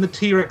 And then the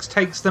T-Rex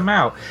takes them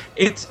out.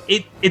 It's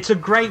a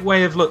great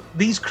way of look.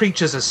 These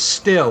creatures are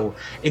still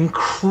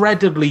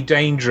incredibly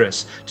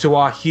dangerous to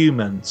our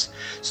humans.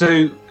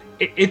 So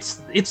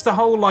it's the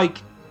whole like.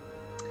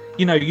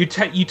 You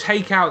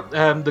take out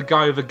the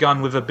guy with a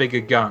gun with a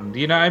bigger gun.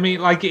 You know what I mean?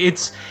 Like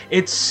it's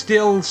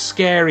still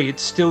scary.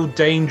 It's still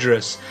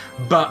dangerous.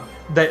 But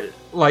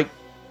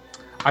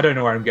I don't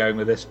know where I'm going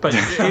with this, but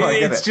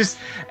it's just,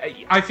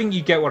 I think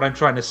you get what I'm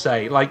trying to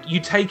say. Like, you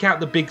take out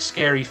the big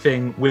scary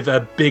thing with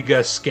a bigger,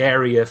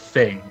 scarier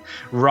thing,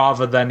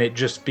 rather than it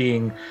just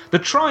being the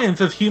triumph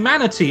of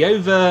humanity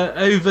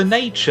over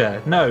nature.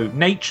 No,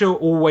 nature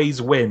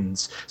always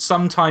wins.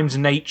 Sometimes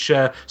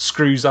nature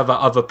screws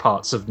other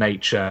parts of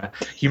nature.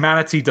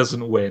 Humanity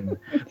doesn't win.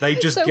 They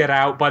just get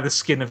out by the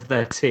skin of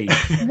their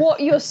teeth.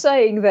 What you're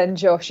saying then,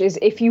 Josh, is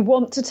if you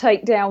want to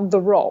take down The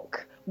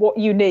Rock, what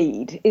you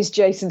need is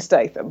Jason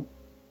Statham.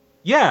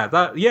 Yeah,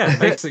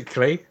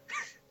 basically.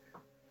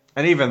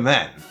 And even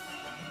then...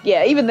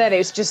 Yeah, even then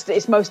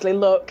it's mostly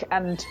look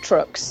and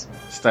trucks.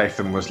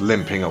 Statham was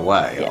limping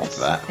away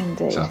after that.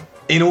 Indeed. So,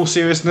 in all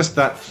seriousness,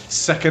 that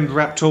second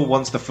raptor,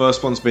 once the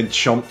first one's been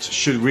chomped,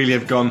 should really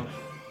have gone,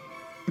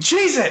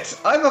 "Jeez it!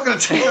 I'm not going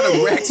to take on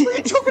a Rex. What are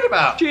you talking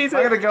about? I'm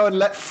going to go and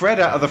let Fred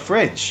out of the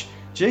fridge."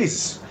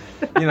 Jesus.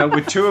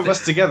 with two of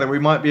us together, we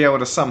might be able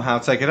to somehow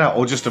take it out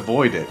or just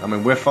avoid it. I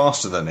mean, we're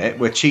faster than it.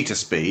 We're cheetah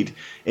speed.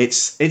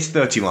 It's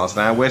 30 miles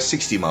an hour. We're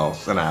 60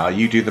 miles an hour.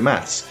 You do the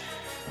maths.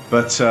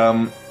 But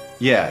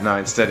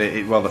instead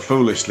it rather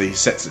foolishly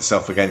sets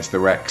itself against the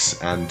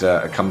Rex and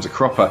becomes a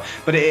cropper.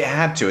 But it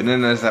had to. And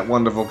then there's that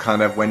wonderful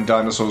kind of when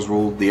dinosaurs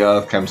ruled the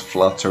earth comes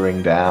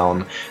fluttering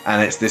down,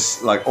 and it's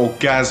this like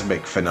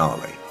orgasmic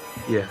finale.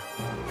 Yeah.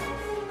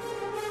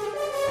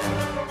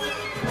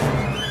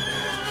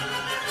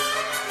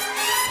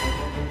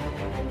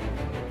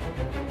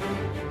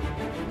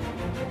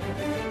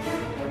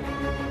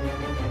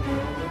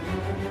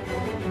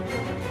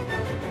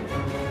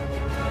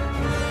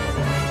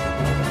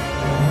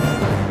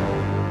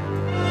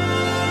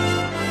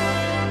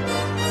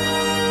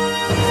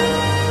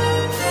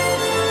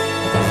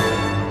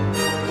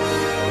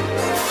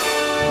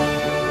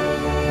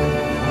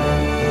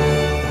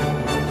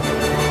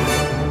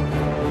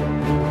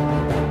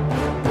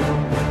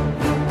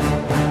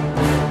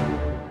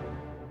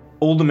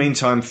 All the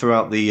meantime,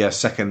 throughout the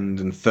second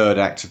and third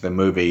act of the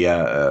movie,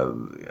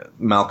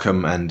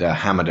 Malcolm and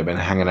Hammond have been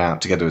hanging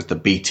out together as the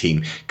B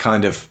team,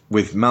 kind of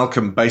with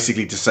Malcolm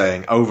basically just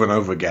saying over and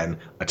over again,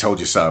 "I told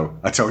you so,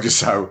 I told you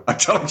so, I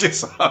told you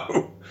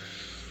so,"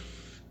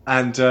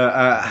 and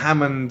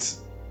Hammond,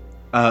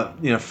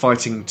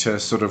 fighting to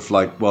sort of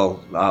like,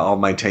 well, I'll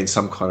maintain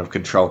some kind of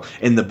control.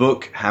 In the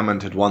book,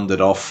 Hammond had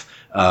wandered off,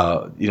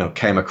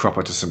 came a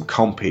cropper to some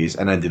compies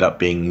and ended up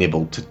being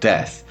nibbled to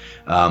death.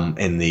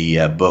 In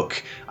the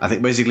book, I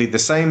think basically the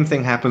same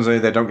thing happens, only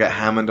they don't get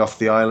Hammond off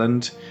the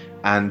island,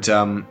 and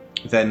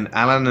then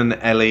Alan and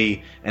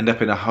Ellie end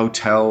up in a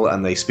hotel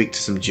and they speak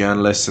to some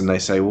journalists and they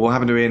say, well, what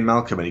happened to Ian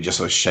Malcolm? And he just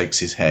sort of shakes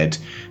his head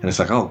and it's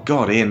like, oh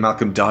god, Ian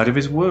Malcolm died of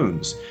his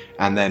wounds.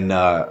 And then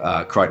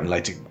Crichton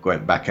later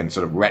went back and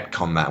sort of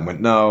retconned that and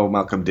went, no,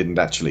 Malcolm didn't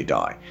actually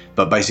die.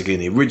 But basically in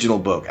the original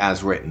book,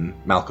 as written,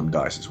 Malcolm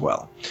dies as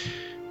well,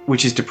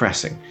 which is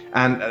depressing.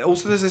 And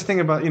also there's this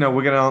thing about, we're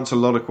going to answer a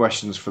lot of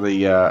questions for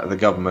the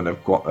government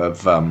of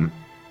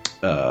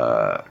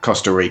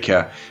Costa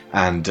Rica,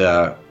 and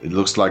it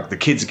looks like the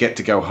kids get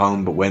to go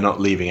home, but we're not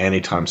leaving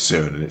anytime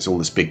soon, and it's all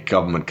this big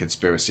government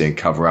conspiracy and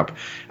cover-up.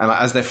 And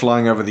as they're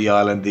flying over the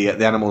island, the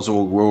animals are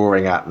all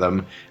roaring at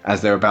them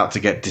as they're about to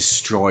get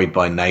destroyed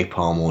by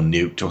napalm or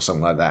nuked or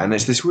something like that. And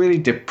it's this really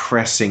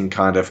depressing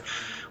kind of,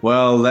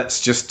 well,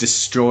 let's just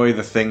destroy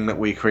the thing that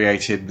we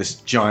created, this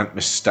giant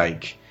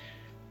mistake.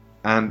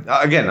 And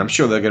again, I'm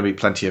sure there are going to be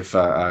plenty of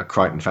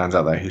Crichton fans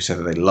out there who say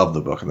that they love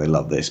the book and they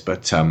love this,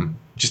 but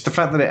just the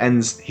fact that it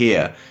ends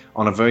here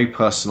on a very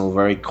personal,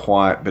 very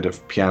quiet bit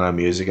of piano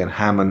music and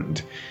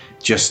Hammond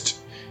just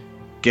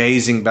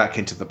gazing back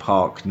into the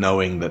park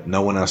knowing that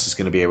no one else is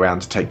going to be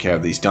around to take care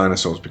of these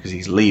dinosaurs because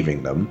he's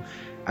leaving them,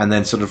 and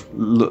then sort of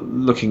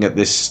looking at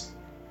this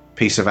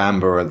piece of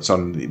amber that's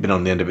been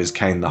on the end of his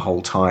cane the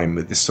whole time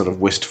with this sort of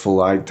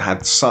wistful, I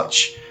had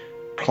such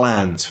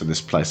plans for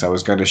this place. I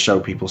was going to show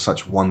people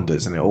such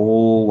wonders, and it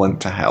all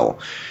went to hell.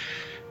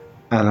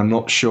 And I'm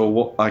not sure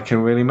what I can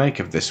really make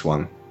of this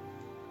one.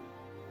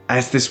 And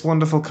it's this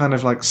wonderful kind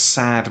of like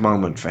sad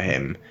moment for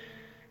him.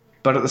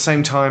 But at the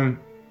same time,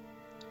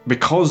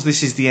 because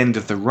this is the end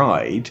of the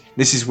ride,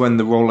 this is when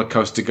the roller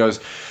coaster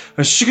goes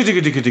and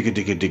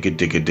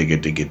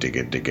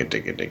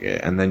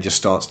then just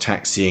starts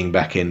taxiing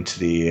back into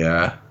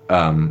the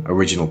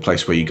original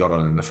place where you got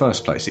on in the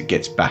first place. It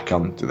gets back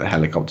onto the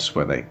helicopters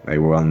where they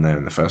were on there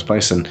in the first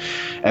place, and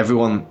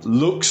everyone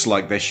looks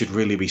like they should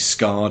really be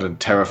scarred and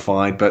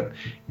terrified, but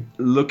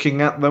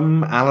looking at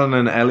them, Alan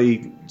and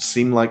Ellie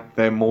seem like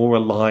they're more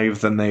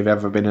alive than they've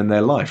ever been in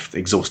their life,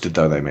 exhausted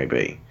though they may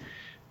be.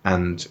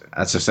 And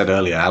as I said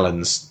earlier,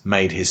 Alan's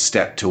made his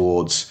step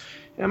towards,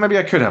 maybe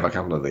I could have a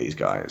couple of these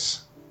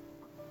guys.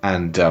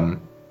 And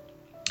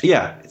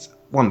it's a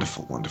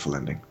wonderful, wonderful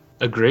ending.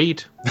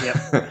 Agreed.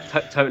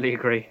 Yep, totally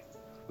agree.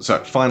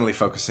 So finally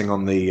focusing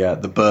on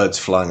the birds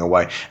flying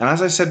away. And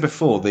as I said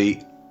before,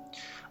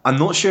 I'm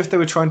not sure if they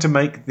were trying to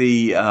make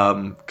the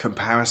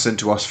comparison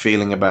to us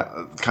feeling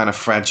about kind of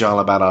fragile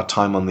about our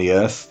time on the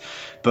Earth,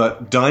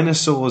 but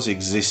dinosaurs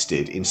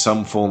existed in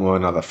some form or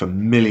another for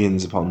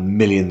millions upon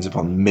millions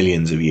upon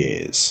millions of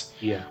years.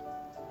 Yeah.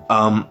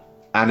 And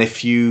I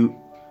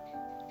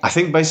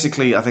think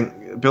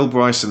Bill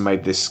Bryson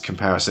made this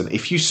comparison.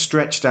 If you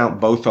stretched out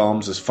both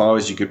arms as far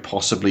as you could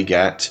possibly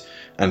get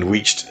and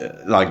reached,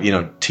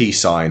 T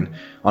sign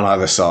on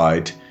either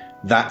side,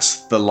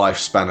 that's the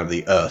lifespan of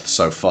the Earth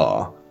so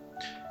far.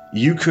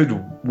 You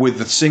could,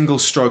 with a single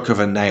stroke of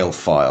a nail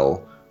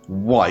file,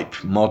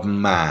 wipe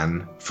modern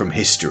man from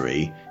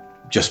history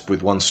just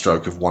with one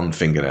stroke of one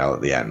fingernail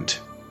at the end.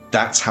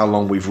 That's how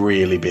long we've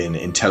really been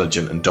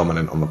intelligent and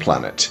dominant on the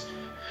planet.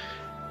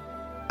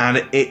 And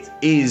it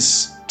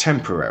is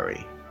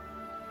temporary.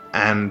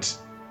 And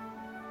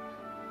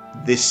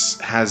this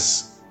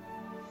has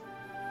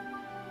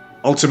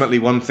ultimately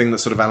one thing that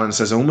sort of Alan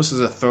says almost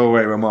as a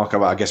throwaway remark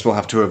about, I guess we'll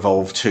have to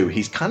evolve too.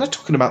 He's kind of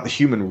talking about the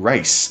human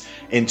race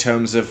in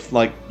terms of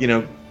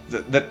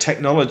that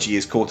technology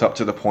is caught up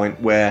to the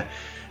point where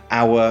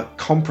our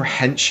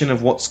comprehension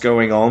of what's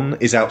going on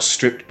is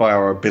outstripped by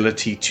our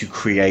ability to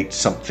create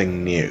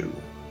something new.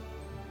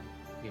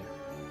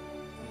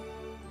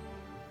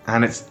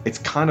 And it's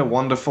kind of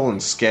wonderful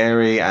and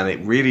scary, and it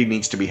really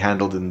needs to be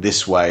handled in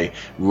this way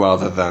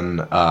rather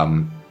than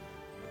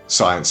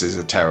science is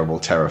a terrible,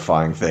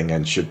 terrifying thing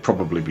and should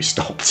probably be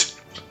stopped.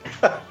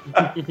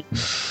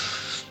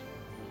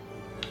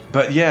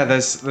 But yeah,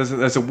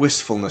 there's a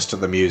wistfulness to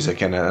the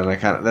music, and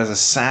there's a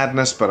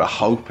sadness but a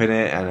hope in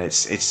it, and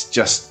it's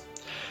just,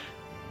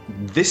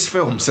 this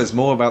film says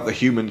more about the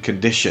human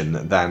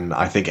condition than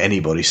I think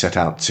anybody set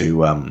out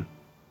to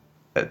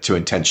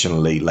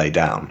intentionally lay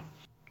down.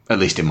 At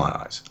least in my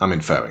eyes. I'm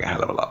inferring a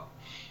hell of a lot.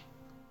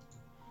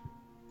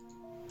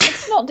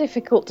 It's not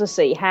difficult to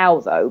see how,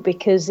 though,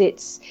 because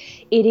it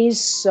is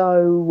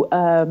so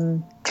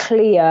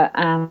clear,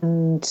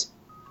 and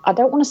I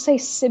don't want to say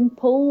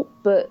simple,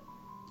 but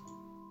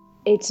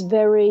it's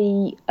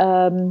very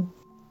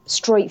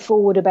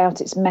straightforward about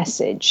its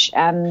message.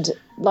 And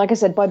like I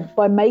said,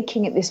 by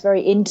making it this very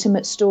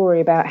intimate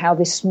story about how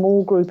this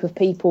small group of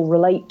people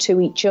relate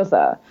to each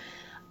other,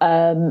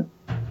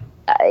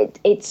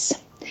 it's...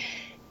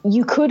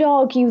 You could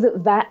argue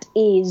that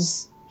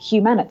is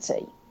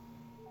humanity.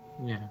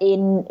 Yeah.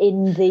 In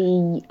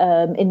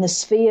the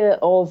sphere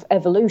of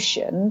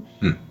evolution,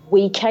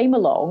 we came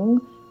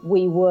along.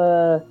 We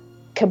were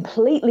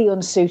completely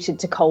unsuited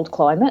to cold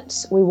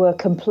climates. We were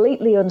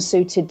completely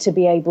unsuited to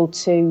be able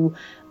to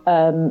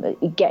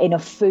get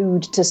enough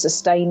food to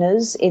sustain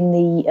us in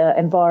the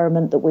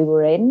environment that we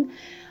were in.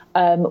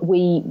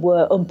 We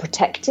were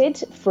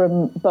unprotected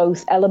from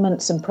both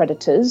elements and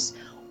predators.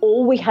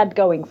 All we had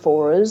going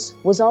for us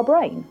was our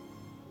brain.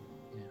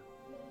 Yeah.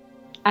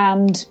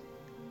 And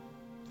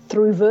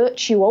through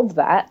virtue of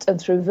that, and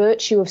through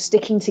virtue of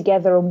sticking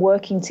together and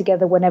working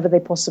together whenever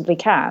they possibly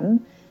can,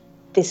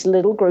 this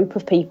little group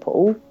of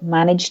people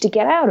managed to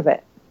get out of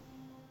it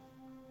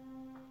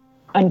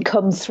and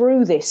come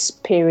through this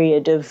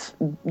period of,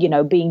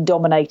 being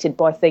dominated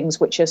by things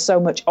which are so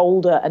much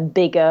older and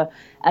bigger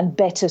and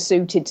better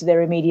suited to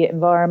their immediate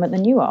environment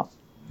than you are.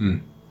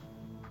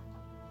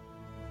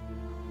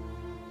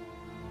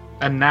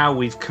 And now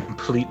we've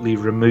completely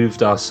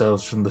removed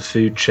ourselves from the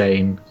food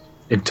chain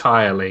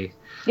entirely.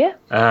 Yeah.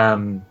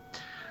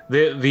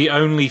 The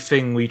only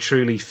thing we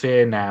truly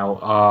fear now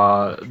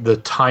are the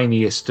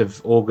tiniest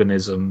of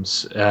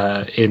organisms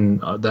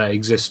that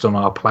exist on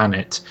our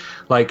planet,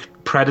 like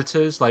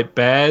predators, like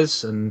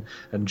bears and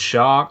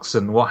sharks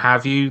and what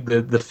have you.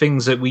 The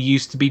things that we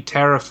used to be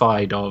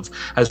terrified of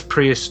as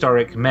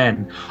prehistoric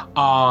men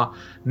are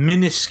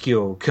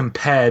minuscule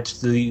compared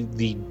to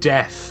the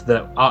death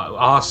that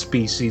our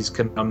species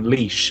can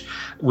unleash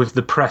with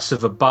the press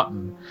of a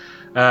button.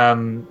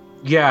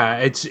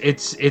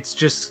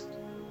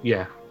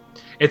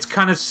 It's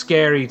kind of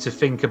scary to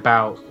think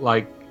about,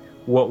 like,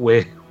 what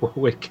we're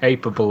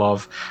capable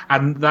of,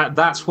 and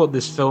that's what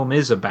this film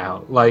is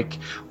about. Like,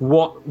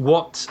 what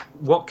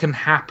can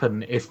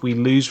happen if we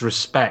lose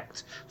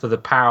respect for the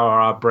power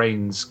our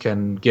brains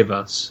can give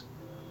us?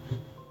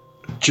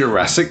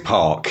 Jurassic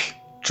Park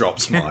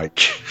drops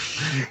mic.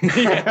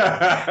 Yeah,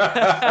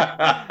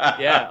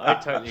 I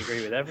totally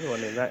agree with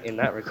everyone in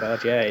that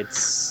regard. Yeah,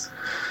 it's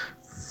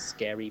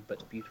scary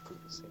but beautiful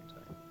at the same time.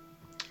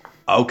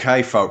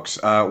 Okay, folks,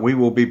 we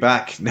will be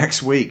back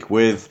next week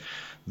with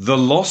The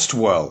Lost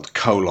World,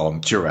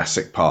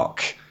 Jurassic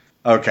Park.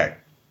 Okay.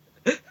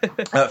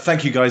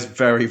 Thank you guys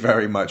very,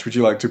 very much. Would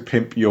you like to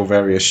pimp your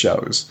various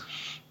shows?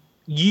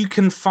 You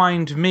can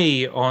find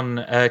me on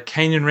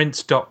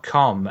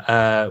CanonRinse.com,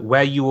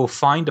 where you will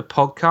find a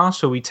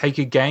podcast where we take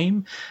a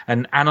game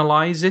and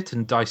analyze it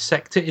and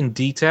dissect it in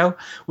detail.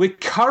 We're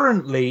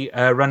currently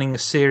running a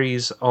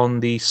series on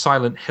the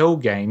Silent Hill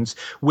games,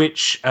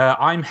 which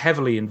I'm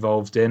heavily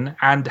involved in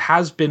and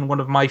has been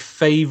one of my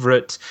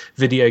favorite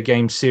video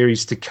game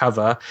series to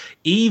cover.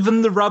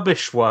 Even the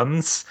rubbish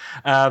ones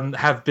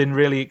have been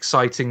really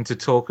exciting to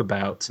talk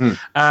about.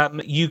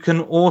 You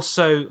can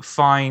also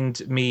find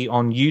me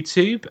on YouTube.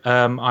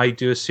 I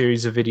do a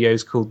series of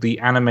videos called the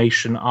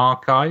Animation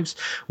Archives,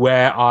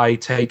 where I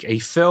take a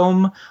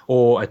film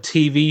or a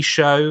TV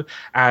show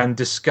and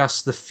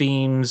discuss the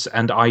themes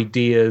and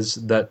ideas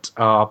that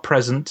are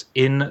present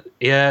in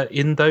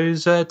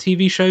those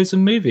TV shows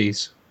and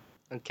movies.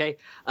 Okay.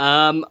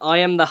 I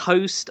am the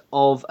host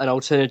of An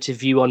Alternative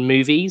View on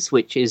Movies,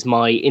 which is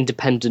my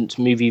independent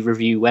movie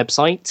review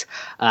website.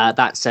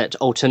 That's at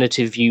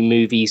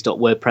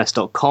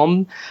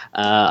alternativeviewmovies.wordpress.com.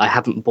 I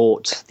haven't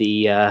bought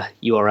the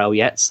URL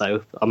yet,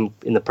 so I'm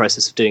in the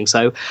process of doing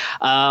so.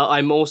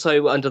 I'm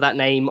also under that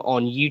name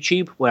on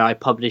YouTube, where I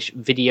publish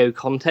video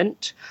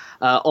content.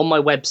 On my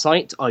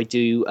website, I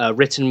do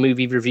written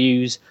movie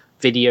reviews,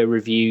 video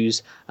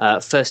reviews,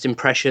 first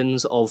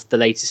impressions of the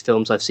latest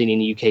films I've seen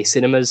in UK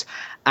cinemas,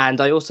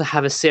 and I also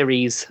have a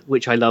series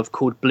which I love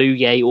called Blue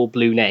Yay or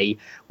Blue Nay,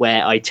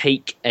 where I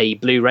take a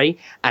Blu-ray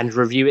and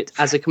review it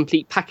as a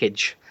complete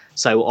package.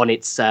 So on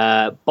its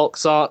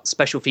box art,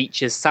 special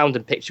features, sound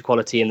and picture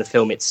quality in the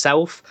film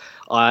itself.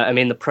 I'm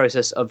in the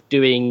process of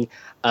doing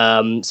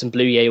some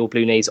Blue Yay or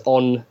Blue Nays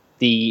on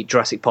the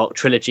Jurassic Park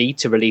trilogy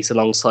to release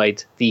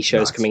alongside these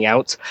shows coming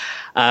out.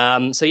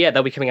 So yeah,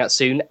 they'll be coming out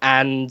soon.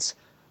 And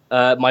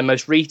my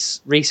most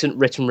recent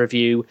written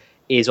review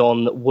is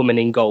on Woman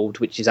in Gold,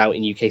 which is out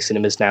in UK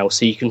cinemas now.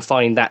 So you can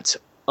find that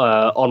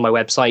on my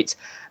website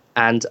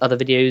and other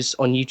videos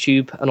on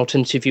YouTube and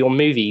Alternative View on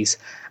Movies.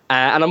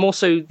 And I'm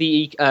also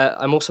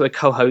a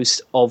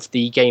co-host of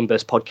the Game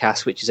Burst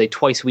podcast, which is a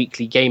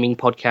twice-weekly gaming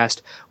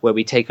podcast where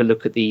we take a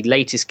look at the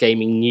latest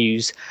gaming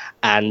news.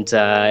 And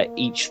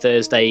each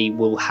Thursday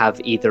we'll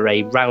have either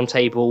a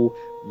roundtable,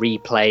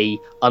 replay,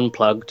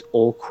 unplugged,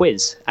 or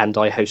quiz. And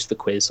I host the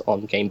quiz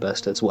on Game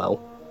Burst as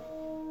well.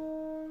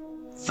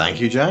 Thank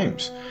you,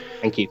 James.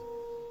 Thank you.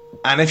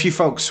 And if you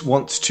folks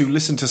want to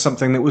listen to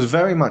something that was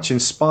very much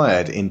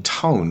inspired in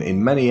tone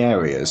in many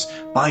areas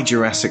by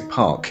Jurassic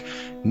Park,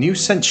 New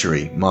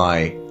Century,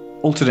 my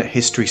alternate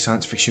history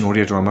science fiction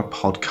audio drama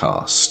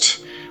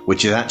podcast,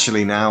 which is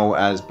actually now,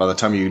 as by the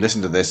time you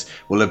listen to this,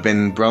 will have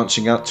been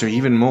branching out to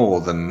even more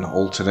than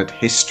alternate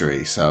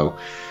history. So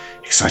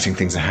exciting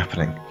things are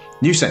happening.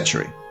 New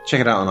Century. Check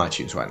it out on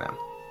iTunes right now.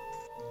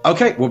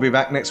 Okay, we'll be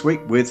back next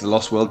week with The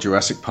Lost World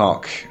Jurassic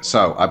Park.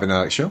 So, I've been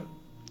Alex Shaw.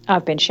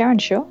 I've been Sharon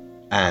Shaw.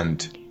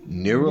 And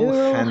Neural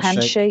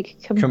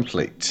Handshake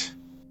complete.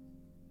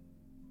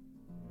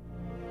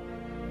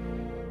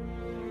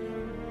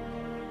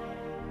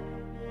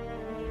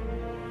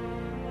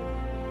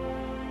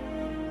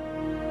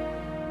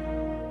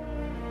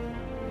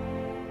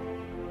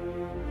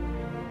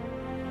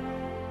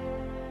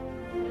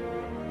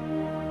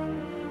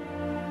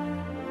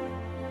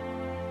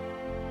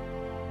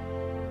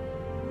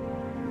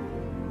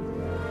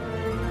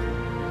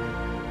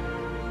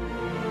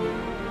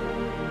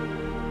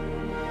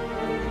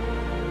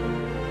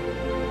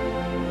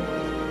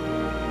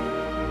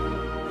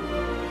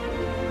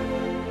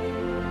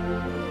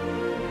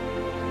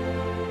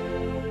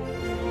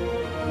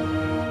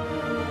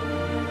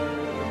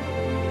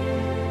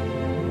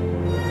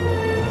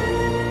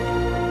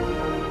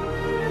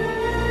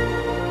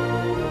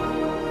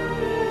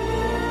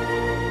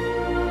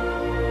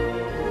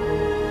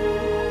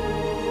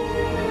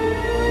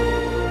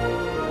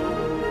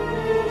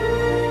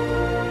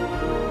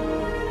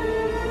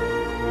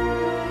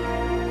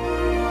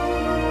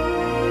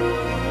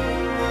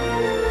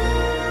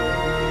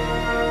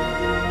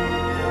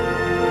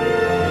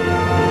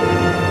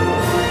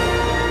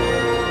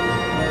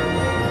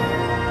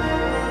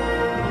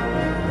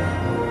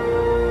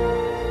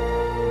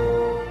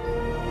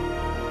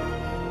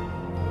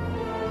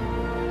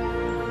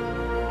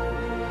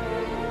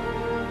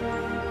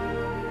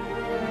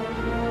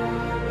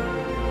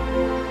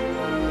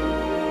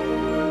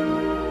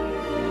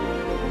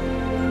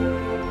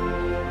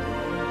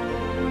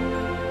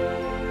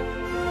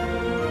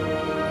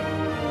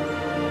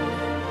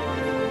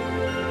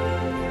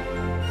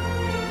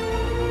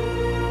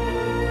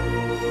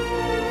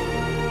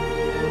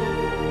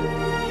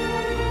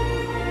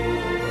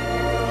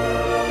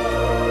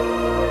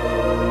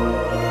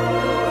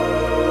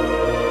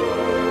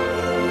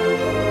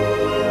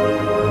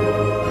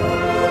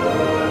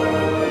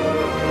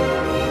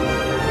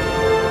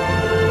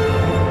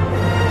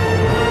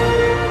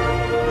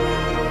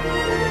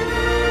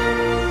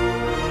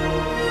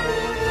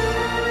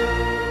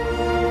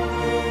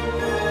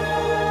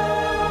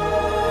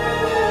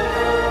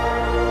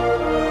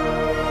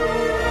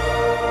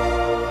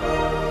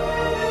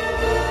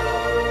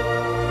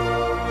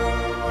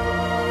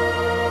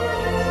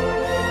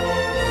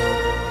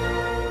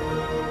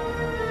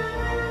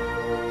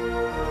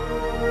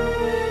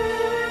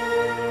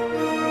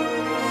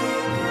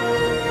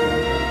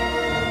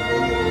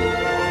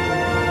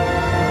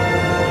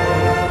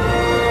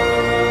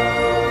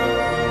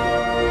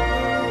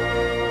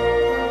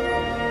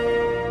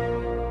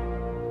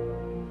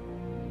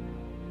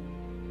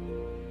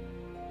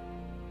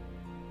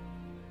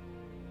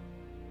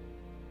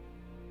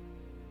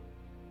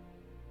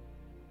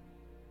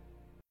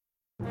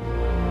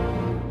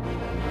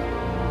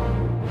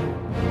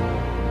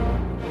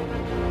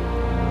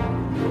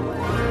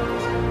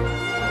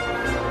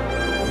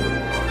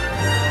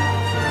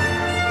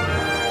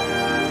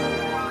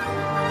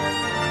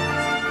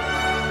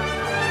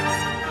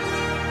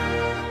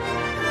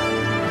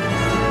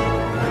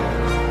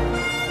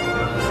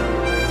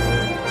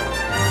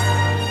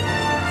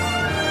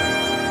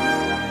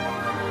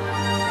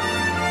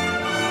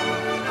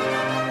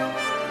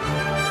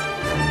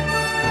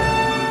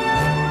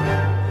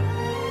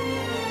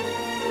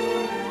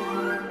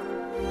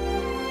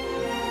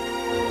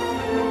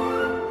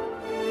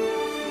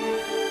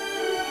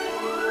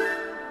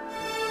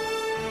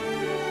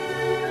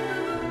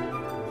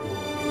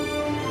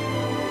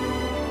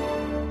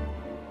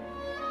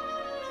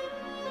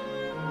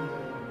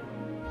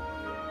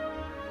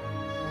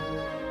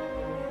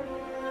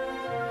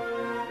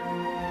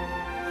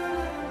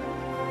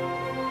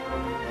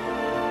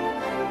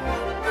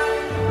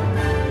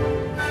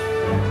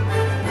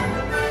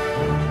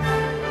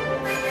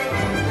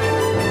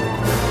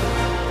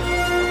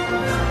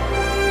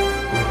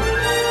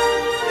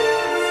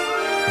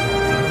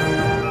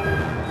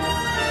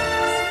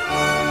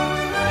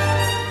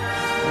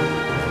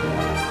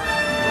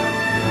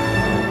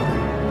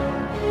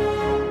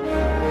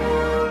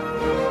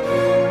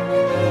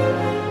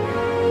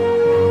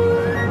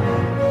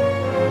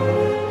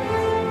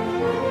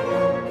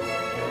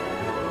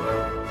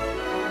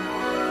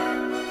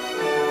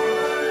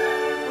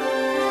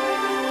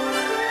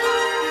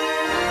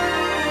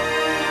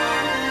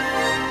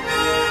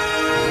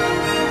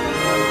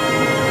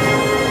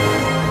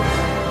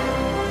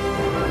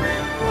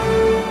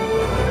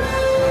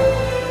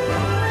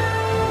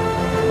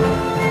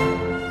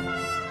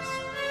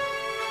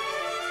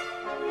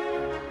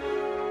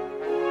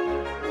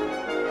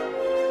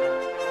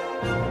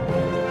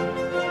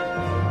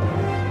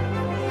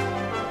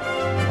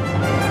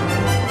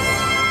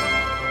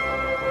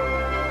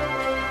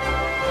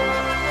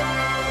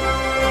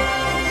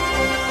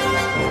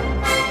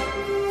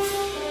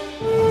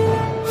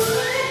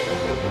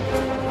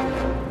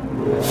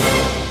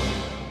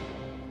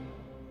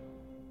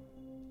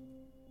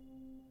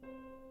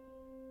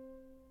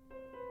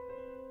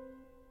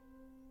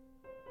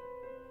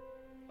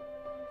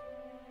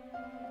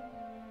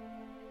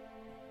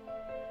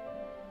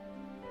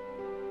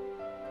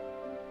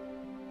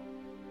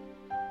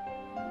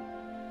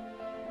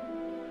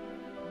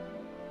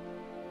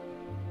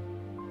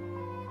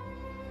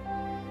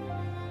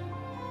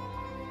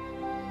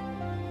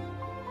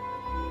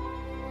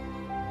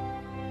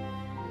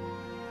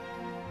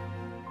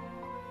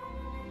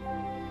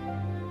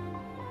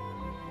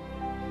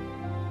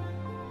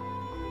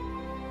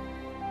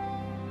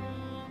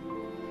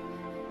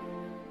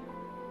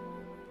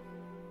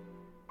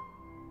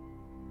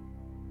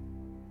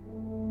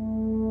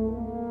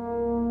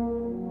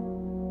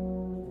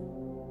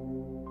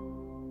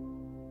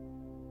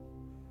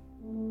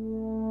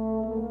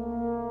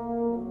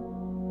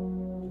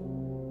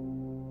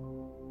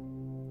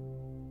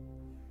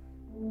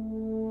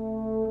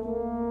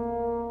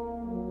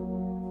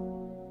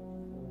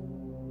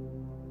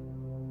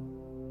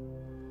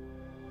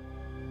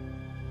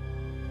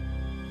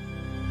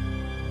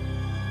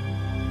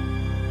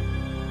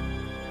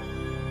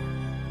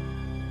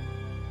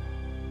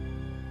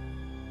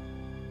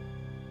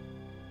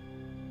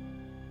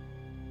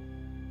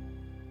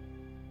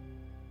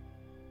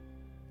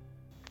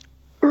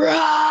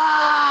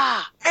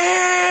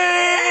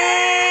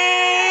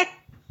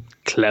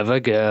 Clever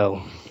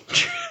girl.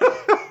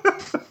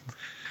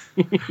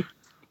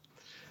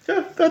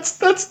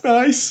 That's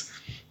nice.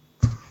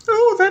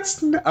 Oh,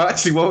 that's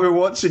actually while we were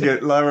watching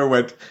it, Lyra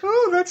went,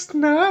 "Oh, that's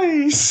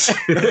nice."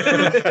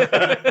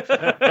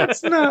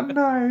 That's not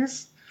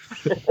nice.